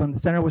COVID. When the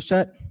center was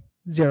shut,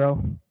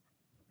 0.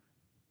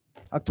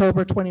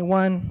 October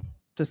 21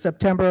 to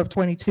September of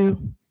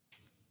 22,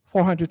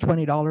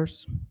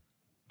 $420.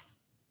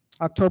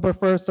 October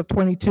 1st of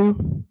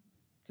 22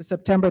 to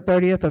September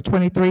 30th of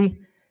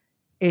 23,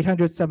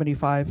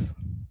 $875.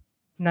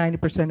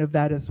 90% of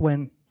that is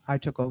when I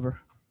took over.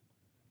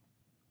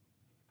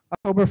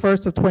 October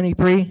 1st of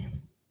 23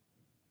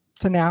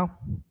 to now,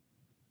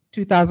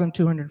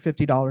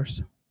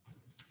 $2,250,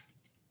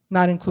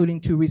 not including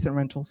 2 recent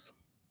rentals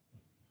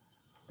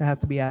that have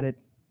to be added.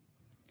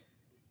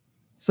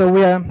 So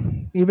we,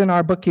 even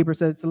our bookkeeper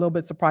said it's a little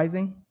bit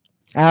surprising.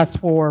 Asked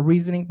for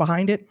reasoning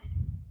behind it.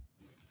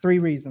 3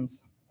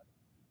 reasons.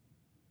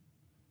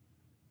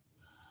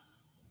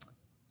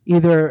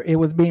 Either it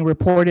was being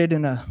reported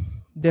in a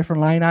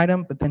different line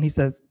item, but then he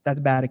says that's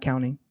bad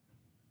accounting.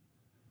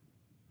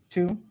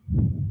 2,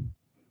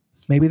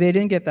 maybe they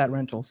didn't get that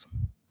rentals.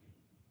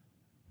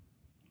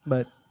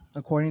 But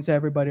according to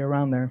everybody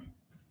around there,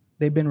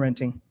 they've been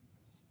renting.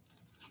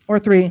 Or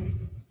 3,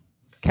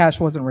 cash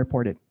wasn't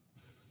reported.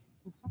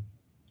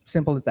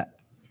 Simple as that.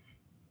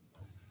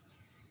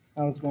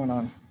 That was going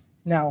on.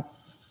 Now,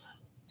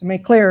 to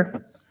make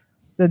clear,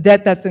 the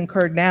debt that's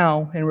incurred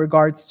now in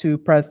regards to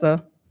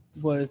PRESA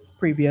was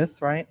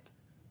previous, right?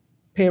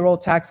 Payroll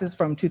taxes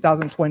from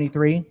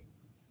 2023.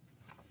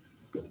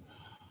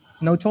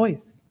 No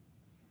choice.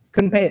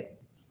 Couldn't pay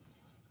it.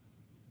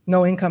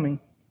 No incoming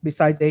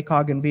besides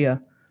ACOG and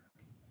VIA.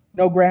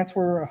 No grants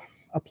were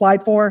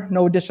applied for,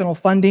 no additional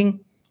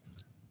funding.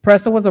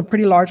 PRESA was a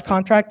pretty large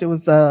contract. It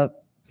was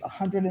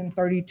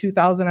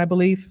 $132,000, I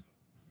believe,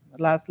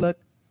 at last look.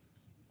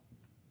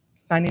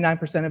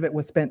 99% of it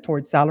was spent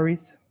towards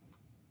salaries,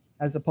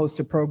 as opposed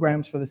to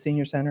programs for the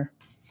senior center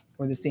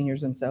or the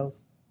seniors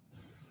themselves.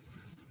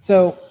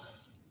 So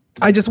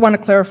I just want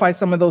to clarify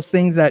some of those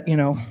things that, you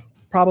know,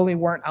 probably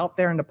weren't out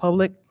there in the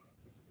public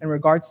in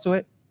regards to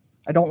it.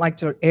 I don't like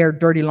to air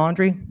dirty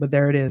laundry, but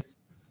there it is.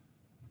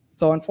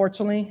 So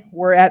unfortunately,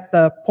 we're at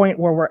the point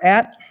where we're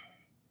at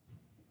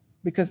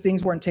because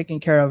things weren't taken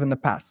care of in the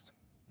past.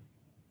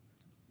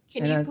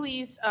 Can you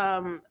please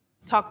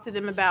talk to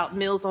them about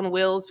Meals on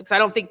Wheels? Because I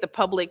don't think the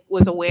public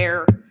was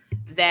aware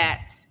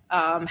that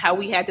how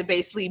we had to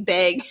basically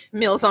beg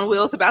Meals on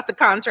Wheels about the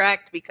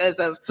contract because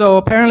of. So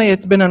apparently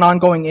it's been an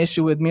ongoing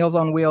issue with Meals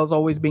on Wheels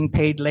always being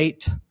paid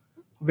late,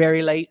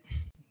 very late.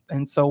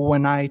 And so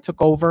when I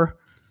took over,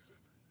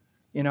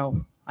 you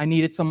know, I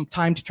needed some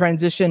time to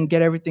transition,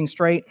 get everything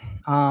straight.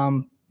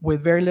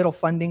 With very little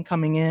funding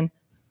coming in,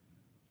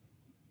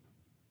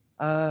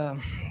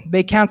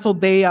 they canceled.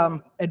 They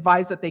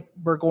advised that they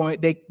were going.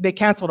 They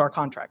canceled our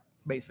contract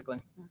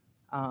basically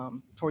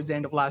towards the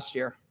end of last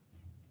year.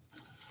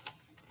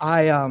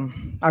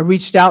 I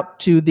reached out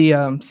to the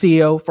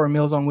CEO for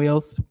Meals on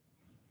Wheels,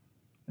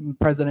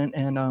 president,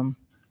 and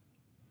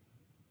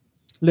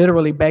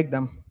literally begged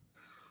them.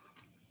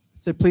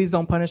 Said, please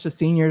don't punish the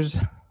seniors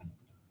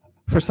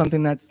for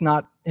something that's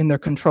not in their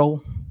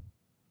control.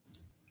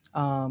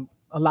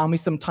 Allow me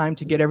some time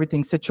to get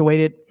everything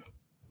situated,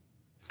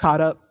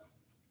 caught up,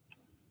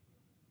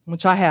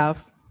 which I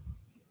have.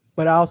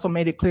 But I also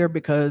made it clear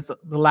because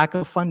the lack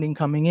of funding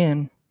coming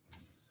in,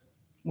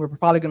 we're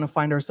probably going to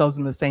find ourselves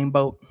in the same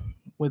boat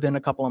within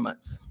a couple of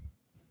months.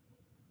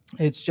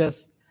 It's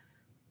just,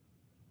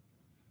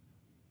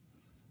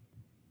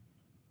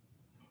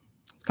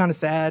 It's kind of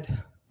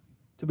sad,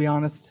 to be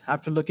honest.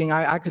 After looking,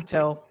 I could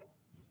tell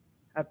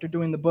after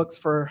doing the books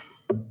for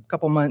a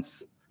couple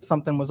months,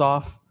 something was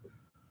off.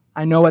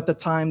 I know at the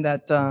time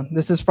that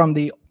this is from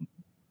the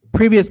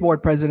previous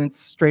board presidents,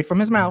 straight from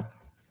his mouth,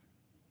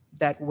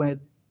 that when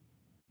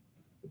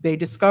they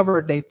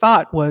discovered they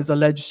thought was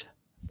alleged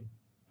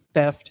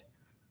theft,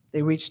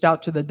 they reached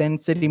out to the then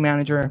city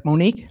manager,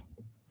 Monique.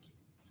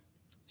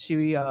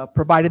 She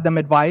provided them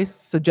advice,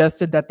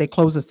 suggested that they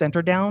close the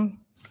center down,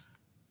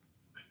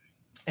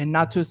 and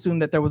not to assume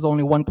that there was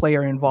only one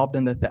player involved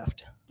in the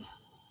theft,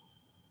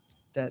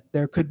 that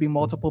there could be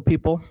multiple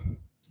people.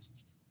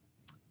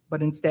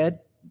 But instead,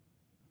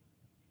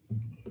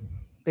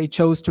 they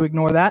chose to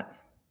ignore that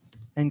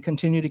and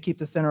continue to keep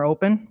the center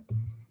open.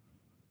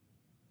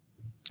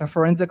 A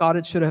forensic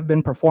audit should have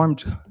been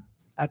performed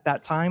at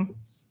that time.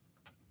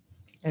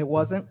 It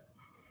wasn't.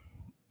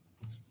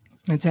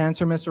 And to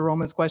answer Mr.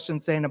 Roman's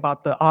question saying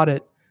about the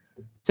audit,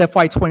 it's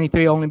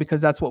FY23 only because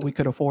that's what we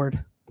could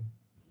afford.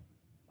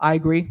 I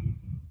agree.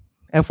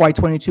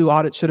 FY22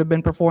 audit should have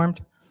been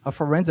performed. A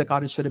forensic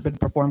audit should have been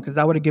performed because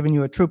that would have given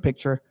you a true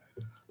picture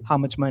how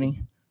much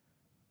money.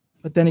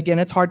 But then again,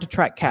 it's hard to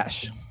track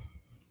cash.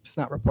 It's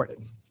not reported.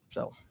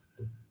 So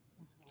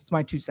it's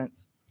my 2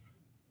 cents.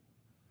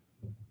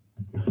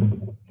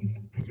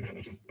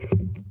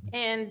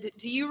 And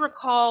do you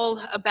recall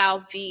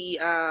about the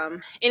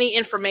any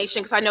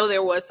information? Because I know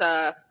there was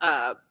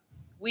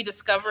we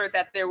discovered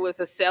that there was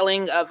a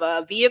selling of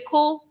a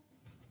vehicle.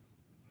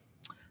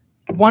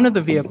 One of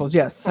the vehicles,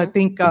 yes. I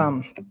think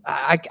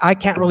I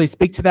can't really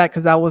speak to that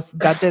because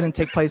that didn't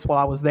take place while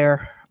I was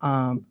there.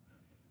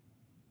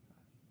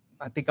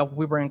 I think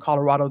we were in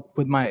Colorado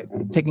with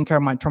taking care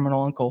of my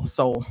terminal uncle.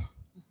 So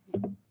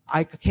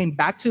I came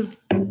back to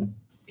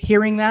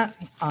hearing that.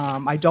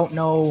 I don't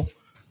know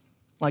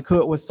like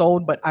who it was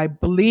sold, but I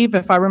believe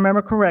if I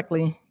remember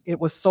correctly, it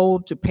was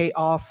sold to pay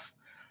off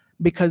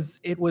because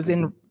it was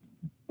in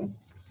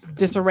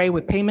disarray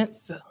with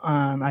payments.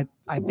 I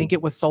think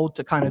it was sold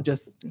to kind of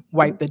just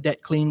wipe the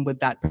debt clean with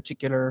that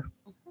particular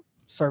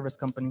service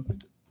company.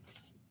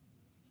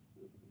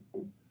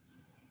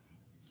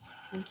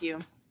 Thank you.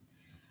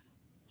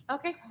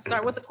 Okay,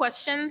 start with the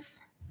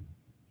questions.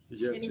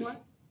 Anyone?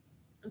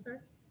 I'm sorry?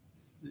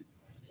 You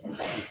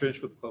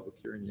finish with the public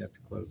hearing, you have to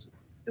close it.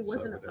 It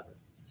wasn't a public.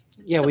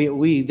 Yeah,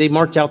 they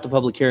marked out the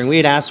public hearing. We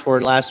had asked for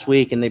it last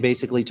week and they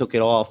basically took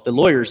it off. The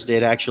lawyers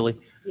did actually.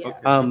 Yeah,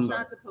 it's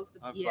not supposed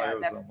to be. Yeah,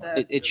 that's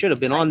the. It should have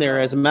been on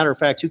there. As a matter of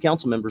fact, 2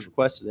 council members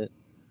requested it.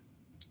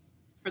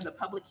 For the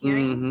public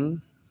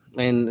hearing?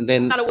 And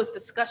then. I thought it was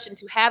discussion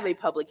to have a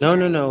public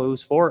hearing. No. It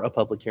was for a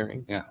public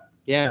hearing. Yeah.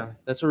 Yeah,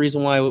 that's the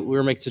reason why we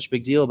were making such a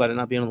big deal about it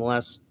not being on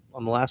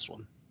the last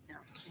one.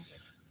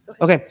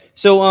 Okay,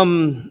 so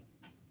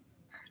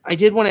I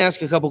did want to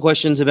ask a couple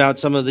questions about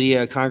some of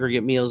the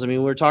congregate meals. I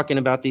mean, we're talking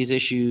about these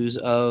issues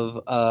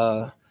of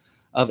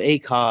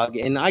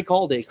ACOG, and I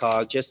called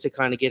ACOG just to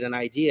kind of get an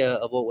idea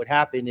of what would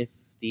happen if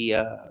the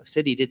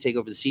city did take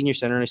over the senior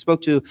center. And I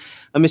spoke to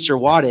Mr.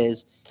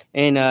 Juarez,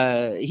 and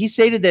he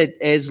stated that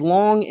as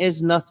long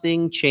as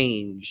nothing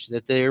changed,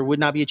 that there would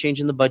not be a change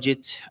in the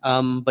budget,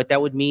 but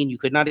that would mean you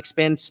could not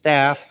expand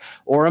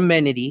staff or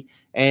amenity,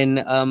 and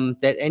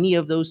that any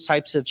of those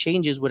types of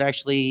changes would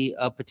actually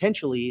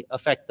potentially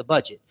affect the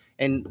budget,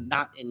 and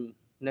not in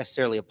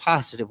necessarily a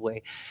positive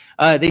way.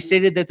 They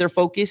stated that their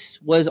focus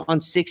was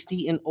on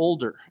 60 and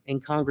older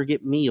and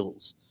congregate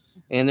meals,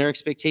 and their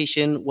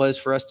expectation was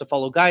for us to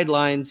follow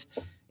guidelines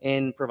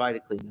and provide a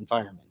clean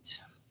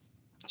environment.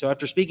 So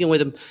after speaking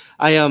with him,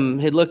 I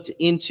had looked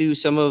into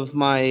some of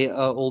my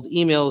old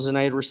emails, and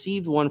I had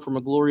received one from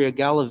a Gloria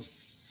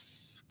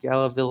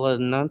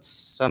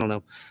Galavilla-Nuts. I don't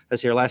know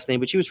that's her last name,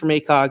 but she was from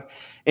ACOG,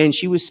 and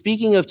she was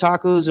speaking of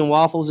tacos and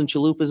waffles and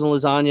chalupas and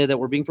lasagna that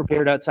were being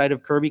prepared outside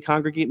of Kirby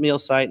Congregate Meal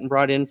Site and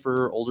brought in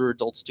for older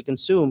adults to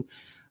consume.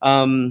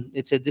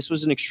 It said this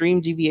was an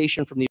extreme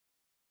deviation from the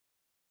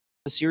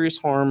serious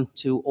harm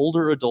to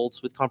older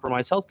adults with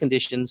compromised health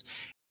conditions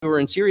who were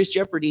in serious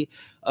jeopardy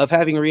of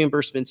having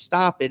reimbursement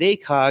stop at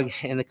ACOG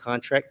and the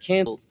contract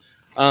canceled.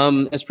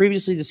 As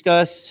previously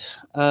discussed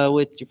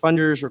with your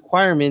funders'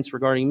 requirements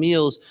regarding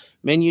meals,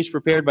 menus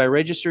prepared by a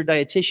registered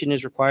dietitian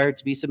is required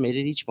to be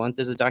submitted each month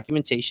as a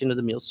documentation of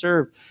the meals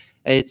served.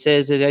 It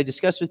says that I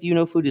discussed with you,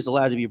 no food is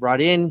allowed to be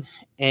brought in,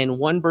 and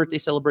 1 birthday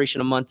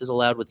celebration a month is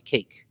allowed with a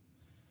cake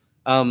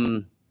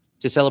to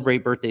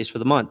celebrate birthdays for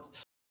the month.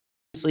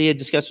 Previously, I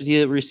discussed with you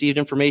that we received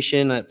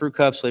information that fruit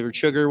cups, flavored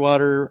sugar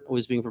water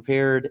was being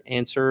prepared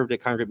and served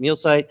at Congregate Meal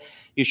Site.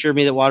 You assured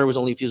me that water was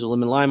only infused with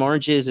lemon, lime,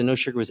 oranges, and no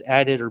sugar was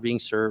added or being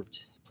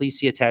served. Please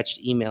see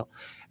attached email.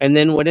 And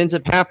then what ends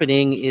up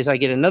happening is I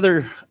get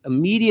another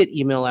immediate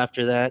email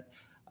after that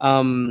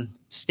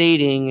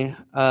stating,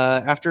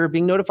 after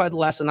being notified the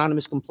last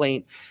anonymous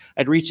complaint,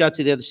 I'd reached out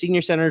to the other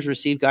senior centers,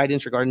 received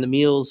guidance regarding the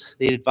meals.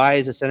 They'd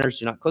advise the centers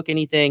do not cook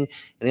anything,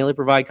 and they only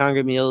provide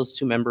congregate meals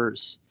to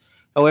members.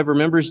 However,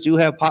 members do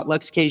have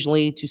potlucks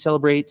occasionally to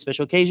celebrate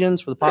special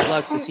occasions. For the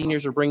potlucks, the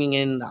seniors are bringing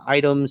in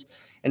items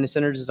and the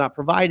center does not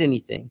provide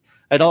anything.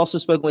 I'd also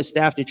spoken with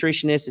staff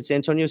nutritionists at San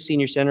Antonio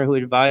Senior Center who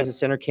advised the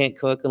center can't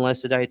cook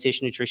unless the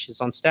dietitian nutritionist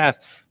is on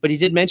staff. But he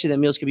did mention that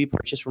meals can be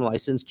purchased from a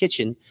licensed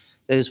kitchen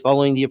that is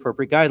following the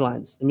appropriate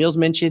guidelines. The meals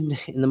mentioned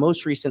in the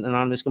most recent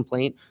anonymous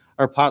complaint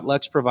are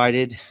potlucks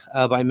provided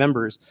by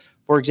members.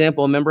 For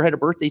example, a member had a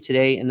birthday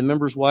today and the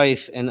member's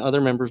wife and other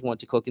members want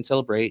to cook and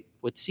celebrate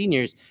with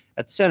seniors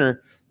at the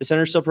center. The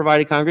center still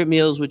provided congregate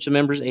meals, which the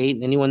members ate,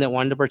 and anyone that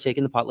wanted to partake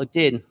in the potluck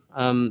did.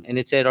 And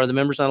it said, are the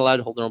members not allowed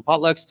to hold their own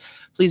potlucks?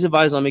 Please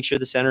advise on make sure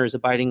the center is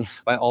abiding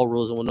by all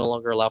rules and will no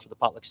longer allow for the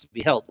potlucks to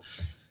be held.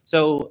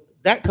 So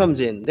that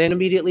comes in. Then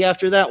immediately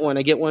after that one,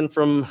 I get one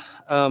from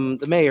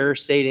the mayor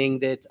stating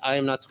that I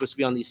am not supposed to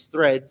be on these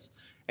threads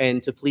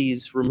and to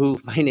please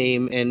remove my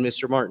name and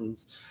Mr.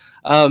 Martin's.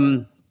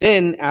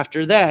 Then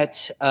after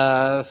that,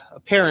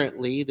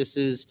 apparently this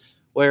is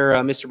where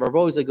Mr.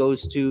 Barboza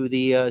goes to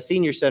the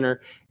senior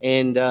center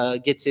and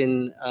gets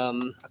in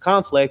a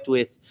conflict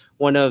with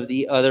one of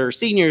the other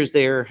seniors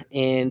there,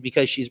 and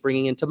because she's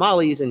bringing in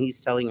tamales and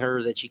he's telling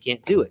her that she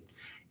can't do it.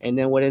 And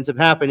then what ends up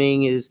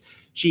happening is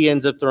she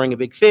ends up throwing a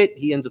big fit.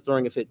 He ends up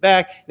throwing a fit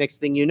back. Next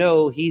thing you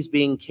know, he's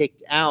being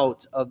kicked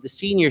out of the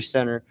senior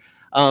center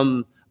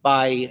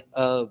by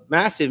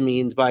massive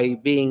means, by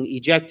being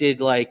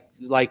ejected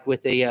like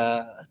with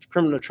a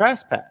criminal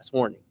trespass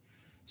warning.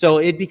 So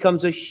it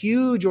becomes a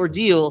huge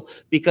ordeal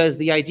because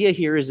the idea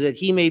here is that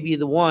he may be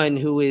the one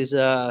who is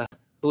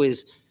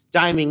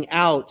diming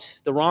out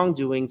the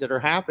wrongdoings that are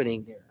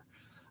happening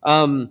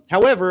there.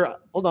 However,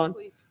 hold on.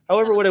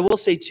 However, what I will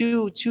say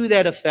to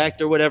that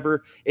effect or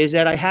whatever is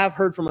that I have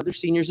heard from other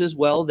seniors as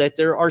well that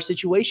there are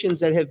situations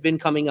that have been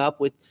coming up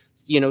with,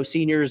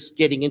 seniors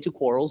getting into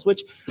quarrels,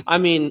 which, I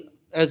mean,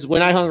 as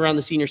when I hung around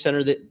the senior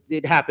center, that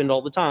it happened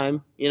all the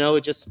time.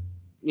 It just,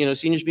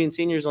 seniors being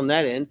seniors on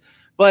that end.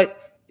 But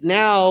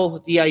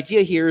now the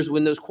idea here is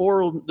when those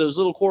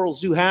little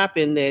quarrels do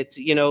happen, that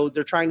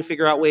they're trying to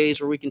figure out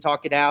ways where we can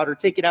talk it out or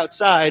take it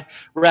outside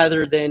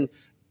rather than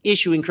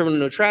issuing criminal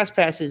no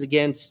trespasses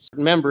against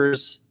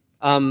members.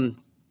 And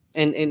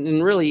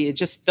really, it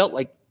just felt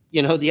like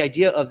the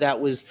idea of that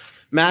was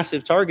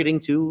massive targeting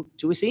to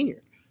a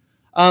senior.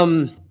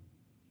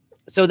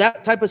 So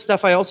that type of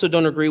stuff I also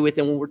don't agree with.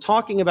 And when we're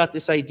talking about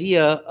this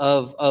idea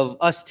of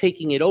us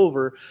taking it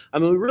over, I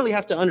mean, we really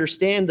have to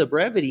understand the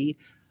brevity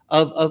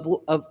of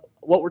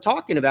what we're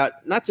talking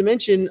about. Not to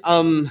mention,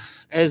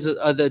 as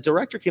the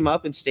director came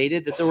up and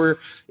stated that there were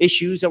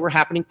issues that were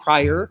happening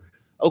prior.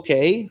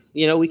 Okay,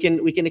 we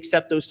can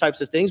accept those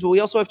types of things, but we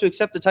also have to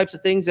accept the types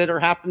of things that are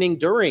happening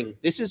during.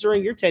 This is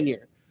during your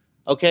tenure,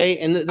 okay?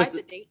 And the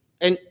date.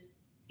 And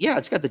yeah,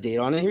 it's got the date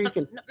on it. Here you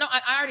can. No,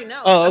 I already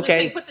know. Oh, I'm just okay.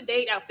 saying, put the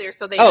date out there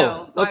so they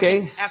know. So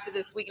okay. After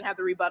this, we can have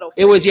the rebuttal.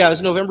 It was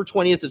November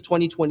 20th of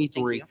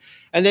 2023.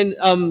 And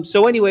then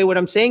so anyway, what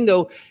I'm saying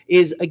though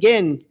is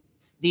again,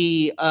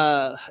 the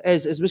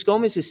as Ms.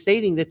 Gomez is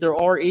stating that there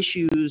are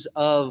issues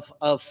of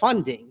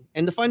funding,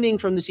 and the funding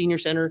from the senior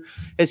center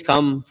has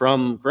come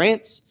from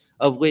grants,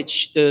 of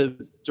which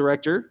the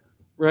director,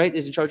 right,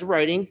 is in charge of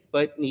writing,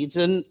 but needs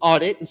an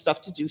audit and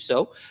stuff to do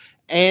so,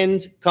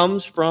 and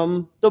comes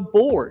from the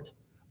board,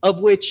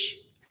 of which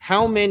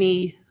how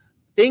many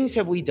things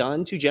have we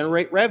done to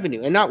generate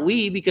revenue? And not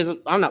we, because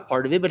I'm not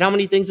part of it, but how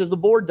many things has the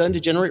board done to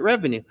generate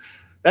revenue?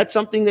 That's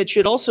something that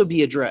should also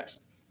be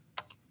addressed,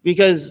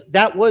 because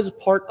that was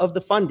part of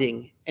the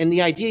funding. And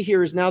the idea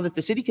here is now that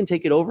the city can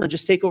take it over and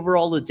just take over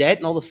all the debt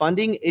and all the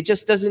funding. It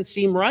just doesn't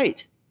seem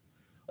right,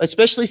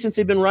 especially since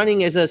they've been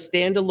running as a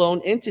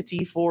standalone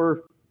entity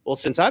for, well,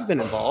 since I've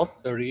been involved.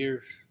 30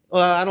 years.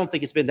 Well, I don't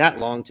think it's been that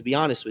long, to be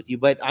honest with you.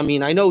 But I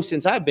mean, I know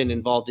since I've been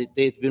involved,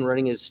 they've been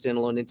running as a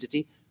standalone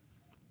entity.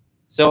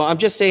 So I'm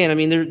just saying, I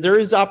mean, there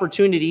is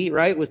opportunity,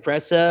 right, with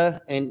PRESA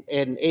and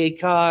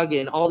ACOG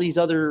and all these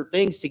other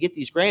things to get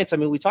these grants. I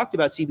mean, we talked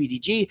about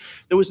CBDG.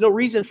 There was no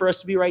reason for us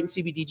to be writing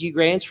CBDG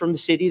grants from the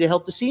city to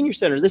help the senior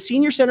center. The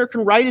senior center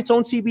can write its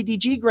own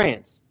CBDG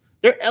grants.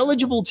 They're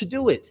eligible to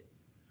do it.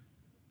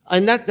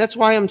 And that's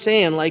why I'm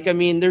saying, like, I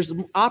mean, there's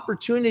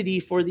opportunity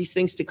for these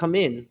things to come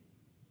in.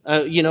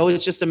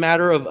 It's just a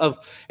matter of,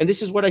 and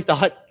this is what I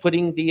thought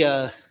putting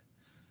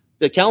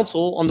the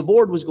council on the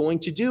board was going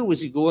to do,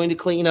 was going to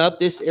clean up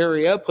this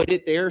area, put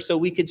it there so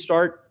we could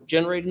start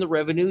generating the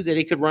revenue that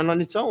it could run on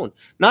its own.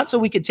 Not so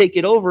we could take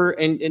it over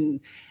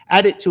and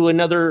add it to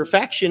another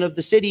faction of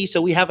the city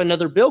so we have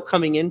another bill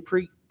coming in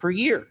per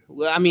year.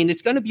 I mean,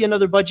 it's going to be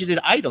another budgeted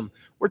item.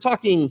 We're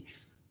talking,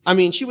 I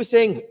mean, she was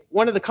saying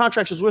one of the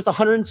contracts was worth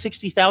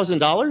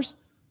 $160,000.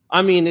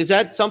 I mean, is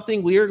that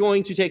something we are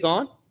going to take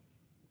on?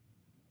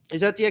 Is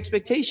that the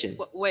expectation?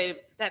 Wait,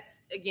 that's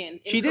again.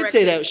 She did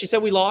say that. She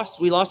said we lost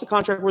a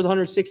contract worth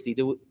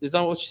 160. Is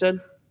that what she said?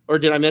 Or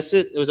did I miss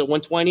it? It was at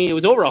 120. It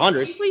was over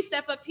 100. Can you please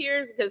step up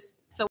here? Because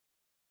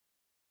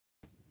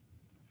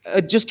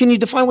just can you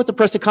define what the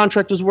PRESA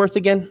contract was worth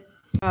again?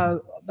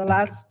 The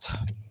last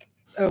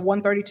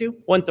 132.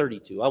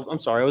 132. I'm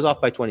sorry, I was off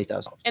by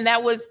 20,000. And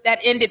that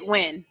ended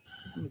when?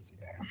 Let me see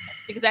there.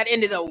 because that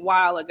ended a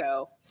while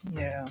ago.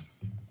 Yeah.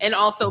 And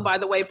also, by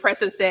the way,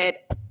 Pressa said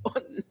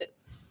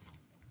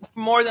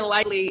more than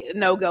likely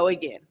no go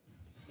again.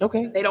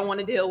 Okay. They don't want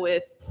to deal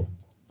with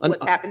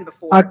what happened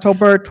before.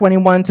 October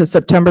 21 to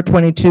September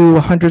 22,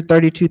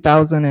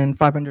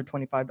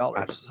 $132,525.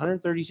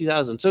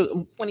 $132,000.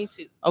 So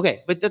 22.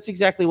 okay, but that's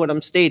exactly what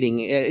I'm stating.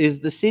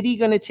 Is the city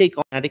going to take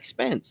on that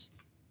expense?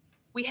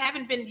 We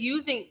haven't been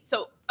using,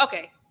 so,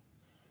 okay.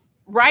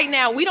 Right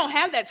now, we don't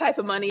have that type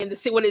of money in the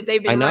city, what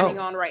they've I been know. running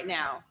on right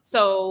now.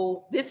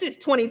 So this is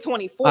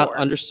 2024.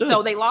 Understood.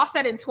 So they lost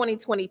that in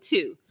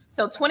 2022.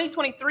 So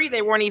 2023,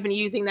 they weren't even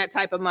using that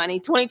type of money.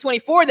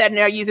 2024,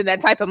 they're using that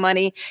type of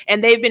money.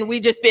 And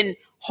we've just been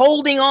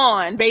holding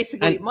on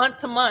basically month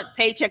to month,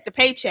 paycheck to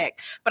paycheck.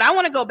 But I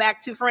want to go back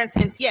to, for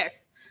instance,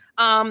 yes,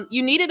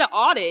 you needed an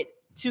audit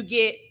to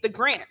get the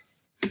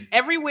grants.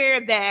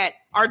 Everywhere that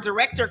our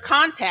director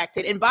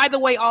contacted, and by the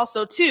way,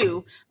 also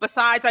too,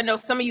 besides, I know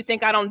some of you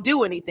think I don't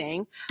do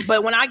anything,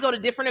 but when I go to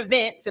different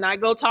events and I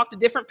go talk to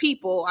different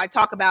people, I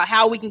talk about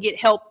how we can get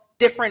help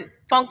different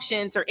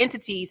functions or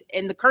entities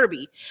in the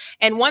Kirby.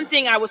 And one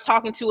thing I was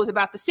talking to was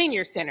about the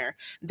senior center.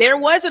 There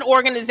was an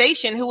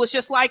organization who was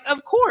just like,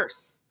 of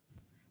course.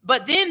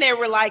 But then they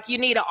were like, you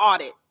need an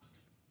audit.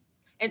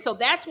 And so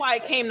that's why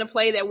it came to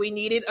play that we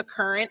needed a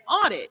current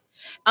audit.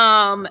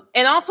 And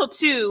also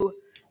too,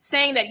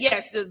 saying that,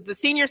 yes, the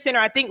senior center,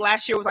 I think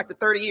last year was like the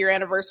 30-year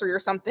anniversary or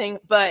something.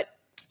 But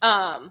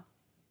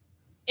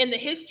in the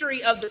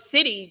history of the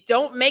city,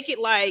 don't make it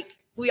like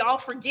we all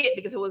forget,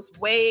 because it was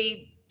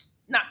way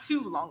not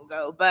too long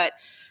ago, but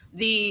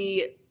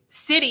the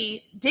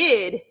city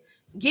did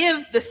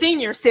give the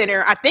senior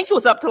center, I think it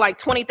was up to like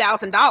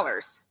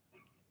 $20,000.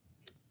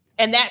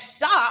 And that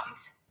stopped.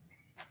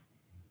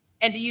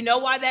 And do you know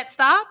why that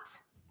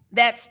stopped?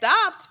 That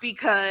stopped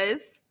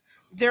because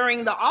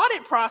during the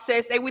audit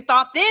process, we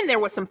thought then there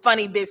was some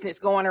funny business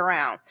going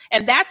around.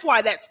 And that's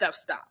why that stuff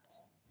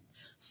stopped.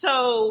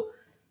 So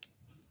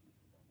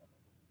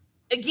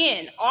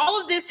again,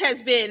 all of this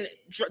has been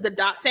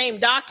the same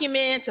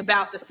documents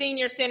about the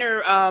senior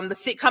center,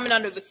 coming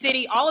under the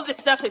city. All of this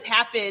stuff has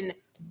happened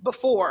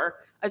before.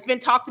 It's been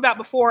talked about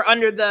before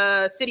under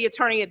the city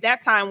attorney at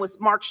that time was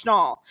Mark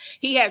Schnall.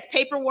 He has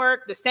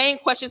paperwork. The same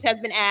questions has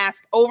been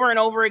asked over and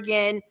over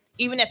again,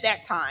 even at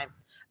that time.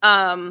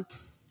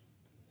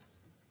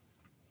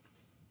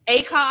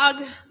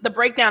 ACOG, the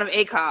breakdown of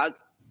ACOG,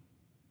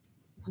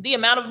 the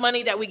amount of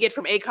money that we get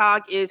from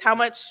ACOG is how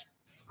much?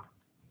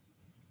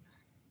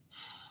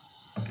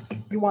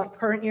 You want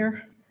current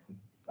year?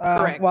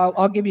 Correct. Well,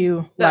 I'll give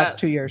you last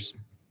 2 years.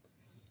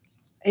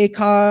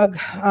 ACOG,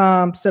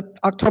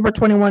 October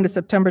 21 to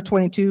September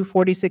 22,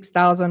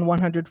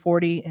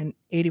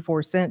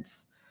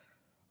 $46,140.84.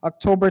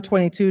 October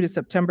 22 to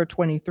September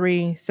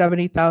 23,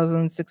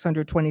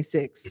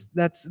 $70,626.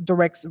 That's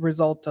direct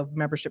result of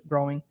membership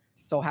growing,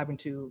 so having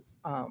to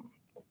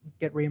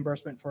get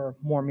reimbursement for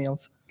more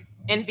meals.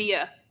 And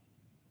Via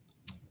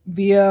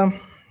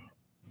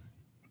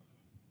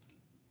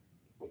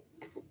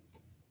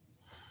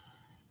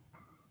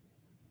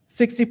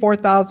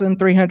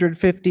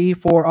 $64,350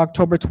 for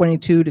October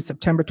 22 to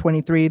September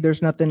 23.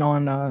 There's nothing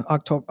on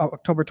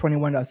October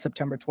 21 to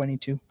September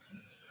 22.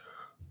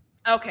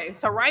 Okay,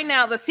 so right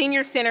now the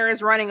senior center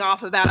is running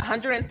off about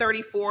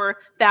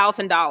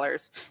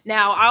 $134,000.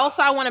 Now,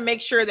 I want to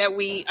make sure that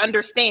we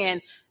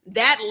understand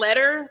that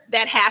letter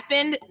that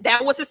happened,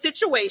 that was a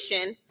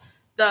situation.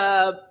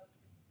 The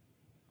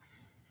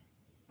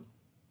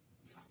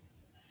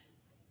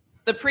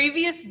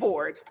previous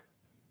board,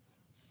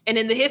 and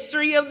in the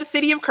history of the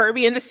city of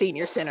Kirby and the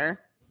senior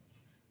center,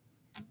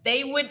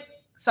 they would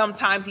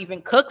sometimes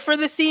even cook for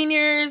the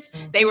seniors.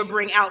 They would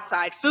bring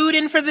outside food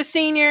in for the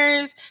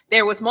seniors.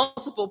 There was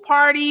multiple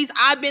parties.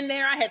 I've been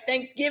there. I had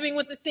Thanksgiving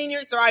with the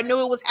seniors, so I knew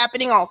it was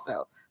happening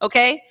also.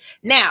 Okay.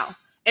 Now,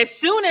 as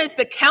soon as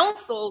the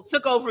council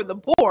took over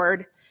the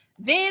board,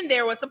 then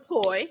there was a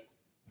ploy,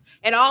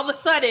 and all of a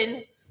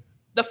sudden,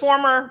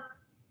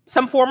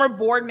 some former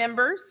board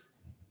members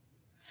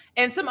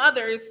and some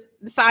others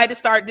decided to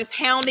start just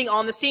hounding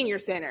on the senior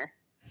center.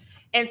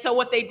 And so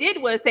what they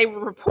did was they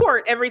would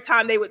report every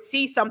time they would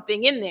see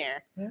something in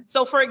there. Yeah.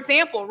 So for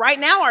example, right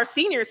now our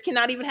seniors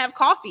cannot even have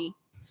coffee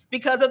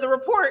because of the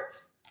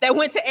reports that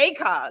went to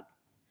ACOG.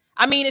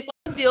 I mean, it's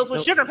like deals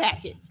with sugar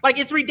packets. Like,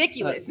 it's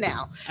ridiculous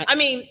now. I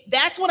mean,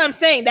 that's what I'm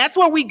saying. That's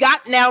where we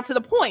got now to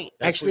the point.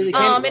 Actually,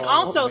 and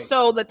also,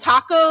 so the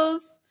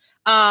tacos,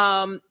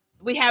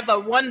 we have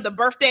the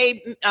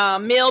birthday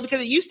meal, because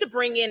it used to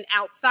bring in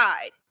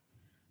outside.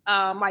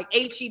 Like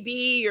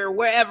HEB or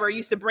wherever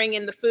used to bring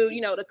in the food,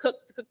 to cook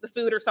the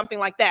food or something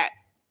like that.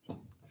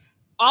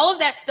 All of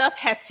that stuff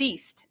has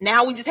ceased.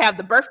 Now we just have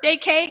the birthday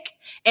cake.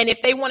 And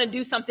if they want to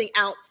do something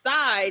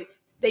outside,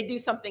 they do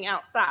something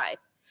outside.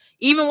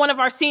 Even one of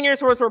our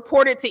seniors was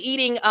reported to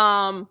eating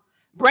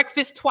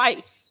breakfast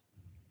twice.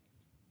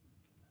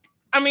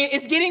 I mean,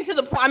 it's getting to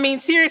the point. I mean,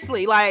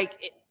 seriously,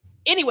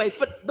 anyways,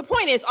 but the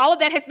point is all of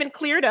that has been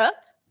cleared up.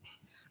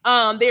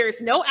 There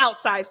is no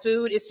outside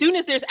food. As soon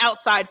as there's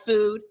outside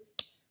food,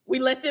 we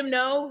let them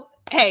know,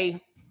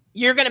 hey,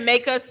 you're going to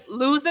make us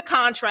lose the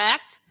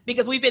contract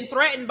because we've been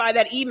threatened by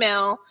that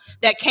email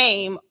that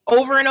came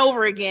over and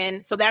over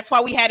again. So that's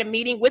why we had a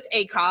meeting with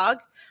ACOG,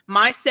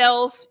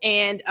 myself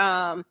and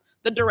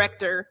the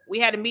director. We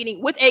had a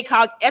meeting with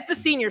ACOG at the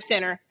senior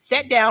center,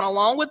 sat down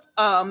along with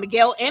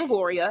Miguel and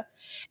Gloria,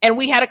 and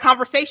we had a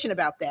conversation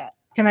about that.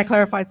 Can I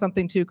clarify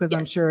something too? Because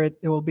I'm sure it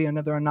will be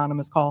another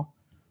anonymous call.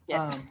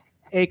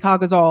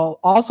 ACOG has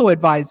also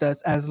advised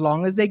us, as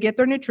long as they get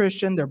their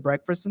nutrition, their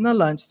breakfast and their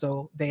lunch.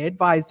 So they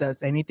advised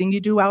us, anything you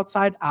do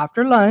outside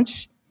after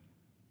lunch,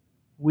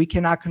 we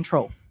cannot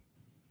control.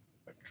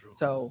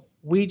 So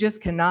we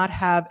just cannot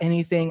have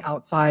anything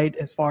outside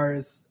as far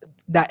as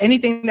that,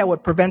 anything that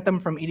would prevent them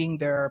from eating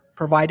their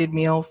provided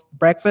meal,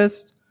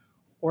 breakfast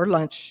or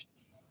lunch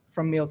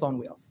from Meals on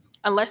Wheels.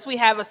 Unless we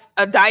have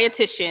a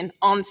dietitian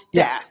on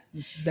staff.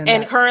 Then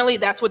And currently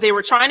that's what they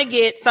were trying to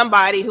get,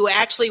 somebody who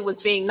actually was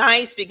being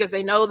nice because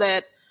they know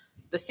that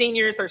the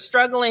seniors are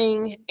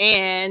struggling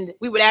and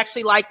we would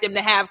actually like them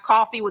to have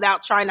coffee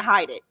without trying to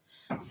hide it.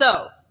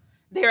 So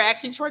they're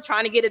actually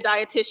trying to get a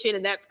dietitian,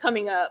 and that's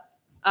coming up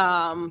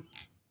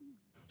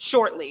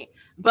shortly.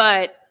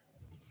 But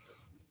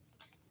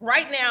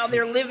right now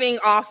they're living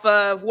off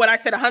of what I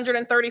said,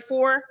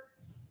 134.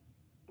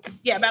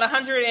 Yeah, about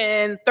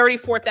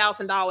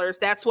 $134,000.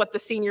 That's what the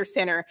senior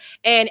center.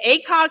 And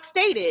ACOG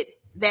stated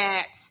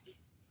that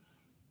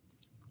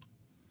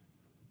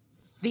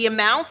the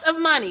amount of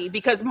money,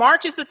 because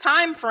March is the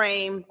time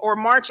frame, or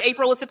March,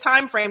 April is the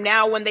time frame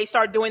now when they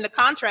start doing the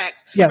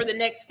contracts for the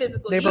next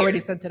physical year. They've already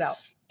sent it out.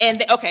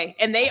 And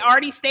and they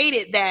already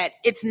stated that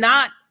it's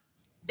not,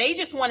 they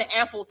just wanted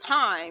ample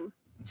time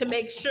to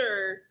make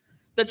sure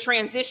the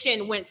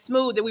transition went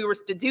smooth, that we were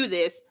to do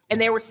this. And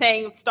they were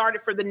saying it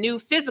started for the new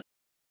physical.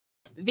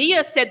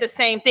 VIA said the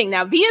same thing.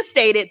 Now, VIA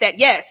stated that,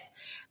 yes,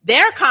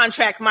 their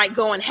contract might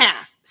go in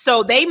half.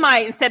 So they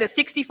might, instead of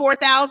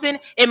 64,000,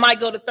 it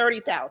might go to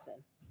 30,000.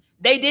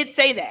 They did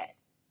say that.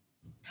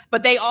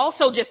 But they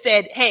also just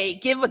said, hey,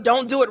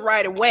 don't do it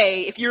right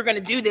away. If you're going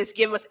to do this,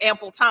 give us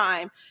ample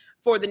time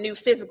for the new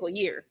physical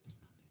year.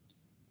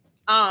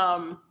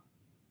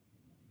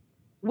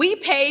 We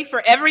pay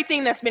for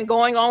everything that's been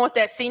going on with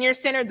that senior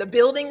center, the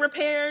building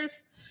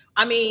repairs.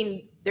 I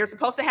mean, they're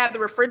supposed to have the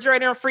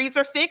refrigerator and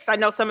freezer fixed. I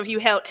know some of you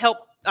help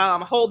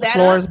hold that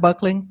Floor is up.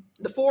 buckling.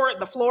 The floor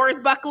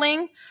is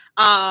buckling.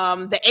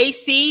 The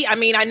AC, I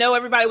mean, I know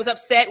everybody was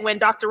upset when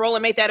Dr.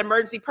 Rowland made that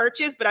emergency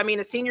purchase, but I mean,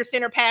 the senior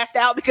center passed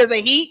out because of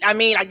heat. I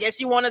mean, I guess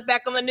you want us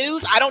back on the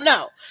news. I don't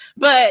know.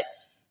 But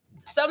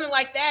something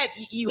like that,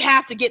 you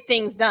have to get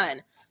things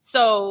done.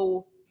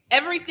 So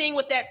everything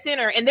with that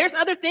center, and there's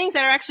other things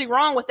that are actually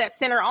wrong with that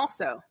center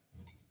also.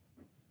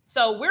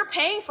 So we're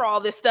paying for all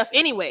this stuff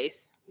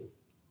anyways.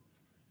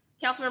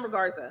 Councilmember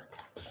Garza.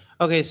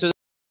 Okay, so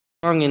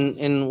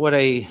in what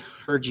I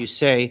heard you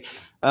say,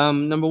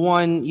 number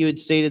one, you had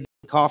stated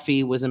that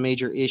coffee was a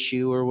major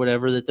issue or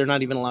whatever, that they're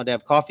not even allowed to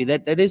have coffee.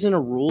 That isn't a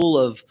rule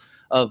of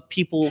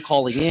people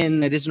calling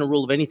in. That isn't a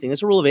rule of anything.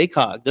 It's a rule of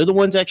ACOG. They're the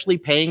ones actually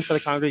paying for the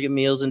congregate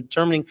meals and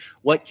determining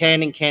what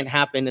can and can't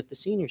happen at the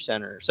senior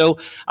center. So,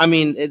 I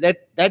mean,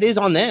 that is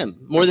on them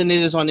more than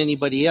it is on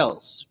anybody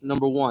else,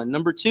 number one.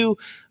 Number two,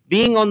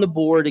 being on the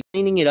board and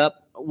cleaning it up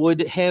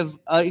would have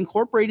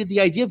incorporated the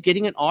idea of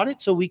getting an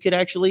audit so we could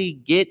actually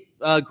get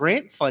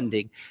grant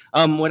funding.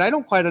 What I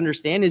don't quite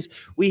understand is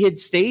we had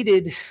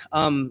stated,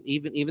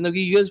 even though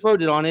you guys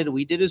voted on it,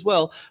 we did as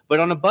well, but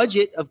on a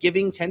budget of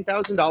giving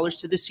 $10,000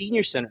 to the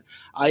senior center.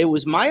 It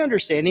was my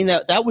understanding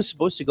that that was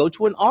supposed to go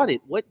to an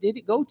audit. What did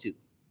it go to?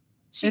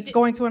 It's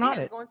going to an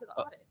audit. It's going to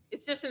the audit.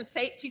 It's just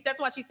insane.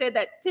 That's why she said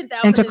that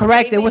 10,000. And to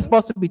correct, it was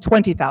supposed to be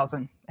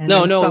 20,000.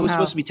 No, it was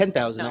supposed to be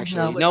 10,000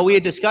 actually. No, we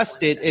had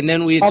discussed it, and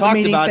then we had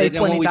talked about it,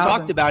 and when we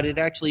talked about it,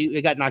 actually,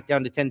 it got knocked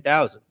down to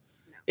 10,000.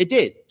 It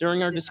did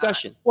during our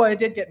discussion. Well, it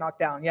did get knocked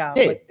down, yeah.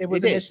 But it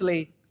was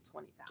initially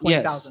 20,000.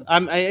 Yes,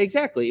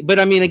 exactly. But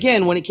I mean,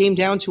 again, when it came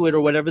down to it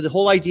or whatever, the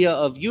whole idea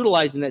of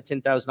utilizing that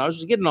 $10,000 was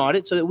to get an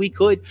audit so that we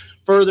could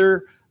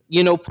further,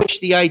 push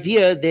the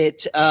idea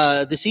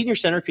that the senior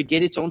center could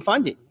get its own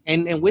funding.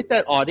 And with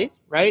that audit,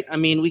 right, I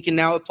mean, we can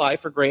now apply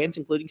for grants,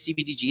 including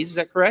CBDGs. Is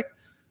that correct?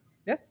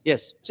 Yes.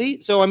 Yes. See,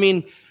 so I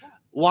mean,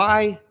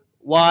 why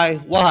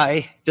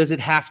does it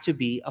have to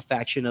be a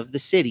faction of the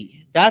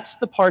city? That's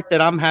the part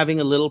that I'm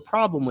having a little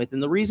problem with.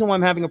 And the reason why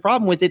I'm having a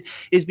problem with it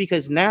is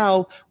because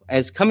now,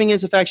 as coming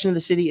as a faction of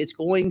the city, it's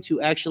going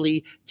to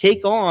actually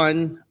take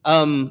on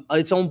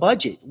its own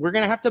budget. We're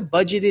going to have to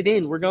budget it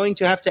in. We're going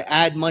to have to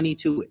add money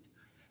to it.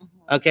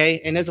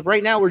 Okay. And as of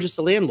right now, we're just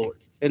a landlord,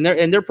 and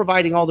they're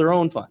providing all their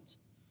own funds.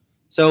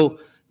 So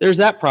there's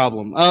that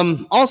problem.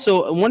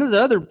 Also, one of the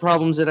other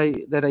problems that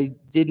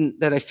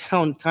I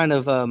found kind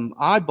of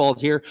oddball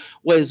here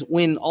was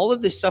when all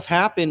of this stuff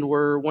happened,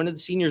 where one of the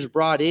seniors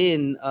brought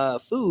in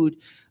food,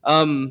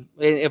 and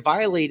it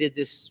violated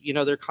this,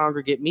 their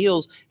congregate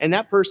meals, and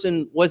that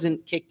person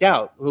wasn't kicked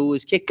out. Who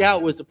was kicked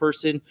out was the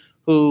person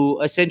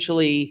who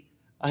essentially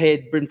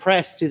had been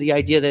pressed to the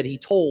idea that he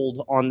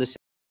told on the.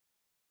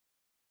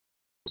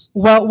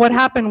 Well, what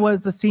happened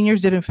was the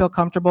seniors didn't feel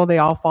comfortable. They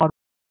all fought.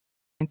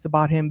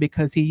 about him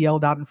because he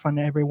yelled out in front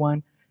of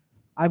everyone.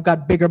 I've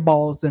got bigger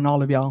balls than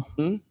all of y'all.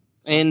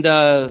 And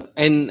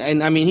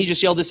I mean, he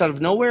just yelled this out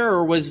of nowhere,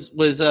 or was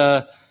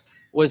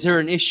there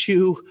an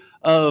issue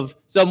of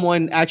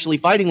someone actually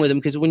fighting with him?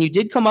 Because when you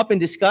did come up and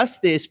discuss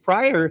this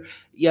prior,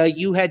 yeah,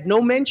 you had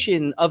no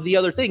mention of the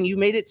other thing. You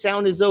made it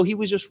sound as though he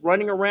was just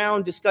running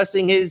around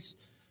discussing his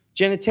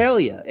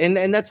genitalia,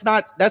 and that's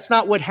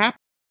not what happened.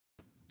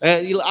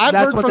 I've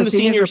heard from the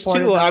seniors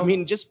too. I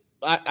mean,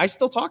 I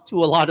still talk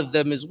to a lot of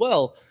them as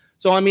well.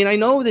 So I mean, I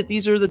know that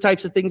these are the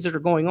types of things that are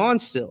going on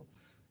still.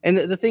 And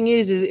the thing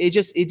is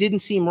it didn't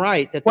seem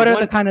right. That what are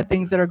the kind of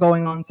things that are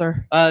going on,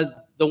 sir?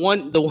 The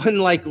one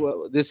like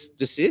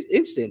this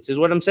instance is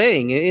what I'm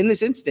saying. In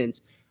this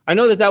instance, I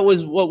know that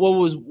was what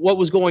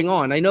was going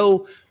on. I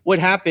know what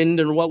happened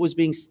and what was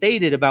being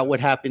stated about what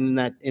happened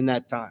in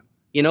that time.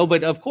 You know,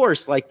 but of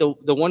course, like the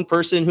one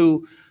person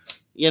who,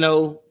 you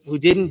know, who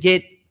didn't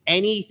get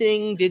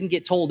anything, didn't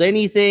get told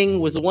anything,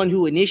 was the one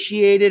who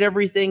initiated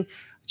everything,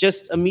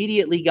 just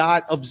immediately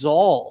got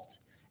absolved.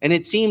 And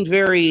it seemed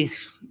very,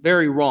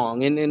 very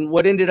wrong. And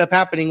what ended up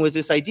happening was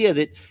this idea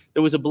that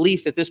there was a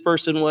belief that this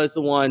person was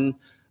the one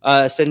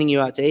sending you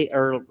out to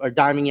or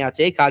diming you out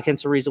to ACOG,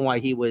 hence the reason why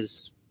he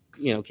was,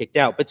 you know, kicked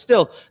out. But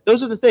still,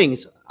 those are the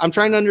things I'm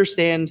trying to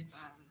understand.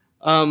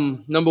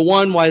 Number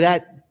one, why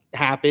that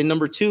happened.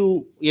 Number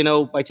two, you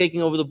know, by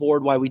taking over the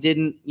board, why we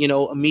didn't, you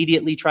know,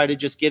 immediately try to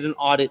just get an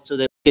audit so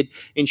that we could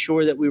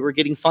ensure that we were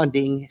getting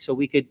funding so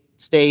we could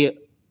stay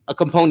a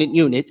component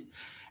unit.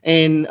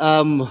 And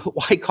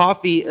why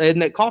coffee,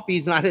 and that coffee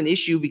is not an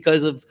issue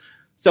because of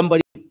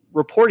somebody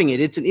reporting it.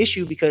 It's an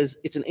issue because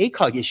it's an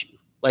ACOG issue.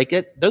 Like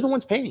they're the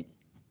ones paying.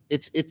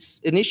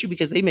 It's an issue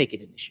because they make it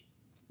an issue.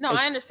 No,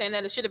 I understand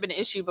that. It should have been an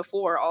issue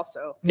before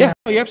also. Yeah,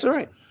 you're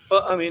absolutely right.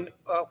 Well, I mean,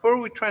 where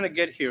are we trying to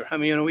get here? I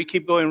mean, you know, we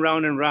keep going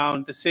round and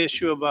round. This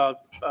issue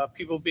about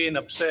people being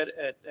upset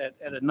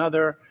at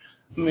another.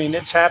 I mean,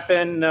 it's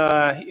happened.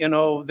 You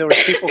know, there were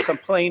people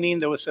complaining.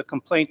 There was a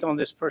complaint on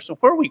this person.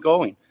 Where are we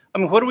going? I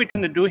mean, what are we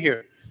trying to do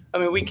here? I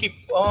mean, we keep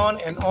on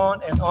and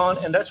on and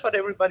on, and that's what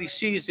everybody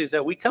sees is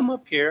that we come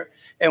up here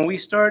and we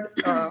start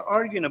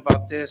arguing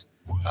about this.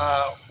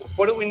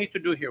 What do we need to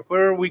do here?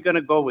 Where are we going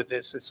to go with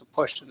this? It's a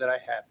question that I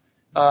have.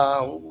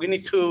 We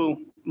need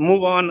to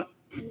move on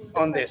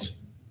this.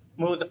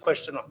 Move the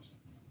question on.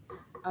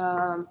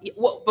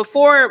 Well,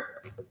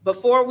 before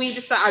we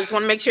decide, I just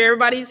want to make sure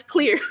everybody's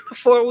clear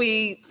before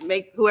we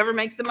make whoever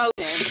makes the motion.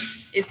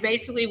 It's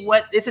basically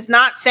what this is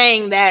not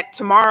saying that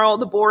tomorrow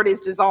the board is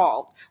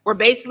dissolved. We're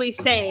basically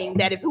saying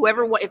that if you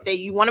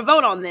want to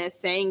vote on this,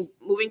 saying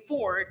moving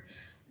forward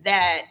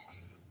that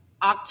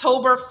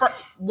October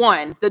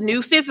 1, the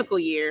new fiscal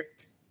year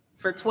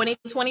for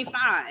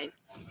 2025,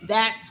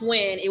 that's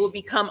when it will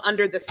become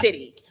under the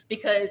city,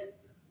 because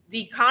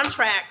the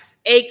contracts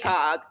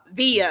ACOG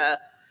via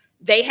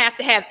they have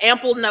to have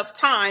ample enough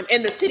time,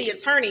 and the city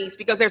attorneys,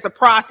 because there's a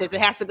process.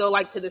 It has to go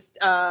like to the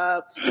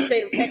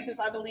state of Texas,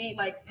 I believe.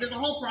 Like there's a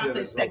whole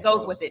process that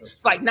goes with it.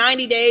 It's like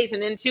 90 days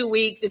and then 2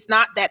 weeks. It's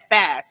not that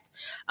fast.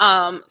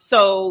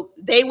 So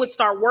they would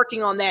start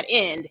working on that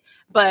end,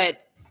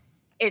 but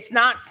it's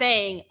not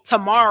saying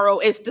tomorrow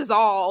it's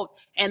dissolved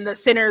and the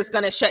center is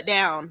going to shut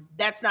down.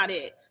 That's not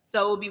it.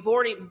 So we'll be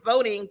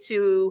voting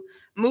to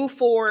move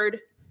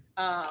forward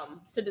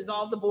to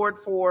dissolve the board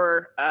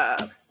for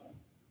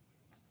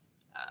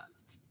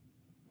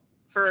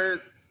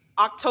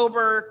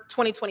October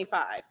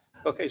 2025.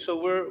 Okay,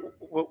 so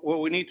what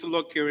we need to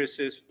look here is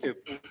if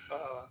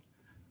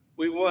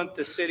we want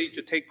the city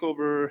to take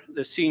over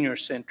the senior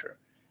center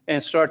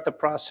and start the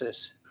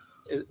process.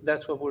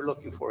 That's what we're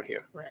looking for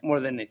here,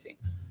 more than anything.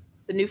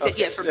 The new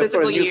yes, for the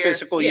new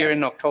fiscal year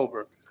in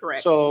October.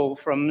 Correct. So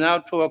from now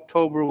to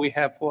October, we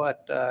have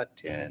what,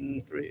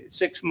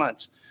 6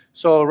 months.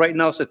 So right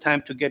now is the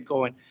time to get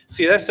going.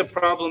 See, that's the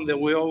problem that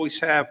we always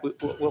have.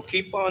 We'll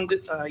keep on,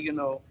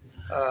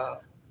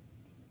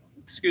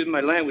 excuse my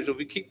language, but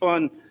we keep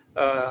on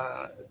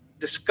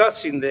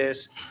discussing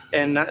this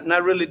and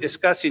not really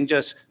discussing,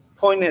 just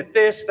pointing at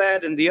this,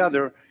 that, and the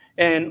other,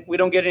 and we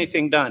don't get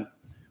anything done.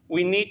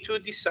 We need to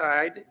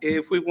decide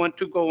if we want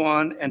to go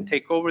on and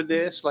take over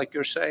this, like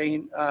you're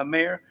saying,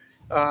 Mayor,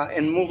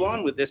 and move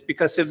on with this,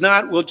 because if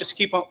not, we'll just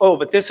keep on, oh,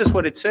 but this is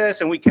what it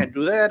says, and we can't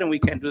do that, and we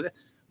can't do that.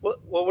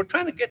 Well, we're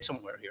trying to get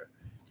somewhere here.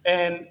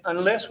 And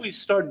unless we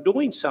start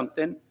doing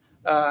something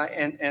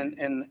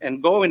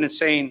and going and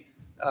saying,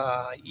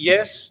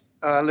 yes,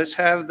 let's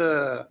have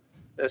the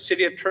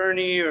city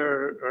attorney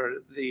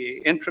or the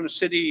interim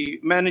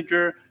city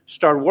manager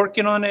start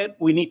working on it,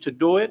 we need to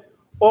do it.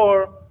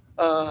 Or,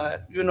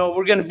 you know,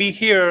 we're going to be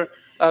here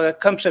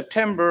come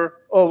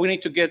September, oh, we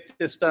need to get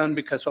this done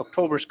because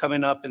October's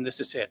coming up and this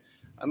is it.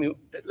 I mean,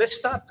 let's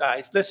stop,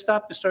 guys. Let's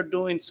stop and start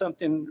doing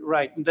something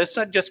right. Let's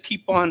not just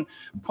keep on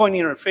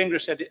pointing our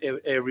fingers at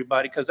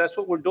everybody, because that's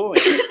what we're doing.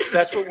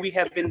 That's what we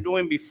have been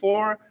doing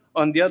before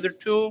on the other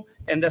two,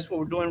 and that's what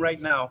we're doing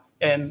right now.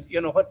 And, you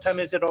know, what time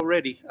is it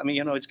already? I mean,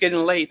 you know, it's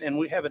getting late, and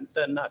we haven't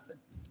done nothing.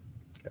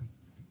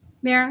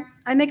 Mayor,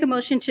 I make a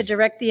motion to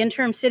direct the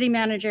interim city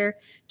manager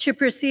to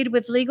proceed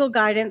with legal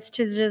guidance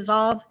to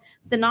dissolve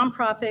the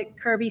nonprofit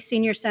Kirby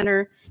Senior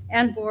Center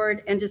and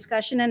board and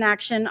discussion and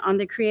action on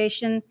the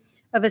creation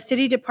of a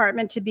city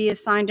department to be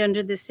assigned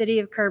under the City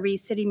of Kirby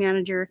city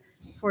manager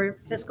for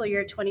fiscal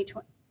year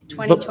 2025.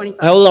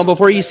 Hold on,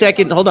 before you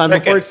second, hold on,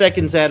 before it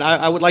seconds that,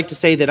 I would like to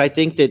say that I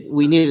think that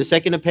we needed a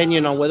second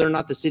opinion on whether or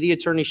not the city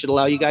attorney should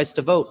allow you guys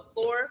to vote.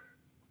 Floor.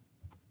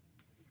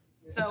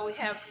 So we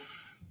have,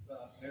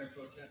 Mayor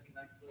Pro Tem, can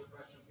I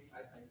clarify something? I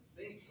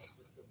think what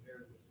the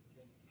mayor was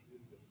intending to do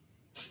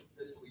was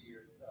fiscal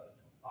year,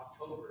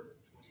 October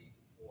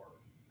 24,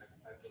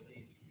 I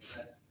believe.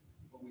 That's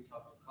what we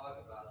talked to COG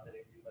about, that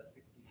it'd be about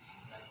 60 to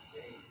 90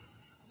 days. Is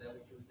that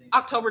what you were thinking?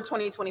 October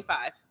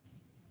 2025.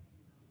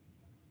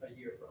 A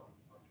year from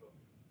October.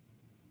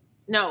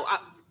 No,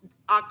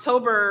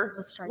 October,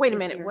 We'll start wait a this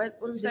minute, year. what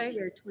did we This say?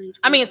 year, 2024.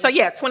 I mean, so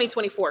yeah,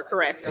 2024,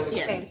 correct, And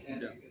yes. Okay.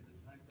 and because the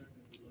time frame that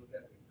we looked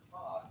at with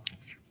COG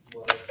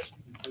was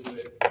to do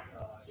it,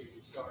 if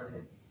you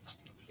started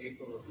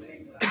April or May,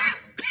 and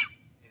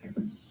it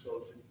would go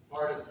through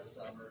part of the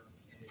summer,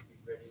 and it'd be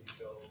ready to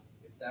go,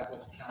 if that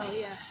was counted. Oh,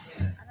 yeah. I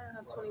don't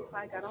know how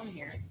 25 got on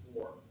here.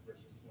 24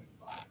 versus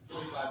 25.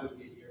 25 would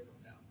be a year from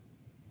now.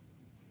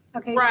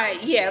 Okay. Right,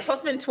 yeah, it's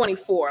supposed to be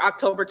 24,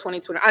 October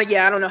 2020.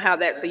 Yeah, I don't know how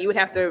that, so you would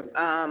have to,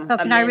 So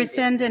can I amend it.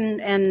 rescind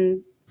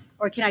and,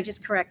 or can I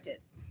just correct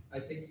it? I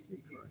think you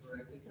can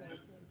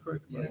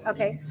correct it.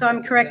 Okay, so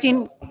I'm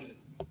correcting,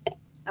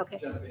 okay.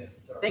 Jump in,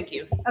 sorry. Thank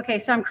you. Okay,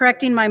 so I'm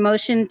correcting my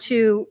motion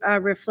to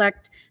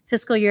reflect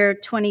fiscal year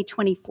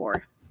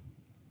 2024.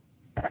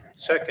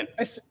 Second.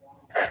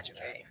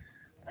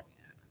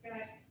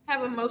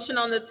 Have a motion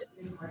on the,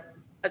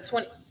 a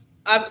 20,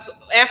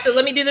 after,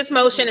 let me do this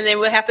motion and then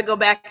we'll have to go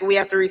back and we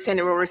have to rescind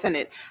it, we'll rescind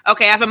it.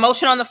 Okay, I have a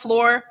motion on the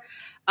floor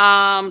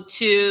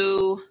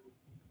to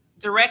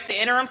direct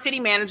the interim city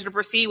manager to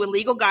proceed with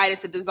legal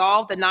guidance to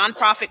dissolve the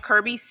nonprofit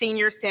Kirby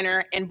Senior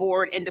Center and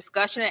board in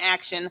discussion and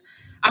action.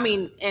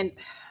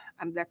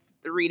 That's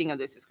the reading of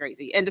this is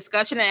crazy. And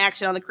discussion and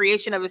action on the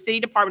creation of a city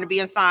department to be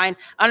assigned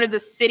under the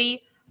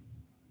City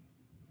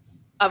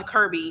of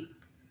Kirby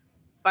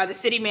by the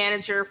city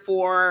manager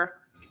for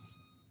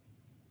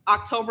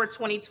October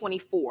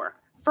 2024.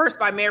 First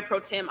by Mayor Pro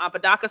Tem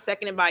Apodaca,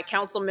 seconded by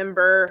Council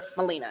Member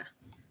Molina.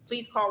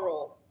 Please call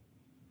roll.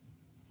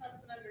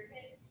 Councilmember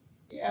Hicks,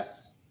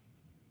 Yes.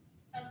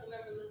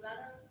 Councilmember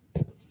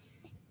Lozano,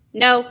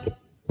 No.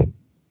 Councilmember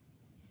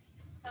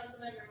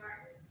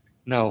Martin,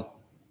 No.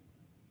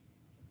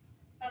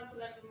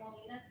 Councilmember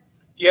Molina,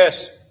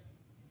 Yes.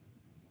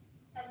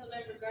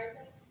 Councilmember Garza,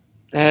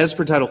 As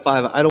per Title V,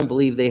 I don't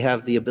believe they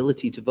have the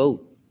ability to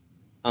vote.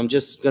 I'm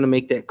just going to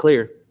make that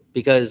clear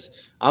because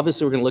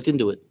obviously we're going to look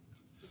into it.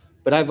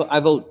 But I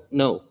vote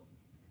no.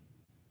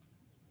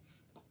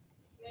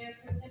 Mayor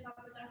Pro Tem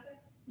Apodaca,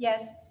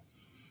 Yes.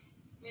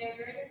 Mayor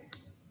Verda,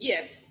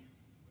 Yes.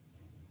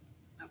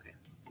 Okay,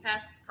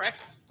 passed,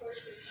 correct?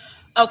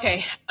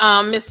 Okay,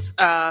 Ms.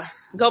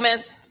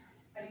 Gomez.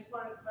 I just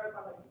wanted to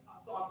clarify,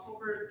 so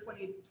October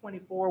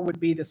 2024 would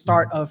be the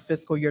start of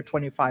fiscal year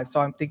 25. So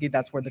I'm thinking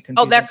that's where the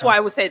confusion. Oh, that's comes. why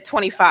I would say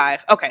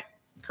 25. Okay,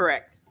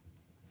 correct.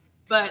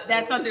 But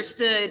that's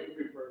understood.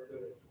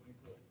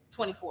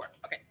 24.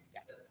 Okay.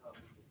 Got it.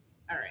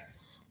 All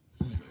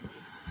right.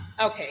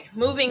 Okay,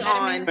 moving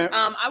on.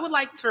 I would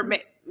like for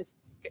Ms.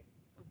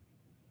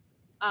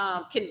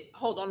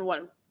 Hold on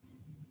one.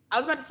 I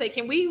was about to say,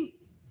 can we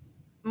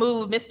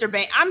move Mr.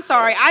 Bain? I'm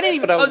sorry, I didn't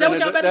even. Oh, is that what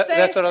y'all about to say?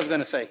 That's what I was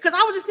gonna say. Because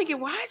I was just thinking,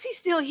 why is he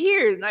still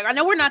here? Like, I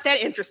know we're not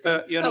that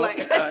interested. You So, know,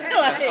 like-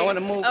 I want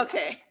to move.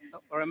 Okay.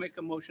 Or I make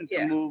a motion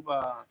Yeah. to move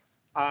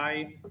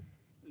I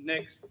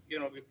next,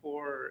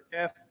 before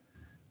F,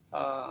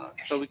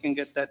 so we can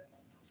get that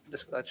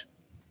discussion.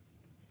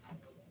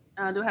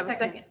 Do I have a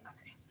second?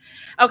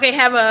 Okay,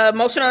 have a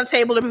motion on the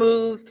table to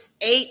move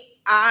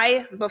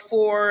 8I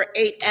before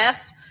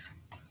 8F.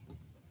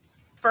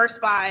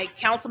 First by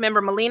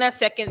Councilmember Molina,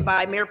 second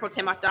by Mayor Pro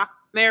Tem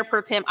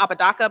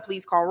Apodaca.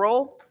 Please call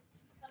roll.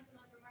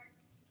 Councilmember Martin,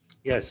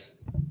 Yes.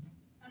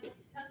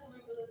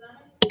 Councilmember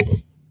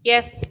Lozano,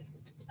 Yes.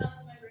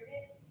 Councilmember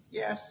Hicks,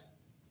 Yes.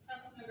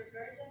 Councilmember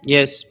Garza,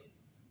 Yes.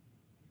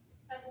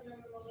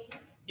 Councilmember Molina,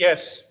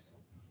 Yes.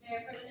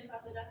 Mayor Pro Tem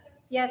Apodaca,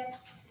 Yes.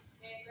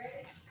 Mayor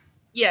Verda,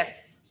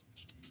 Yes.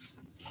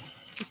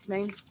 Mr.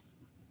 Bain.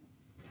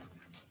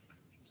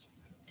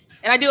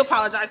 And I do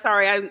apologize.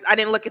 Sorry, I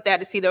didn't look at that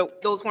to see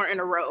those weren't in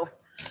a row.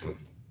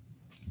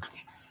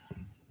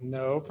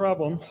 No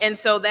problem. And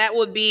so that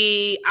would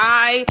be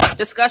I,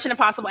 discussion and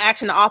possible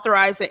action to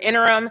authorize the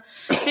interim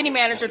city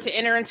manager to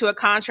enter into a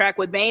contract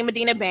with Bain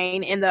Medina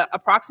Bain in the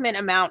approximate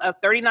amount of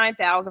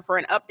 $39,000 for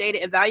an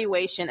updated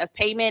evaluation of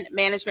pavement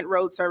management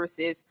road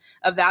services,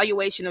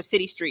 evaluation of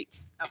city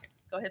streets. Okay,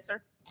 go ahead,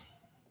 sir.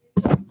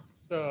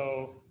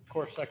 So, of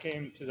course, I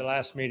came to the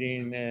last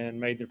meeting and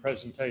made the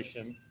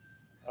presentation.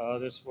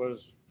 This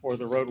was for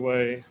the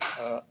roadway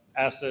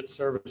asset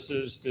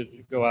services to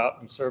go out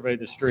and survey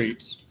the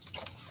streets.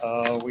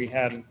 We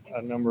had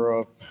a number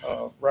of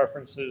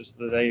references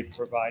that they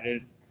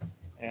provided,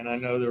 And I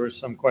know there was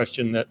some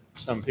question that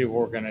some people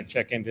were going to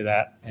check into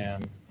that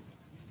and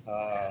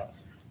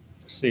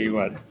see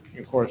what,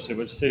 of course, it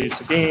was City of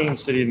Seguin,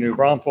 City of New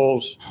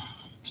Braunfels,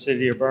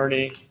 City of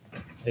Bernie.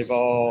 They've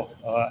all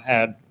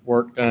had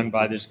work done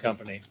by this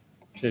company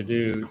to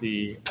do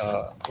the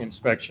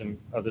inspection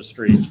of the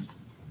street,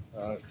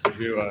 to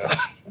do a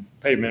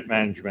pavement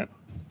management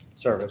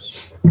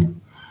service.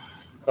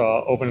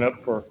 Open it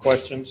up for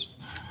questions,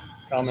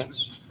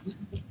 comments.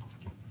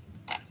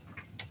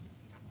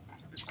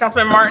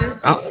 Councilman Martin?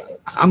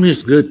 I'm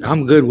just good.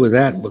 I'm good with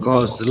that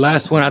because the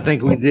last one I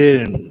think we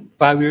did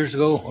 5 years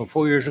ago or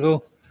 4 years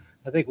ago,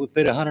 I think we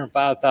paid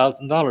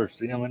 $105,000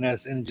 to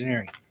M&S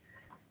Engineering.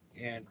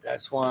 And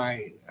that's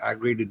why I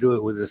agreed to do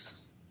it with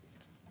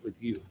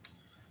you,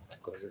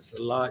 because it's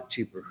a lot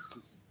cheaper.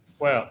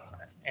 Well,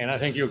 and I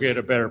think you'll get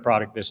a better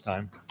product this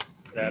time.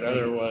 That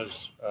other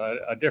was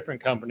a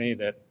different company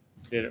that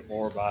did it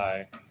more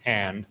by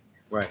hand.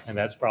 Right. And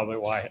that's probably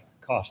why it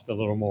cost a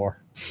little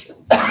more.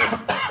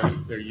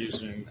 They're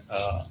using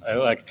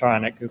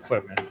electronic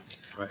equipment.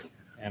 Right.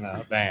 And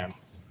a van.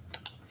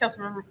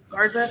 Councilmember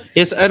Garza?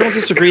 Yes, I don't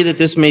disagree that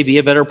this may be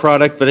a better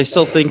product, but I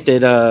still think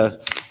that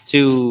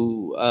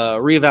to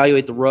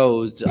reevaluate the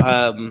roads,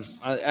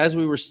 as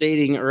we were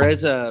stating, or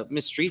as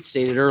Ms. Street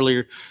stated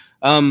earlier,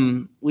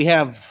 we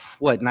have,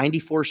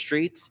 94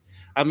 streets?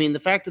 I mean, the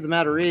fact of the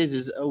matter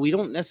is we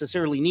don't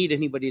necessarily need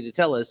anybody to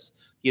tell us,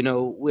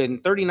 when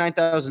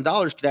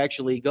 $39,000 could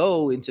actually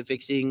go into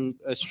fixing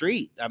a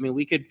street. I mean,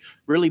 we could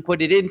really put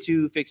it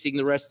into fixing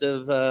the rest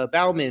of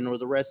Bauman or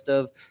the rest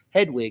of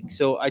Hedwig.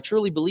 So I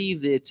truly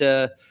believe that,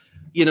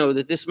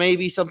 that this may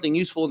be something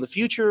useful in the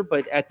future,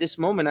 but at this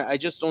moment, I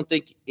just don't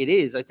think it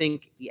is. I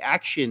think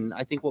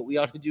what we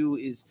ought to do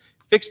is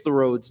fix the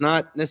roads,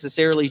 not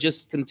necessarily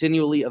just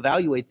continually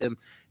evaluate them.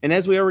 And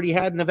as we already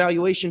had an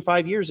evaluation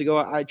 5 years ago,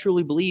 I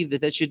truly believe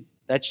that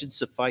should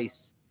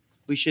suffice.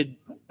 We should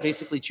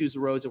basically choose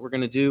the roads that we're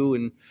going to do,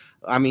 and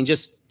I mean,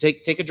 just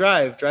take a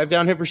drive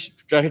down every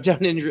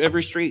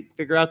street,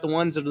 figure out the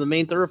ones that are the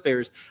main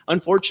thoroughfares.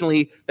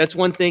 Unfortunately, that's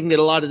one thing that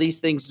a lot of these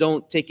things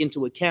don't take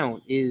into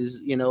account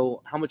is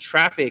how much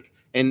traffic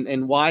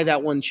and why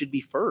that one should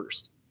be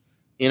first.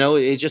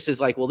 It just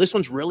is like, well, this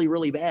one's really,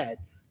 really bad.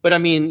 But I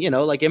mean,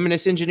 like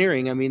M&S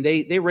Engineering, I mean,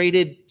 they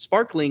rated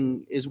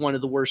Sparkling as one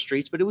of the worst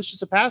streets, but it was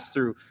just a pass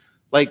through,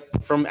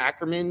 like from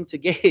Ackerman to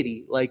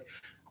Gaiety. Like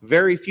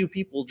very few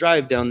people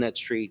drive down that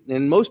street,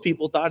 and most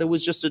people thought it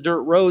was just a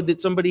dirt road that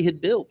somebody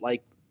had built.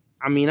 Like,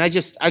 I mean, I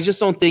just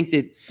don't think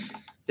that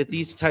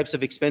these types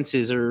of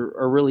expenses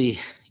are really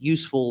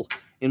useful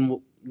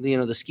in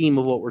the scheme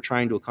of what we're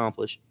trying to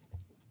accomplish.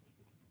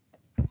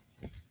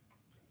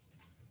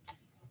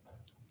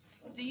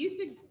 Do you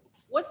see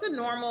what's the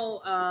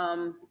normal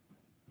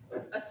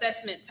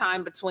assessment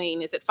time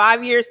between? Is it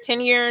 5 years, 10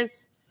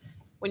 years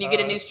when you get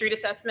a new street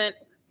assessment?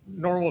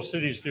 Normal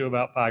cities do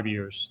about 5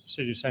 years.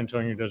 City of San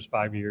Antonio does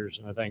 5 years,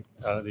 and I think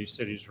these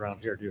cities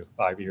around here do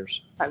 5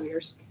 years. 5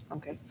 years.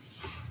 Okay.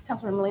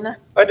 Councilman Molina?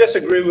 I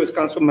disagree with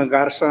Councilman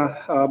Garza,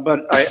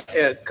 but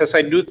because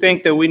I do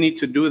think that we need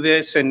to do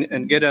this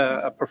and get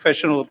a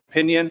professional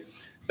opinion.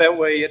 That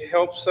way it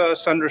helps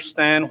us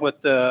understand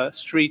what the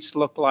streets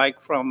look like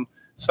from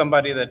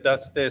somebody that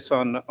does this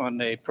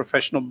on a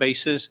professional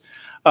basis.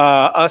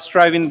 Us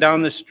driving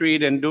down the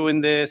street and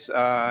doing this,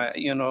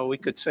 we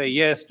could say,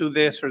 yes, do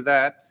this or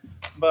that.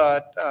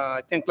 But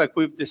I think like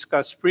we've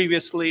discussed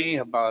previously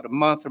about a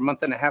month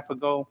and a half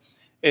ago,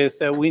 is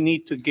that we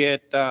need to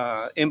get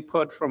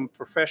input from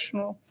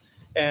professional.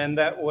 And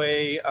that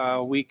way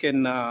we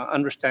can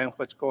understand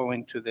what's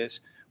going to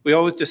this. We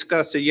always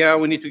discuss that, yeah,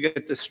 we need to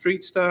get the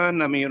streets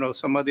done. I mean,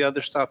 some of the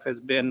other stuff has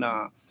been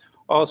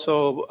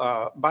also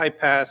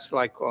bypassed,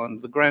 like on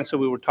the grants that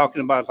we were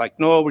talking about, like,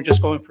 no, we're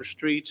just going for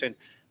streets, and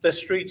the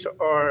streets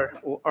are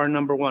our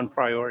number one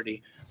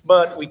priority.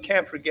 But we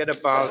can't forget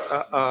about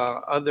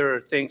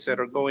other things that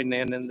are going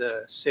in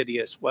the city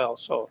as well.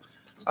 So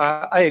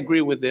I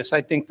agree with this.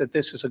 I think that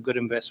this is a good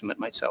investment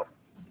myself.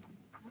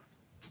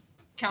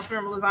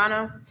 Councilmember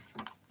Lozano?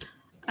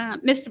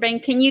 Mr. Bain,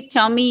 can you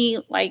tell me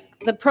like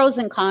the pros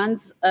and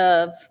cons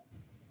of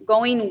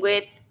going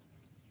with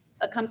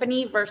a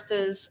company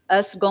versus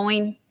us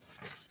going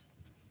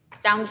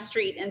down the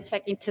street and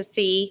checking to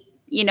see,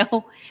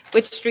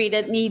 which street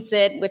it needs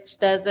it, which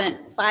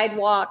doesn't,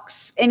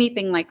 sidewalks,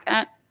 anything like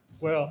that?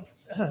 Well,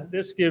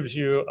 this gives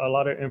you a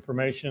lot of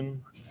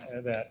information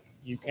that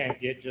you can't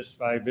get just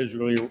by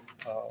visually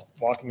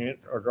walking it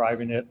or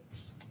driving it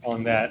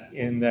on that,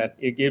 in that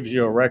it gives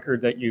you a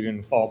record that you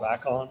can fall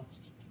back on.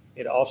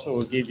 It also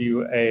will give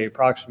you a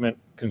approximate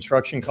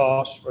construction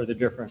cost for the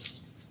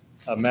different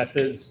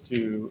methods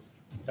to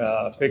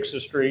fix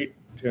a street,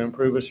 to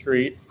improve a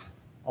street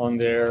on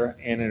there,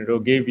 and it'll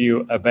give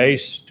you a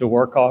base to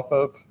work off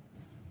of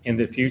in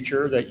the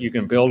future that you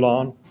can build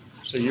on.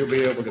 So you'll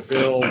be able to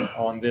build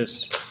on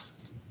this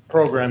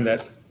program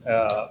that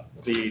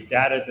the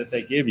data that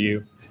they give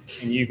you,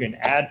 and you can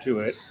add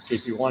to it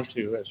if you want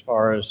to, as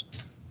far as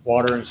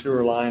water and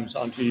sewer lines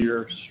onto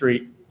your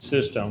street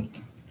system.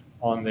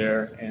 on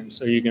there. And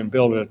so you can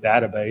build a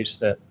database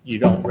that you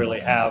don't really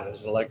have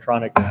as an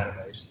electronic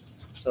database.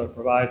 So it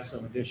provides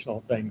some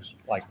additional things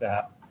like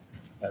that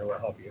that will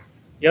help you.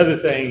 The other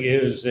thing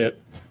is it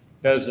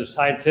does a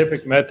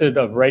scientific method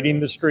of rating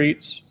the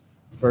streets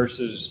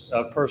versus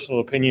a personal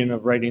opinion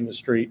of rating the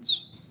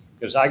streets.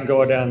 Because I can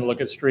go down and look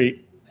at the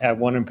street, have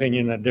one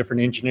opinion, a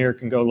different engineer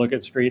can go look at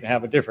the street and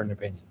have a different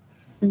opinion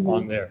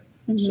on there.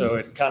 So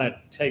it kind of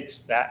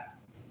takes that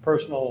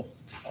personal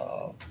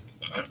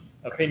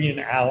opinion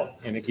out,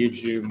 and it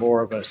gives you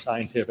more of a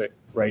scientific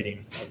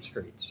rating of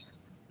streets.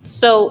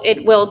 So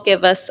it will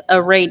give us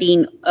a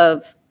rating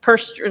of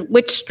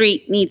which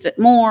street needs it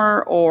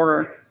more,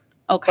 or,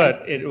 okay.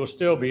 But it will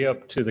still be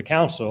up to the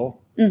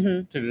council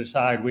Mhm. to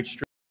decide which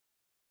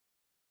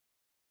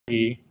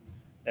street,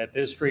 that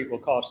this street will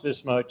cost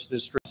this much,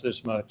 this street's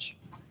this much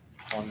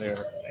on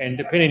there. And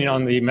depending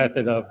on the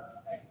method of,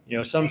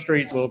 some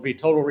streets will be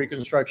total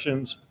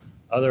reconstructions,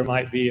 other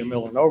might be a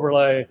mill and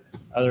overlay,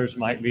 others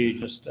might be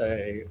just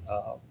a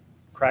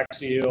crack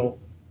seal,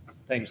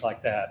 things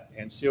like that,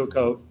 and seal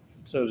coat.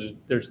 So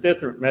there's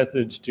different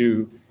methods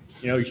to,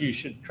 you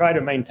should try to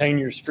maintain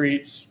your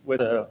streets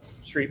with a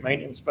street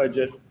maintenance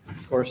budget.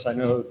 Of course, I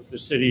know the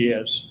city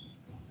is,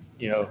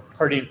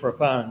 hurting for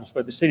funds,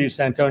 but the city of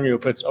San Antonio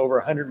puts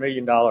over $100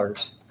 million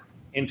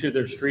into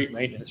their street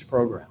maintenance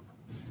program.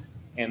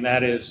 And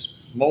that is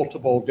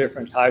multiple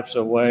different types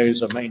of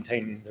ways of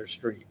maintaining their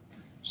street.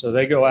 So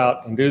they go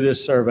out and do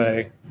this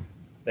survey.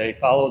 They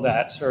follow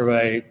that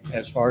survey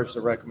as far as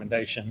the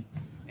recommendation,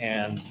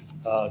 and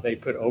they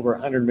put over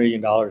 $100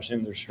 million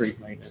in their street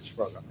maintenance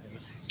program.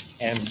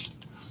 And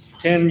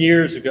 10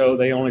 years ago,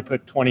 they only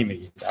put $20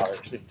 million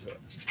into it.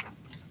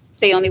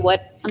 They only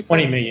what? I'm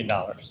sorry. $20 million.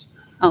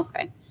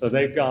 Okay. So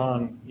they've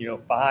gone,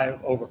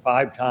 over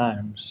five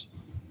times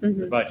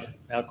the budget.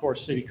 Now, of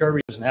course, City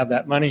Kirby doesn't have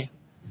that money.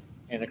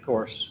 And of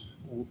course,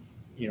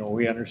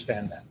 we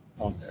understand that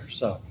on there,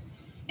 so.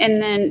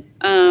 And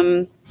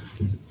then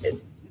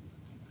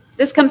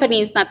this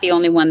company is not the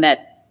only one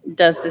that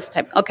does this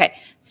type. Okay,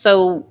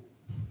 so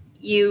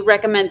you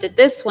recommended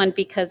this one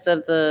because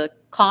of the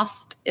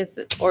cost, is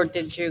it, or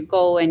did you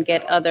go and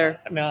get other?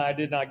 No, I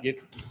did not get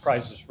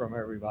prices from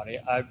everybody.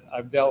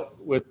 I've dealt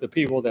with the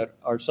people that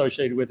are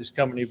associated with this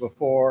company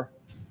before.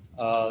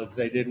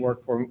 They did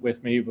work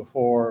with me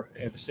before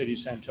at the city of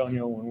San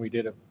Antonio when we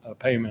did a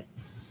payment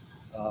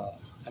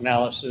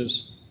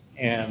analysis,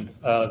 and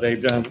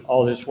they've done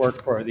all this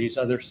work for these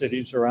other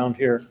cities around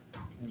here,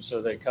 and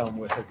so they come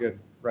with a good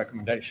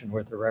recommendation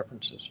with the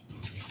references.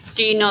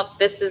 Do you know if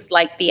this is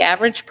like the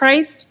average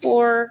price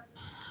for?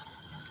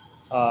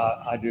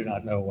 I do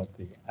not know what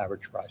the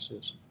average price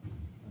is.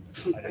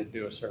 I didn't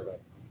do a survey.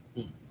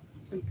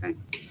 Okay.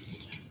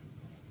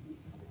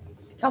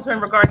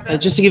 Councilmember Garza.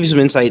 Just to give you some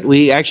insight,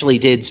 we actually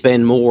did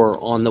spend more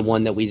on the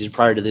one that we did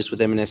prior to this with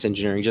M&S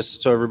Engineering,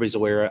 just so everybody's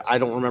aware. I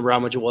don't remember how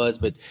much it was,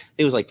 but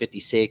it was like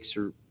 56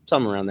 or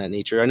something around that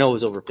nature. I know it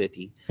was over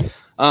 50.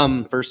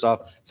 First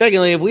off.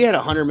 Secondly, if we had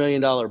 $100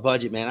 million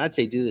budget, man, I'd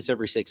say do this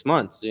every 6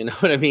 months. You know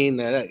what I mean?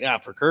 Yeah,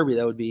 for Kirby,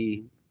 that would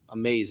be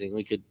amazing.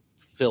 We could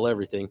fill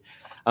everything.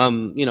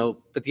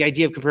 But the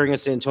idea of comparing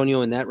us to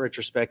Antonio in that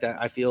retrospect,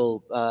 I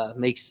feel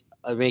makes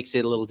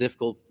it a little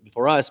difficult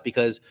for us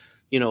because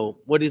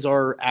what is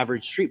our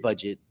average street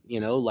budget?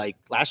 Like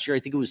last year, I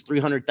think it was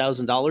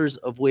 $300,000,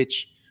 of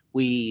which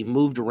we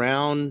moved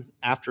around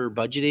after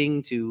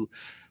budgeting to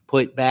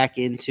put back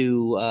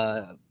into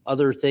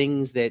other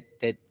things that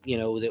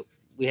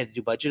we had to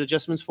do budget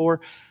adjustments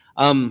for.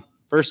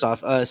 First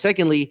off,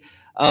 secondly,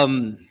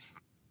 a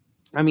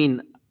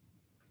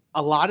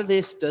lot of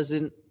this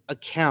doesn't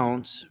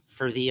account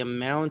for the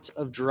amount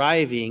of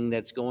driving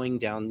that's going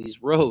down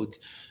these roads.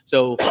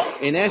 So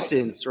in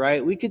essence,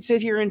 right, we could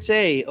sit here and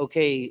say,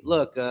 okay,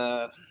 look,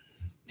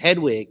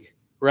 Hedwig,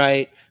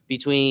 right,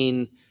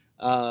 between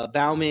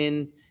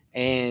Bauman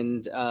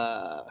and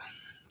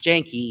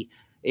Janke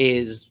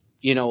is,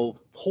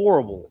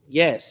 horrible.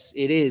 Yes,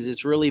 it is.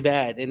 It's really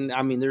bad.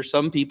 And there's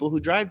some people who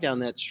drive down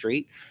that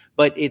street,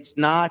 but it's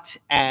not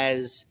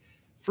as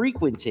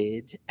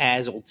frequented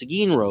as Old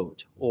Seguin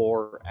Road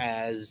or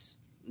as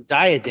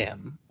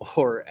Diadem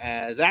or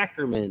as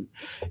Ackerman,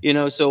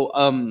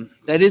 so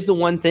that is the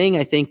one thing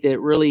I think that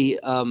really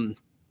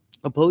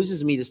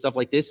opposes me to stuff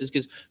like this, is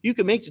because you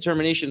can make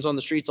determinations on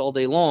the streets all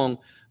day long,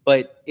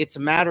 but it's a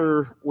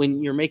matter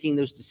when you're making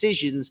those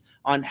decisions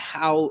on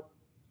how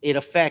it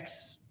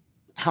affects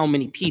how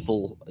many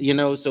people,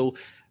 so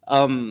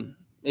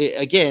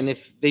again,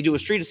 if they do a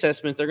street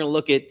assessment, they're going to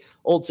look at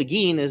Old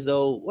Seguin as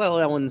though, well,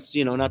 that one's,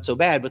 not so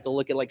bad, but they'll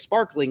look at like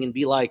Sparkling and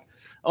be like,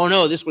 oh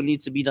no, this one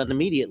needs to be done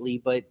immediately.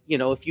 But,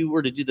 if you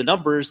were to do the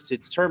numbers to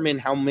determine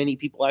how many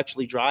people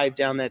actually drive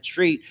down that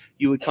street,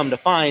 you would come to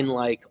find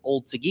like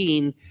Old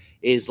Seguin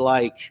is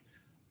like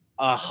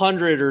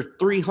 100 or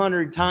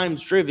 300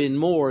 times driven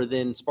more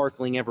than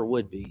Sparkling ever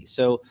would be.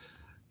 So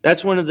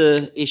that's one of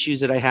the issues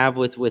that I have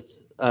with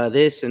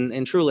this.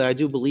 And truly, I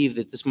do believe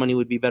that this money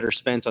would be better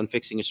spent on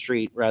fixing a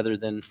street rather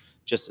than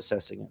just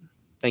assessing it.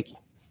 Thank you.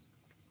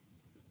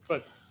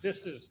 But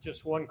this is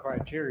just one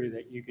criteria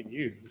that you can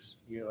use.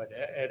 You know,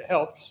 it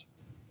helps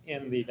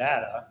in the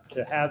data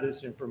to have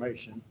this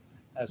information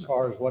as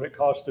far as what it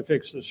costs to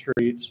fix the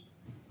streets,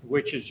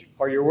 which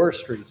are your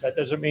worst streets. That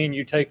doesn't mean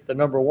you take the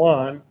number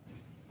one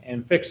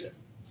and fix it.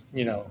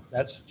 You know,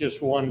 that's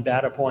just one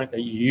data point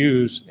that you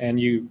use, and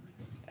you,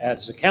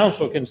 as the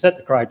council, can set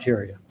the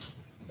criteria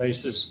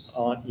basis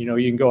on, you know,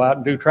 you can go out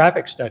and do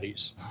traffic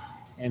studies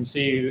and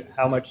see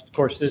how much, of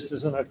course, this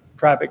isn't a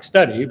traffic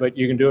study, but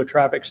you can do a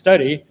traffic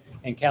study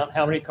and count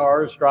how many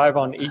cars drive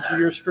on each of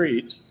your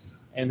streets,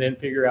 and then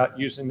figure out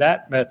using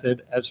that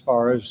method as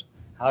far as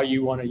how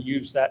you want to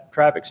use that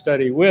traffic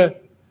study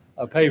with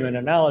a pavement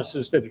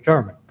analysis to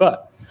determine.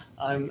 But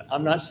I'm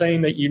not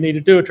saying that you need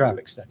to do a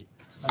traffic study.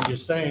 I'm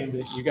just saying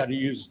that you got to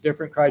use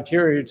different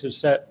criteria to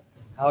set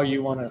how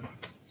you want to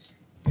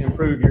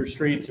improve your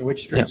streets and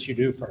which streets you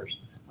do first.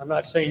 I'm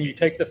not saying you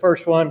take the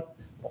first one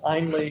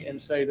blindly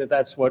and say that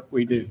that's what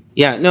we do.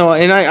 Yeah, no,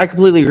 and I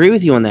completely agree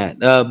with you on that.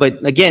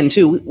 But again,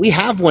 too, we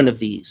have one of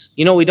these.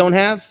 You know, we don't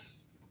have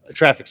a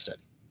traffic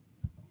study.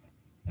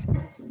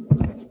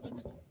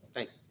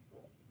 Thanks.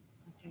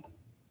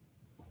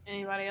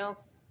 Anybody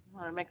else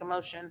want to make a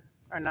motion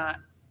or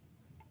not?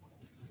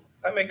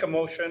 I make a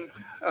motion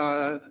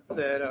that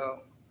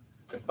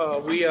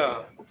we,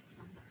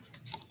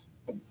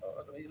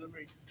 let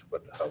me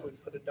put how we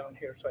put it down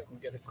here so I can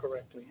get it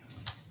correctly.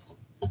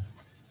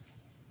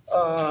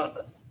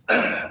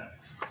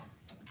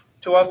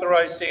 To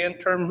authorize the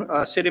interim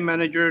city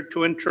manager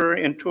to enter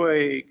into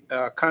a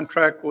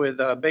contract with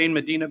Bain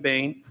Medina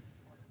Bain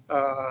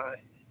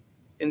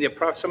in the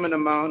approximate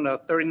amount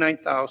of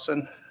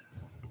 $39,000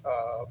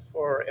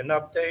 for an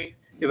update,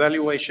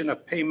 evaluation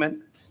of payment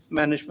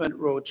management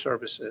road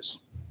services.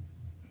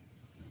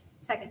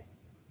 Second.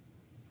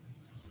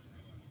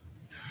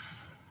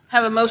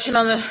 Have a motion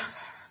on the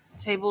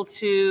table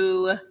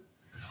to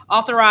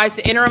authorize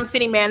the interim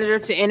city manager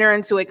to enter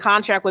into a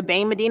contract with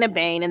Bain Medina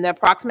Bain in the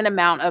approximate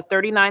amount of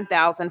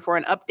 $39,000 for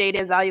an updated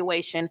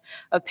evaluation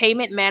of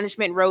pavement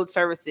management road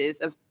services,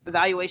 of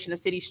evaluation of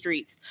city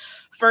streets.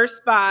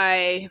 First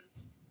by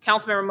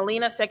Councilmember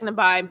Molina, seconded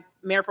by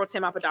Mayor Pro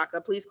Tem Apodaca.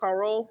 Please call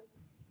roll.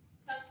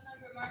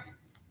 Councilmember Martin,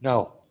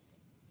 No.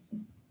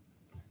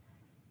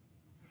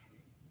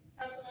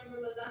 Councilmember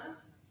Lozano,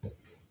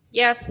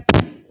 Yes.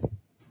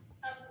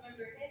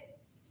 Councilmember Hitt,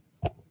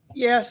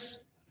 Yes.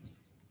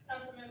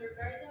 Councilmember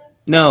Garza,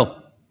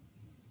 No.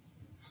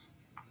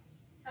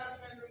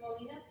 Councilmember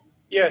Molina,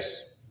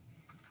 Yes.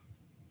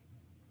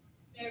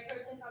 Mayor Pro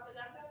Tem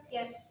Apodaca,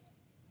 Yes.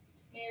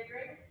 Mayor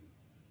Gray,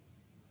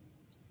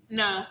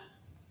 No.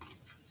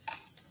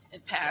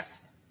 It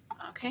passed.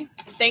 Okay,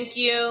 thank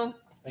you.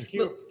 Thank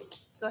you.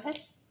 Go ahead.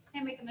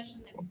 Can I make a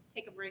motion to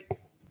take a break,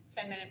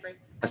 10-minute break?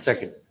 A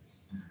second.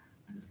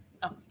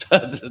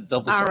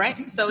 All right,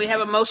 so we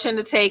have a motion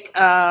to take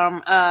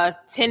a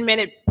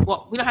 10-minute,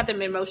 well, we don't have to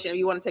make a motion if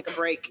you want to take a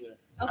break.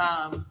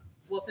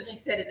 Well, since you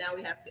said it now,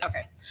 we have to,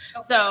 okay.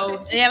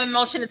 So we have a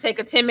motion to take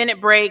a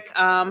 10-minute break,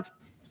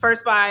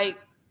 first by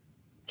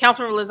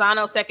Councilmember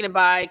Lozano, seconded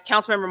by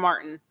Councilmember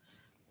Martin.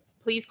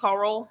 Please call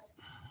roll.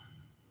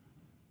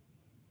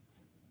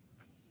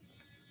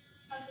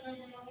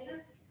 Councilmember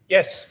Molina,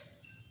 Yes.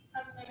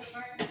 Councilmember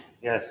Martin,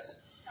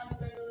 Yes.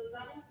 Councilmember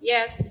Lozano,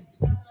 Yes.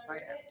 Councilmember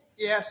Hitt,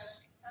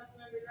 Yes.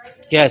 Councilmember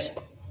Garza, Yes.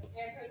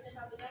 Mayor Pro Tem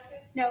Apodaca,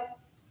 No.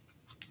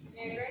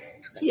 Mayor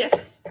Gray,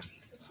 Yes.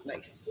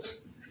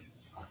 Nice.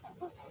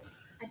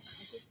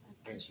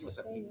 Man, she must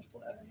have English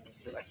bladder.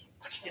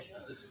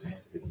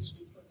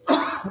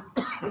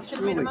 You should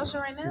have made a motion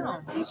right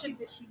now. You should.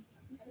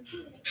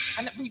 I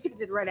know, you could have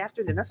did it right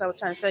after then. That's what I was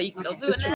trying to say. You can go do it now.